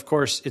 But of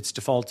course, it's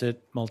defaulted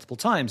multiple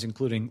times,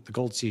 including the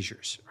gold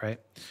seizures, right?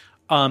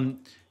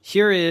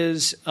 Here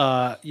is,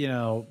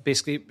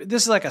 basically,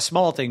 this is like a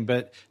small thing,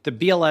 but the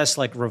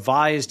BLS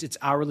revised its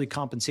hourly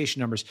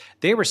compensation numbers.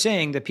 They were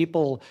saying that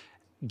people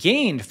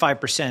gained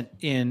 5%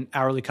 in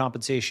hourly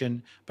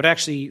compensation, but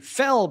actually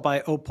fell by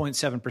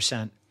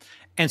 0.7%.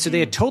 And so they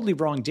had totally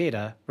wrong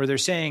data where they're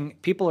saying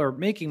people are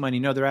making money.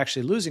 No, they're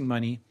actually losing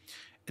money.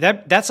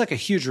 That's like a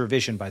huge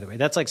revision, by the way.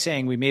 That's like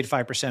saying we made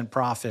 5%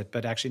 profit,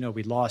 but actually, no,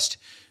 we lost,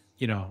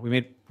 we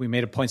made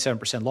a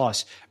 0.7%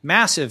 loss.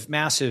 Massive,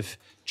 massive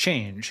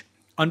change,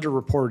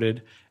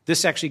 underreported.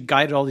 This actually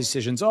guided all these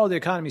decisions. Oh, the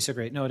economy's so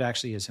great. No, it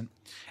actually isn't.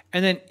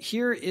 And then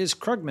here is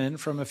Krugman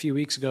from a few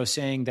weeks ago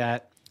saying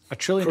that $1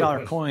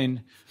 trillion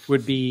coin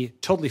would be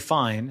totally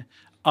fine.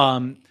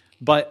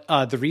 But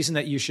the reason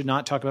that you should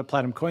not talk about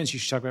platinum coins, you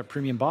should talk about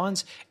premium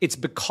bonds, it's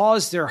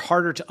because they're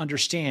harder to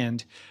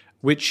understand,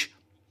 which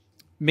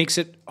makes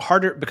it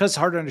harder. Because it's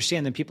harder to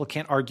understand, then people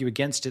can't argue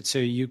against it. So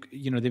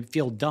they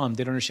feel dumb.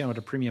 They don't understand what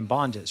a premium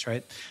bond is,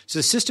 right? So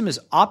the system is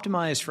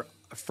optimized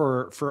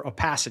for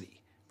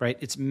opacity, right?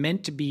 It's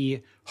meant to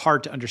be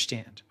hard to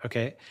understand,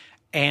 okay?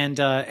 And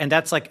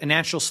that's like a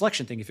natural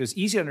selection thing. If it was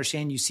easy to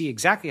understand, you see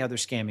exactly how they're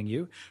scamming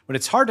you. When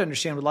it's hard to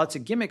understand with lots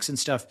of gimmicks and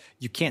stuff,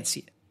 you can't see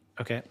it,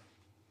 okay?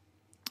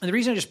 And the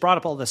reason I just brought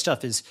up all this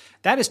stuff is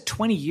that is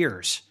 20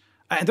 years.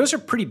 And those are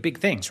pretty big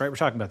things, right? We're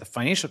talking about the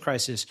financial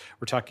crisis.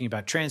 We're talking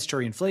about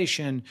transitory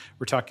inflation.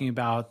 We're talking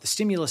about the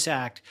Stimulus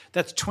Act.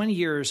 That's 20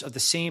 years of the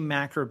same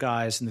macro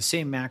guys and the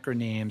same macro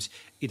names,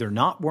 either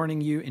not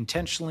warning you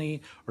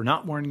intentionally or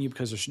not warning you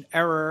because there's an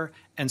error,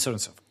 and so on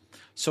and so forth.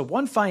 So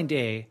one fine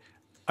day,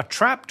 a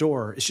trap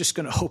door is just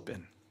going to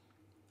open.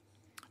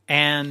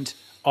 And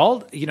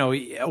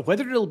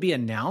whether it'll be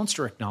announced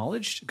or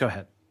acknowledged, go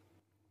ahead.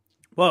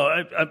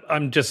 Well,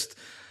 I'm just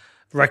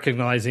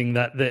recognizing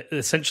that they're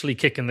essentially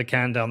kicking the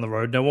can down the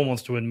road. No one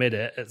wants to admit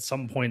it. At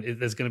some point,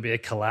 there's going to be a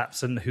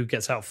collapse, and who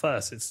gets out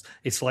first?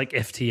 It's like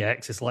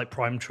FTX. It's like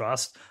Prime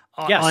Trust.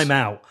 Yes. I'm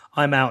out.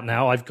 I'm out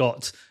now. I've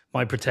got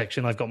my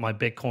protection. I've got my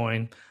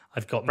Bitcoin.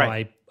 I've got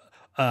my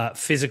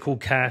physical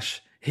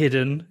cash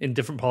hidden in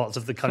different parts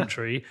of the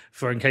country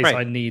for in case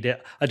I need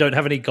it. I don't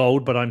have any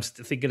gold, but I'm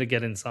thinking of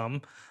getting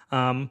some.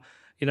 But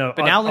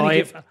now let me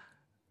give...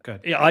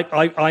 Good. Yeah,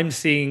 I'm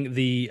seeing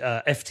the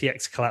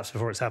FTX collapse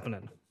before it's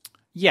happening.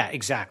 Yeah,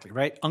 exactly,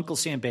 right? Uncle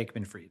Sam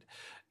Bankman-Fried.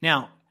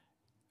 Now,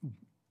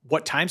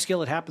 what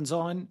timescale it happens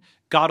on,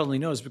 God only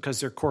knows, because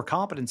their core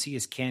competency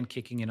is can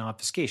kicking and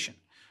obfuscation.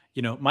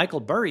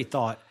 Michael Burry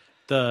thought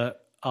the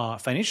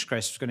financial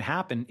crisis was going to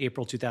happen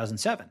April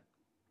 2007.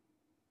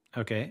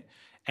 Okay,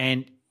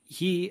 and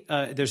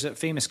there's a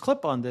famous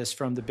clip on this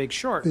from The Big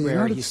Short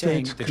where he's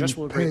saying the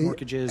adjustable rate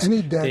mortgages,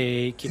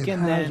 they kick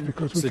in then,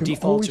 so the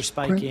defaults are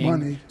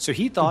spiking. So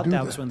he thought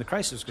that was when the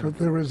crisis was going to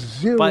So there is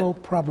zero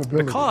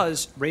probability.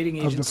 Because rating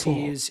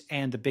agencies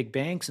and the big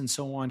banks and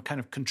so on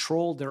kind of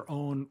controlled their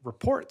own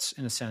reports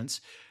in a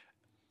sense,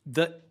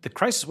 the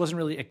crisis wasn't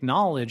really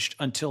acknowledged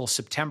until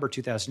September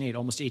 2008,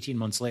 almost 18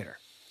 months later,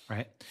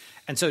 right?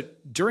 And so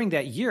during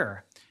that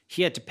year,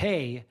 he had to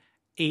pay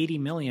 $80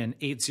 million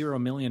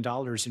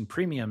in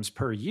premiums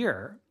per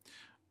year,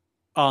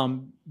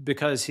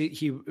 because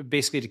he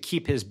basically to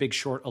keep his Big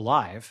Short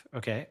alive.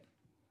 Okay.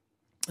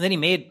 And then he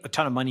made a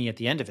ton of money at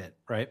the end of it.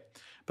 Right.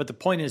 But the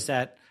point is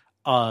that,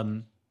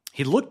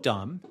 he looked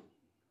dumb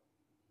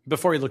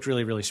before he looked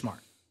really, really smart,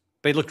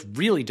 but he looked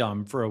really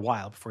dumb for a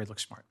while before he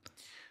looked smart.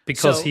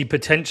 Because he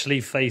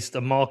potentially faced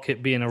a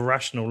market being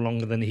irrational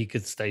longer than he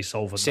could stay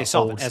solvent. Stay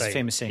solvent, as the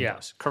famous saying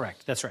goes.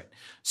 Correct. That's right.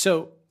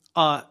 So,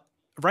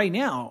 right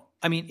now,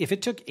 I mean, if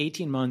it took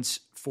 18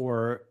 months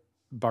for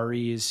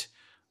Burry's,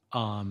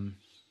 from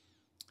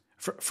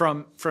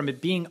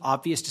it being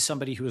obvious to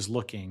somebody who was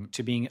looking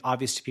to being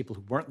obvious to people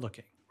who weren't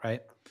looking,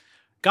 right?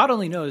 God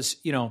only knows,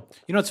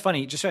 it's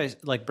funny, just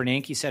like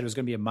Bernanke said, it was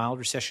going to be a mild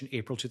recession,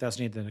 April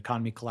 2008, then the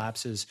economy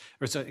collapses,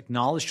 or it's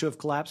acknowledged to have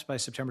collapsed by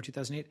September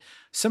 2008.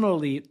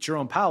 Similarly,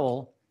 Jerome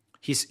Powell,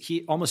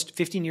 he almost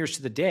 15 years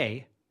to the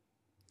day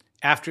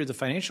after the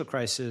financial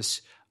crisis,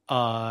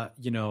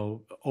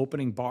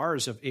 opening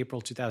bars of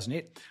April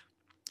 2008,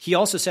 he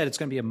also said it's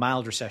going to be a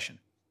mild recession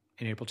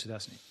in April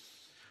 2008.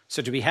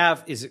 So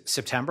is it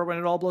September when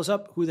it all blows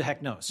up? Who the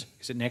heck knows?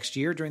 Is it next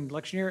year during the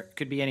election year? It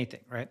could be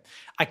anything, right?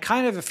 I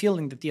kind of have a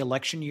feeling that the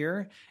election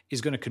year is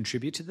going to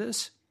contribute to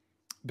this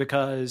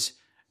because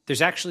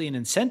there's actually an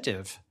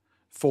incentive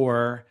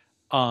for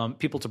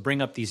people to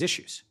bring up these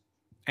issues.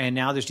 And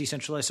now there's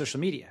decentralized social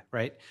media,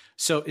 right?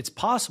 So it's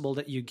possible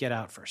that you get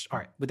out first. All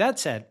right. With that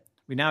said,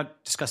 we now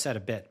discussed that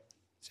a bit.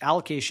 It's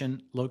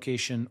allocation,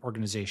 location,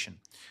 organization.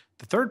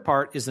 The third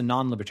part is the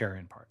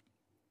non-libertarian part.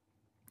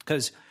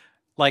 Because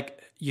like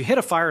you hit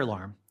a fire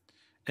alarm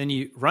and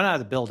you run out of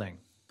the building,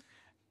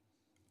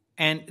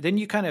 and then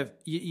you kind of,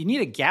 you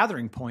need a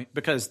gathering point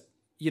because,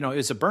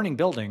 it's a burning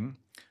building,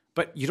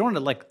 but you don't want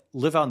to like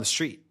live on the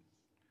street,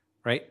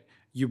 right?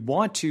 You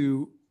want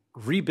to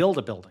rebuild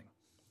a building.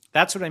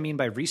 That's what I mean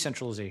by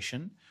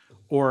re-centralization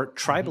or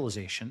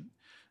tribalization.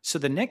 So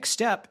the next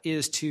step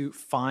is to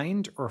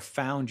find or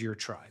found your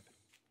tribe.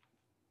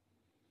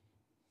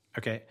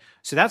 Okay.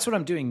 So that's what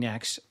I'm doing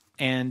next.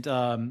 And,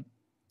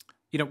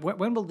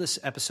 when will this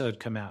episode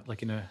come out?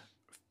 Like in a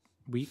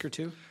week or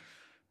two?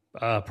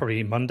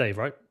 Probably Monday,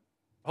 right?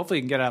 Hopefully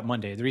you can get it out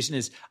Monday. The reason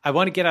is I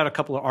want to get out a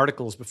couple of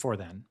articles before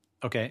then.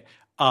 Okay.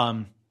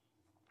 And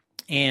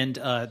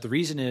the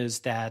reason is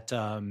that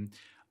I'm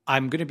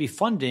going to be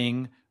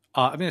funding,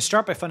 I'm going to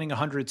start by funding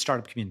 100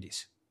 startup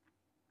communities.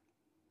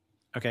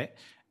 Okay.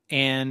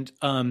 And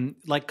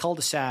like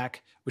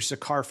Cul-de-sac, which is a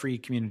car-free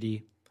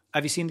community.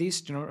 Have you seen these?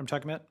 Do you know what I'm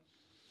talking about?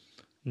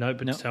 No,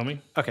 but tell me.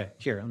 Okay.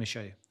 Here, let me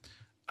show you.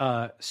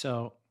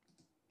 So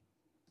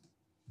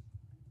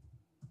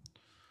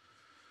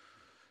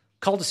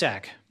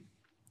Cul-de-sac,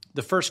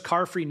 the first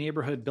car-free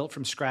neighborhood built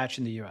from scratch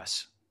in the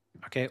U.S.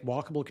 Okay,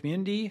 walkable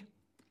community,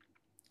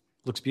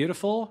 looks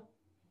beautiful,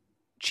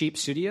 cheap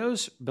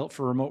studios built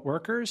for remote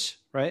workers,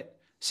 right?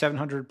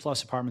 700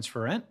 plus apartments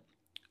for rent,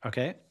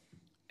 okay?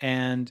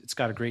 And it's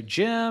got a great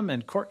gym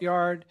and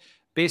courtyard.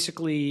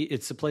 Basically,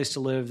 it's the place to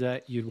live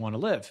that you'd want to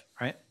live,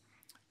 right?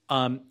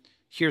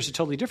 Here's a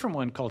totally different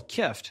one called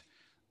Kift.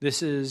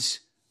 This is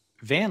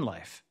van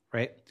life,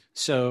 right?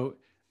 So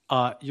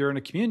you're in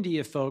a community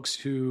of folks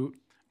who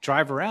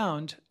drive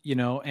around,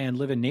 and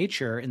live in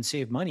nature and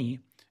save money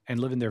and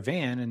live in their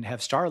van and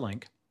have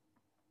Starlink.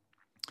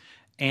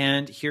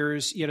 And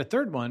here's yet a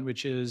third one,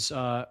 which is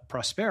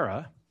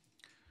Prospera.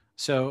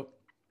 So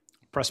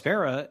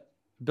Prospera,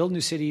 build new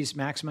cities,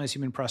 maximize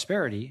human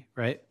prosperity,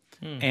 right?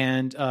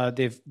 And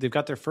they've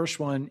got their first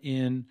one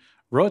in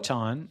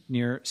Roatan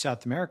near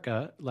South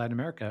America, Latin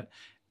America,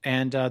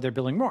 and they're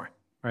building more,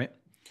 right?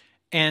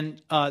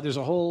 And I've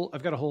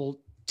got a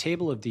whole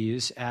table of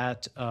these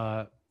at.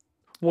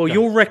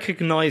 You're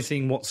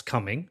recognizing what's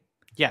coming.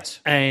 Yes.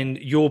 And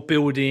you're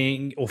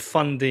building or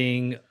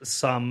funding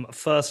some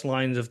first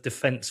lines of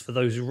defense for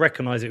those who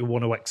recognize it who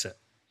want to exit.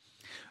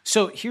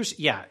 So here's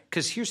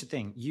the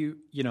thing.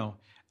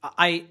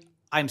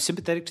 I'm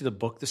sympathetic to the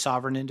book, The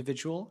Sovereign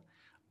Individual,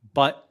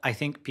 but I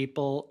think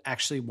people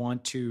actually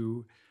want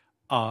to,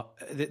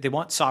 they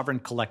want sovereign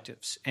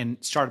collectives and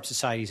startup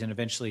societies and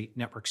eventually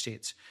network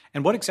states.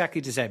 And what exactly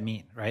does that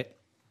mean, right?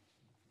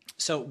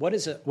 So what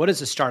is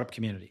a startup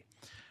community?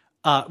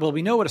 Well,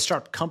 we know what a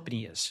startup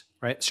company is,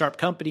 right? Startup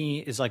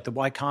company is like the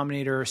Y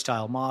Combinator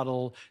style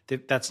model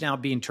that's now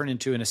being turned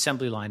into an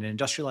assembly line, an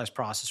industrialized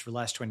process for the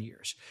last 20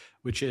 years,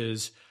 which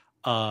is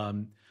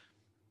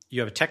you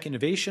have a tech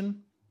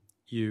innovation,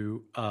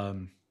 you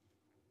come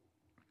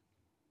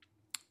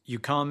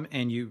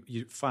and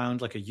you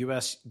found like a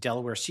U.S.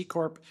 Delaware C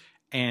Corp,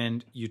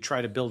 and you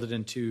try to build it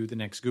into the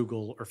next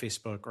Google or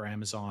Facebook or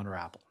Amazon or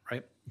Apple,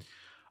 right?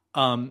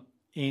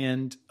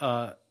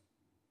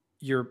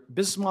 Your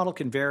business model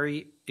can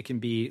vary. It can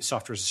be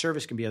software as a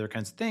service, it can be other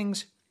kinds of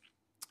things.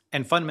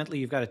 And fundamentally,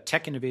 you've got a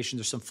tech innovation.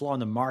 There's some flaw in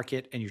the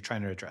market, and you're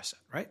trying to address it,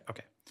 right?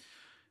 Okay.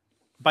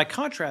 By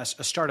contrast,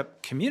 a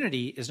startup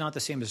community is not the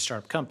same as a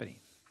startup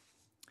company.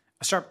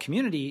 A startup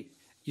community,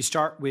 you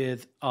start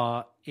with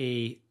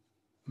a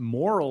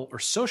moral or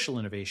social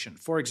innovation.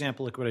 For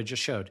example, like what I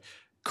just showed,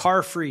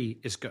 car-free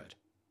is good,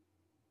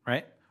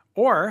 right?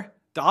 Or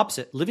the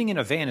opposite, living in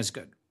a van is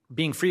good,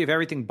 being free of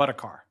everything but a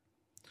car.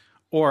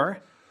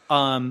 Or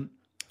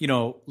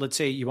let's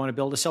say you want to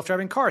build a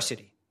self-driving car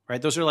city,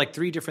 right? Those are like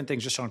three different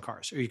things just on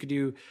cars. Or you could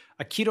do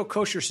a keto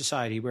kosher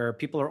society where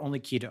people are only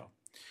keto.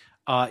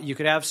 You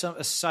could have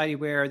a society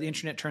where the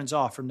internet turns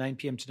off from 9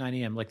 p.m. to 9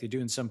 a.m. like they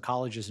do in some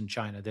colleges in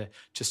China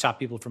to stop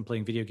people from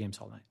playing video games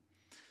all night.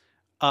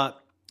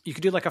 You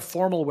could do like a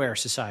formal wear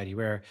society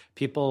where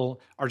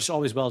people are just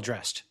always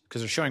well-dressed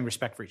because they're showing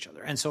respect for each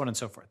other, and so on and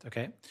so forth,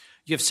 okay?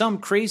 You have some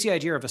crazy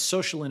idea of a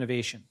social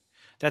innovation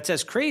that's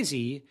as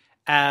crazy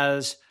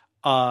as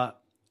Elon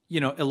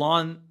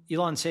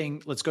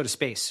saying, let's go to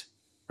space,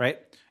 right?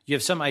 You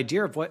have some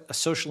idea of what a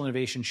social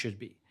innovation should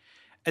be.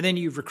 And then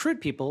you recruit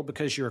people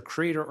because you're a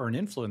creator or an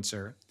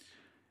influencer,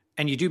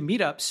 and you do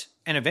meetups,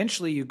 and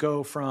eventually you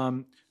go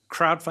from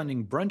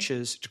crowdfunding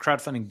brunches to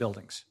crowdfunding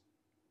buildings.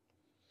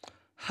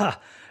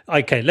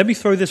 Okay, let me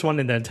throw this one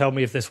in there and tell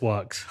me if this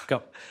works.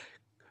 Go.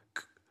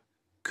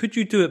 Could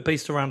you do it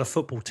based around a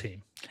football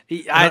team?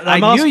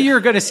 I knew you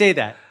were going to say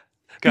that.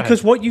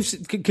 Because what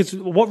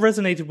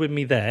resonated with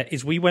me there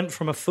is we went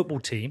from a football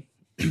team.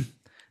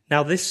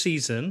 Now this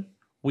season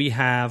we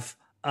have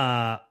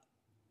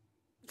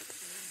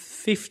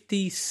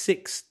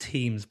 56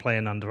 teams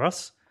playing under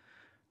us.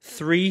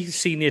 3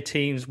 senior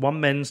teams, 1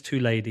 men's, 2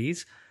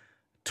 ladies,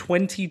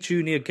 20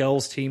 junior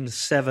girls teams,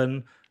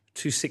 7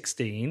 to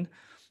 16.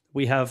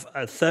 We have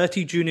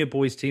 30 junior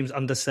boys teams,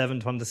 under 7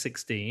 to under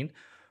 16.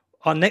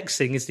 Our next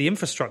thing is the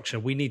infrastructure.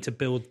 We need to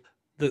build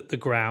the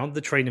ground,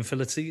 the training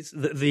facilities,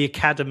 the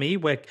academy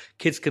where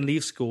kids can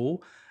leave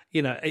school.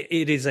 You know,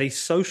 it is a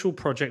social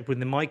project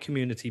within my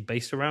community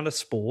based around a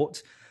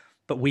sport,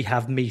 but we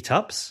have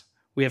meetups,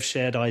 we have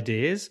shared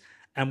ideas,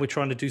 and we're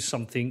trying to do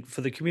something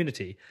for the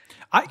community.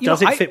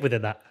 Does it fit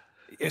within that?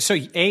 So,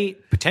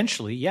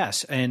 potentially,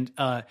 yes. And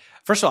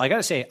first of all, I got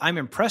to say, I'm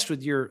impressed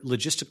with your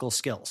logistical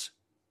skills,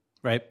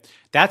 right?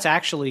 That's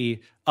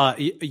actually,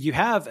 you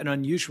have an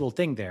unusual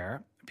thing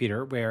there,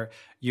 Peter, where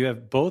you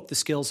have both the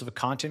skills of a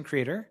content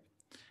creator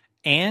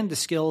and the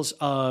skills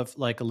of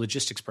like a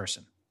logistics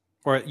person,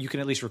 or you can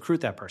at least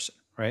recruit that person,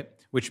 right?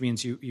 Which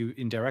means you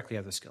indirectly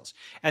have the skills.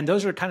 And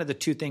those are kind of the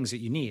two things that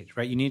you need,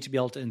 right? You need to be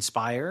able to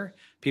inspire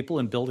people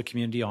and build a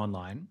community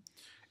online.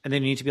 And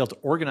then you need to be able to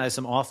organize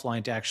them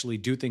offline to actually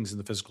do things in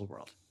the physical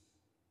world,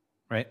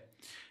 right?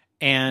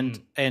 And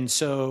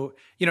so,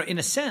 you know, in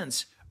a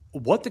sense,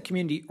 what the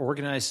community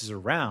organizes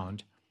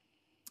around,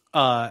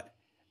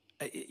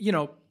 you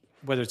know,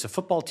 whether it's a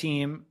football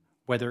team,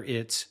 whether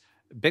it's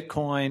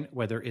Bitcoin,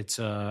 whether it's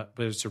a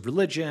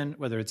religion,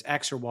 whether it's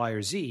X or Y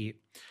or Z,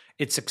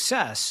 its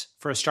success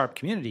for a startup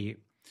community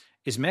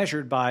is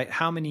measured by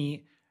how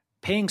many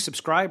paying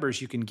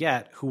subscribers you can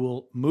get who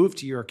will move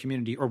to your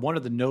community or one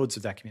of the nodes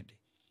of that community.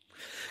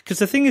 Because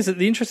the thing is that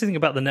the interesting thing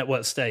about the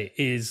network state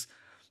is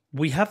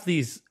we have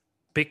these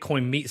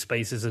Bitcoin meet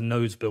spaces and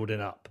nodes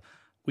building up.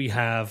 We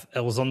have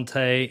El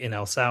Zonte in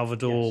El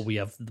Salvador. Yes. We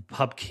have the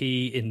Pub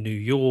Key in New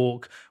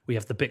York. We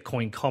have the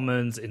Bitcoin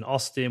Commons in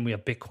Austin. We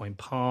have Bitcoin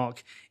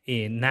Park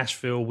in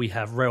Nashville. We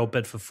have Real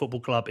Bedford Football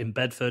Club in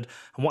Bedford.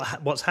 And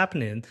what's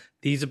happening,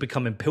 these are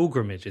becoming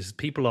pilgrimages.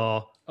 People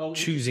are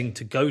choosing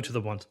to go to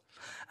the ones.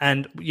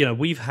 And, you know,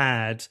 we've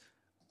had,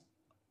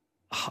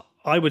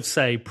 I would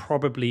say,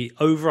 probably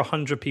over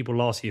 100 people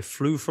last year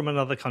flew from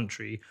another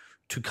country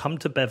to come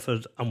to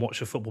Bedford and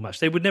watch a football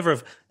match. They would never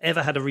have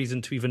ever had a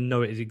reason to even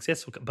know it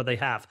exists, but they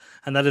have,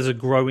 and that is a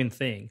growing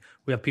thing.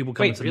 We have people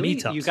coming to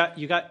meetups.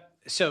 You got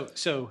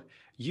so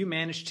you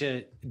managed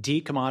to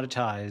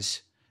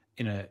decommoditize,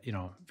 in a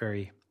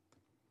very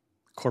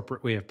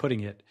corporate way of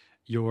putting it,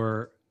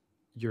 your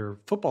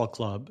football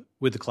club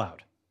with the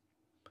cloud.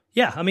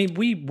 Yeah, I mean,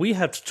 we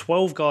had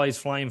 12 guys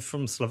flying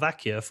from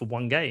Slovakia for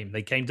one game.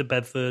 They came to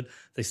Bedford,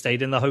 they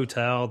stayed in the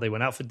hotel, they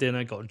went out for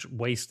dinner, got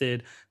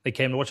wasted. They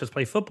came to watch us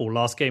play football.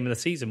 Last game of the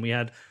season, we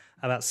had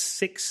about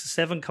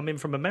 6-7 come in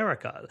from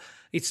America.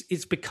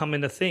 It's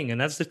becoming a thing,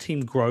 and as the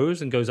team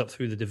grows and goes up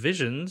through the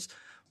divisions,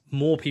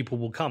 more people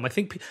will come. I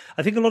think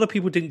a lot of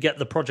people didn't get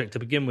the project to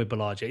begin with,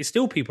 Balaji. It's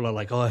still people are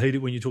like, oh, I hate it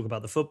when you talk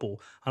about the football.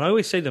 And I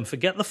always say to them,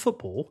 forget the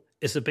football.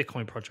 It's a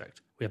Bitcoin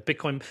project. We have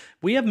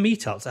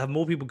meetups that have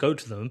more people go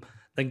to them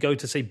than go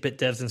to, say,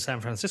 BitDevs in San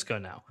Francisco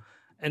now.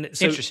 And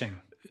so,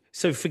 interesting.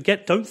 So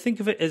don't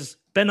think of it as,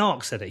 Ben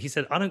Ark said it. He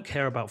said, I don't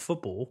care about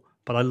football,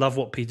 but I love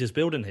what Peter's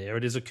building here.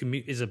 It is a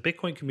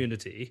Bitcoin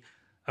community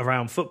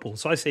around football.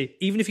 So I say,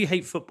 even if you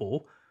hate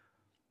football,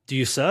 do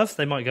you surf?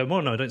 They might go,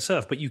 well, no, I don't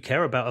surf. But you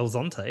care about El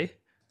Zonte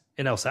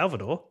in El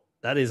Salvador.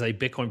 That is a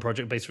Bitcoin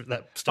project based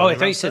that started. Oh, I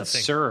thought you said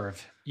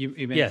serve.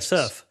 You meant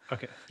surf.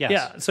 Okay. Yes.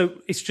 Yeah. So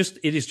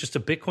it is just a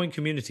Bitcoin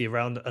community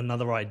around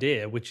another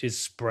idea, which is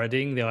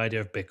spreading the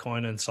idea of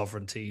Bitcoin and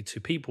sovereignty to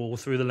people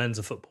through the lens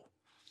of football.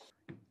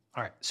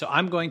 All right. So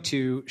I'm going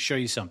to show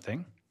you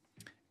something.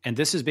 And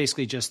this is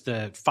basically just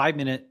the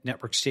 5-minute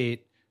network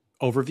state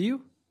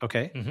overview.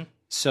 Okay. Mm-hmm.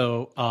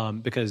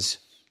 So because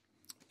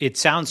it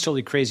sounds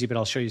totally crazy, but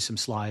I'll show you some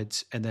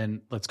slides and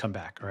then let's come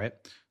back. All right.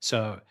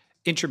 So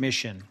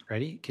intermission.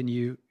 Ready? Can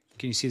you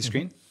see the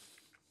screen? Mm-hmm.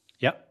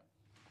 Yep.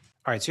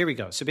 All right. So here we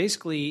go. So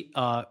basically,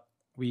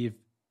 we've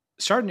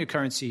started new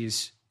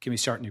currencies. Can we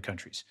start new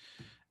countries?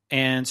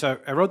 And so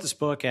I wrote this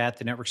book at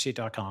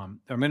thenetworkstate.com.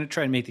 I'm going to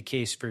try and make the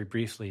case very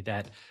briefly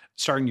that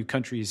starting new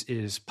countries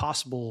is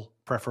possible,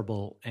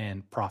 preferable,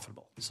 and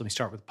profitable. So let me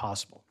start with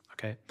possible.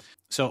 Okay.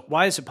 So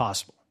why is it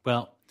possible?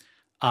 Well,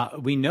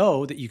 we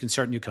know that you can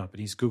start new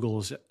companies. Google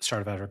was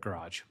started out of a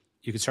garage.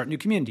 You can start new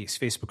communities.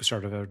 Facebook was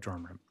started out of a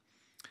dorm room.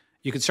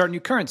 You can start new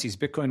currencies.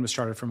 Bitcoin was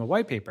started from a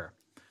white paper.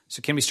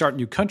 So can we start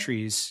new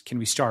countries? Can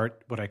we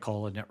start what I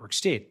call a network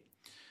state?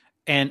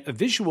 And a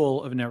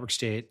visual of a network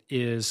state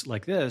is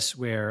like this,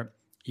 where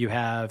you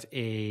have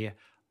a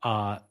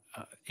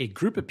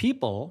group of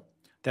people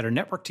that are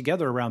networked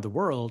together around the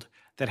world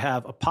that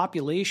have a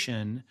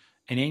population,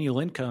 an annual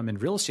income,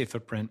 and real estate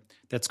footprint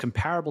that's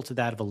comparable to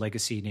that of a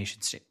legacy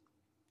nation state.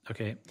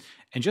 Okay,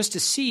 and just to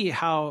see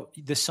how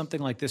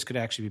something like this could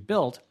actually be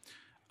built,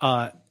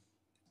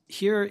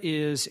 here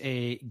is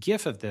a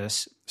GIF of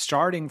this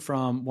starting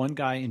from one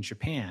guy in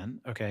Japan,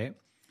 okay,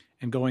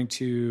 and going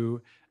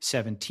to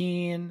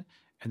 17,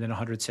 and then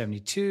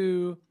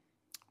 172,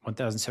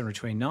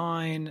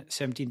 1,729,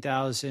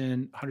 17,000,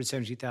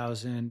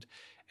 170,000,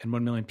 and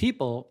 1 million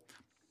people.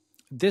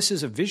 This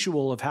is a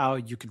visual of how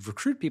you could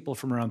recruit people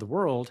from around the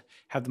world,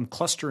 have them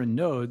cluster in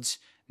nodes,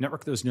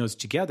 network those nodes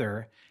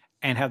together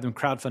and have them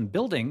crowdfund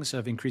buildings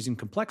of increasing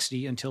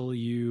complexity until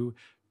you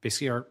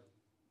basically are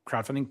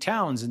crowdfunding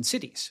towns and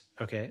cities,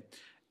 okay?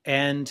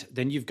 And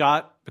then you've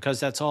got, because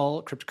that's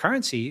all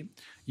cryptocurrency,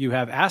 you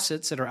have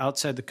assets that are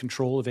outside the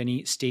control of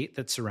any state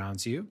that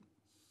surrounds you.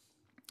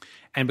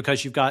 And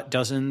because you've got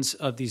dozens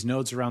of these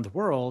nodes around the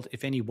world,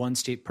 if any one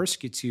state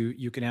persecutes you,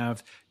 you can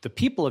have the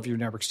people of your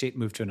network state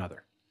move to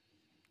another,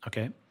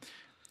 okay?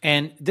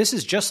 And this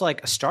is just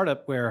like a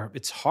startup where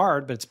it's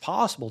hard, but it's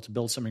possible to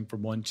build something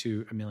from 1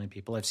 to 1 million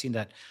people. I've seen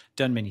that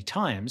done many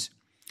times.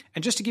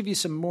 And just to give you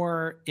some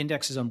more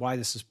indexes on why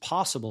this is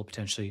possible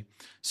potentially.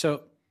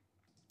 So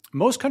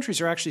most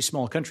countries are actually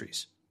small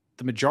countries.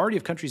 The majority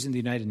of countries in the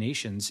United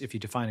Nations, if you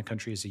define a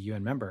country as a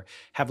UN member,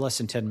 have less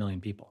than 10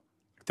 million people.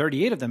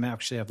 38 of them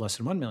actually have less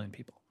than 1 million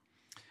people.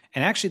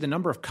 And actually the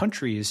number of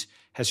countries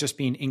has just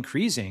been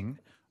increasing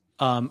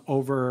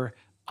over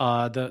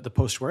the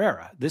post-war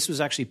era. This was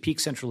actually peak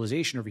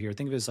centralization over here.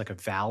 Think of it as like a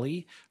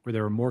valley where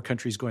there were more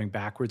countries going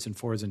backwards and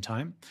forwards in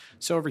time.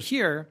 So over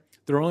here,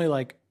 there are only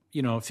like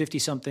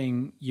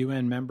 50-something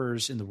UN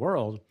members in the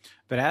world.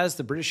 But as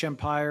the British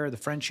Empire, the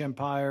French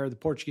Empire, the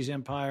Portuguese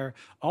Empire,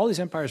 all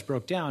these empires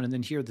broke down, and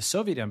then here the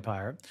Soviet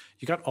Empire,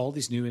 you got all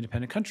these new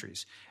independent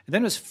countries. And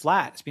then it was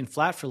flat. It's been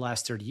flat for the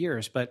last 30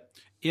 years. But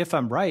if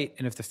I'm right,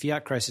 and if the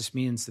Fiat crisis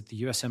means that the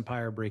US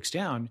empire breaks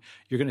down,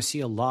 you're going to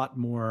see a lot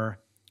more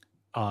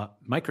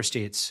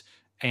microstates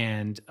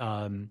and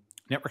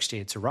network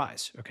states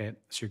arise, okay?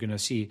 So you're going to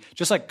see,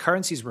 just like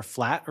currencies were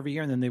flat over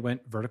here and then they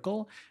went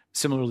vertical,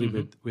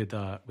 similarly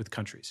with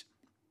countries.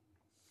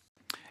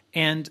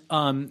 And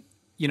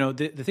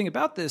the thing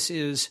about this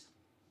is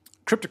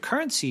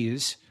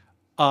cryptocurrencies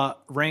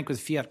rank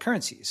with fiat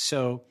currencies.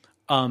 So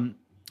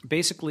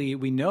basically,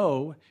 we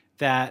know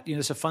that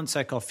there's a fund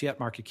site called Fiat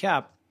Market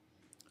Cap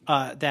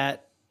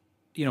that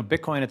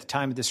Bitcoin at the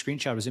time of this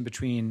screenshot was in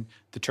between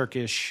the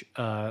Turkish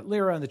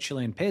lira and the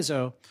Chilean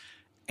peso.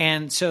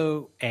 And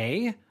so,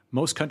 A,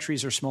 most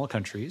countries are small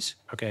countries.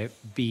 Okay.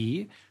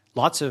 B,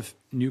 lots of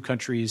new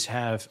countries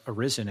have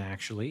arisen,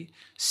 actually.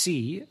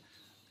 C,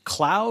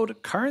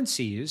 cloud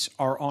currencies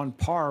are on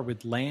par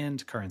with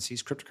land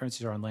currencies.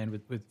 Cryptocurrencies are on land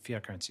with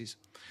fiat currencies.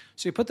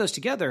 So you put those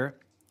together,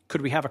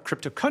 could we have a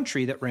crypto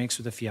country that ranks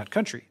with a fiat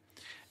country?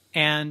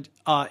 And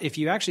if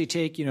you actually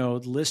take, the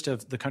list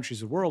of the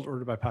countries of the world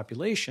ordered by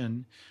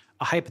population,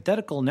 a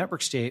hypothetical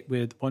network state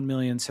with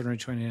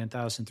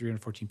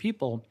 1,729,314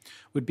 people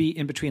would be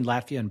in between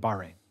Latvia and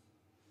Bahrain.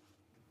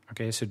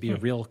 Okay, so it'd be a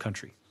real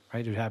country,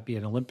 right? It would be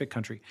an Olympic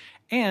country.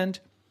 And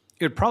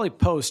it would probably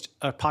post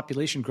a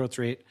population growth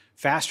rate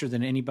faster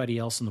than anybody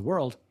else in the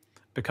world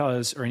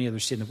or any other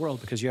state in the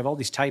world, because you have all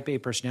these type A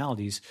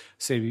personalities,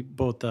 say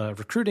both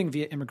recruiting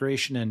via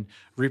immigration and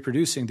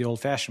reproducing the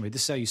old-fashioned way.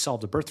 This is how you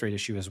solve the birth rate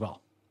issue as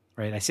well,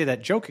 right? I say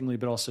that jokingly,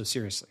 but also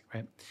seriously,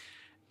 right?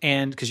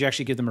 And because you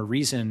actually give them a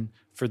reason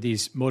for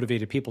these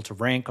motivated people to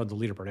rank on the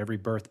leaderboard. Every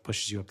birth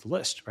pushes you up the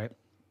list, right?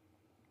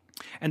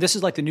 And this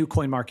is like the new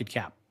coin market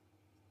cap,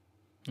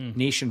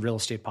 nation real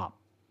estate pop,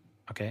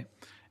 okay?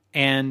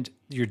 And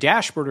your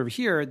dashboard over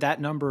here, that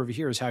number over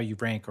here is how you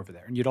rank over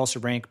there. And you'd also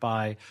rank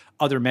by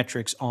other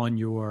metrics on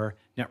your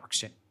network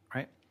state,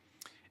 right?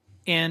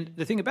 And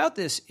the thing about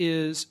this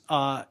is,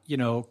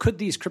 could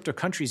these crypto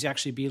countries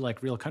actually be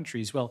like real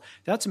countries? Well,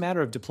 that's a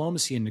matter of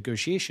diplomacy and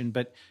negotiation.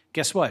 But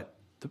guess what?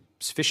 The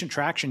sufficient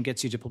traction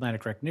gets you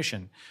diplomatic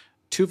recognition.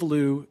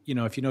 Tuvalu,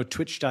 if you know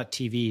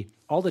Twitch.tv,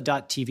 all the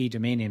 .tv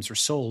domain names were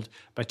sold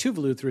by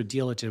Tuvalu through a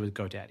deal it did with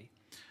GoDaddy.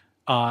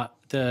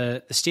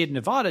 The state of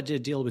Nevada did a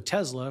deal with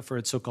Tesla for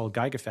its so-called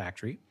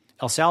Gigafactory.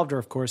 El Salvador,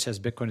 of course, has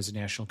Bitcoin as a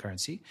national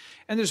currency.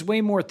 And there's way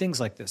more things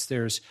like this.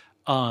 There's,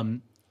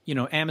 Amazon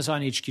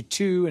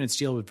HQ2 and its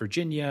deal with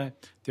Virginia.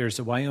 There's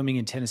the Wyoming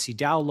and Tennessee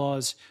DAO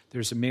laws.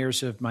 There's the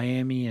mayors of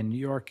Miami and New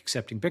York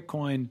accepting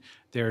Bitcoin.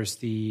 There's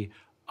the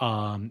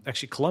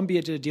actually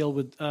Colombia did a deal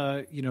with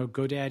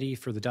GoDaddy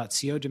for the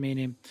 .co domain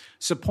name.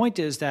 So the point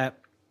is that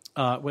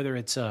whether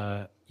it's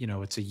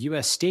it's a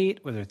U.S. state,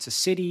 whether it's a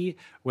city,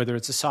 whether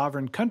it's a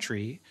sovereign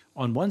country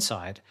on one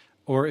side,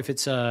 or if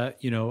it's a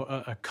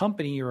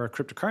company or a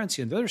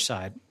cryptocurrency on the other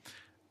side,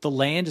 the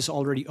land is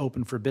already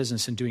open for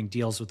business and doing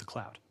deals with the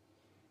cloud.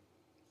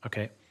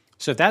 Okay,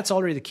 so if that's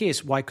already the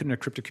case, why couldn't a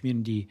crypto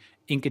community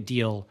ink a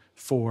deal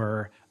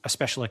for a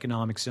special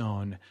economic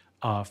zone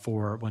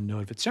for one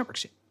node of its network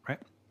state, right?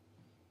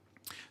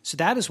 So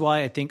that is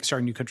why I think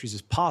starting new countries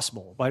is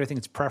possible. Why do I think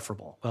it's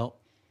preferable? Well,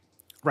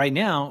 right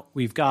now,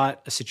 we've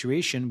got a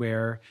situation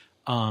where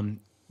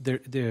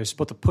there's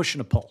both a push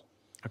and a pull.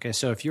 Okay,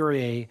 so if you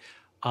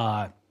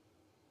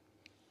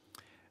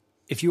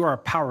are a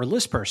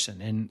powerless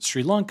person in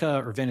Sri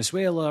Lanka or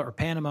Venezuela or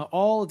Panama,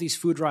 all of these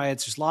food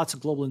riots, there's lots of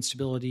global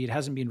instability. It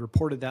hasn't been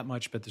reported that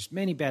much, but there's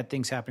many bad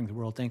things happening in the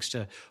world thanks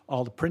to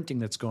all the printing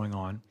that's going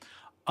on.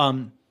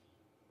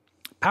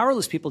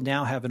 Powerless people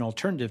now have an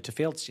alternative to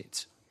failed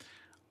states.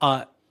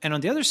 And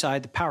on the other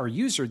side, the power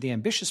user, the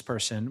ambitious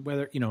person,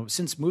 whether,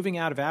 since moving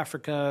out of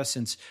Africa,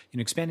 since,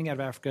 expanding out of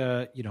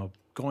Africa,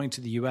 going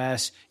to the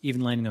US,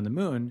 even landing on the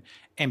moon,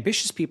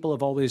 ambitious people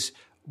have always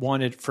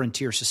wanted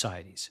frontier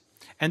societies.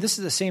 And this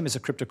is the same as a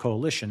crypto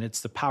coalition.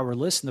 It's the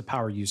powerless and the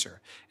power user.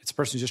 It's the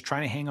person who's just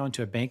trying to hang on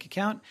to a bank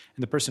account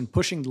and the person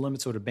pushing the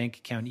limits of what a bank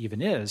account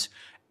even is.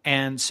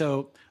 And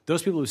so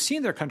those people who've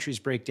seen their countries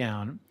break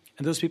down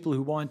and those people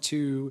who want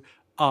to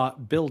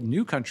build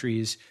new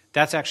countries,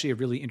 that's actually a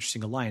really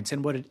interesting alliance.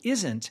 And what it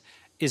isn't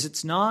is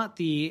it's not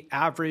the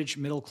average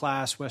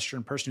middle-class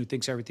Western person who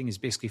thinks everything is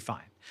basically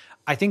fine.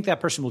 I think that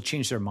person will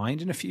change their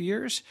mind in a few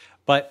years,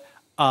 but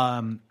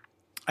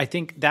I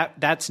think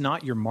that's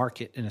not your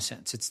market in a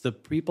sense. It's the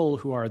people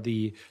who are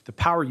the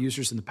power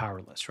users and the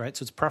powerless, right?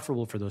 So it's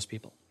preferable for those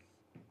people.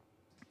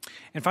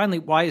 And finally,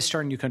 why is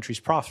starting new countries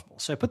profitable?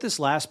 So I put this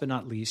last but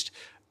not least.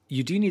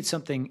 You do need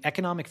something.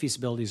 Economic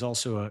feasibility is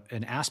also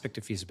an aspect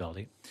of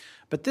feasibility.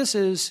 But this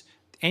is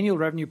annual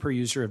revenue per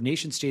user of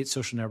nation states,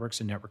 social networks,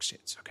 and network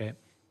states, okay?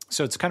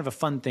 So it's kind of a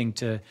fun thing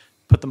to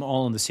put them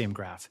all in the same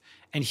graph.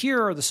 And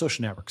here are the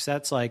social networks.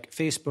 That's like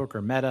Facebook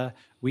or Meta,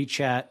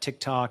 WeChat,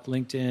 TikTok,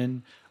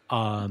 LinkedIn,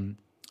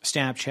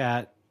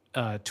 Snapchat,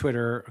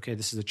 Twitter. Okay,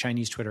 this is the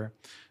Chinese Twitter.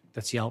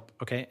 That's Yelp.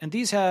 Okay, and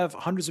these have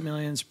hundreds of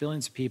millions,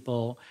 billions of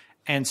people.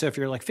 And so if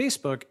you're like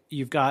Facebook,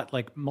 you've got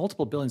like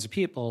multiple billions of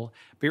people,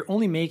 but you're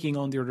only making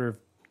on the order of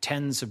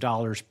tens of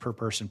dollars per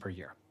person per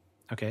year.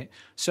 Okay,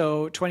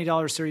 so $20,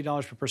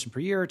 $30 per person per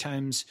year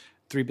times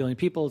 3 billion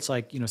people, it's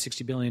like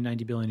 60 billion,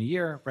 90 billion a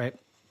year, right?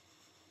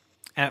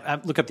 I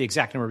look up the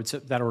exact number, but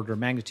it's that order of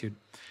magnitude.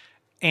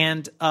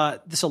 And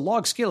this is a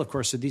log scale, of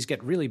course, so these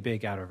get really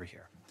big out over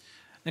here.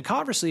 Now,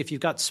 conversely, if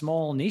you've got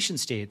small nation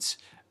states,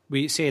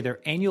 we say their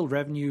annual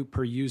revenue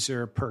per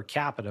user per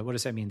capita. What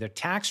does that mean? Their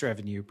tax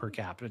revenue per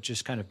capita,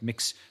 just kind of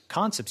mix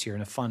concepts here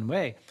in a fun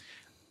way.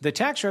 The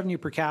tax revenue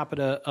per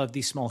capita of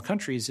these small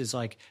countries is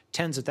like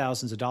tens of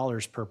thousands of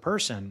dollars per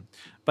person,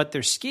 but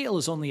their scale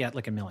is only at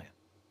like 1 million.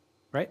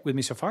 Right? With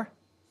me so far?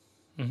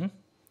 Mm-hmm.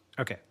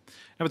 Okay.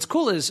 Now, what's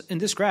cool is in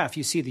this graph,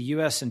 you see the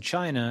US and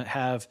China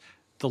have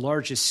the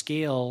largest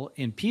scale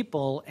in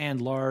people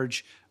and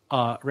large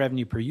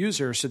revenue per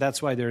user. So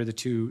that's why they're the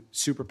two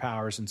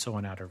superpowers and so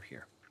on out over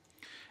here.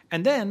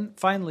 And then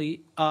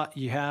finally,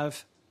 you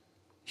have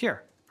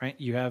here, right?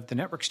 You have the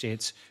network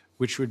states,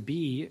 which would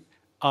be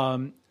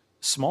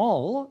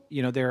small.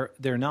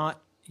 They're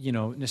not,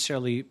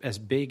 necessarily as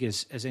big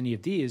as any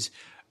of these,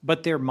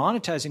 but they're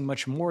monetizing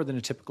much more than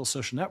a typical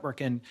social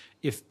network. And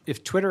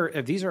if Twitter,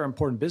 if these are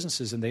important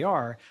businesses, and they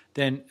are,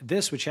 then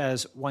this, which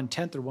has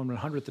 1/10 or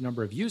 1/100th the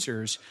number of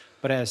users,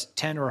 but has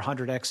 10 or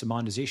 100x of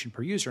monetization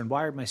per user. And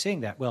why am I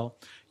saying that? Well,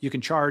 you can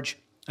charge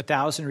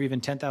 $1,000 or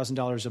even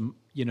 $10,000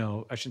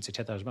 I shouldn't say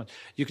 $10,000 a month.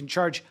 You can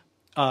charge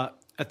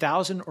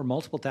 $1,000 or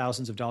multiple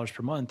thousands of dollars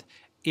per month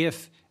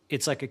if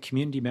it's like a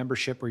community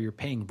membership where you're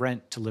paying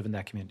rent to live in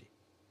that community.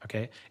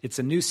 Okay, it's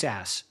a new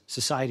SaaS,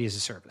 society as a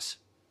service.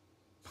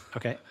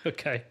 Okay.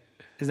 Okay.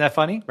 Isn't that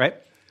funny? Right.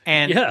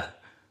 And yeah.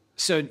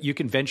 So you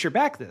can venture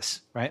back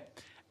this, right?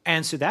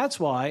 And so that's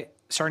why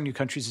starting new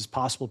countries is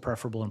possible,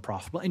 preferable, and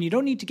profitable. And you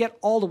don't need to get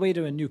all the way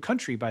to a new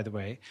country, by the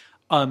way.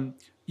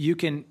 You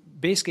can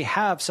basically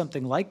have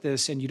something like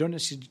this, and you don't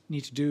necessarily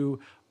need to do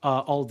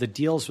all the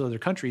deals with other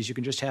countries. You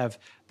can just have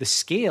the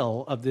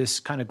scale of this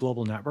kind of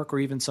global network, or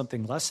even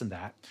something less than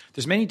that.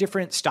 There's many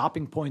different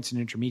stopping points and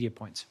intermediate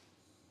points.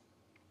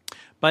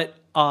 But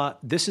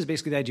this is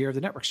basically the idea of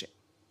the network state.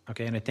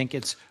 Okay, and I think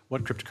it's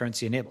what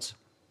cryptocurrency enables.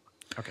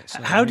 Okay,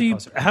 so how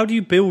do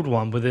you build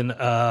one within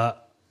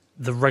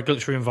the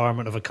regulatory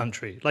environment of a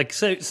country? Like,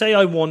 say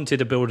I wanted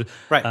to build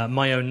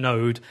my own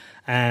node,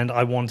 and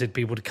I wanted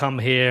people to come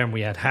here, and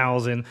we had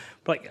housing,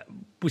 but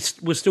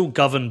we're still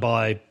governed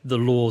by the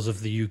laws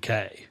of the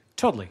UK.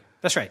 Totally,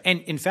 that's right.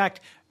 And in fact,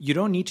 you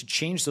don't need to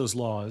change those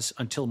laws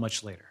until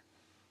much later.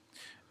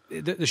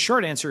 The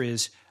short answer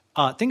is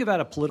think about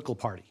a political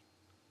party,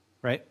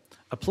 right?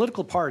 A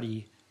political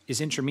party is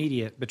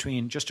intermediate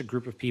between just a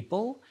group of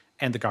people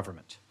and the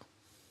government,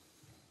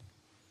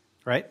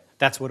 right?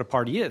 That's what a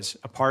party is.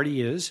 A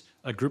party is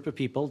a group of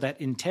people that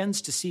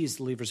intends to seize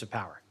the levers of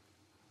power,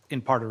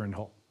 in part or in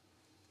whole,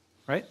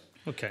 right?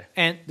 Okay.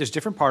 And there's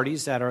different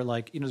parties that are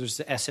like, there's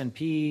the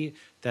SNP,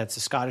 that's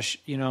the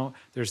Scottish,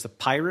 there's the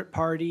Pirate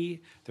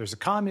Party, there's the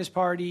Communist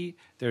Party,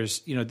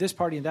 there's, this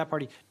party and that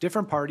party.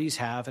 Different parties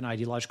have an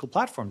ideological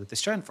platform that they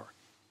stand for,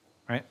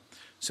 right?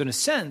 So in a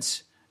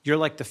sense, you're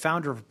like the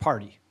founder of a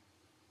party.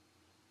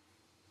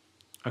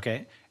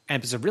 Okay,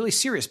 and it's a really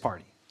serious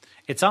party.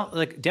 It's not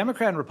like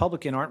Democrat and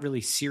Republican aren't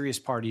really serious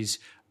parties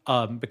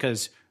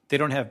because they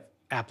don't have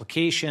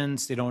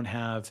applications, they don't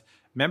have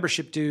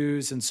membership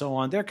dues, and so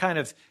on. They're kind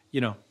of,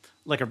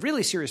 like a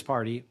really serious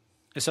party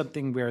is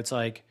something where it's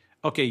like,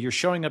 okay, you're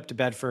showing up to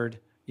Bedford,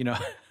 you're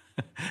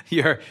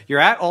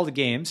at all the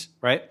games,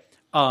 right?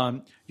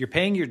 You're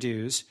paying your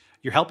dues,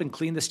 you're helping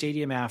clean the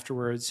stadium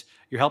afterwards,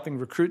 you're helping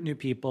recruit new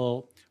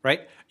people,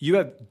 right? You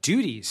have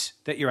duties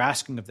that you're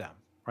asking of them,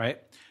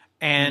 right?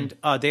 And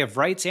they have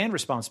rights and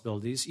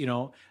responsibilities.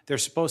 They're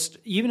supposed to,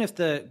 even if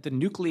the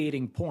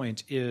nucleating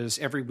point is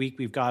every week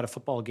we've got a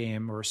football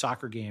game or a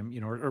soccer game,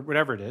 or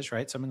whatever it is,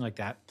 right? Something like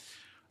that.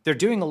 They're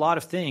doing a lot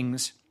of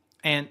things.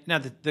 And now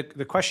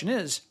the question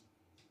is,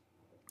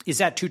 is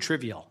that too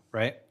trivial,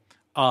 right?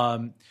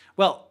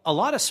 Well, a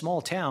lot of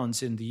small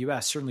towns in the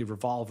U.S. certainly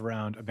revolve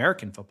around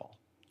American football,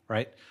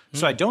 right?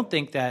 So I don't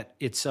think that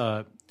it's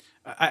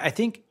I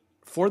think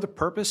for the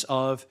purpose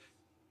of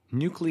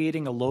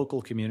nucleating a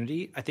local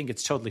community, I think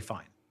it's totally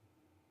fine,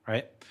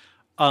 right?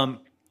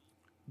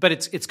 But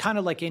it's kind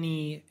of like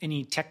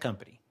any tech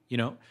company, you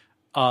know.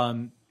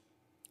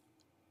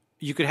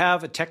 You could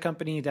have a tech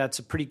company that's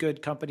a pretty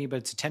good company, but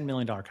it's a $10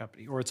 million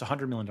company, or it's a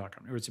 $100 million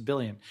company, or it's $1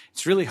 billion.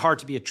 It's really hard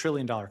to be a $1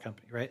 trillion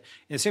company, right?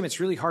 And the same, it's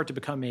really hard to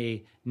become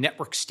a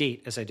network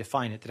state, as I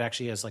define it, that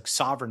actually has like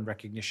sovereign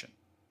recognition.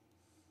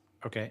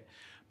 Okay.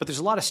 But there's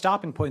a lot of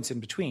stopping points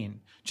in between.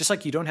 Just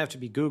like you don't have to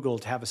be Google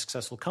to have a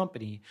successful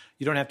company,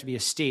 you don't have to be a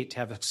state to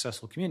have a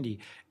successful community.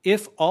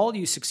 If all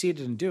you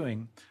succeeded in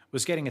doing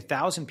was getting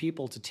 1,000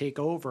 people to take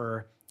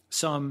over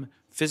some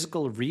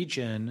physical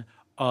region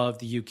of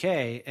the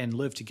UK and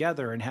live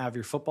together and have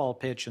your football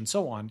pitch and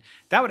so on,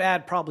 that would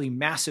add probably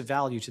massive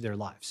value to their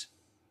lives.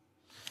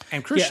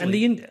 And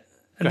crucially,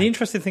 and the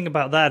interesting thing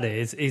about that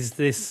is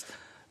this.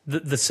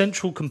 The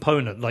central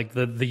component, like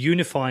the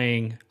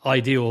unifying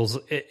ideals,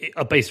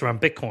 are based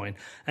around Bitcoin.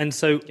 And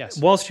so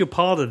whilst you're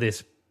part of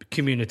this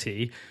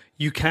community,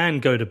 you can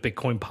go to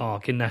Bitcoin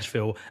Park in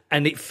Nashville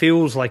and it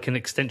feels like an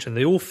extension.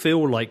 They all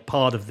feel like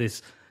part of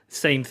this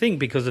same thing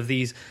because of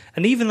these.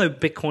 And even though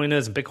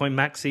Bitcoiners and Bitcoin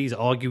maxis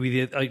argue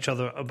with each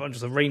other a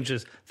bunch of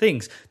ranges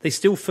things, they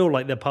still feel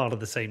like they're part of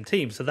the same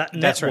team. So that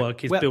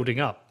network is building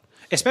up.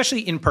 Especially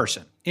in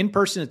person. In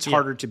person, it's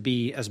harder to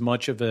be as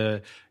much of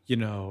a,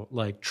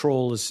 like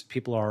troll as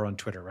people are on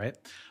Twitter, right?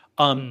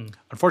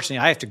 Unfortunately,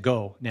 I have to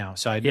go now.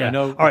 So I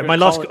know. All right, my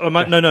last.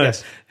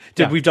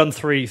 Yes. We've done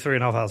three and a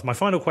half hours. My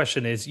final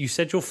question is: you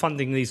said you're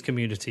funding these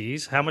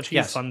communities. How much are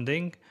you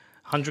funding?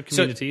 100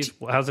 communities.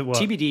 So how's it work?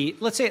 TBD.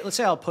 Let's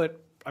say I'll put.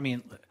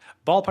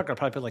 Ballpark. I'll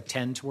probably put like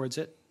 10 towards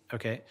it.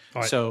 Okay.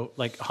 Right. So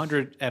like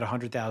 100 at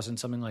 100,000,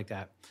 something like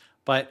that.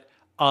 But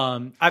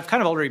I've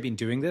kind of already been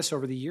doing this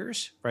over the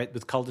years, right?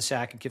 With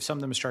cul-de-sac and some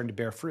of them are starting to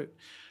bear fruit.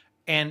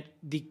 And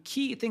the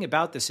key thing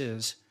about this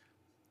is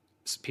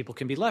people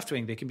can be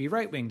left-wing, they can be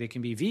right-wing, they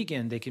can be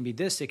vegan, they can be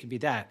this, they can be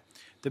that.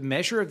 The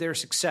measure of their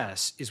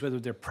success is whether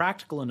they're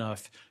practical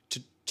enough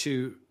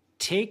to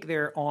take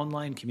their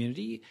online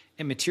community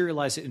and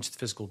materialize it into the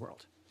physical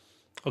world.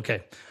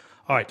 Okay.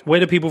 All right. Where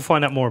do people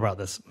find out more about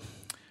this?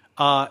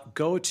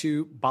 Go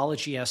to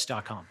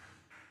balajis.com.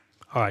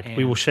 All right,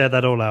 we will share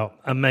that all out.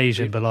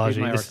 Amazing,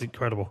 Balaji. This is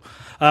incredible.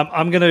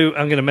 I'm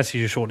gonna message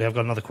you shortly. I've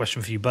got another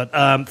question for you, but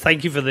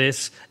thank you for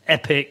this.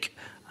 Epic.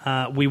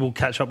 We will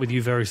catch up with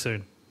you very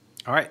soon.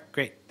 All right,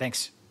 great.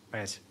 Thanks. Bye,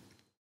 guys.